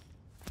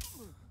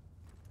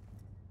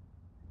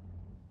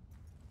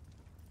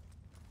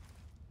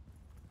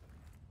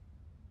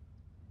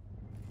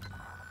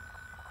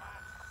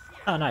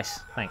 Oh, nice.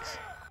 Thanks.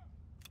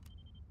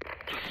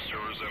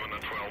 07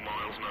 at 12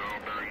 miles now,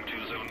 bearing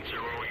 270,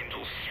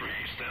 Angels 3,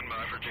 stand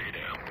by for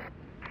J-Dam.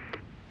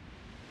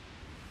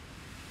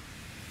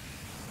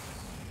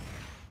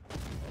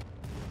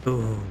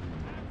 Boom.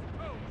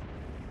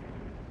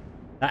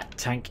 That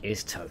tank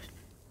is toast.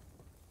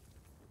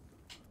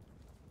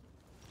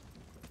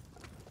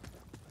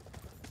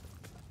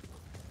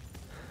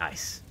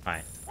 Nice.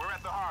 Right. We're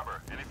at the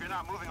harbor, and if you're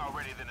not moving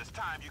already, then it's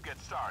time you get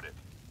started.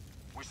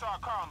 We saw a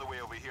car on the way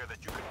over here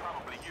that you could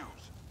probably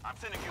use. I'm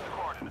sending you the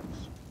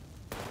coordinates.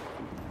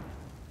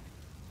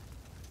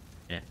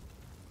 Yeah.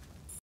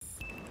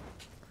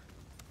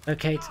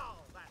 Okay.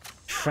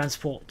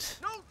 Transport.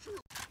 No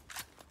truth.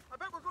 I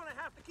bet we're gonna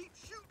have to keep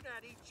shooting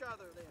at each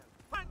other then.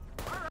 Fine.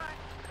 All right.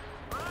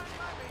 Fine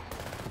by me.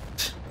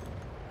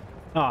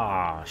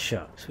 Ah,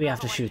 shucks. We have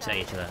to shoot at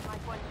each other.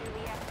 You're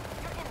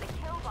in the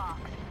kill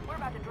box. We're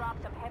about to drop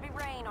some heavy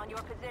rain on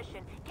your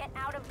position. Get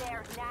out of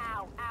there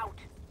now. Out.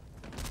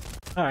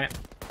 Alright.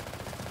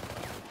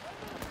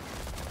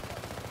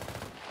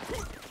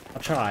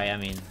 I'll try. I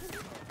mean,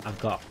 I've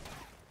got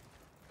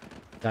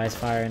guys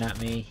firing at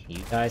me,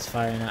 you guys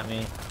firing at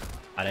me.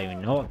 I don't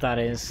even know what that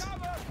is.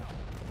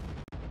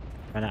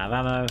 Ran out of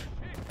ammo.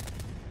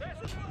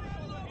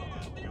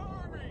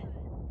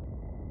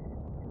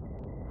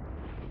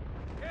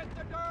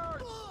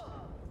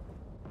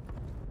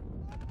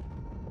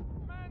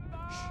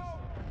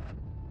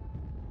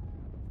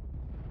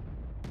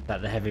 Is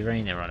that the heavy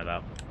rain they're on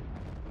about?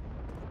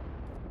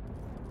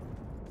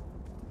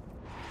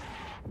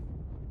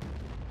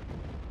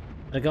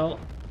 The goal.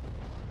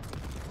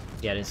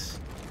 Yeah, it is.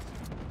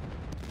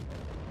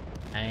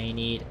 I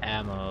need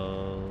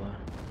ammo.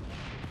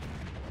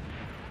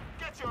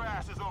 Get your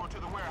asses over to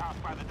the warehouse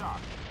by the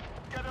dock.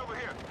 Get over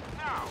here,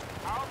 now,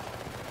 out!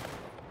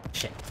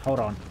 Shit, hold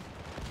on.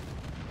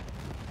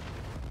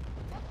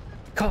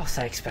 Of course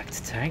I expect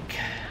a tank.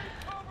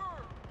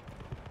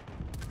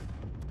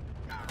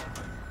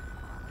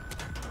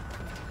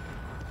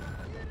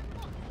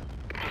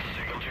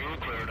 Single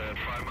 2, cleared at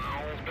 5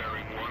 miles,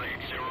 bearing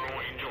 180,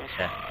 Angels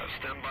 5.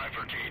 Stand by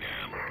for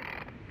JDAM.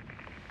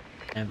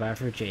 Stand by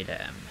for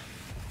JDAM.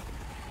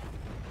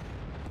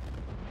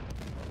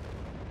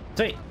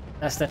 Sweet!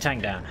 That's the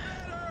tank down. Is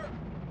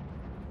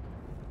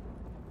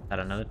that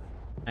another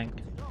tank?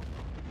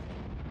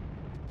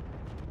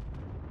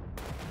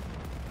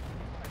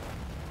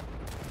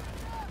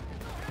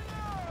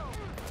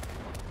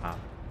 Wow.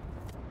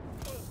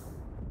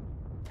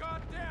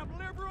 Goddamn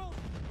liberal!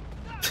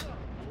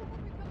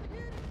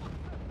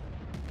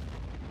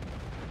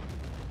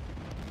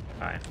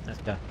 Alright, let's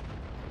go.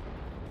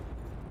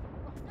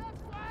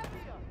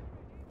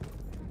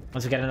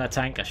 Once we get in that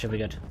tank, I should be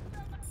good.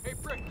 Hey,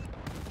 Brick,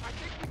 I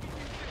think we can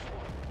use this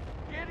one.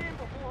 Get in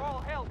before all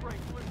hell breaks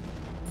loose.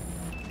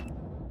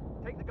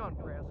 Take the gun,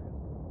 Prez.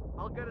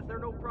 I'll get us there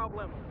no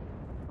problem.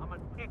 I'm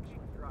an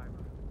excellent driver.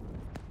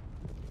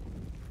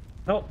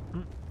 Oh!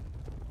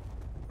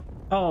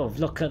 Oh,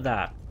 look at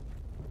that.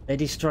 They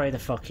destroy the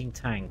fucking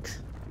tank.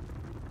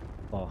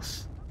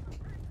 Boss.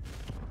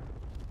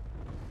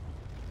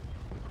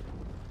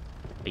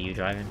 Are you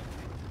driving?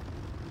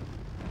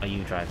 Are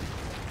you driving?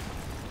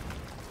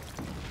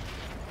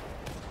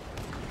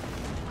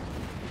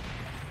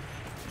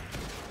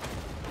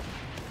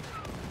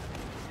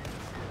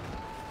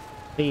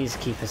 Please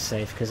keep us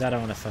safe, because I don't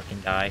want to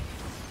fucking die.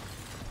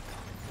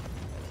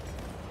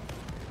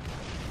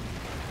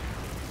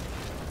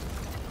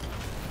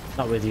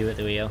 Not with you at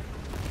the wheel.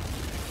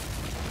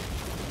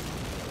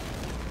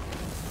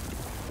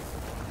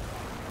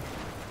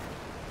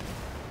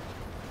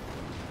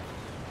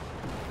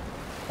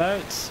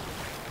 Boats!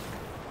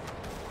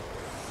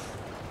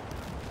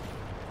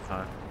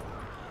 Oh.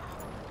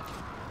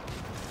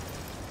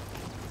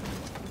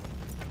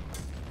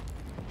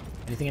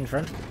 Anything in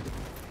front?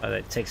 Oh,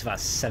 it takes about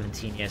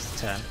 17 years to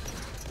turn.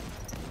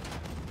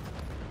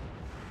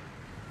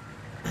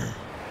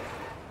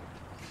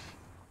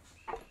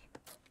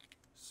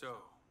 So,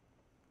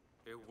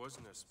 it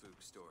wasn't a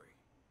spook story.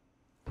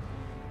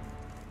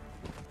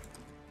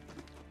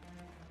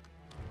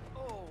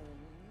 Oh,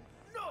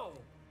 no!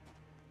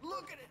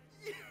 Look at it!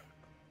 Yeah,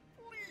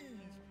 please!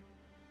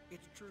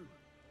 It's true.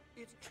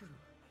 It's true.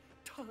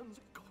 Tons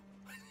of gold.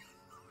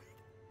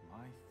 My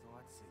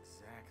thoughts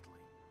exactly.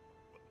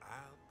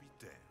 I'll be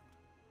damned.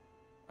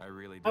 I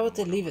really didn't How would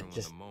they want to leave it ruin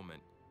just- the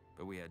moment,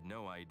 but we had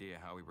no idea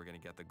how we were going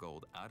to get the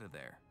gold out of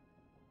there.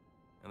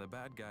 And the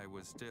bad guy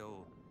was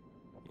still,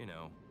 you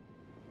know,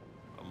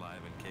 alive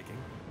and kicking.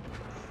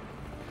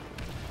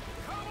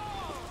 Come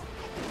on!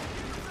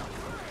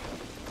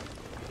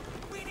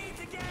 We need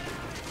to get out of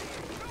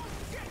here! No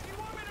shit! You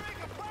want me to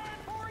make a plan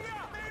for you?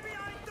 Maybe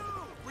I do!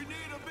 We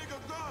need a bigger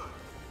gun!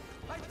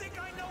 I think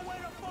I know where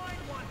to find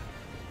one!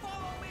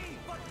 Follow me,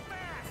 but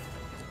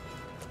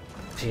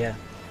fast! Yeah.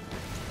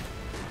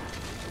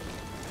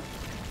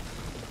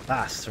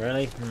 Fast,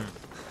 really?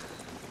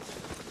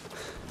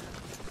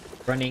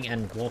 Running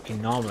and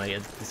walking normally are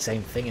the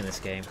same thing in this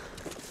game.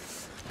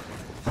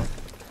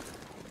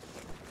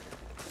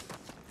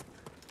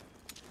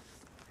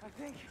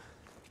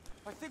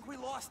 I think we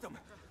lost him.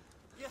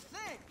 You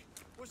think?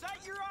 Was that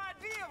your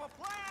idea of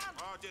a plan?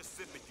 I'll just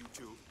sit with you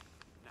two.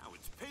 Now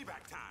it's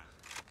payback time.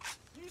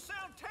 You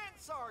sound tense,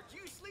 Sarge.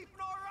 You sleeping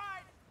all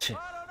right?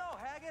 I don't know,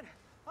 Haggard.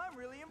 I'm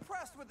really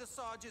impressed with the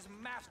Sarge's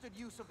mastered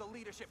use of the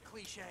leadership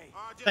cliche.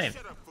 Just Same.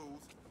 shut up,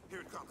 fools. Here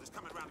it comes. It's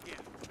coming around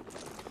again.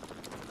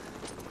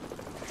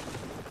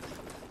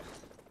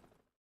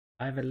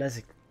 I have a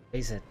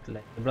laser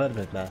blah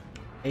blah blah.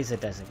 Laser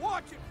desert.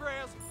 Watch it,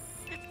 Prez.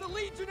 It's the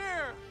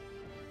Legionnaire.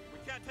 We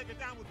can't take it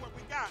down with what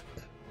we got.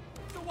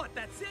 So what,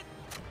 that's it?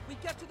 We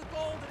get to the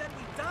gold and then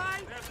we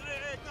die? There's an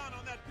AA gun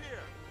on that pier.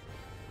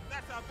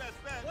 That's our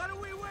best bet. What are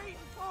we waiting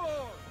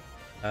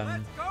for? Um,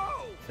 Let's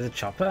go! for the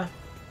chopper?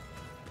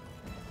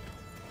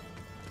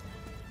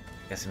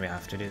 Guessing we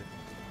have to do.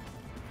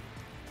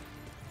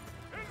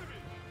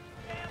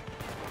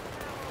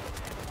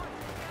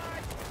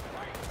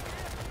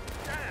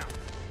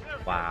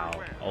 Wow.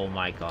 Oh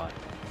my god.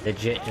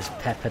 Legit just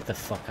peppered the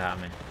fuck out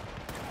of me.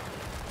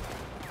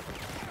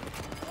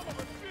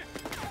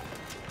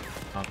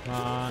 Oh, come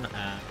on.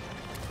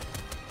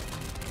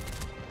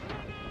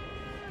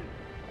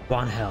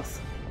 One health.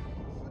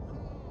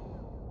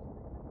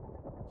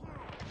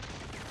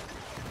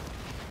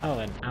 Oh,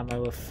 and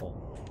ammo of 4.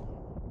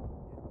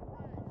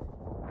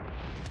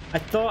 I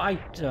thought I...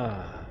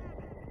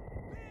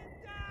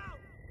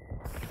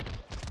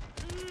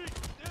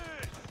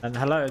 And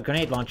hello,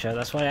 grenade launcher,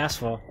 that's what I asked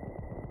for.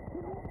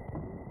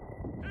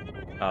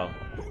 Oh.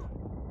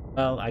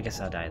 Well, I guess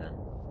I'll die then.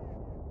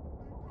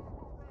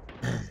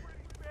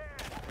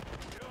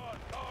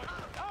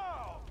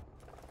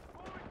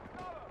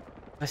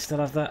 I still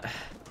have that.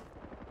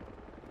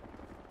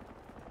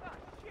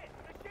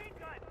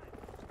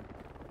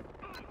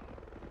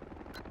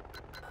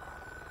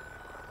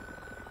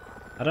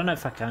 I don't know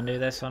if I can do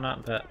this or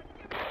not, but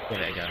give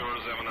it a go.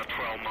 07 at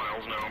 12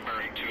 miles now,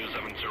 bearing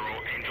 270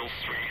 Angel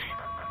Street.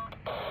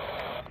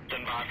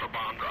 Stand by for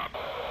bomb drop.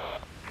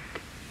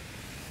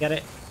 Get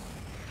it?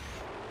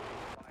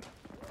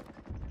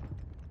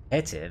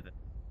 Hit it.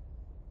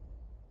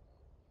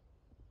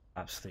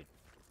 Absolutely.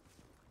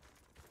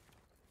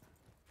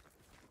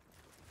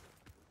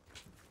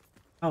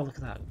 Oh, look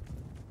at that.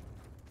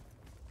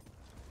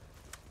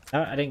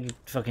 No, I didn't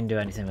fucking do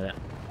anything with it.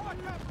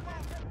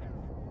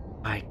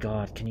 My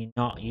god, can you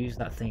not use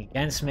that thing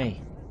against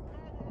me?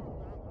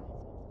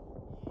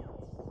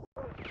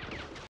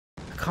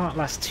 I can't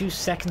last 2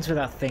 seconds with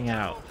that thing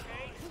out.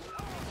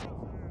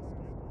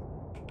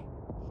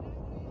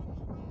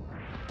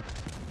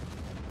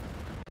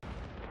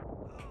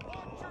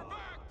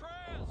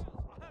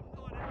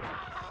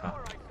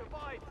 Oh.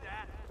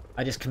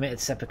 I just committed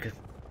seppuku.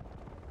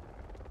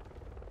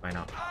 Why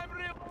not?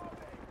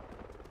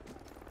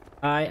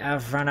 I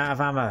have run out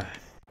of ammo.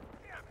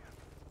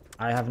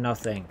 I have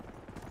nothing.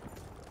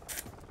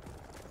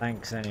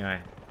 Thanks anyway.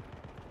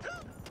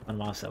 One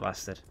whilst it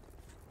lasted.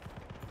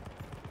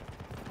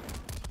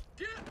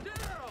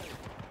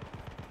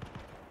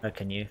 Oh,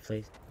 can you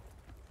please?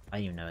 Oh,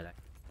 you know that.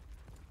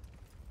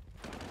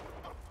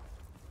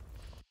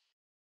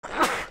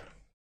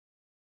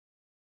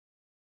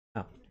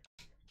 Oh.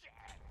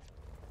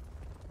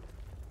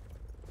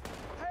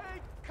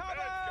 Hey, cover!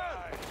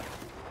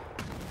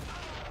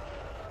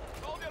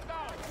 Hold him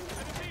down!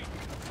 Enemy!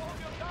 Hold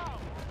him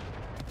down!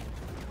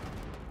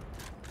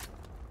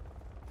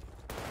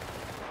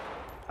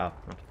 Oh,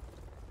 okay.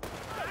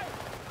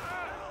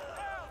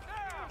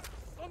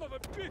 Son of a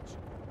bitch!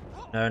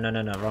 No,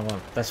 wrong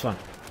one. This one.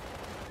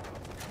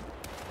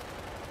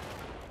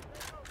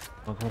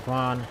 Come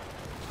on.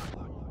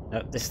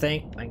 No, this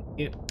thing. Thank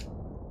you.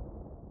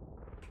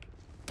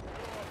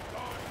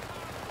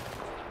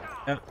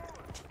 No.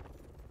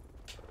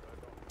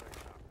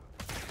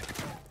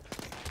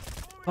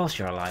 Of course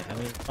you're alive. I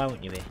mean, why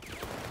wouldn't you be?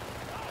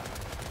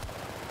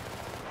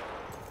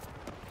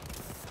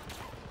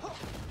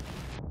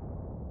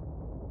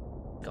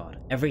 God,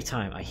 every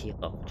time I heal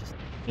up, I just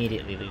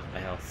immediately lose my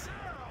health.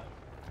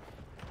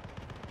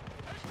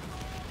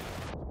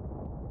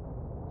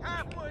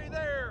 Halfway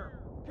there!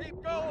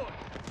 Keep going!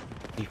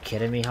 You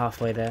kidding me?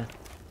 Halfway there?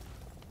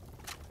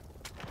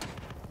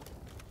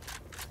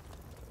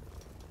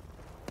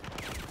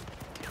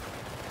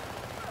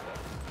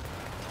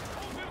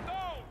 Hold him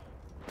down!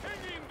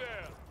 Hang in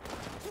there!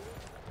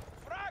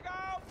 Frag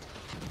out!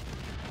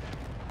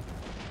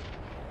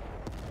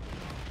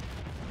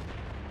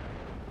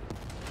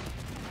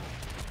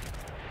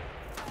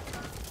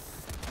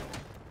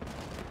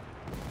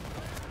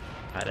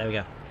 Alright, there we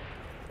go.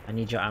 I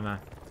need your ammo.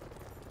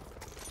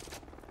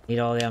 Need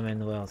all the ammo in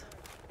the world.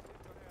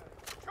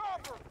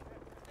 Chopper!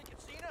 Think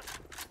it's seen us?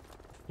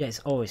 Yeah, it's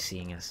always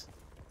seeing us.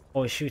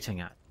 Always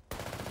shooting at.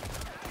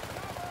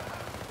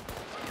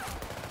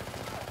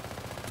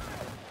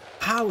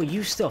 How are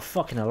you still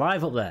fucking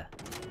alive up there?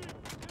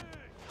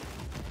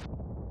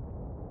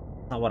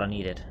 Not what I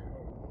needed.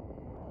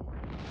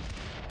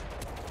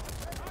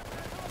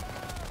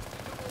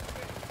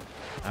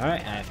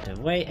 Alright, I have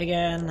to wait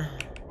again.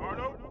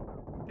 Arnold,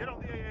 get on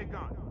the AA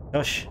gun.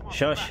 Shush,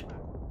 shush.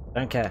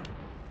 Don't care.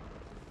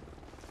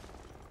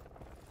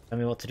 Tell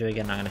me what to do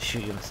again, I'm gonna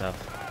shoot you myself.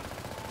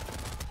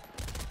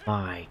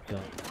 My god.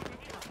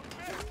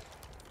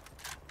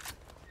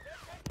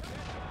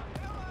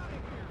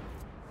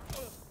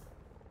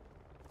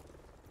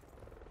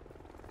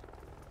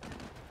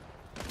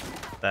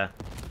 There.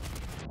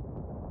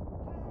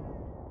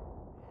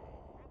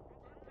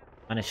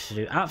 Managed to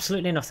do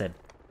absolutely nothing.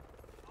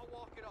 I'll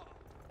walk it off.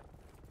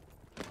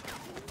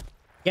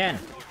 Again.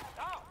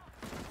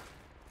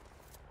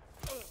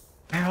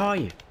 Where are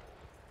you?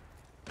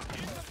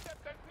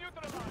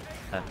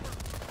 There.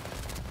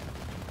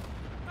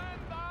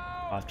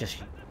 Oh, I've just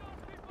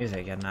used it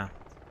again now.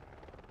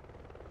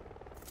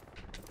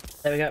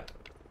 There we go.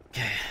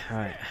 Okay,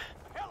 alright.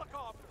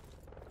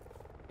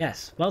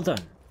 Yes, well done.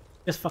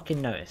 Just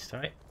fucking noticed,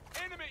 alright?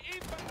 Enemy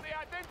infantry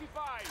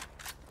identified!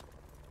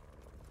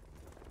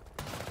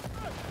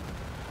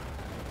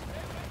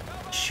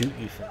 Shoot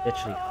you for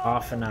literally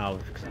half an hour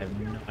because I have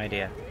no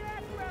idea.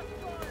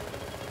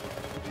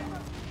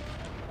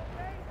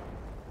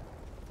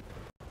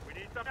 We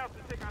need something else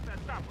to take out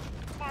that chopper.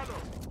 Marlo,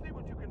 see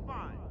what you can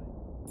find.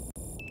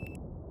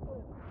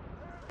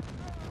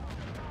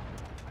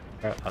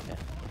 Oh, okay.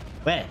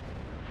 Where?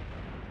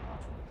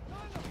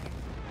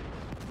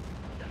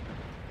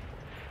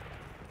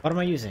 What am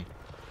I using?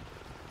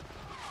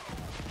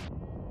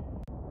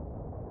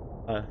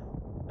 Oh.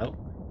 Oh,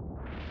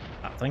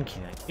 thank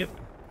you. Thank you.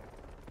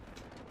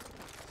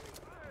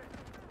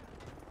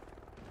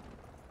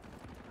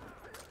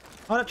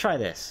 I want to try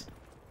this.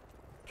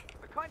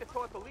 I kind of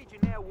thought the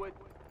Legionnaire would,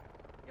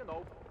 you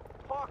know,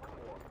 park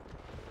more.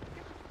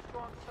 Give us a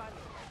strong sign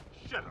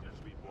of Shut up,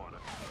 Sweetwater.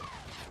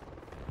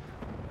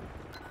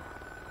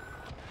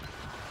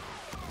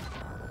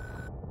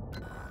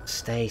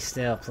 Stay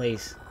still,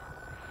 please.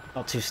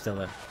 Not too still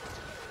though.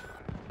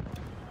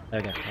 There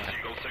we go. Yeah.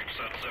 Eagle 6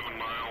 at 7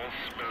 miles,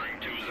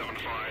 bearing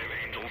 275,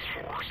 Angels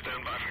 4,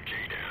 stand by for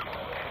KDAM.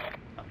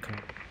 Oh, come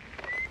on.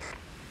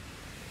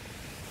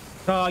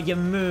 Oh, you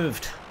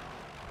moved.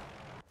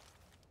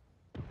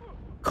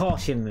 Of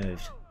course you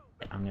moved.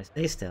 I'm gonna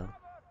stay still.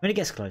 When it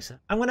gets closer,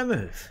 I'm gonna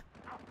move.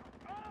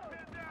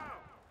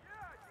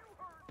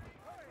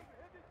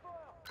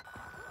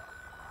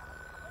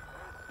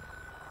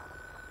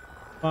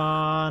 Come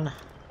on. 07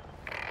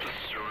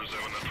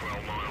 at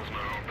 12 miles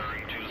now,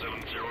 bearing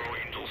 270,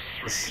 Angels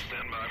 3,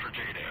 stand by for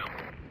KDAM.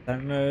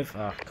 Don't move.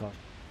 Oh god.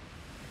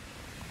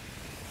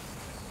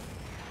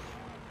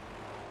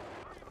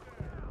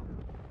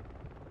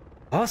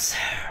 Boss.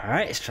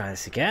 Alright, let's try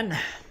this again.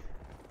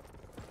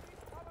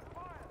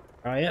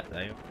 Oh, yep,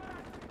 there you go.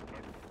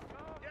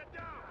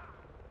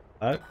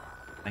 Oh,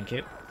 thank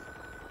you.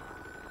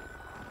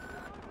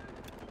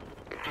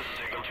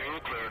 Single 2,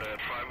 cleared at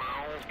 5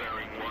 miles,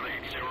 bearing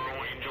 180,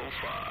 Angels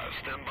 5,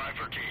 stand by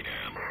for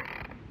KDAM.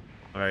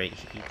 Alright.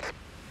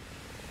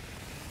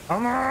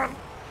 Come on!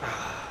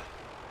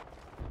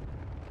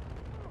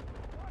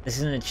 This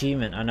is an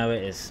achievement, I know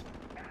it is.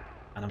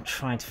 And I'm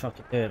trying to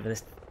fucking do it, but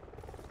this...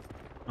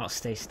 Not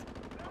stay still.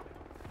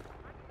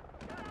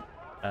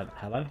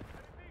 Hello?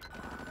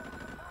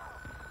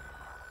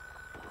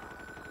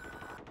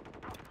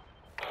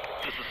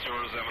 This is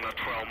 07 at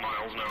 12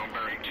 miles now,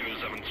 bearing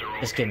 270.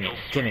 Just gimme it,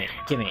 gimme it,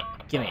 gimme it,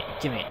 gimme it,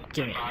 gimme it,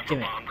 gimme it,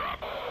 gimme it,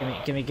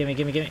 gimme it, gimme,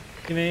 gimme, gimme,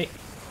 gimme.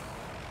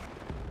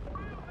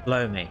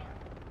 Blow me.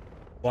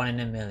 1 in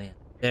a million.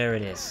 There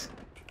it is.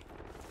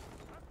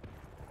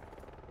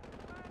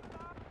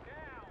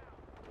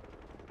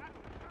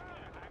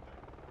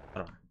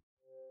 Hold on.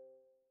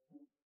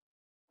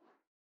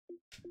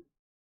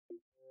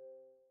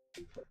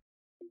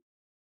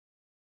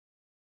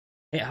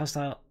 Hit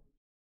hostile.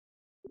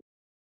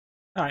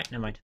 Alright,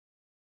 never mind.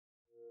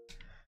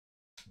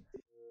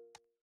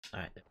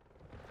 Alright.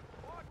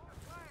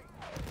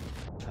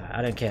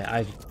 I don't care.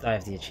 I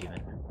have the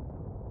achievement.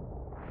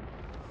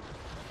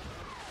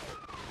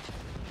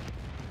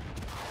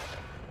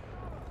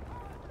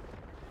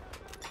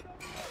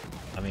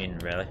 I mean,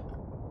 really?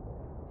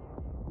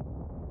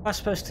 What am I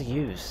supposed to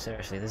use?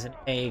 Seriously, there's an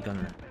egg on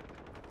there.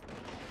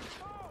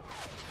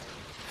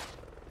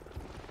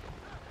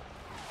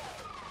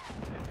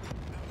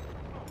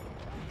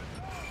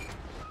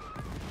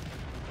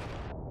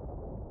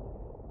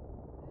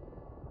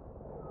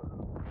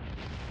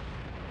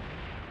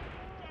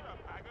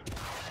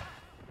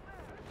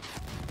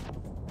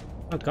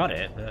 I got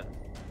it, but...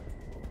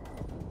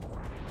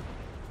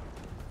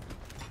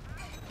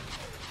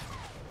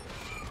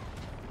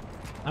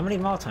 How many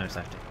more times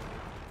left?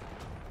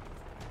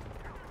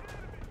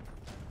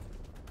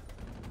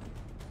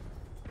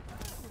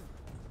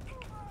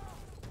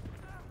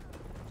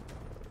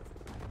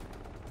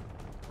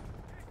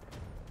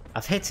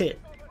 I've hit it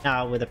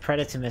now with a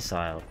Predator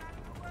missile,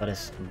 but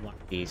it's one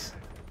of these.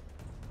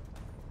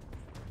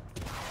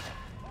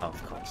 Oh,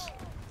 of course.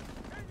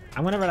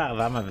 I'm gonna run out of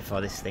ammo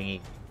before this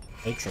thingy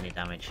takes any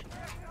damage.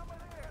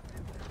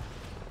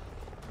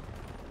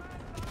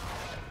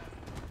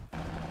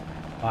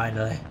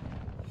 Finally.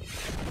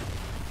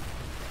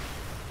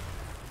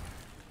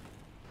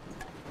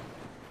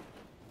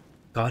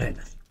 Got it.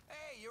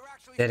 Hey, you're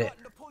actually Did it.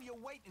 starting to pull your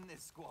weight in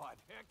this squad.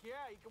 Heck yeah,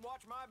 you can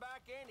watch my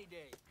back any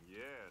day.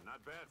 Yeah,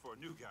 not bad for a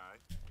new guy.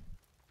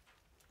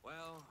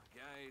 Well,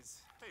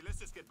 guys, Hey, let's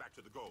just get back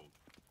to the gold.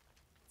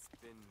 it's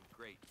been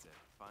great to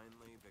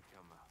finally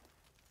become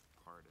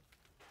a part of...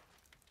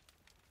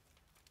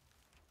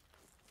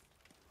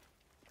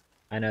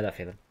 I know that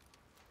feeling.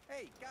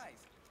 Hey, guys,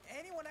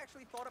 anyone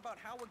actually thought about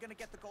how we're gonna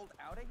get the gold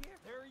out of here?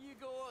 There you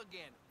go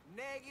again.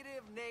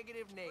 Negative,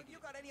 negative, Well, negative. you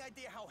got any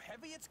idea how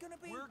heavy it's gonna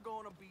be? We're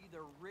gonna be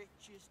the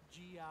richest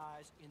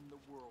GIs in the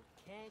world.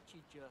 Can't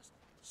you just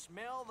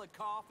smell the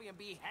coffee and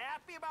be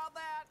happy about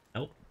that?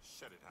 Nope.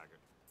 Shut it, Haggard.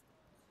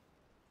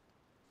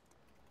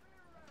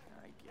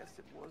 I guess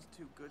it was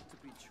too good to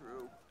be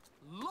true.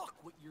 Look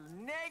what your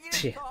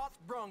negative thoughts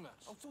brung us.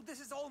 Oh, so this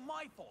is all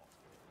my fault.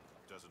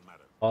 Doesn't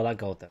matter. All that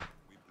gold though.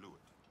 We blew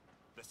it.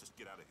 Let's just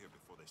get out of here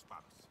before they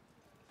spot us.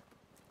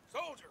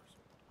 Soldiers,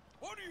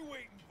 what are you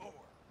waiting for?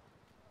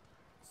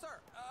 Sir,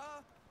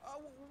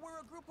 we're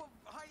a group of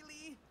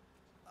highly,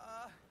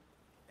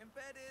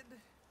 embedded,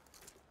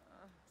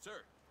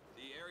 Sir,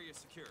 the area's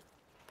secure.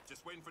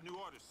 Just waiting for new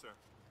orders, sir.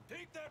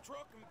 Take that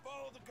truck and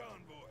follow the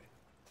convoy.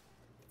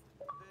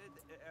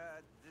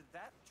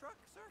 that truck,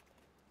 sir?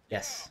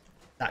 Yes.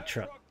 That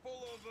truck. Full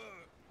of,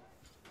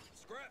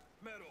 scrap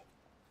metal.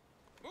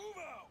 Move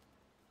out!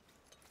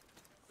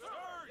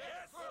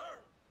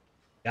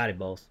 Got it,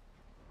 both.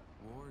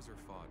 Wars are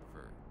fought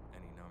for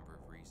any number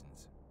of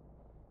reasons.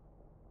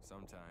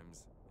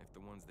 Sometimes, if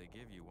the ones they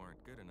give you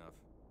aren't good enough,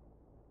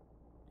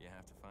 you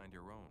have to find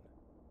your own.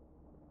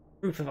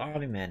 Proof of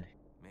army men.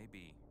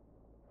 Maybe,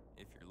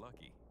 if you're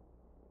lucky,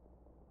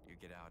 you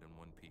get out in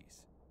one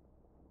piece.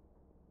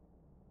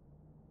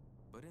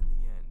 But in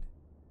the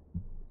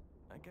end,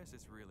 I guess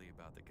it's really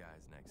about the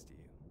guys next to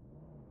you.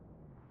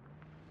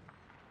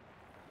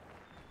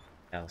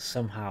 Well,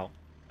 somehow,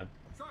 a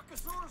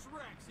Truckosaurus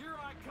Rex, here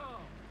I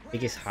come.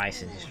 biggest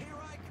heist in history. Here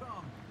I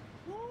come.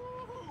 Woo!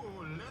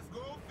 Let's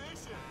go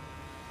fishing.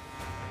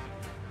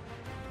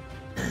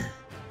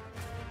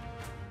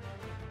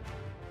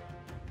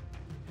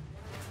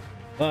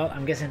 Well,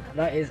 I'm guessing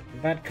that is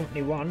Bad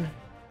Company 1.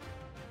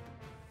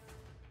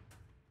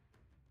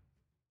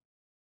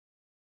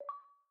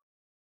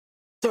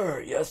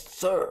 Sir, yes,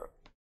 sir.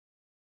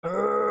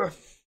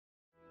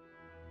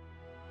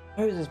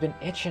 Nose has been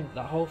itching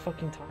the whole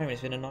fucking time.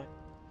 It's been annoying.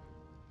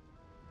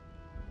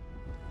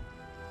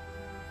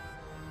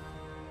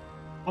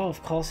 Oh,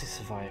 of course he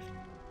survived.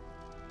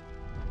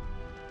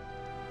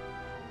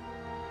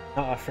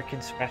 Not a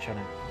freaking scratch on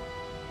him.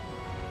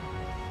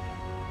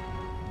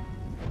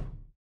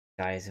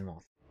 Guy is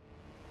immortal.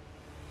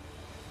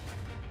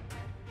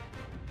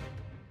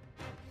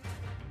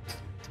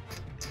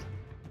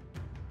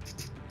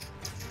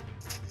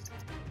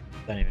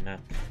 Don't even know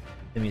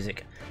the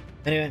music.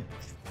 Anyway.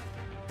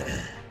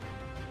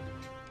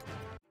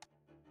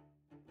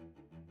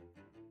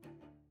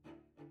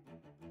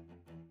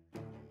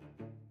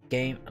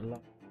 Game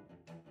unlocked.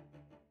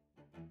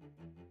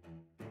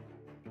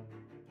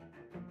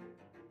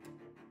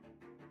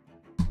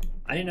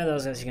 I didn't know that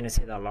was actually going to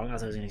take that long. I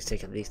thought it was going to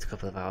take at least a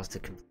couple of hours to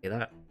complete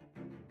that.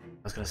 I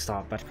was going to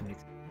start Bad Company.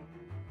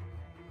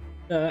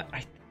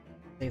 I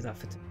save that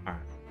for tomorrow.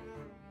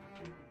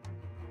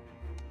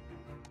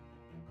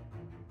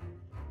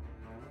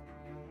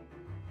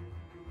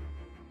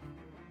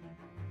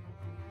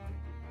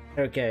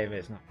 Okay, but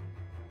it's not.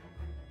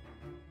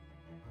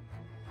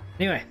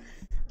 Anyway,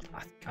 I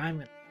think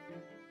I'm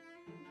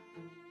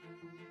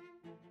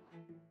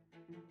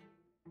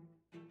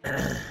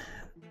gonna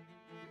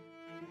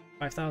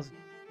 5,000.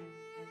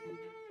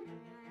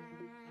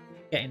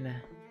 Getting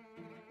there.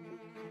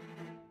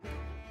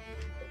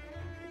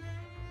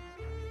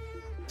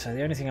 So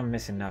the only thing I'm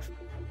missing now,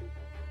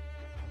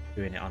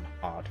 doing it on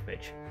hard,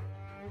 which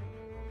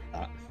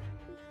that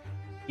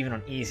even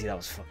on easy that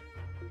was fun.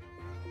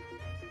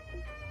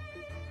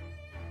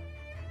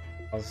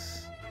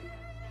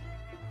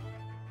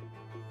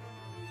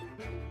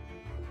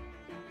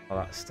 All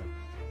that stuff.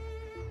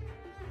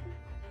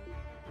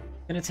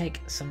 It's gonna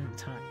take some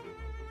time.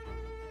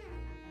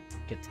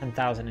 Get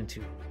 10,000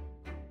 into.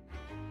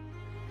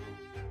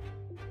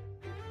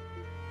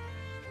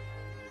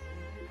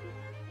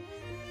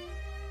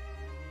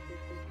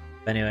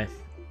 Anyway,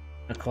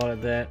 I'll call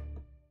it there.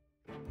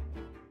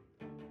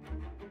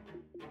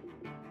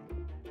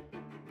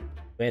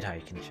 Weird how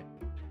you can check.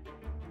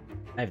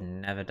 I've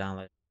never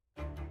downloaded.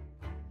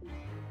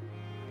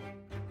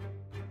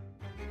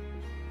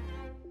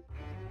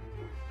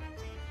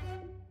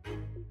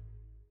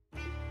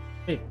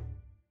 Hey.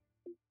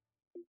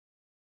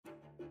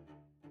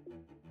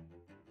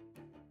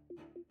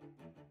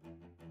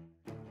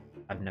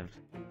 I've never.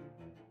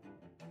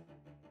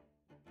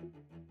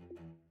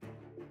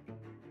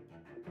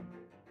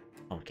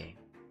 Okay.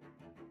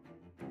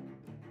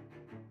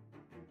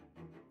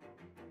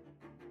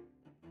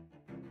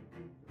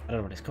 I don't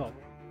know what it's called.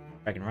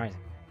 Dragon Rising.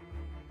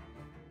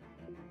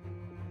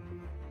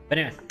 But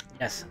anyway,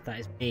 yes, that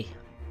is me.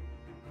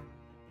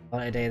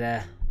 Holiday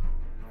there.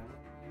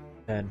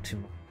 Turn to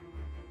my.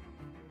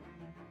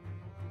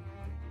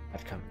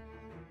 I've come.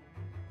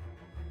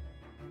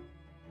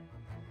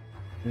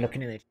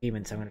 Looking at the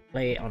achievements, I'm going to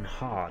play it on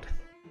hard.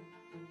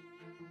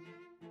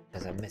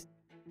 Because I missed.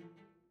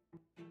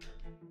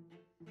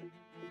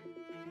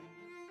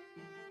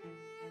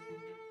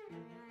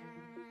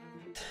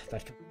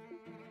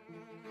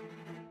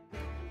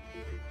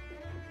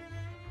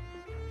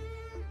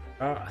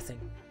 Oh, I think.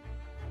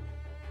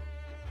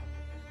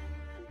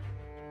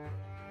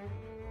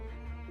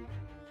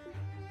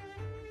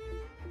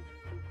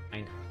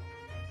 Fine.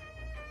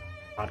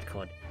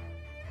 Hardcore.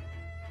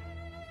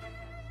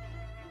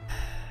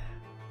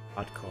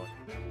 Hardcore.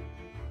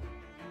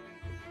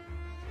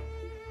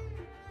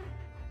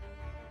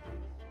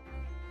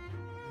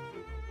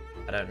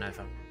 I don't know if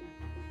I'm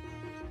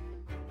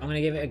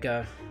gonna give it a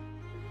go.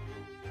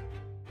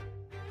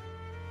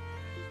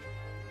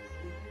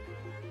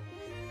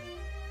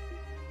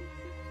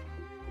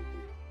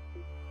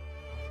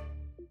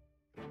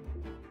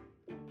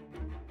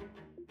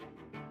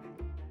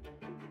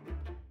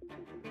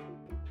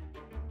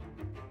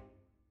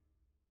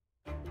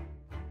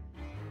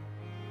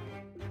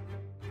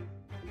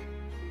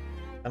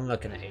 I'm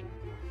looking at it.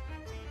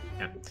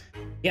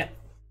 Yeah,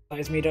 that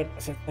is me done.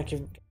 So thank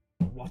you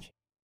for watching.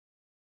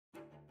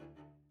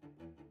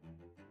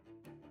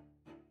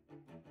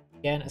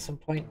 Again, at some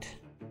point,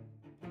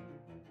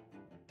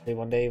 maybe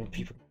one day when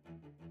people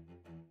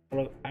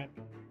follow out.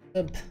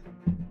 Sub.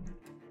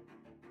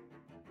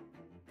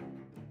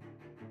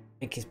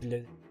 Link is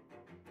below.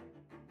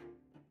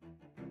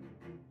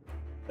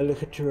 I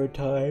look at your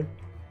time.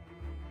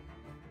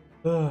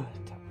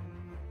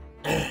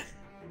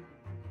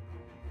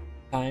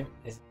 Time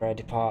is where I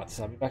depart,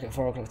 so I'll be back at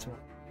 4 o'clock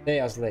tomorrow. Today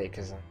I was late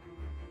because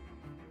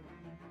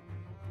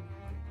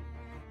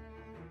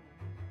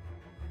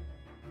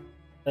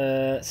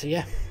so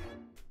yeah.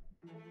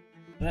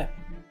 Yeah.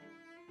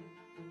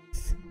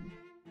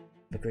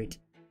 Have a great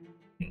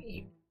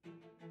evening.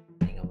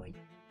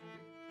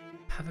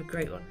 Have a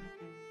great one.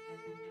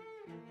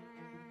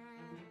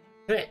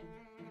 Quit.